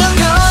가뒀던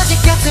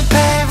거짓 같은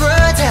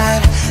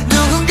paradigm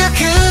누군가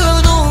그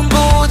어두운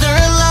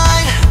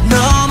borderline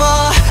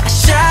넘어 I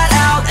shout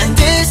out and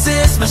this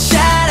is my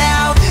shout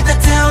out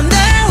나타온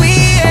날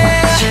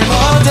위해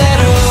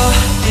제멋대로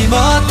네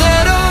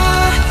멋대로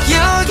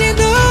여긴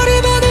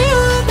우리만의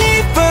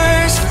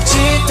universe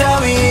지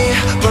따위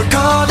볼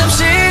것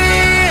없이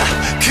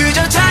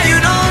그저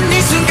자유로운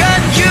이 순간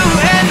you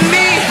and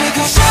me We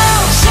go show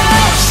show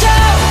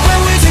show when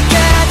we're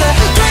together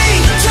 3,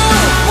 2,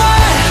 1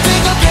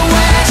 뜨겁게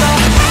외쳐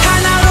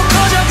하나로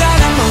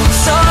커져가는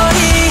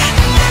목소리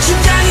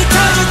심장이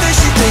터질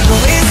듯이 뛰고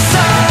있어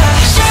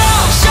Show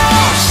show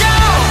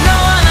show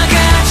너와 나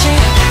같이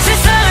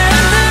세상을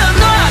흔들어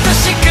놔 더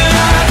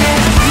시끄럽게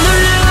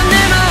놀라운 내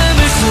마음을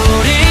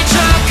소리쳐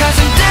가슴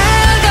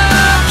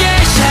뜨겁게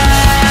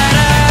shout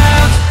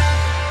out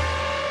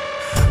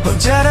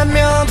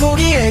혼자라면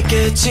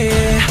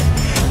포기했겠지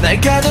날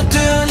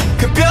가둬둔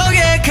그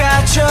벽에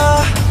갇혀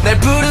날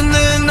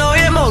부르는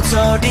너의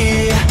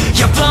목소리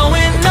You're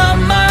blowing up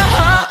my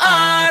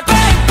heart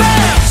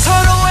baby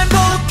서로의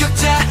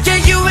목격자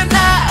Yeah you and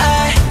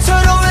I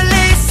서로의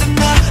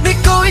listener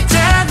믿고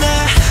있잖아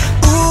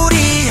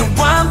우리의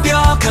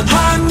완벽한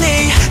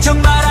harmony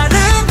정말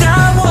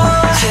아름다워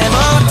제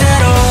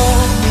멋대로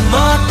네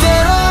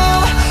멋대로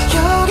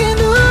여긴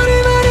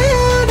우리만의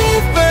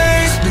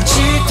universe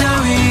눈치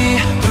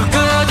따위 볼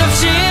것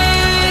없이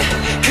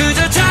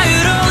그저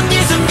자유로운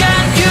이 순간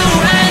you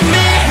and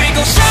me We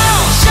go show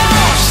show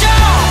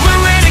show when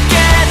we're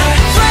together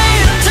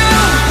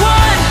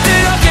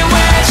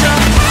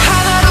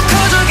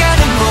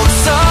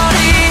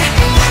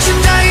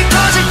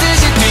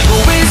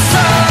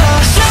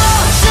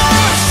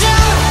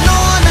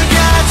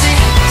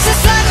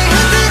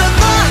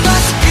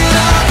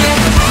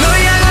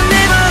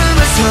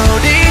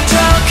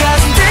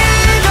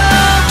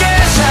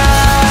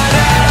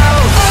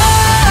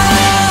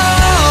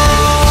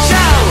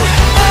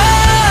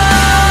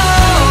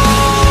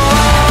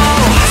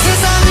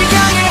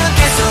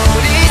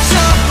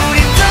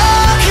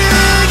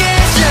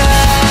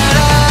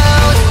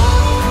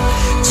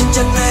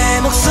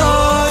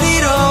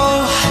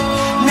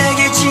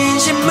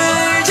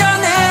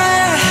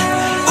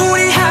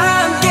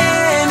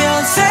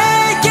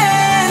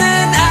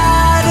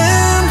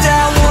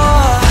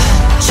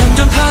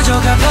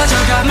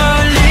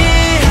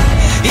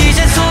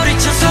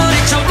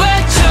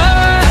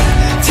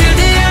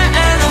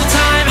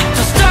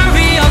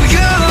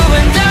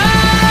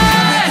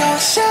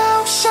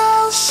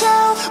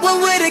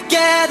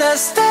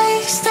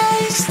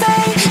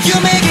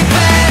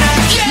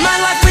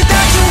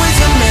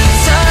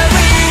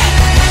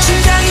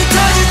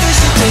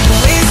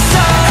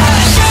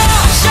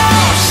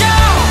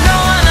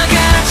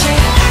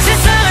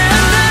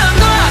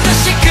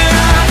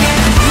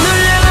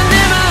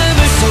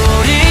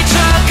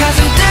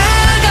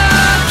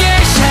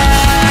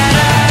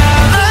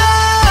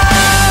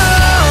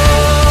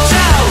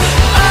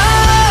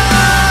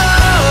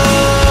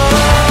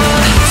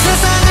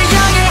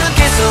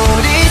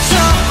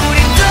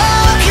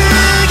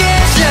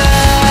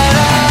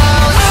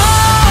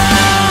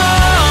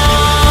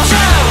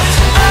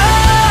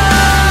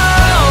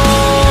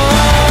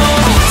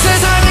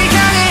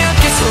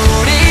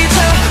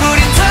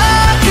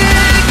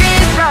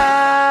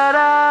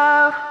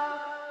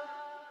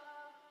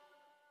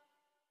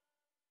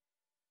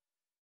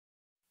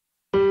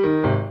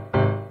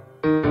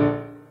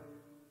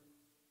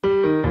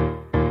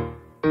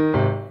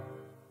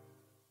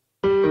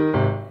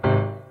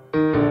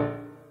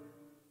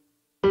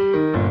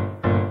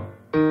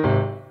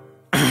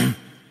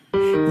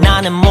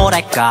나는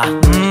뭐랄까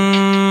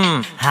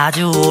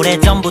아주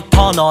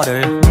오래전부터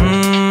너를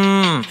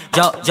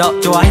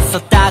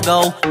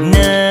좋아했었다고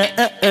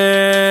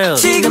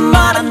지금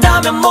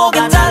말한다면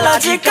뭐가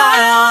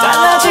달라질까요?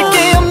 달라질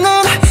게 없는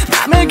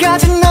맘을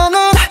가진 너는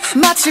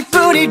마치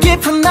뿌리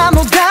깊은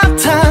나무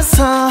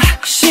같아서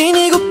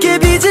신이 곱게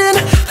빚은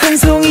한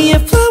송이의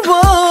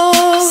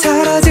flower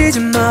사라지지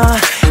마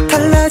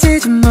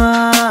달라지지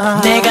마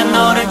내가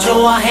너를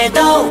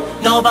좋아해도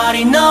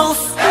nobody knows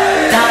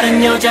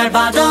다른 여자를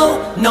봐도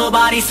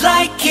nobody's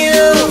like you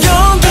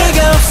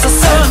용기가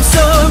없어서 I'm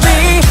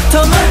sorry 더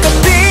많고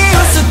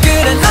비웃어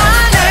그래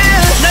나는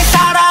널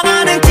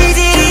사랑하는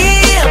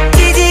찌질이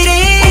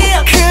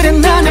그래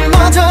나는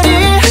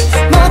머저리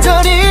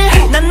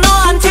난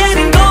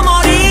너한테는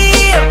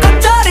거머리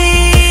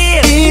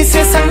겉절이 이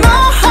세상 너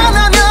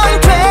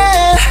하나면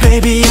돼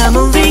Baby I'm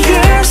only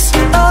yours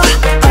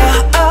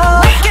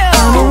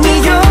I'm only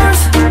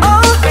yours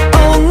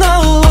oh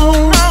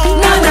no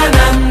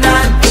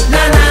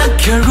난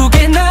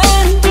결국에 난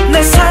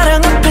내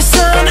사랑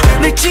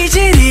앞에선 내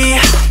찌질이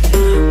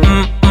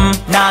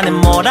나는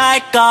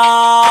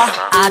뭐랄까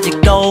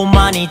아직도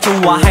많이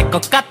좋아할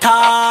것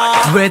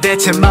같아 왜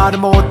대체 말을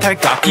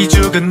못할까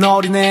기죽은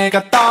어린애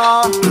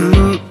같다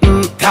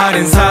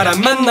다른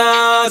사람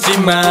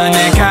만나지만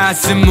내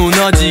가슴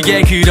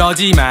무너지게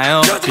그러지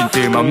마요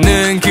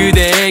빈틈없는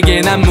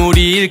그대에게 난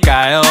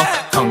무리일까요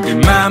텅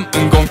빈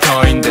맘은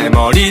공터인데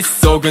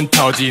머릿속은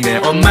터지네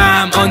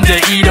맘 언제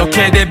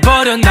이렇게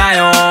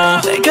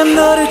돼버렸나요 내가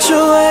너를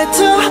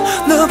좋아해도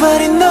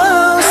nobody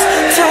knows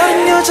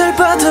다른 여자를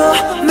봐도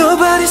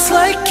nobody's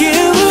like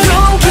you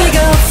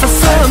용기가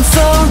없어서 I'm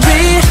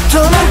sorry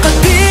더 많고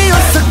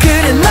비웃어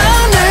그래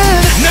나는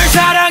널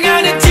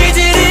사랑하는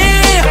찌질이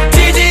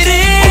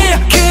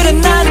그래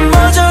나는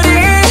머저리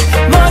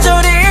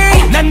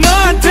난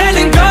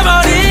너한테는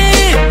거머리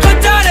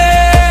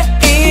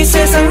겉절이 이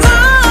세상 너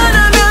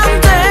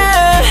하나면 돼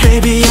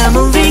Baby I'm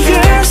only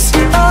yours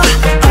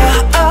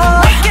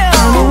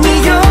I'm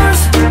only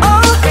yours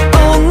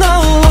oh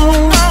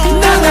no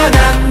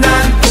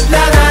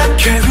난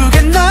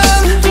결국엔 난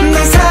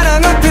내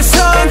사랑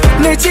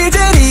앞에선 내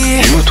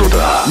찌질이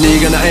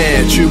네가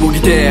나의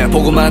주복이 돼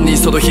보고만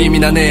있어도 힘이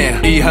나네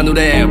이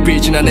하늘에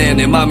빛이 나네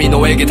내 맘이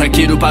너에게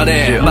닿기를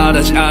바래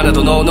말하지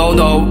않아도 no no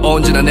no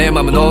언제나 내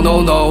맘은 no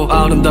no no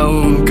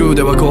아름다운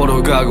그대와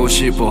걸어가고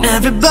싶어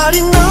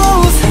Everybody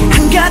knows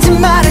한 가지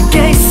말할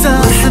게 있어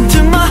Listen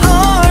to my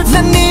heart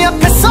난 네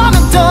앞에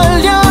서면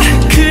떨려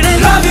그래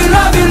love you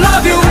love you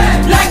love you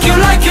like you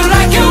like you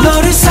like you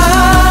너를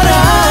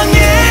사랑해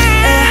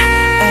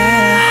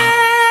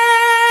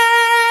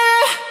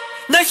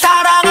널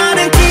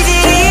사랑하는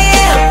찌질이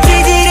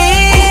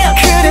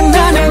그래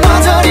나는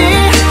머저리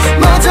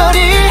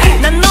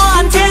난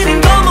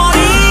너한테는 거머리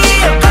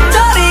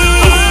겉절이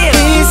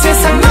이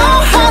세상 너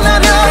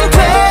하나면 돼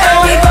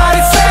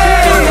Everybody say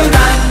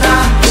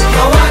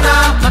너와 나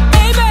my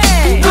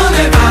baby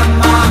눈을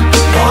감아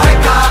뭐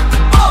할까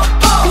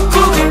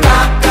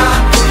궁금할까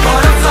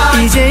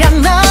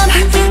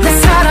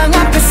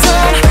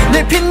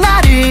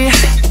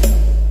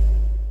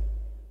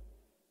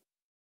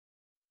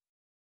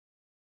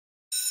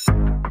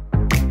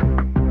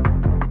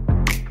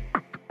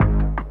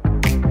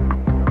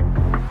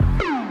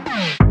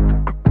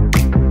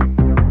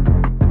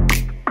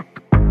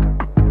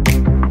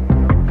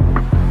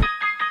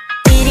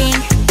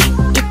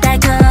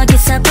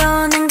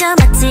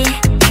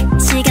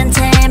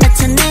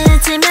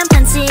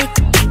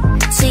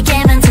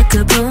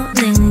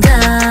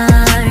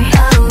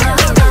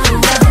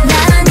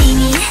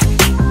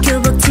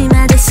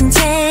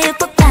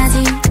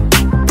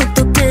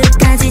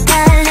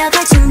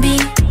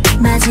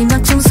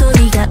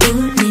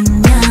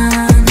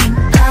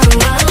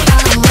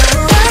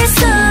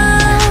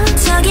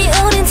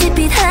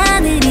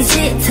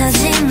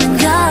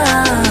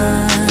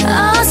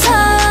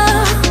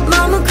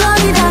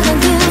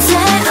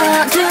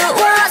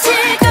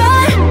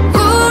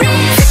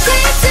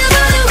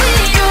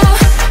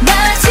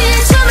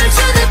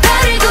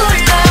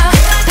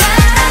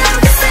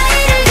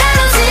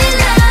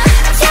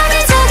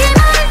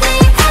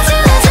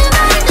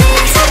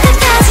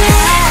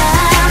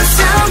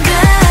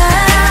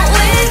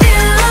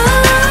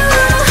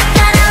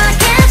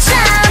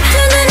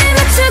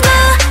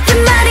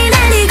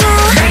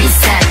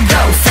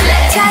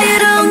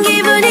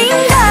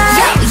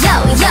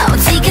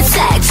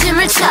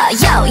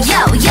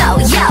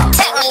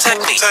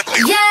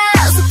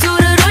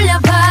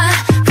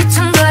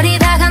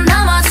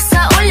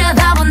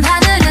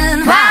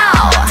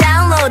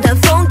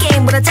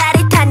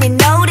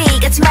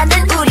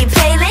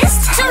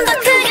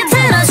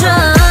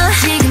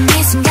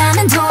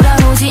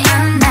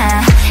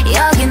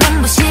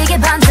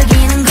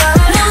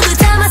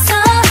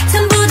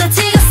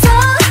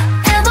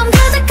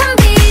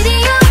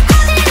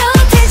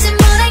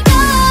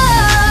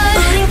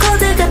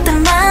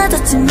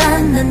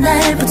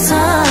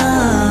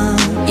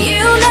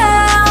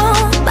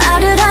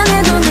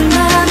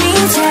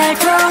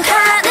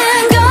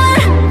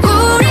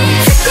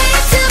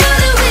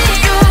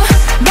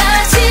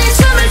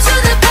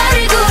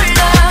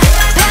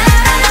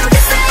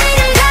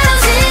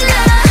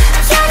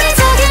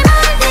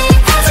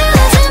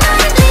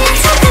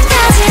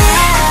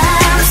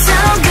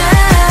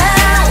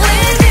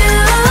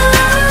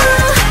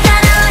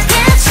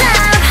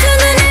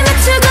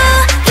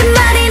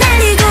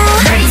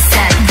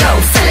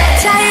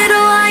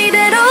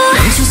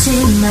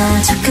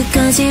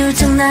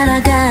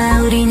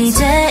날아가 우린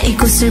이제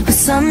이곳을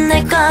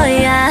벗어날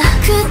거야.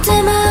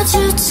 그때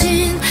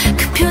마주친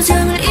그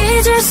표정을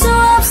잊을 수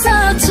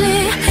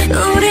없었지.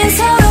 우린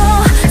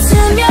서로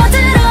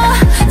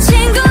스며들어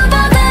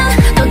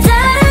친구보단 또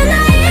다른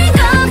아이인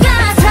것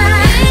같아.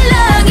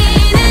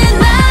 일렁이는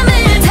맘을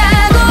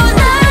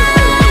타고나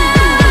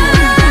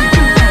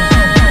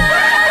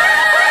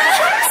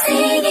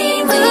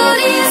Singing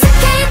우린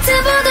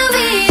스케이트보드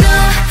위로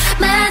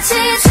마치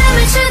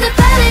춤을 추듯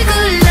발을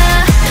굴러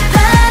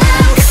바람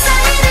그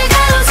사이를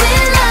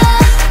가로질러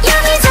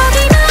여기저기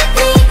많이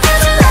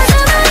아주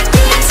많이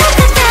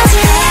잠깐까지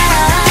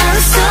I'm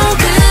so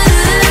good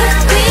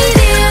with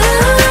you.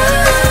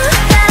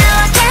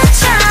 따라와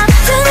catch up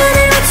두 눈을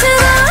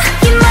맞추고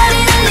긴 머리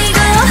날리고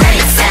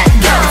Ready set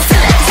go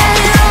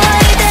자유로워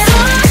이대로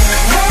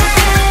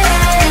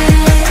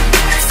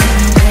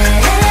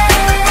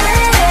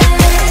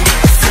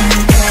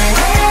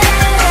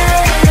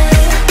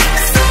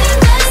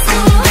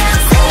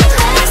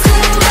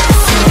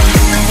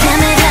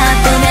카메라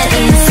보면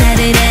인사를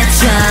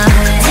해줘.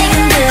 지금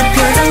그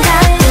표정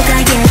각도가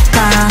예뻐.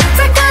 불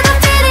끄고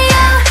때려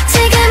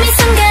지금 이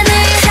순간을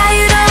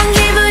자유로운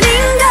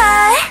기분인걸.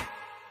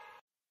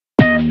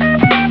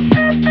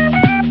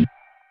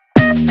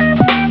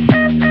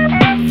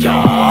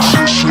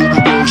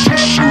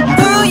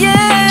 Ooh,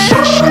 yeah.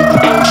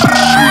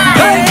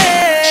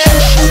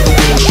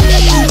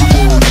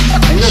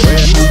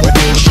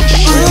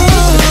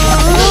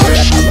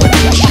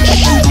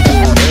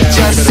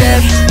 Just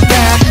sit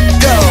back,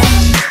 go.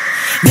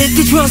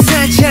 느껴줘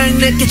살짝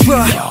느껴줘.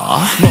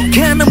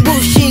 목하는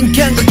부신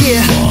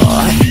감각이야.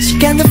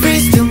 시간은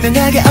freeze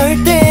투명하게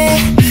얼 때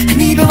한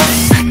입에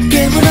와서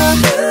깨물어.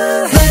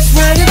 Let's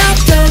run it up,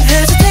 don't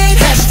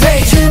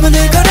hesitate. 주문을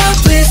걸어,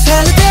 please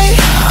holiday.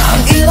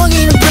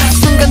 일렁이는 breath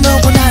순간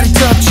너와 나를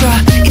덮쳐.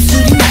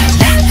 입술이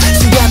말라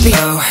숨가비.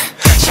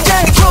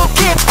 심장이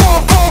촉해,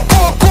 boom boom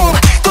boom boom.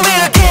 또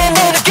again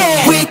and again.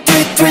 We do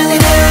it really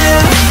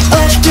now.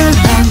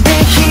 어죽들만 내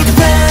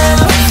heeddeung.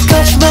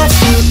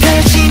 거침없이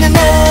펼치는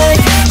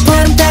night.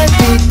 보름 달빛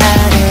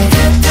아래.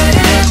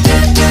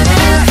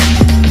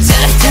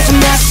 짜릿해진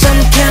낯선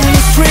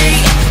chemistry.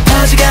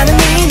 퍼져가는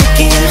이 느낌.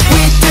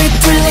 We do it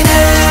really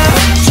now.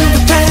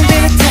 중독된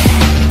듯해.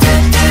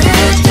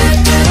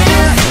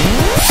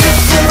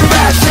 System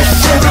rock,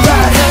 system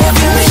rock.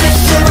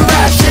 System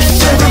rock,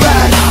 system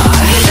rock.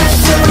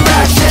 System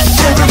rock,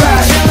 system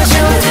rock.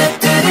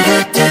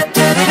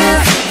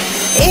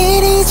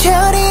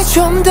 이리저리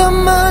좀 더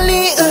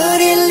멀리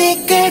우릴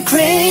이끌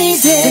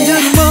crazy.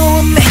 던져도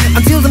모험해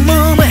until the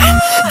moment.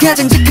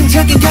 가장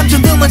즉흥적인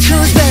감정들만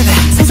choose baby.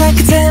 상상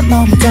끝에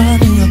머물던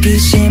이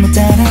호기심을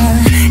따라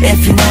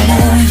if you wanna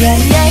yeah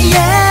yeah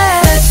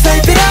yeah. Let's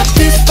pipe it up,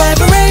 this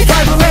vibrate.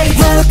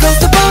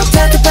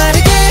 롤러코스터보다 더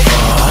빠르게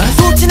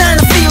붙진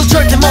않은 feel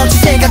절대 멈출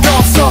생각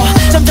없어.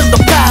 점점 더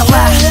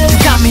빨라 You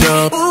got me.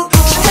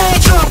 심장이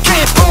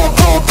촉해 boom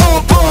boom boom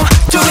boom.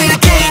 Do it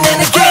again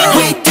and again.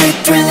 We do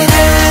it really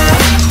now.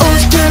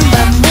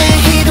 오직들만 내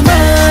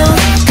heeddeung.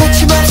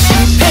 거침없이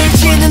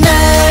펼치는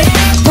night.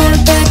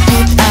 보는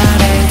달빛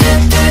아래.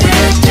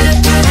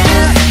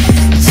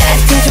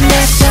 짜릿해진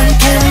낯선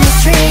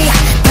chemistry.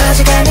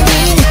 퍼져가는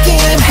이 느낌.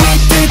 We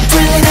do it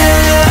really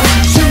now.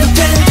 중독된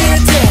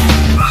듯해.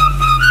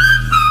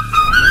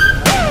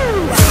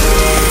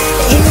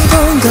 이미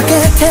본 것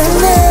같아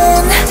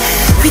난.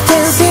 We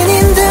dancing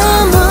in the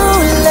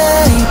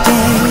moonlight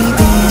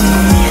baby.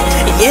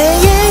 Yeah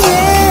yeah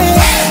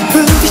yeah.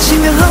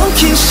 부딪히며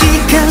엉킨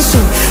시간 속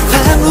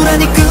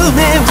황홀한 이 꿈에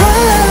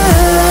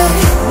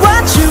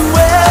What you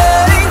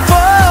waiting for?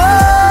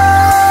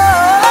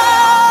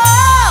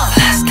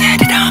 Let's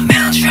get it on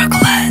milk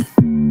chocolate.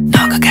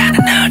 너가 가는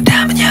널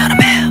담은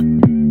여름에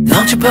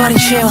넘쳐버린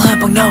chill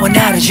한방 너와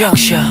나를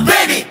junction.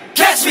 Baby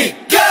catch me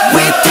go.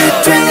 We do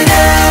it really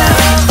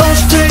now.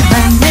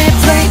 오죽들만 내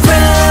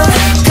playground.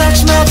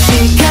 거침없이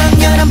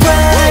강렬한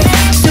bright.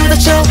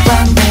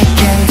 쏟아져봐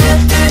내게.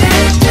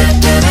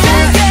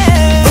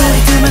 우리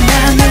둘만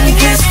나눈 이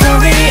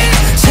story.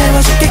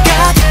 채워줄게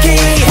가득히.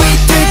 We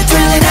do it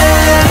really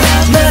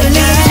now. 너를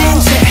잊은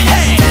채.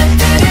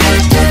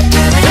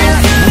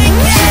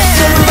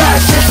 System rock,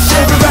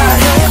 system rock.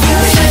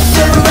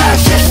 System rock,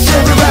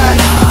 system rock.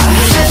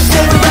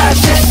 System rock,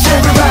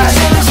 system rock.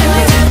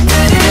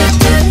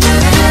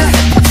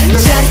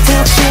 짜릿해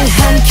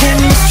확실한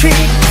chemistry.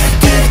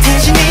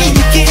 따뜻해진 이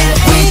느낌.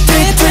 We do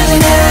it really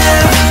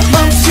now.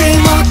 멈추지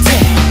못해.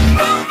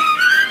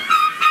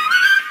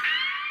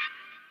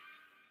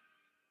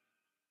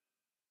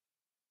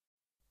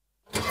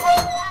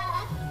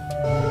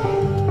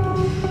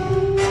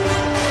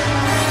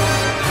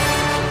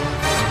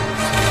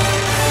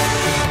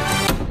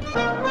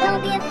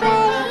 Don't be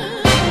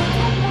afraid.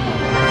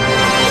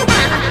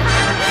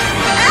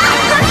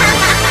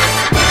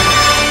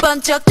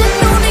 번쩍 뜬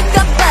눈을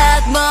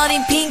깜빡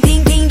머린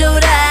핑핑핑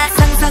돌아.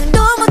 상상도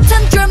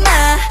못한 드라마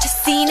저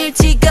씬을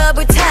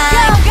찍어볼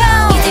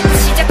타임. 이제부터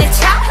시작된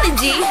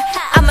챌린지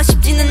아마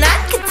쉽지는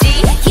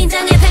않겠지.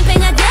 긴장해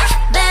팽팽하게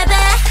baby.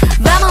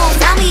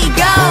 Vamos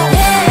amigo.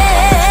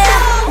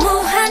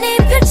 무한히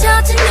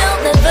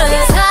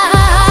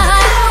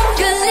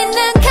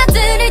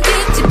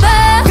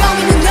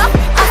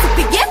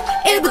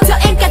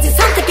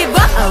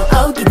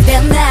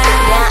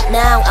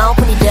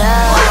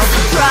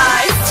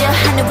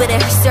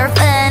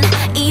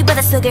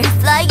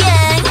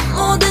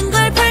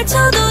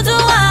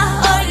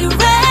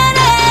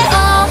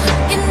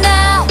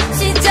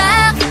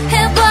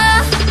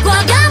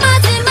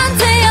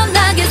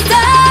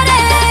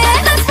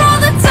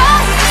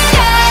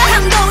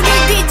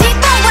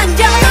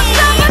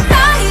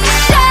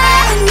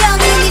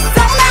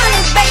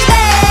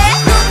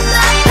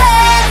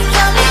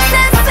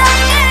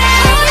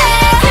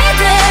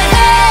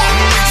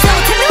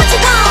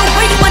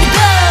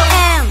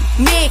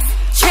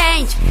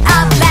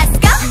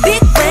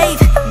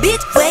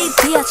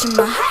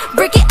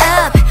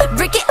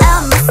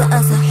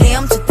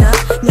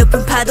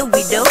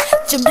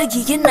좀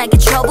느끼게 나게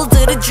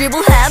trouble들을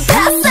드리블한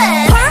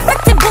passing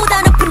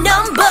perfect보다 높은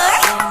number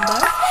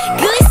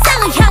그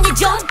이상을 향해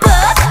jump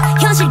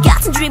up 현실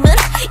같은 dream은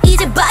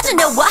이제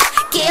빠져나와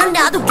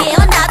깨어나도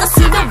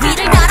수면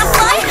위를 날아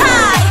fly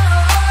high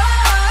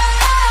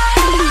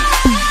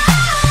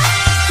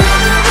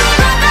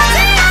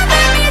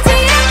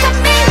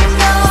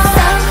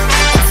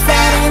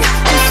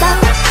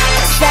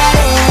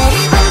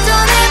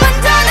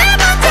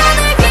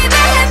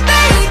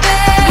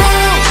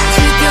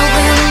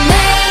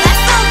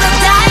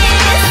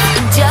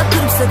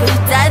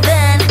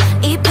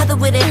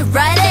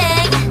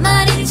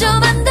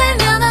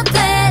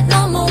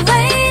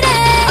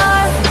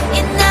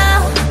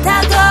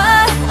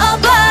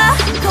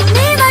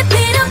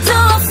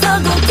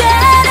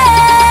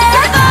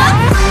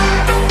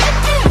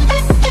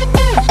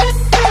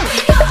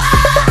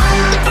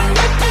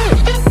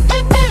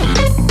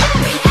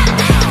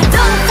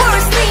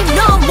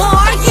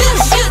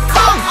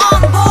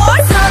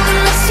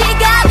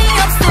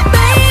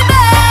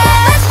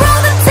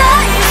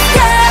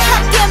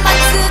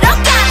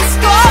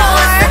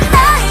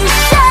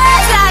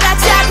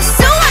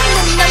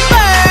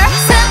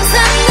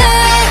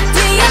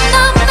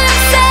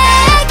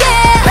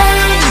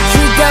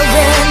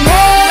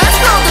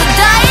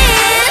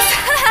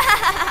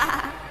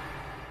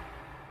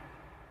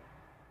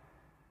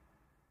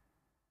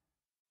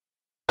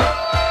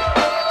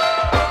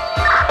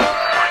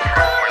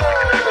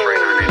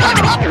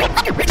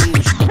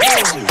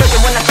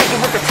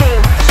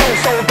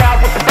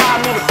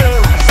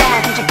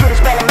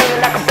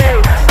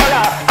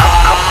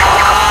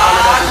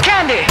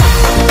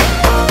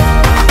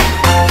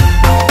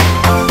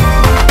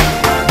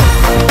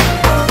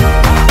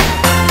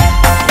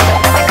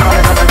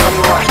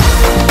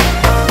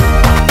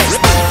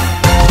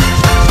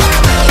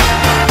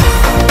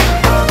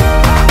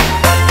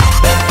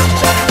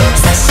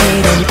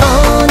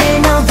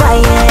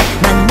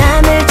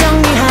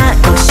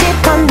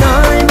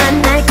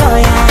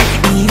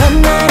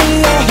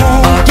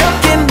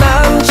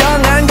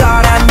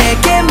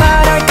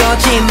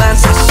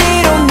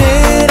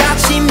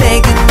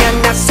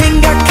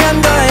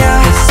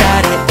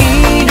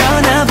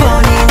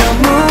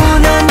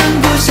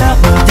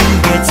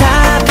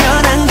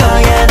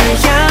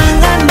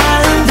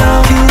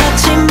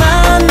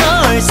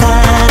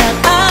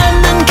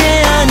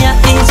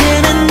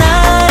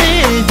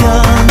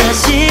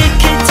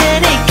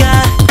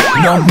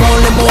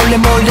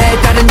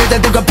몰래 다른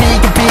여자들과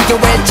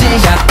비교했지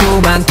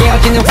자꾸만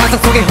깨어지는 화상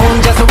속에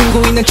혼자서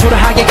울고 있는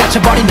초라하게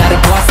갇혀버린 나를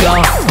보았어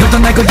너도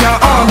날 거야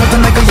너도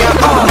날 거야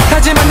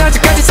하지만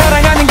아직까지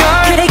사랑하는 걸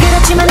그래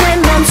그렇지만 내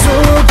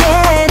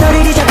맘속에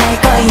너를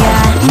잊어갈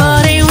거야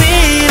머리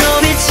위로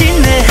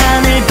비친 내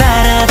하늘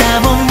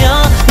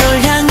바라다보며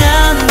널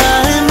향한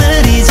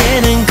마음을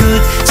이제는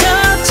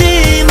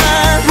굳혔지만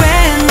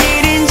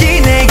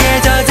웬일인지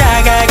내게 더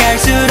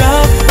다가갈수록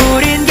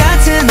우린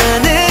같은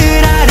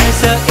하늘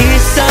아래서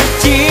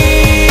있었지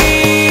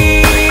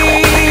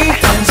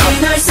단지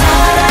널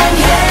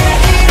사랑해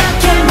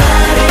이렇게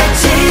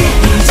말했지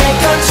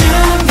이제껏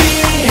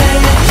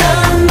준비했던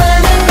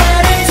많은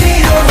말을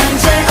뒤로 한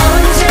채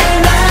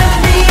언제나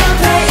네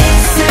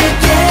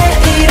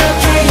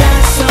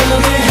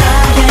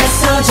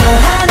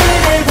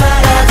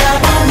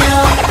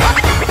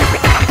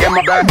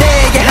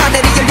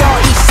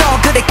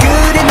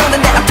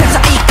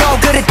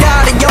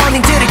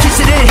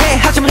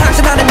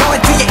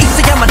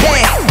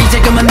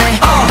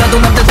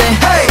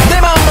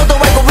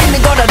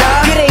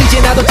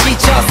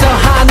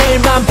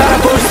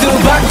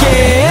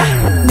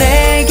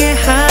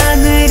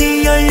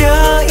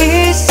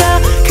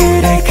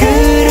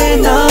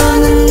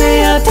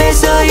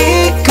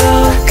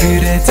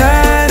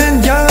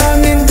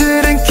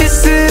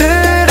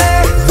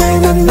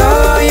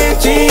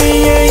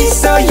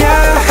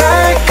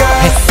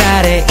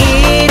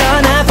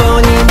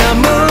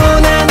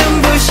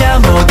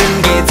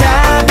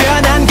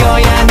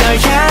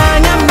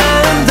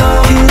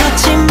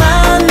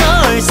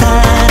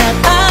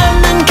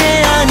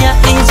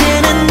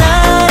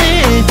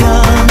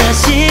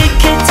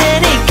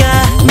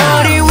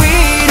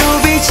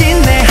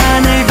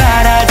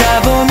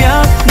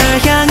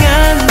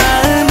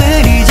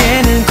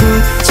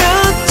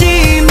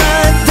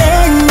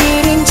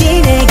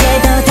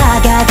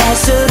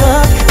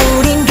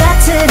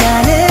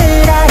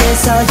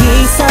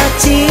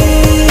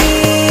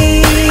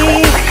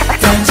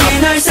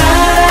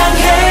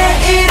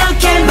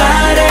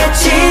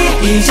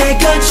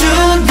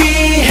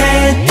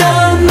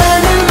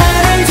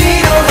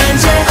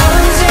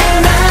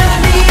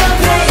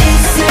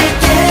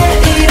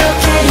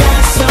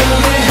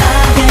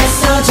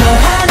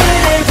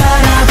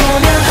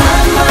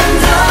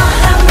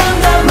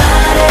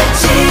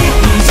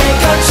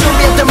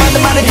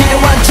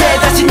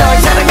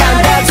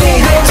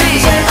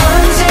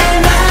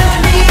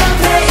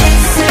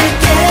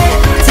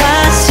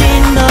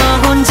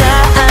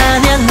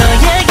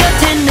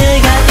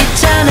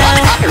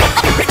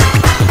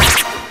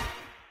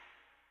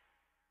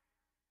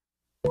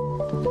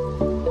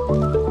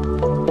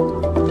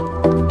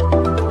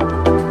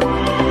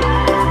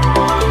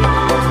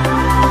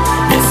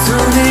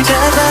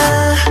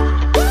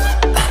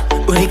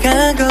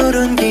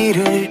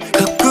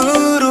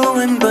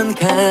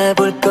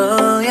가볼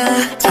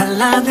거야.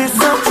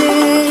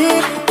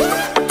 찬란했었지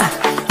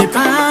내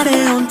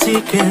발에 온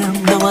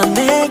지금 너와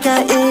내가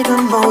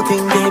이룬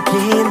모든 게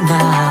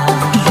빛나.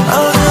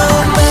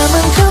 어두운 밤은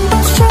전부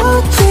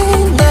쇼지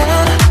나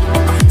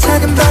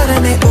작은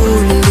바람에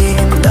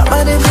울림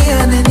너만을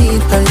위하는 이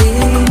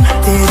떨림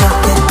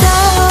뜨겁게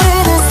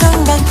떠오르는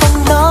순간 꼭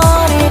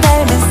너를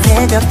닮은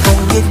새벽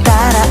공기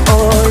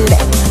따라올래.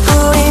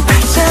 우리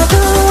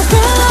발자국을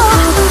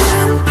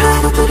오늘은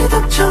파도들이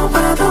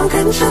덮쳐와도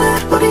괜찮아.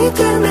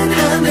 우리들만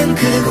하는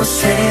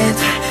그곳에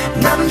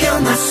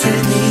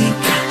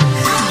남겨놨으니까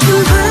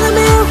그 바람에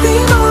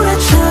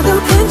휘몰아쳐도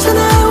괜찮아.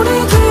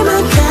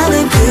 우리들만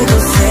가는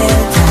그곳에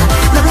다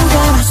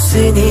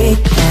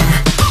남겨놨으니까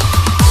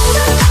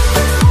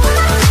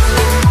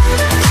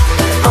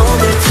All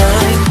the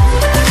time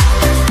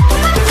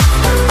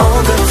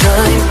All the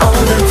time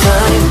All the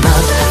time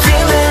I'm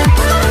feeling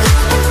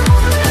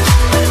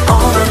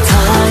All the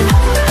time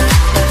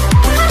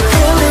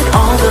Feeling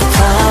all the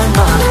time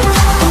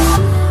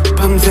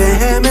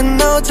밤새면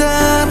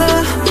너잖아.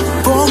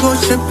 보고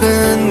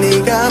싶은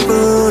네가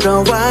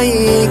불어와.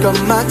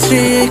 이건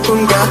마치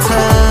꿈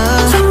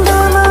같아. 좀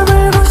더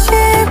머물고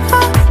싶어.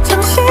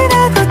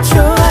 잠시라도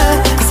좋아.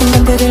 그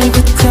순간들을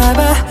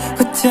붙잡아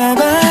조금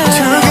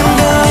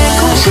더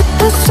잊고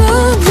싶었어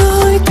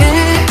너에게.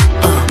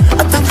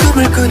 어떤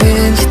꿈을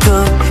꾸는지도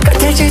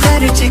같을지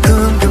다를지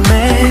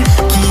궁금해.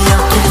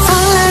 기억해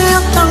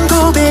설레었던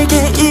고백에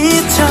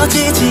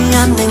잊혀지지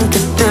않는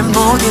그때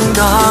모든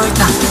걸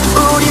다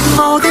우리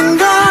모든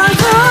걸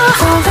다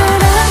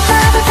오늘은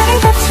바다들이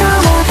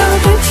덮쳐와도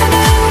괜찮아.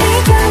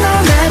 우리들만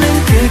나는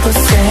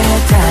그곳에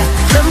다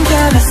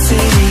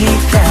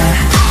남겨놨으니까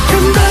큰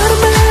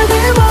바람에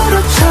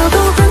내몰아쳐도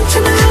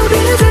괜찮아.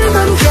 우리들만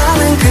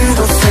가는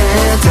그곳에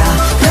다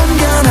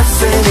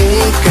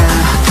남겨놨으니까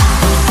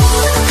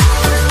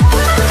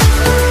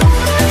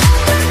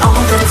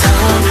All the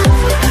time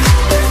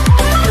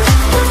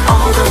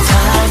All the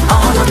time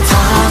All the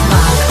time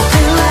I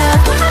feel it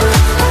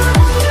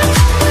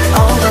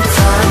All the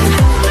time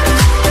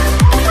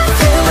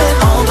Feel it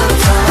all the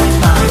time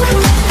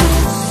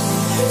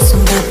숨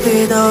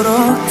닿도록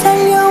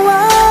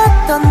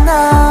달려왔던 나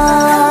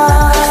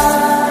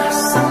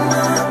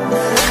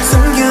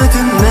숨겨둔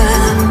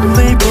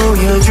맘을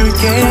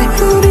보여줄게.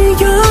 우리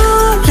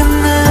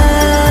여름날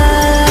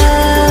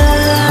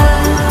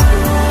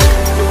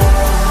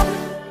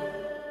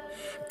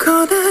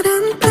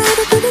커다란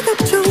바다들이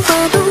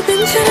덮쳐와도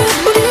괜찮아.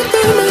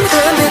 우리들만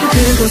하는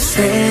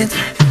그곳에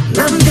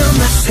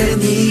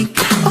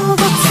남겨놨으니까 All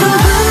the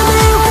time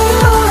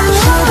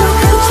휘몰아쳐도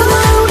괜찮아.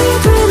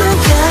 우리들만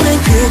가는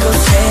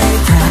그곳에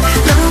다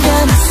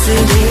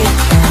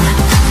남겨놨으니까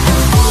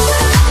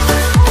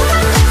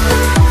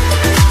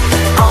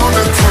All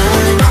the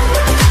time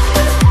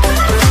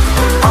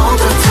All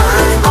the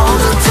time All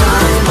the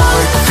time I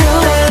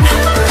feel it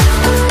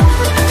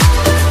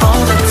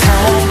All the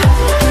time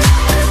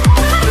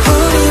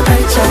우리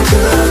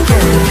발자국에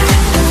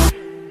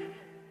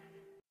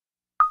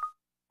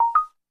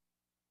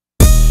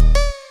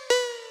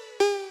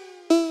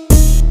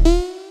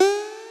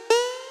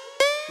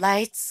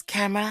Lights,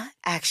 camera,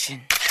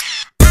 action.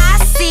 I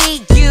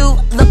see you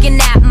looking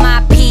at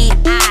my PIC.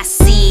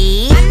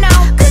 I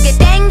know. 그게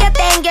땡겨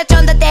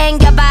좀 더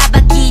땡겨 봐봐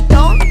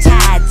기동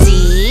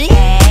차지.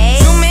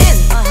 Zoom in,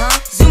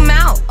 zoom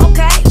out,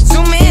 okay.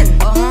 Zoom in,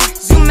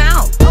 zoom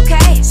out,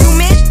 okay.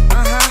 Zoom in,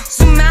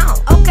 zoom out,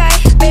 okay.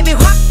 Baby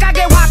확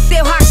가게 확대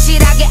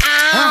확실하게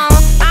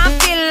I'm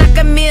feeling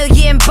like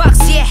 $1,000,000,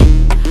 yeah.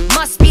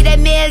 Must be that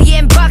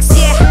 $1,000,000,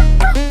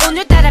 yeah.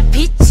 오늘따라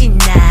빛이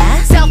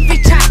나.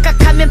 Selfie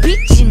착각하면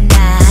빛이 나.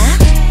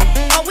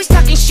 Always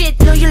talking shit,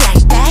 know you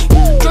like that.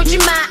 쫄지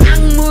마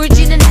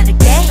악물지는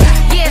않을게.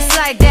 Yeah, it's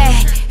like that.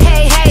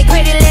 Hey, hey,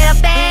 pretty little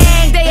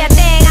thing. Do your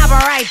thing, I'll be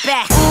right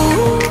back.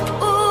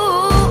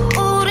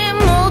 우리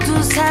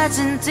모두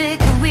사진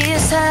찍기 위해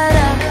살아.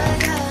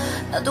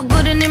 나도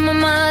그래 네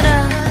맘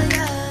알아.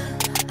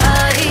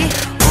 아이,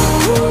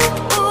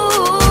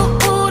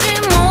 우리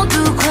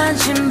모두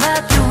관심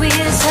받기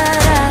위해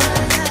살아.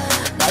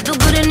 나도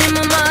그래 네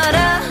맘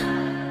알아.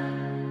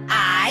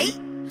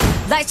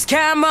 Lights,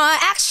 camera,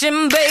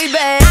 action, baby.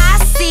 I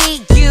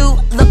see you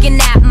looking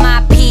at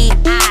my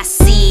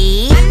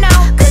PIC. I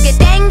know. 그게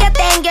땡겨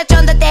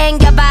좀 더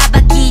땡겨 봐봐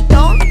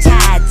기동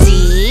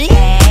차지.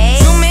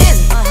 Zoom in,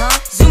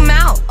 zoom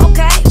out,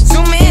 okay.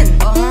 Zoom in,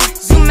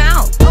 zoom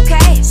out,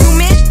 okay.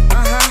 Zoom in,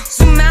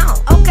 zoom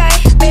out, okay.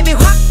 Baby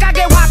확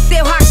가게 확대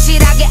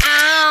확실하게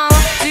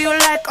Do you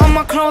like all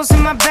my clothes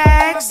in my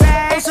bags?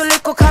 옷을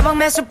입고 가방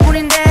매술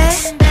뿐인데.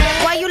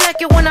 Why you like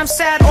it when I'm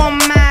sad or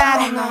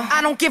mad?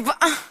 I don't give a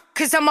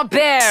Cause I'm a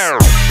bear.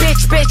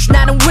 Bitch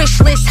나는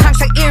wishlist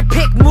항상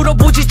earpick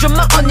물어보지 좀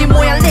마 언니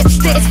모양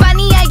lipstick. It's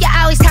funny how you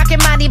always talking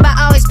money but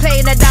always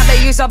playing the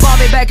dummy. You so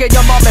me back in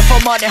your mommy for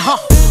money, huh?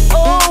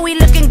 Oh, we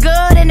looking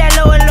good in that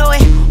lower low.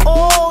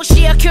 Oh,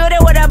 she a cutie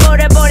with a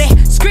booty.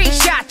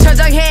 Screenshot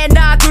저장해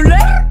놔둘래?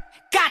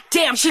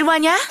 Goddamn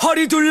실화냐?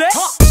 허리 둘래?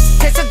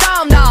 됐어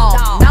다음 너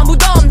나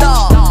무덤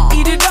더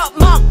Eat it up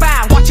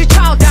먹방 watch it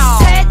chow down.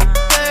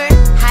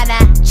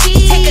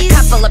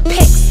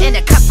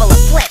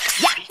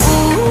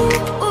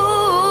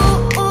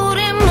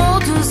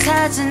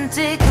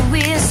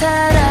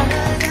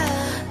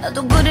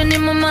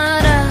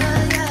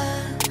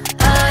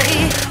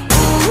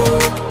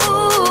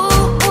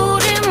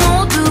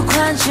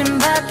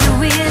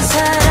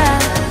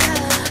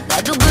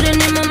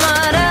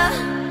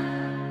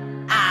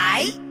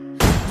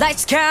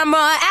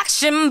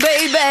 action,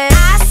 baby.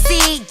 I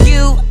see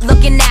you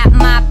looking at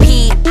my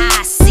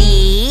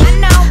PIC. I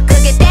know.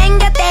 그게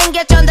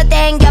땡겨 좀 더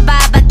땡겨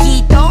봐봐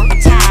기동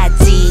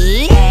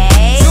차지.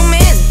 Zoom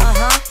in,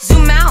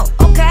 zoom out,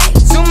 okay.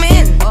 Zoom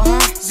in,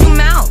 zoom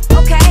out,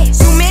 okay.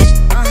 Zoom in,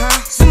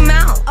 zoom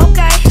out,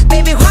 okay.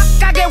 Baby 확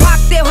가게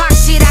확대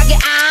확실하게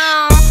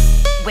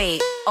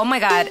Wait, oh my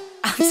god,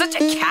 I'm such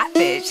a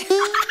catfish.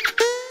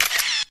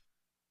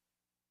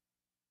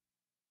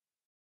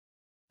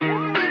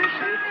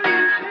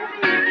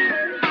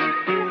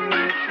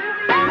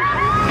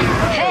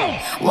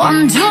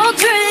 One, two,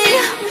 three.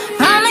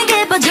 밤이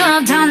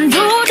깊어져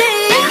단둘이.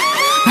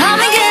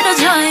 밤이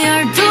길어져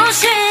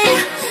 12시.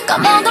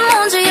 까먹은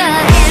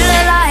문제야.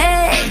 일레라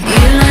해.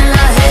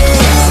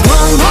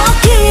 One more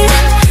kiss.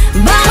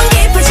 밤은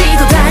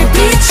깊어지고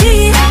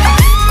달빛이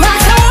꽉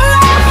차올라.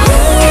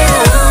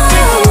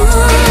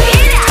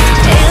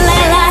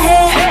 일레라 해.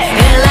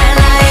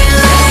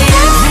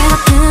 해가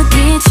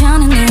뜨기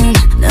전에는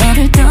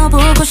너를 더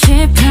보고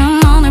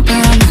싶은 오늘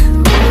밤.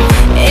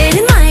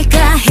 이리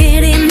날까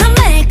이리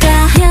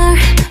맘일까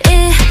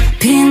별이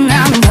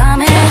빛나는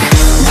밤에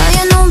너의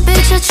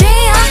눈빛에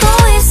취하고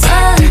있어.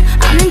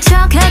 아닌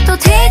척해도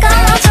티가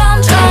나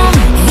점점.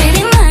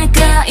 이리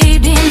날까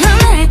이리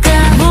맘일까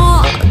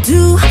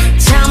모두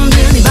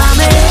잠든 이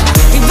밤에.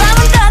 이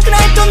밤은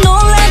따끈해 또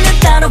놀래며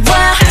따라와.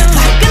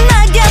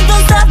 화끈하게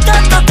don't stop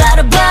또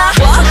따라봐.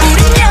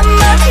 우린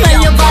야만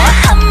날려봐야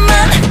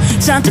한만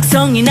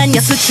선택성이 난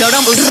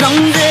야수처럼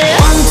우렁대.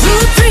 One, two,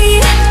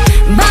 three.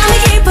 밤이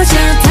깊어져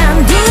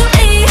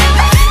단둘이.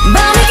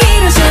 밤이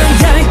길어져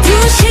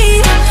 12시.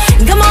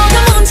 까먹은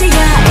문제야.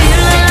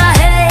 일레라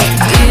해.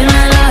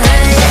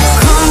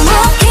 Come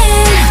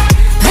again.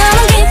 밤은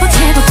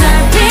깊어지고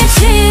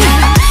달빛이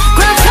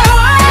꽉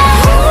차올라.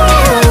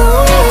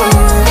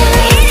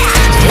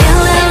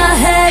 일레라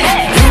해.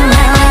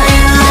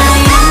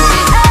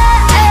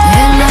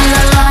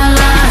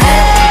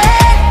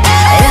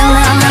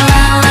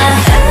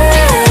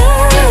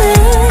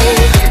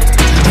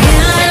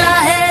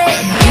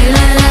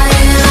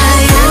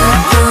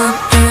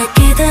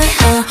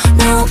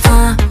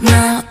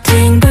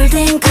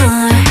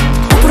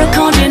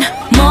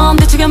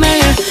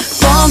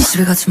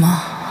 집에 가지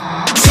마.